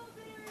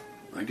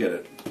 I get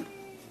it.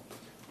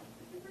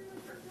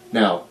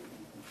 Now,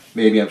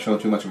 maybe I'm showing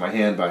too much of my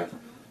hand by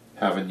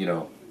having, I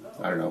don't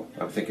know,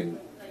 I'm thinking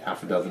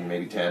half a dozen,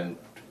 maybe 10,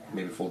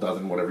 maybe a full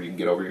dozen, whatever you can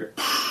get over here.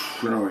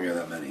 We're not going to get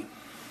that many.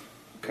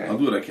 Okay. I'll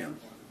do what I can.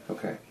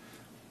 Okay.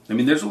 I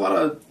mean, there's a lot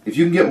of If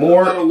you can get a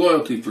more... lot of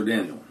loyalty for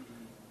Daniel.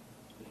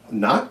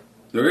 Not?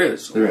 There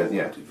is. a There lot is, of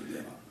yeah. loyalty for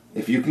Daniel.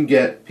 If you can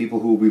get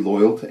people who will be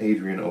loyal to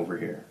Adrian over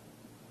here,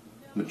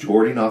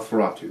 majority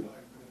Nosferatu,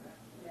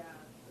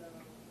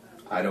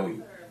 I know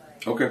you.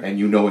 Okay. And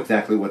you know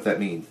exactly what that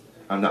means.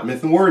 I'm not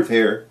missing words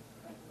here.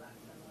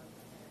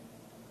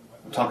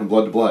 I'm talking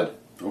blood to blood.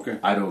 Okay.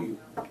 I know you.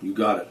 You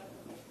got it.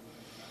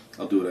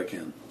 I'll do what I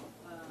can.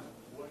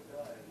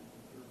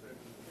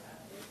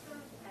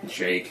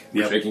 Shake.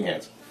 Yep. Shaking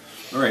hands.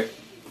 All right.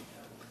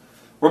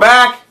 We're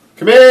back.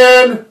 Come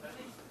in!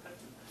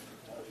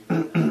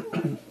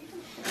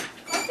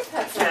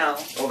 Pets now.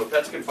 Oh, the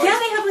pets can fight? Yeah,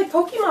 they have like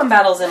Pokemon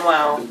battles in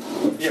WoW.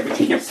 Yeah, but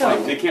you can't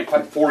fight. They can't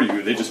fight for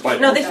you. They just fight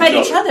No, they fight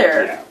each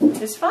other. Yeah.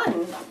 It's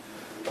fun.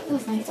 That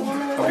was nice.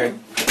 Okay.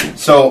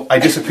 So, I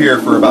disappear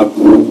for about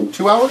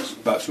 2 hours?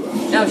 About 2 hours.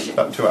 Oh shit.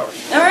 About 2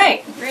 hours. All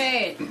right.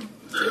 Great.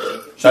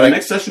 Should the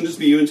next session just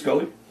be you and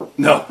Scully?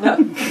 No. No.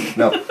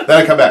 No. Then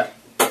I come back.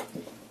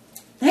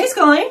 Hey,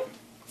 Scully.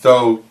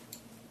 So,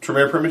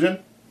 Tremere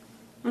Primogen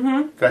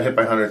Mm-hmm. got hit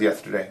by hunters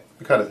yesterday.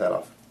 I cut his head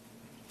off.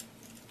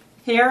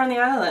 Here on the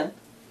island.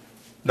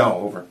 No,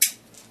 over.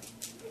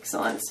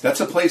 Excellent. That's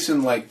a place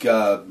in like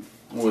what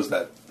was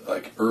that?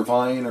 Like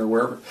Irvine or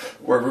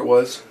wherever it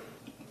was.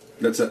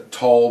 That's that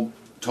tall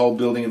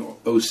building in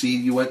OC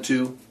you went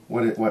to.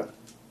 What?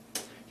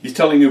 He's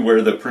telling you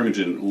where the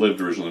Primogen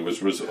lived originally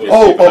was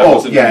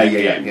Oh, yeah.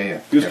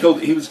 He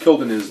was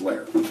killed in his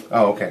lair.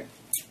 Oh, okay.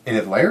 In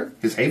his lair?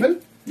 His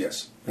haven?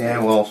 Yes. Yeah,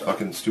 well,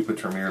 fucking stupid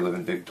Tremere live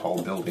in big,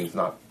 tall buildings,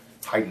 not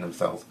hiding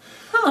themselves.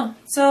 Huh.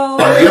 So. On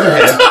the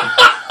other hand...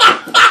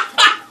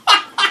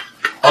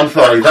 I'm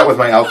sorry, that was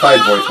my outside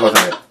voice,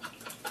 wasn't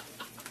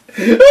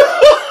it?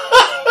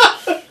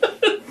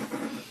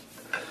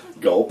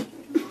 Gulp.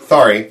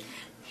 Sorry,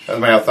 that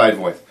was my outside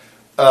voice.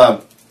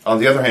 On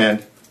the other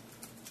hand,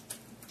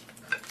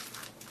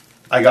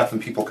 I got some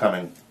people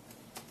coming.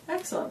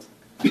 Excellent.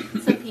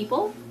 Some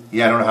people?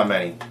 Yeah, I don't know how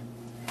many.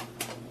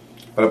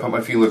 But I put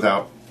my feelers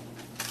out.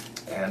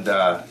 And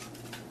I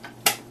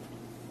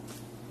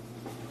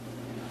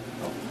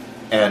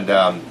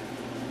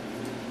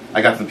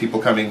got some people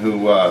coming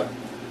who are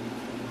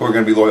going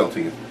to be loyal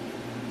to you.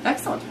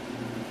 Excellent.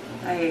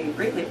 I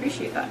greatly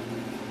appreciate that.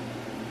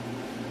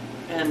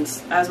 And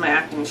as my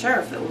acting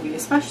sheriff, that will be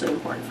especially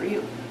important for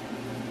you.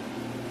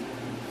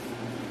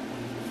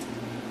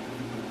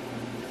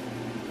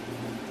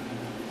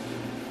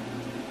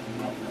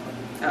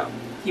 Oh,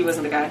 he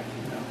wasn't the guy?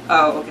 No.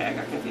 Oh, okay, I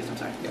got confused, I'm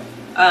sorry. Yeah.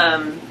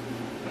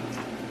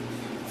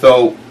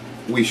 So,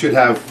 we should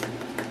have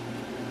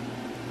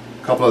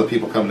a couple other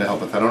people coming to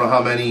help us. I don't know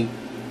how many.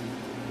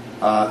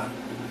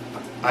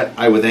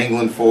 I was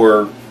angling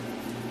for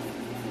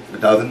a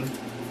dozen.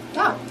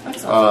 Oh,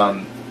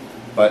 excellent.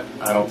 But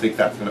I don't think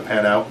that's going to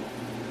pan out.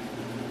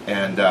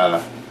 And I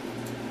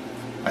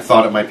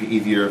thought it might be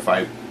easier if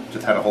I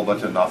just had a whole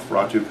bunch of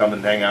Nosferatu come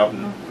and hang out.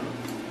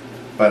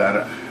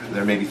 But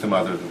there may be some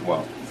others as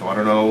well. So I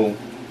don't know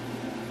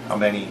how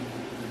many,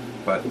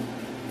 but...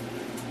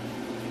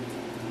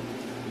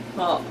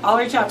 Well, I'll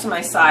reach out to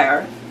my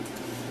sire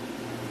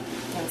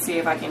and see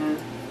if I can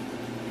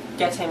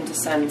get him to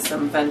send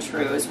some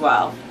Ventru as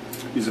well.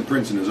 He's a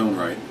prince in his own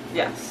right.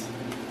 Yes.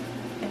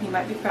 And he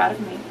might be proud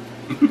of me.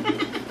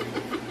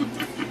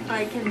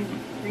 I can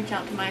reach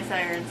out to my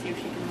sire and see if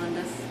she can lend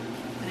us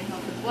any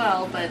help as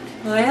well, but...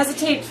 Well, I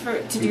hesitate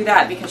to do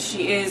that because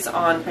she is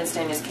on Prince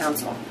Daniel's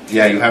council.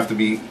 Yeah, you have to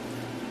be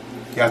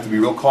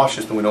real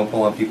cautious that we don't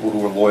pull on people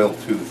who are loyal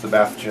to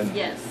Sebastian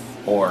Yes.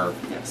 or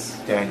Yes.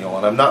 Daniel.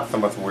 And I'm not so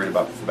much worried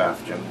about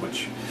Sebastian,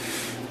 which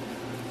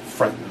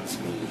frightens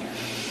me.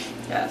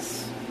 Yes.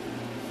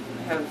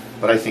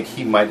 But I think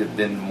he might have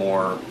been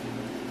more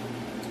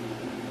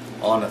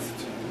honest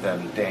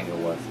than Daniel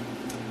was.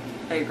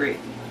 I agree.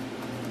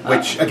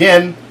 Which,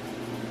 again,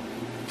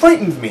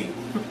 frightens me.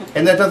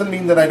 And that doesn't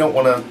mean that I don't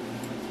want to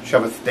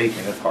shove a stake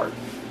in his heart.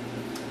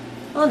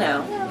 Well,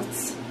 no. Well,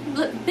 It's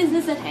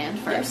business at hand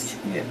first.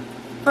 Yeah.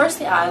 first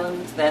the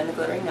island, then the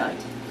glittering night.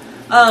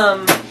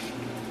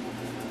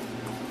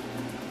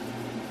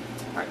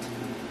 Right.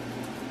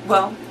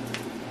 Well,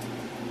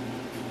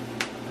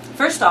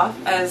 first off,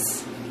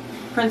 as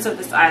prince of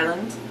this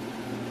island,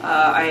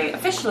 I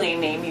officially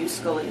name you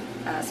Scully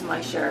as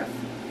my sheriff,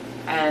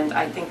 and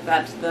I think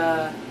that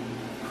the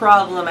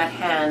problem at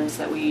hand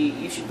that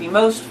you should be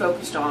most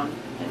focused on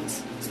and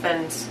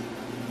spend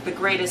the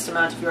greatest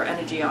amount of your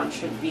energy on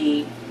should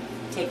be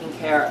taking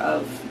care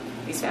of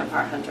these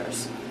vampire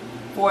hunters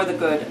for the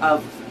good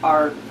of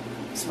our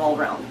small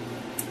realm.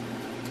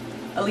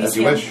 Elysium,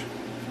 As you wish.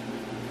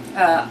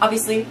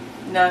 obviously,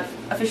 not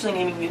officially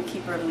naming you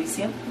Keeper of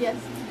Elysium. Yes.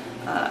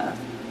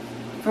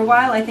 For a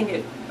while, I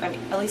think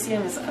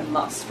Elysium is a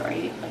must,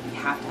 right? Like, we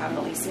have to have an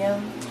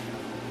Elysium.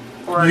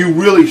 Or You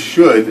really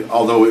should,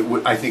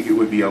 although I think it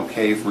would be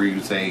okay for you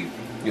to say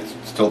it's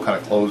still kind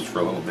of closed for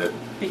a little bit.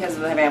 because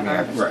of the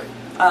vampire. Yeah. Right.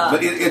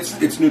 But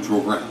it's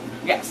neutral ground.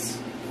 Yes.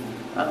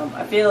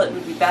 I feel it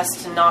would be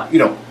best to not. You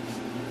know,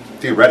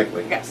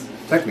 theoretically, Yes.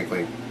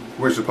 technically,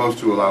 we're supposed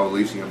to allow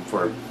Elysium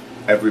for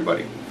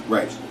everybody.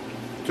 Right.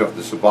 So if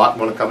the Sabbat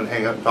want to come and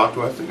hang out and talk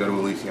to us, they go to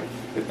Elysium.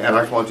 If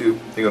Anarchs want to,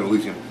 they go to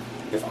Elysium.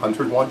 If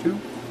Hunters want to,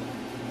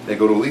 they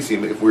go to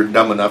Elysium if we're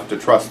dumb enough to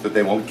trust that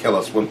they won't kill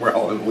us when we're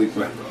all in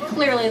Elysium.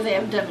 Clearly, they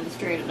have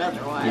demonstrated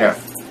otherwise. Yeah.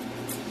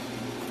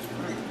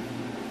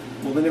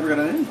 Well, they never got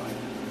an invite.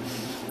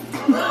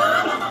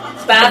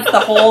 That's the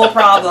whole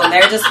problem.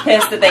 They're just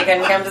pissed that they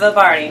couldn't come to the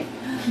party.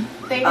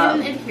 They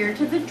didn't adhere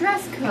to the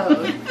dress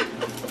code.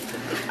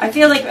 I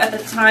feel like at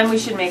the time we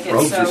should make it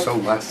Roads are so so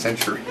last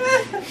century.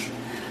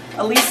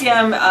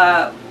 Elysium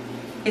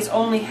is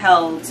only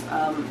held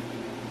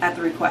at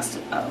the request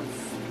of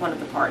one of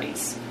the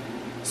parties.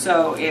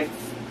 So if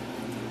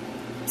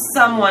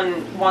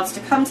someone wants to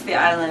come to the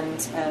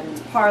island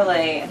and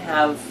parlay and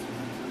have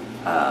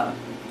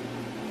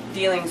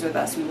dealings with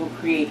us, we will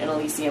create an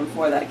Elysium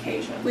for that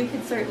occasion. We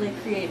could certainly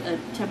create a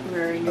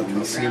temporary neutral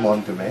Elysium ground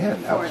on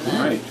demand. for that.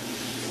 Right.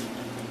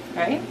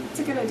 Right? It's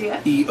a good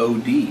idea.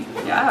 EOD.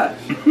 Yeah.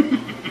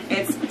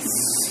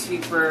 It's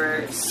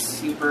super,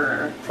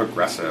 super,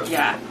 Progressive.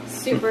 yeah,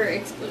 Super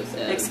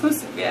exclusive.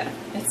 exclusive, yeah.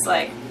 It's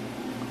like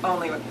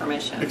only with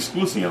permission.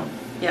 Exclusive.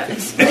 Yeah,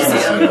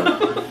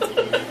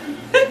 exclusive.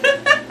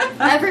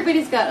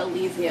 Everybody's got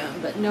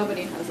Elysium, but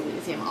nobody has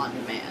Elysium on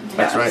demand.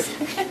 That's Yes.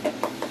 right.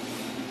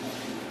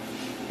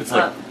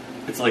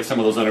 It's like some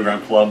of those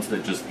underground clubs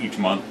that just each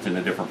month it's in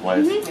a different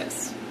place.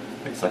 Yes.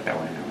 It's like that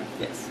way anyway.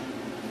 Yes.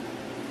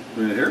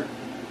 We're gonna hear?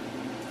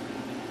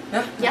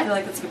 Yeah, Yeah. I feel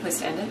like that's a good place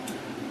to end it.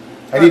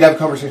 I need to have a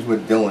conversation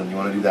with Dylan. You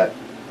want to do that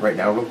right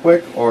now, real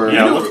quick, or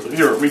Yeah,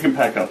 here we can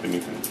pack up and you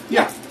can.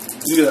 Yeah.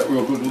 You do that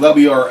real quick. That'll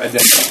be our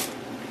addendum.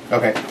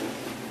 Okay.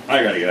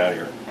 I gotta get out of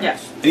here. Yeah.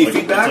 Any Like,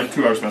 feedback? It's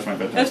like 2 hours past my It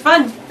bedtime. was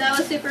fun. That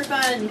was super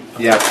fun.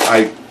 Yeah,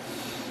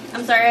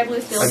 I'm sorry I blew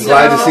steel. I'm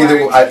glad to see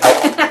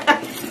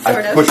that I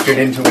Sort of. pushed it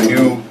into a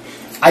new.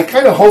 I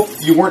kind of hope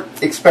you weren't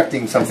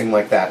expecting something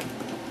like that.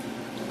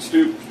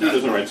 Stu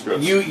doesn't write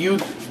scripts. You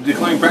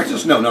decline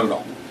practice? No, not at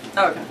all.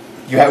 Oh, okay.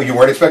 You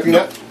weren't expecting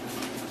that?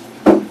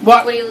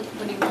 What? What do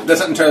you want? That's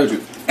not entirely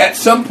true. At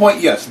some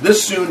point, yes.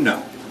 This soon,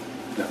 no.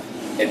 No.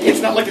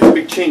 It's not like it's a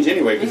big change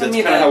anyway, because You that's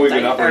need kind of a how we've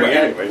been diaper operating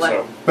to anyway. let-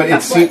 So But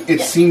Yeah. it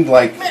Yeah. seemed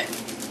like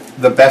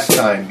the best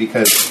time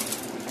because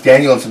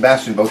Daniel and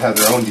Sebastian both have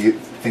their own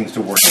things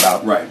to worry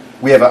about. Right.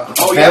 We have a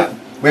Oh, yeah.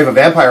 we have a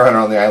vampire hunter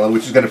on the island,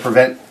 which is going to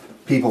prevent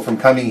people from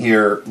coming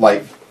here.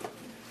 Like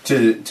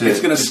to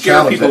It's gonna to scare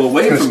challenge people it.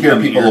 away It's from gonna scare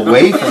coming people here.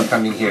 away from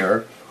coming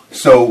here.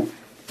 So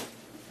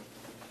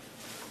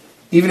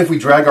even if we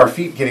drag our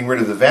feet getting rid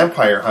of the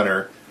vampire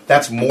hunter,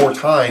 that's more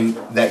time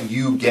that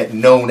you get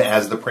known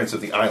as the Prince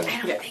of the Island. I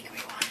don't Yeah. think we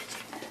want to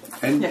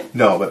do And Yeah.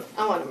 No, but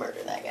that. I want to murder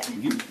that guy.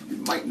 you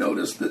might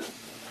notice that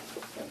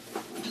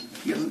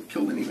he hasn't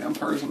killed any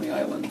vampires on the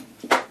island.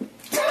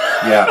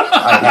 yeah,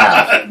 I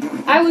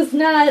have. I was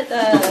not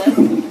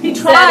He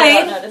sad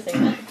tried. about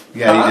noticing that.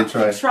 Yeah, Huh? he did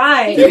try.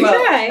 Tried. He did Well,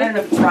 try. I don't know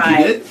if he tried.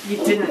 He did? You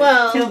didn't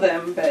Well- kill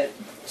them, but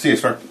See you,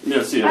 sir.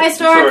 yeah, see ya. Bye,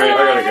 Storm. Sorry, I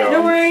gotta go.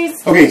 No worries.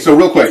 Okay, so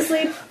real quick,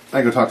 Sleep.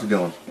 I go talk to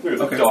Dylan. Look at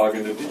the Okay. dog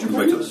and the. Did you Wait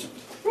bring till this? this.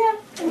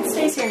 Yeah, it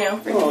stays here now.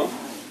 Oh.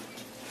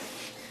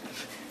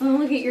 Oh,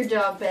 look at your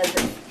dog bed that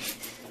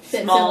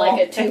fits Small in like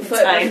a and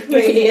 2-foot tiny.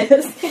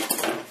 radius.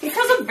 He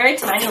curls up very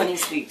tiny when he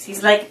sleeps.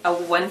 He's like a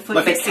 1 foot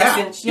Like by a 6 cat.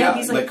 inch. Yeah,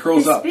 he's like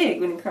curls this up. big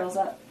when he curls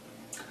up.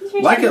 He's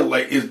very Like tiny. it,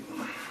 like is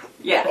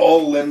Yeah.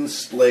 all Len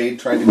Slade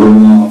tried to get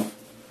him off.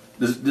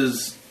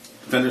 Does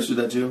Fenders do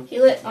that too? He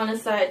lit on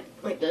his side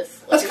like this.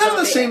 That's like kind of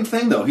the a same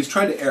thing, though. He's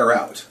trying to air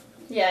out.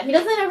 Yeah, he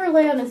doesn't ever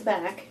lay on his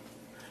back.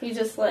 He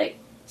just like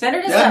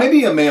Xander does Yeah, that.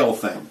 maybe a male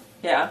thing.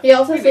 Yeah. he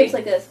also Maybe. sleeps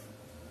like this.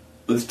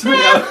 Let's try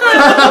it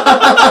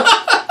out.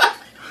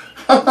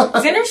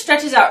 Xander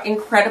stretches out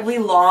incredibly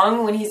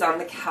long when he's on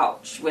the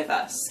couch with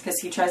us because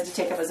he tries to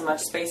take up as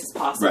much space as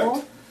possible.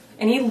 Right.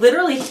 And he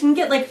literally can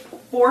get like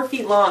 4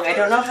 feet long. I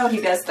don't know how he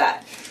does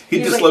that. He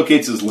He's like-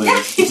 dislocates his Yeah,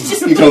 limbs. he's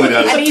just. He totally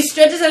does. And he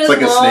stretches out as It's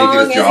like a snake in long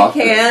his as jaw. he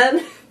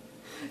can.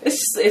 It's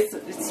just,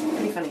 it's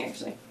pretty funny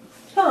actually.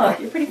 Oh,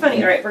 you're pretty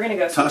funny. All right, we're gonna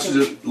go. Tasha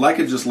just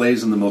Leica just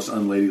lays in the most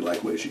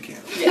unladylike way she can.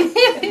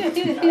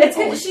 It's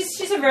good.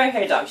 She's a very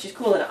hairy dog. She's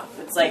cool enough.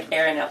 It's like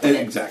airing out the bit.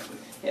 Exactly.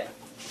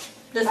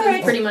 This Alright.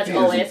 is pretty much He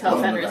always doesn't how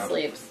roll Fenris around.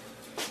 sleeps.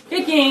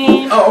 Good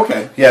game. Oh,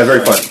 okay. Yeah,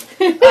 very fun.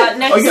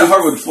 Next. Oh, you got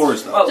hardwood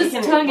floors though. Well, we Just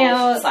can tongue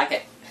out. slack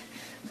it.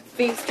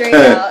 Feet straight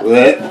out.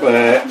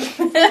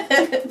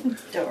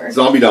 Door.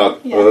 Zombie dog.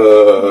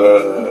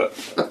 Yeah.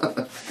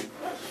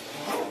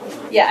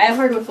 Yeah, I have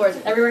hardwood floors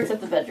everywhere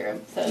except the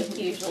bedroom. So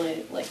he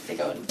usually likes to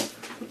go and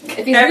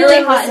if he's Everyone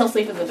really hot, listen- he'll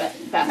sleep in the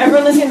bathroom.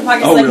 Everyone listening to the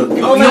podcast Oh, is like,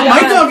 really? oh my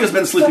God. dog has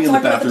been sleeping in the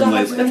Don't talk about bathroom the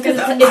dogs. lately. Because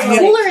That- it's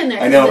cooler in there.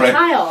 I know, because of the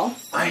right? tile.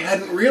 I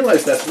hadn't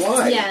realized that's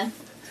why. Yeah.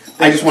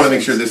 I just want to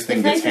make sure this thing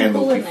It's gets nice and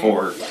handled cool in there.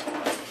 before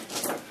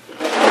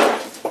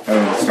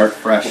start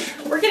fresh.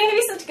 We're getting to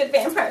be such good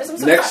vampires. I'm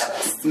so proud of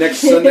us. Next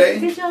Sunday.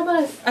 Good job,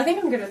 us. I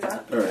think I'm good with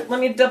that. All right. Let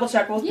me double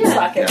check. We'll Yeah.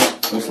 slack it. Yeah,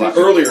 we'll slap.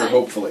 Earlier,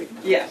 hopefully.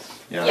 Yeah.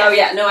 Yeah. Oh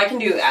yeah. No, I can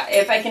do.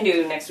 If I can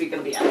do next week,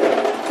 it'll be out.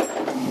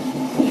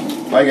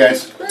 Bye,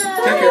 guys. Bye.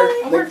 care.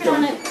 I'm working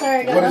on it.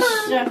 Sorry, What guys.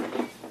 is- Yeah.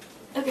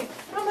 Okay.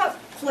 How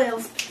about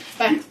flails?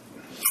 Bye.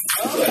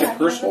 Is that a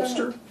purse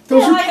holster?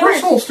 Those Yeah, are I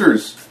purse know.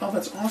 holsters. Oh,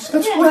 that's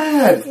awesome. That's Yeah.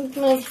 rad.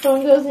 My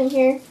phone goes in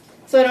here.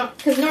 So I don't,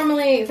 because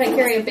normally if I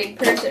carry a big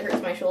purse, it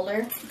hurts my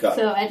shoulder. Got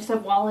it. So I just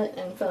have wallet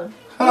and phone.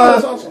 Oh,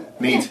 that's awesome.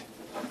 Neat.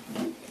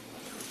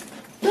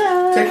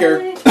 Bye. Take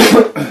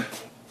care.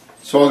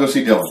 So I'll go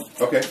see Dylan.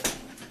 Okay.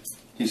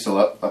 He's still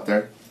up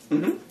there.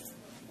 Mm-hmm.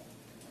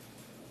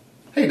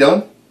 Hey,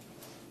 Dylan.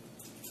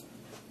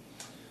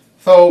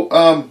 So,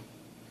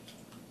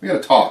 we gotta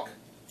talk.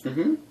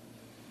 Mm-hmm.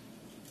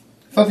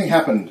 Something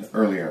happened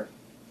earlier.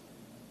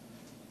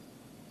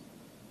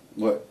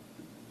 What?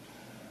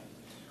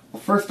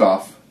 Well, first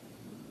off,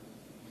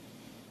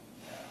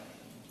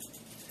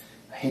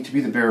 I hate to be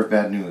the bearer of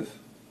bad news.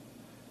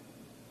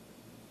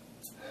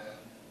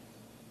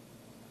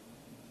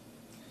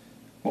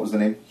 What was the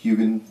name?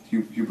 Hubert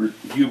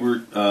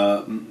Hubert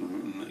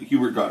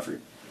Godfrey.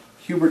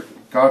 Hubert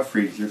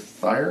Godfrey, your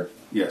sire?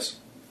 Yes.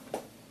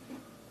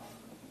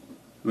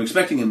 I'm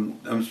expecting him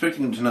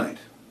tonight.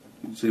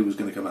 He said he was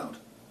going to come out.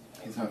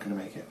 He's not going to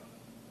make it.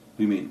 What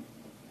do you mean?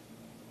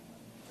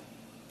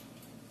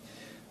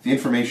 The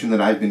information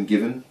that I've been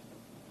given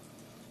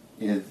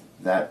is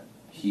that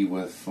he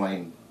was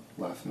slain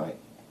last night.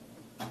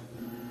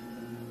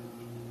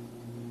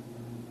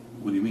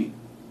 What do you mean?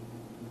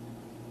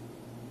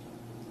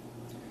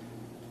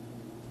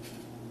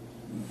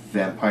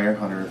 Vampire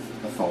hunters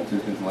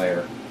assaulted his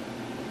lair.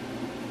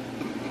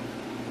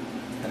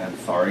 And I'm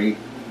sorry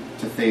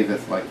to say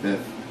this like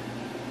this,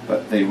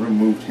 but they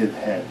removed his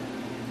head.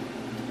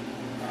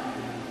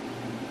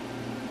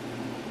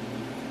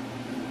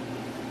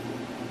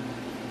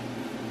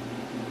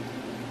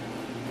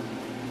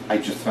 I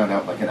just found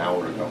out like an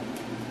hour ago.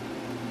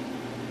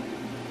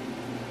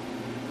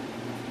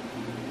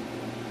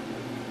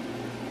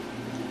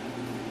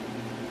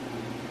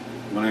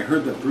 When I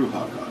heard that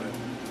Brewhawk got it,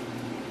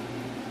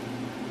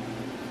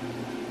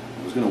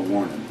 I was going to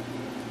warn him.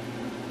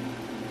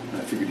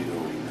 And I figured he'd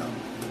already know.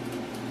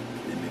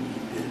 And maybe he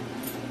did.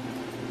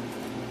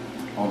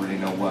 Already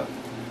know what?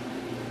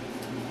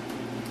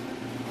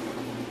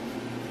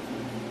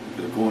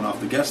 They're going off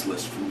the guest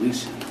list for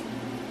Lisa.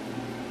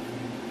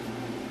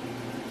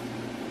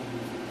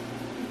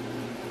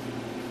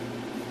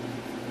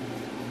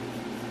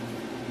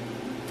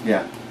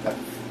 Yeah.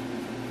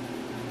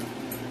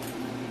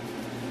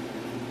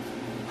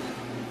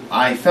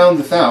 I found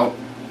this out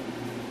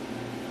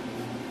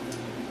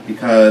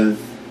because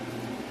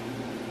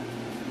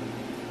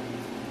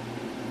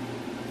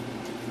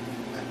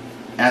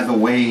as a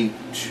way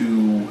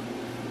to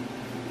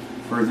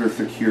further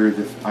secure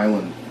this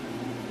island,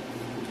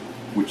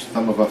 which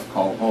some of us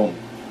call home,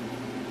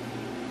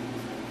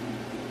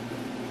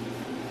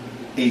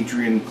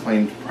 Adrian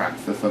claimed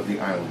praxis of the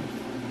island.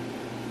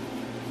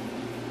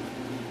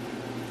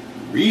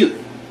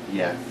 Really?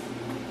 Yes.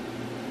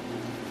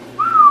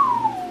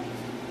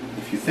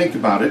 If you think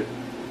about it,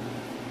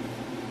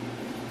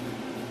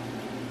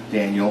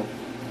 Daniel,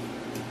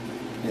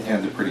 his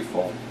hands are pretty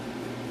full.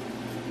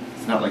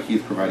 It's not like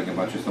he's providing a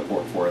bunch of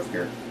support for us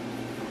here.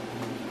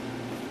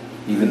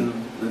 Even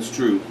that's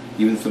true.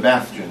 even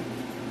Sebastian,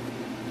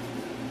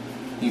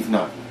 he's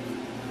not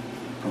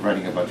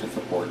providing a bunch of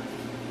support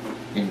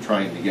in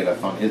trying to get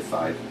us on his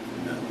side,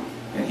 No.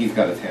 and he's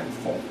got his hands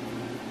full.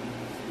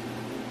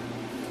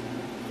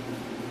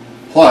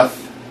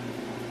 Plus,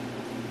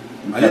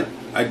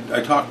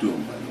 I talked to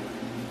him, by the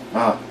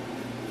way.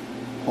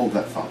 Hold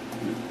that thought.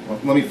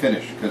 Let me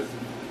finish, because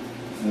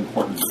this is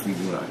important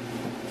between you and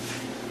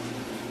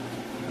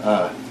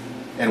I.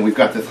 And we've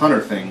got this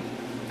hunter thing,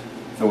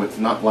 so it's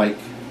not like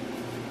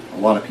a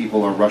lot of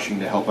people are rushing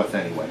to help us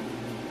anyway.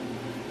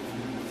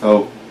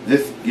 So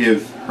this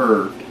gives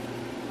her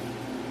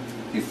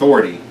the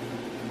authority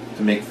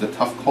to make the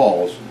tough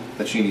calls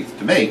that she needs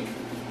to make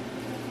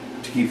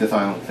to keep this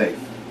island safe.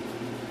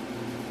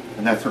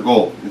 And that's her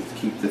goal, is to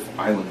keep this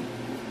island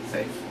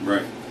safe.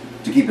 Right.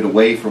 To keep it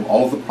away from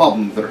all the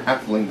problems that are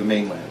hassling the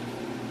mainland.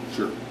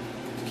 Sure.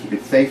 To keep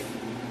it safe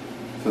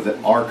so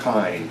that our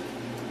kind,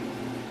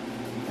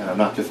 and I'm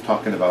not just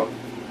talking about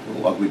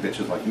little ugly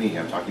bitches like me,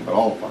 I'm talking about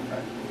all of our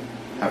kind,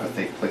 have a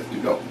safe place to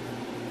go.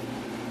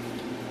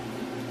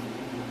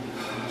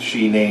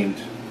 She named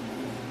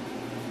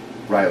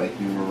Riley.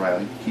 You remember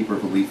Riley? Keeper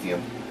of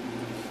Elysium.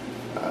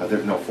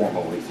 There's no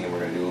formal Elysium. We're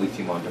going to do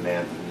Elysium on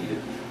demand if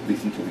needed, at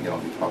least until we get all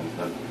these problems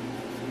done.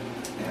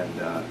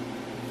 And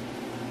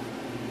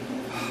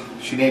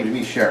she named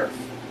me sheriff.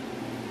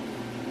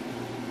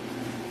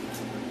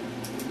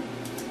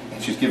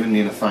 And she's given me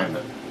an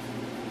assignment.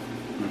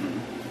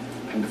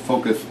 And to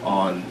focus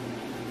on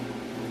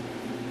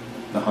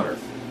the hunters.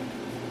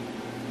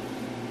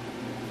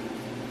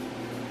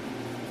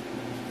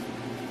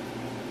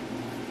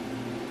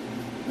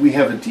 We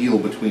have a deal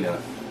between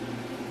us.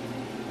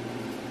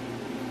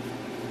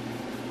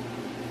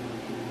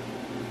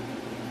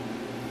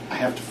 I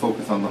have to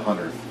focus on the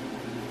hunters.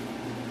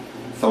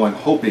 So I'm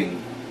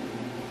hoping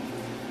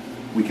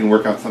we can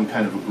work out some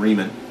kind of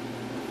agreement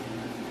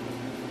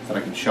that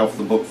I can shelf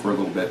the book for a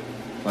little bit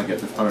until I get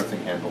this hunter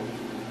thing handled.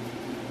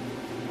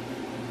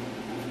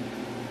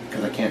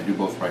 Because I can't do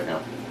both right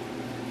now.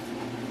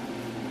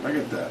 I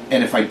get that.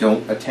 And if I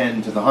don't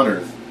attend to the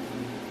hunters,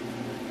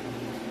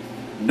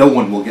 no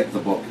one will get the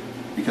book.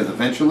 Because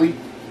eventually,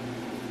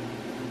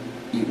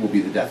 it will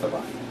be the death of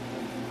us.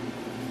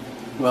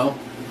 Well,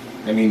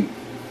 I mean,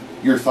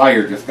 your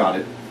sire just got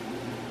it.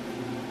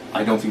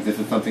 I don't think this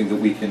is something that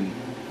we can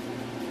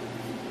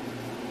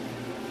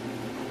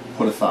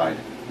put aside.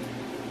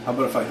 how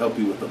about if I help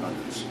you with the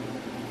hunters?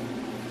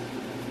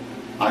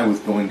 I was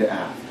going to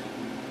ask.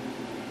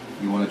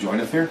 You want to join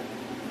us here?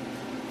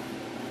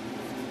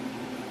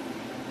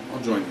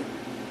 I'll join you.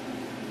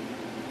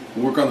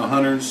 We'll work on the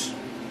hunters.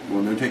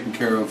 When they're taken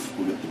care of,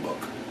 we'll get the book.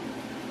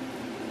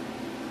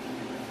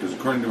 Because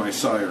according to my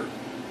sire,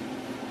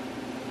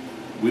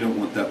 we don't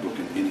want that book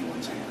in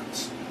anyone's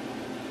hands.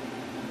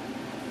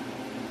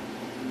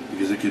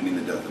 Because it could mean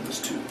the death of us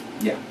too.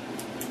 Yeah.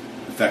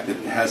 The fact that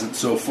it hasn't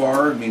so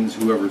far means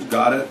whoever's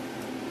got it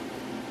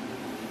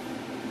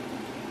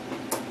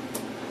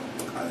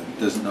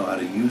doesn't know how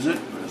to use it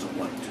or doesn't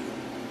want to.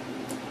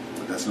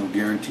 But that's no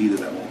guarantee that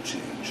that won't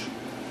change.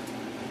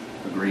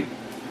 Agreed.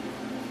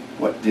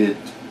 What did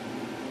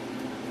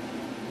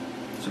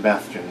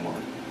Sebastian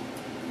want?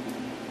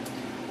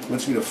 He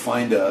wants me to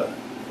find a...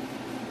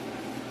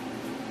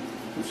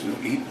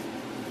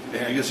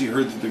 I guess he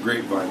heard through the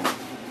grapevine.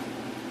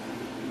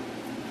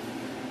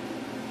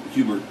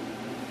 Hubert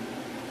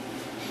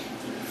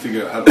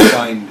figured out how to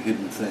find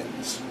hidden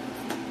things.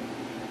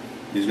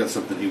 He's got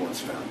something he wants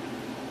found.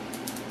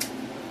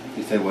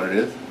 Did he say what it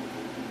is?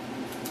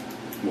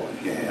 Well,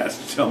 he has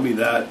to tell me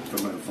that if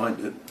I'm going to find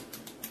it.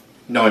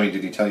 No, I mean,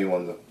 did he tell you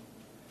on the...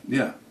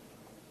 Yeah.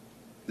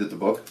 Is it the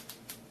book?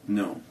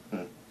 No.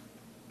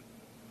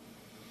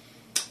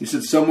 He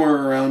said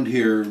somewhere around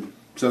here,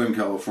 Southern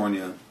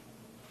California,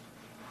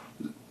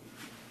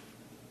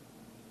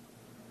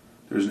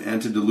 there's an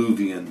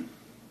antediluvian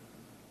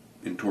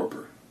in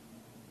torpor.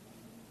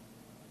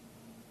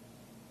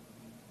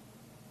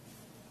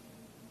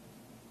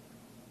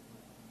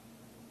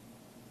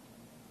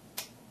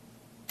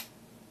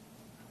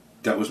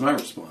 That was my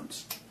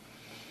response.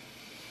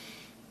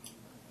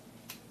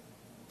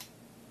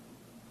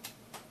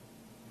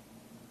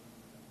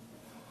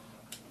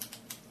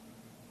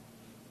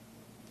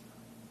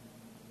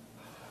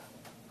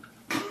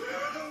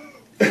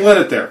 Let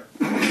it there.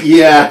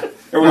 Yeah.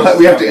 Everyone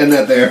We have to end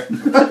that there.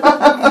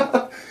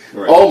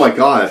 Right. Oh my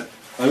god.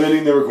 I'm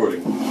ending the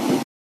recording.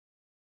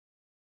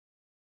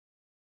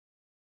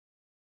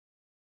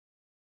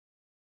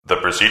 The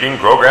preceding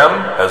program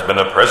has been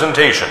a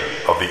presentation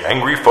of the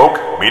Angry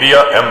Folk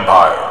Media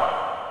Empire.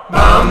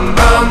 Bum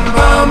bum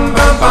bum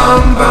bum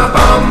bum bum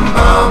bum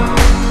bum.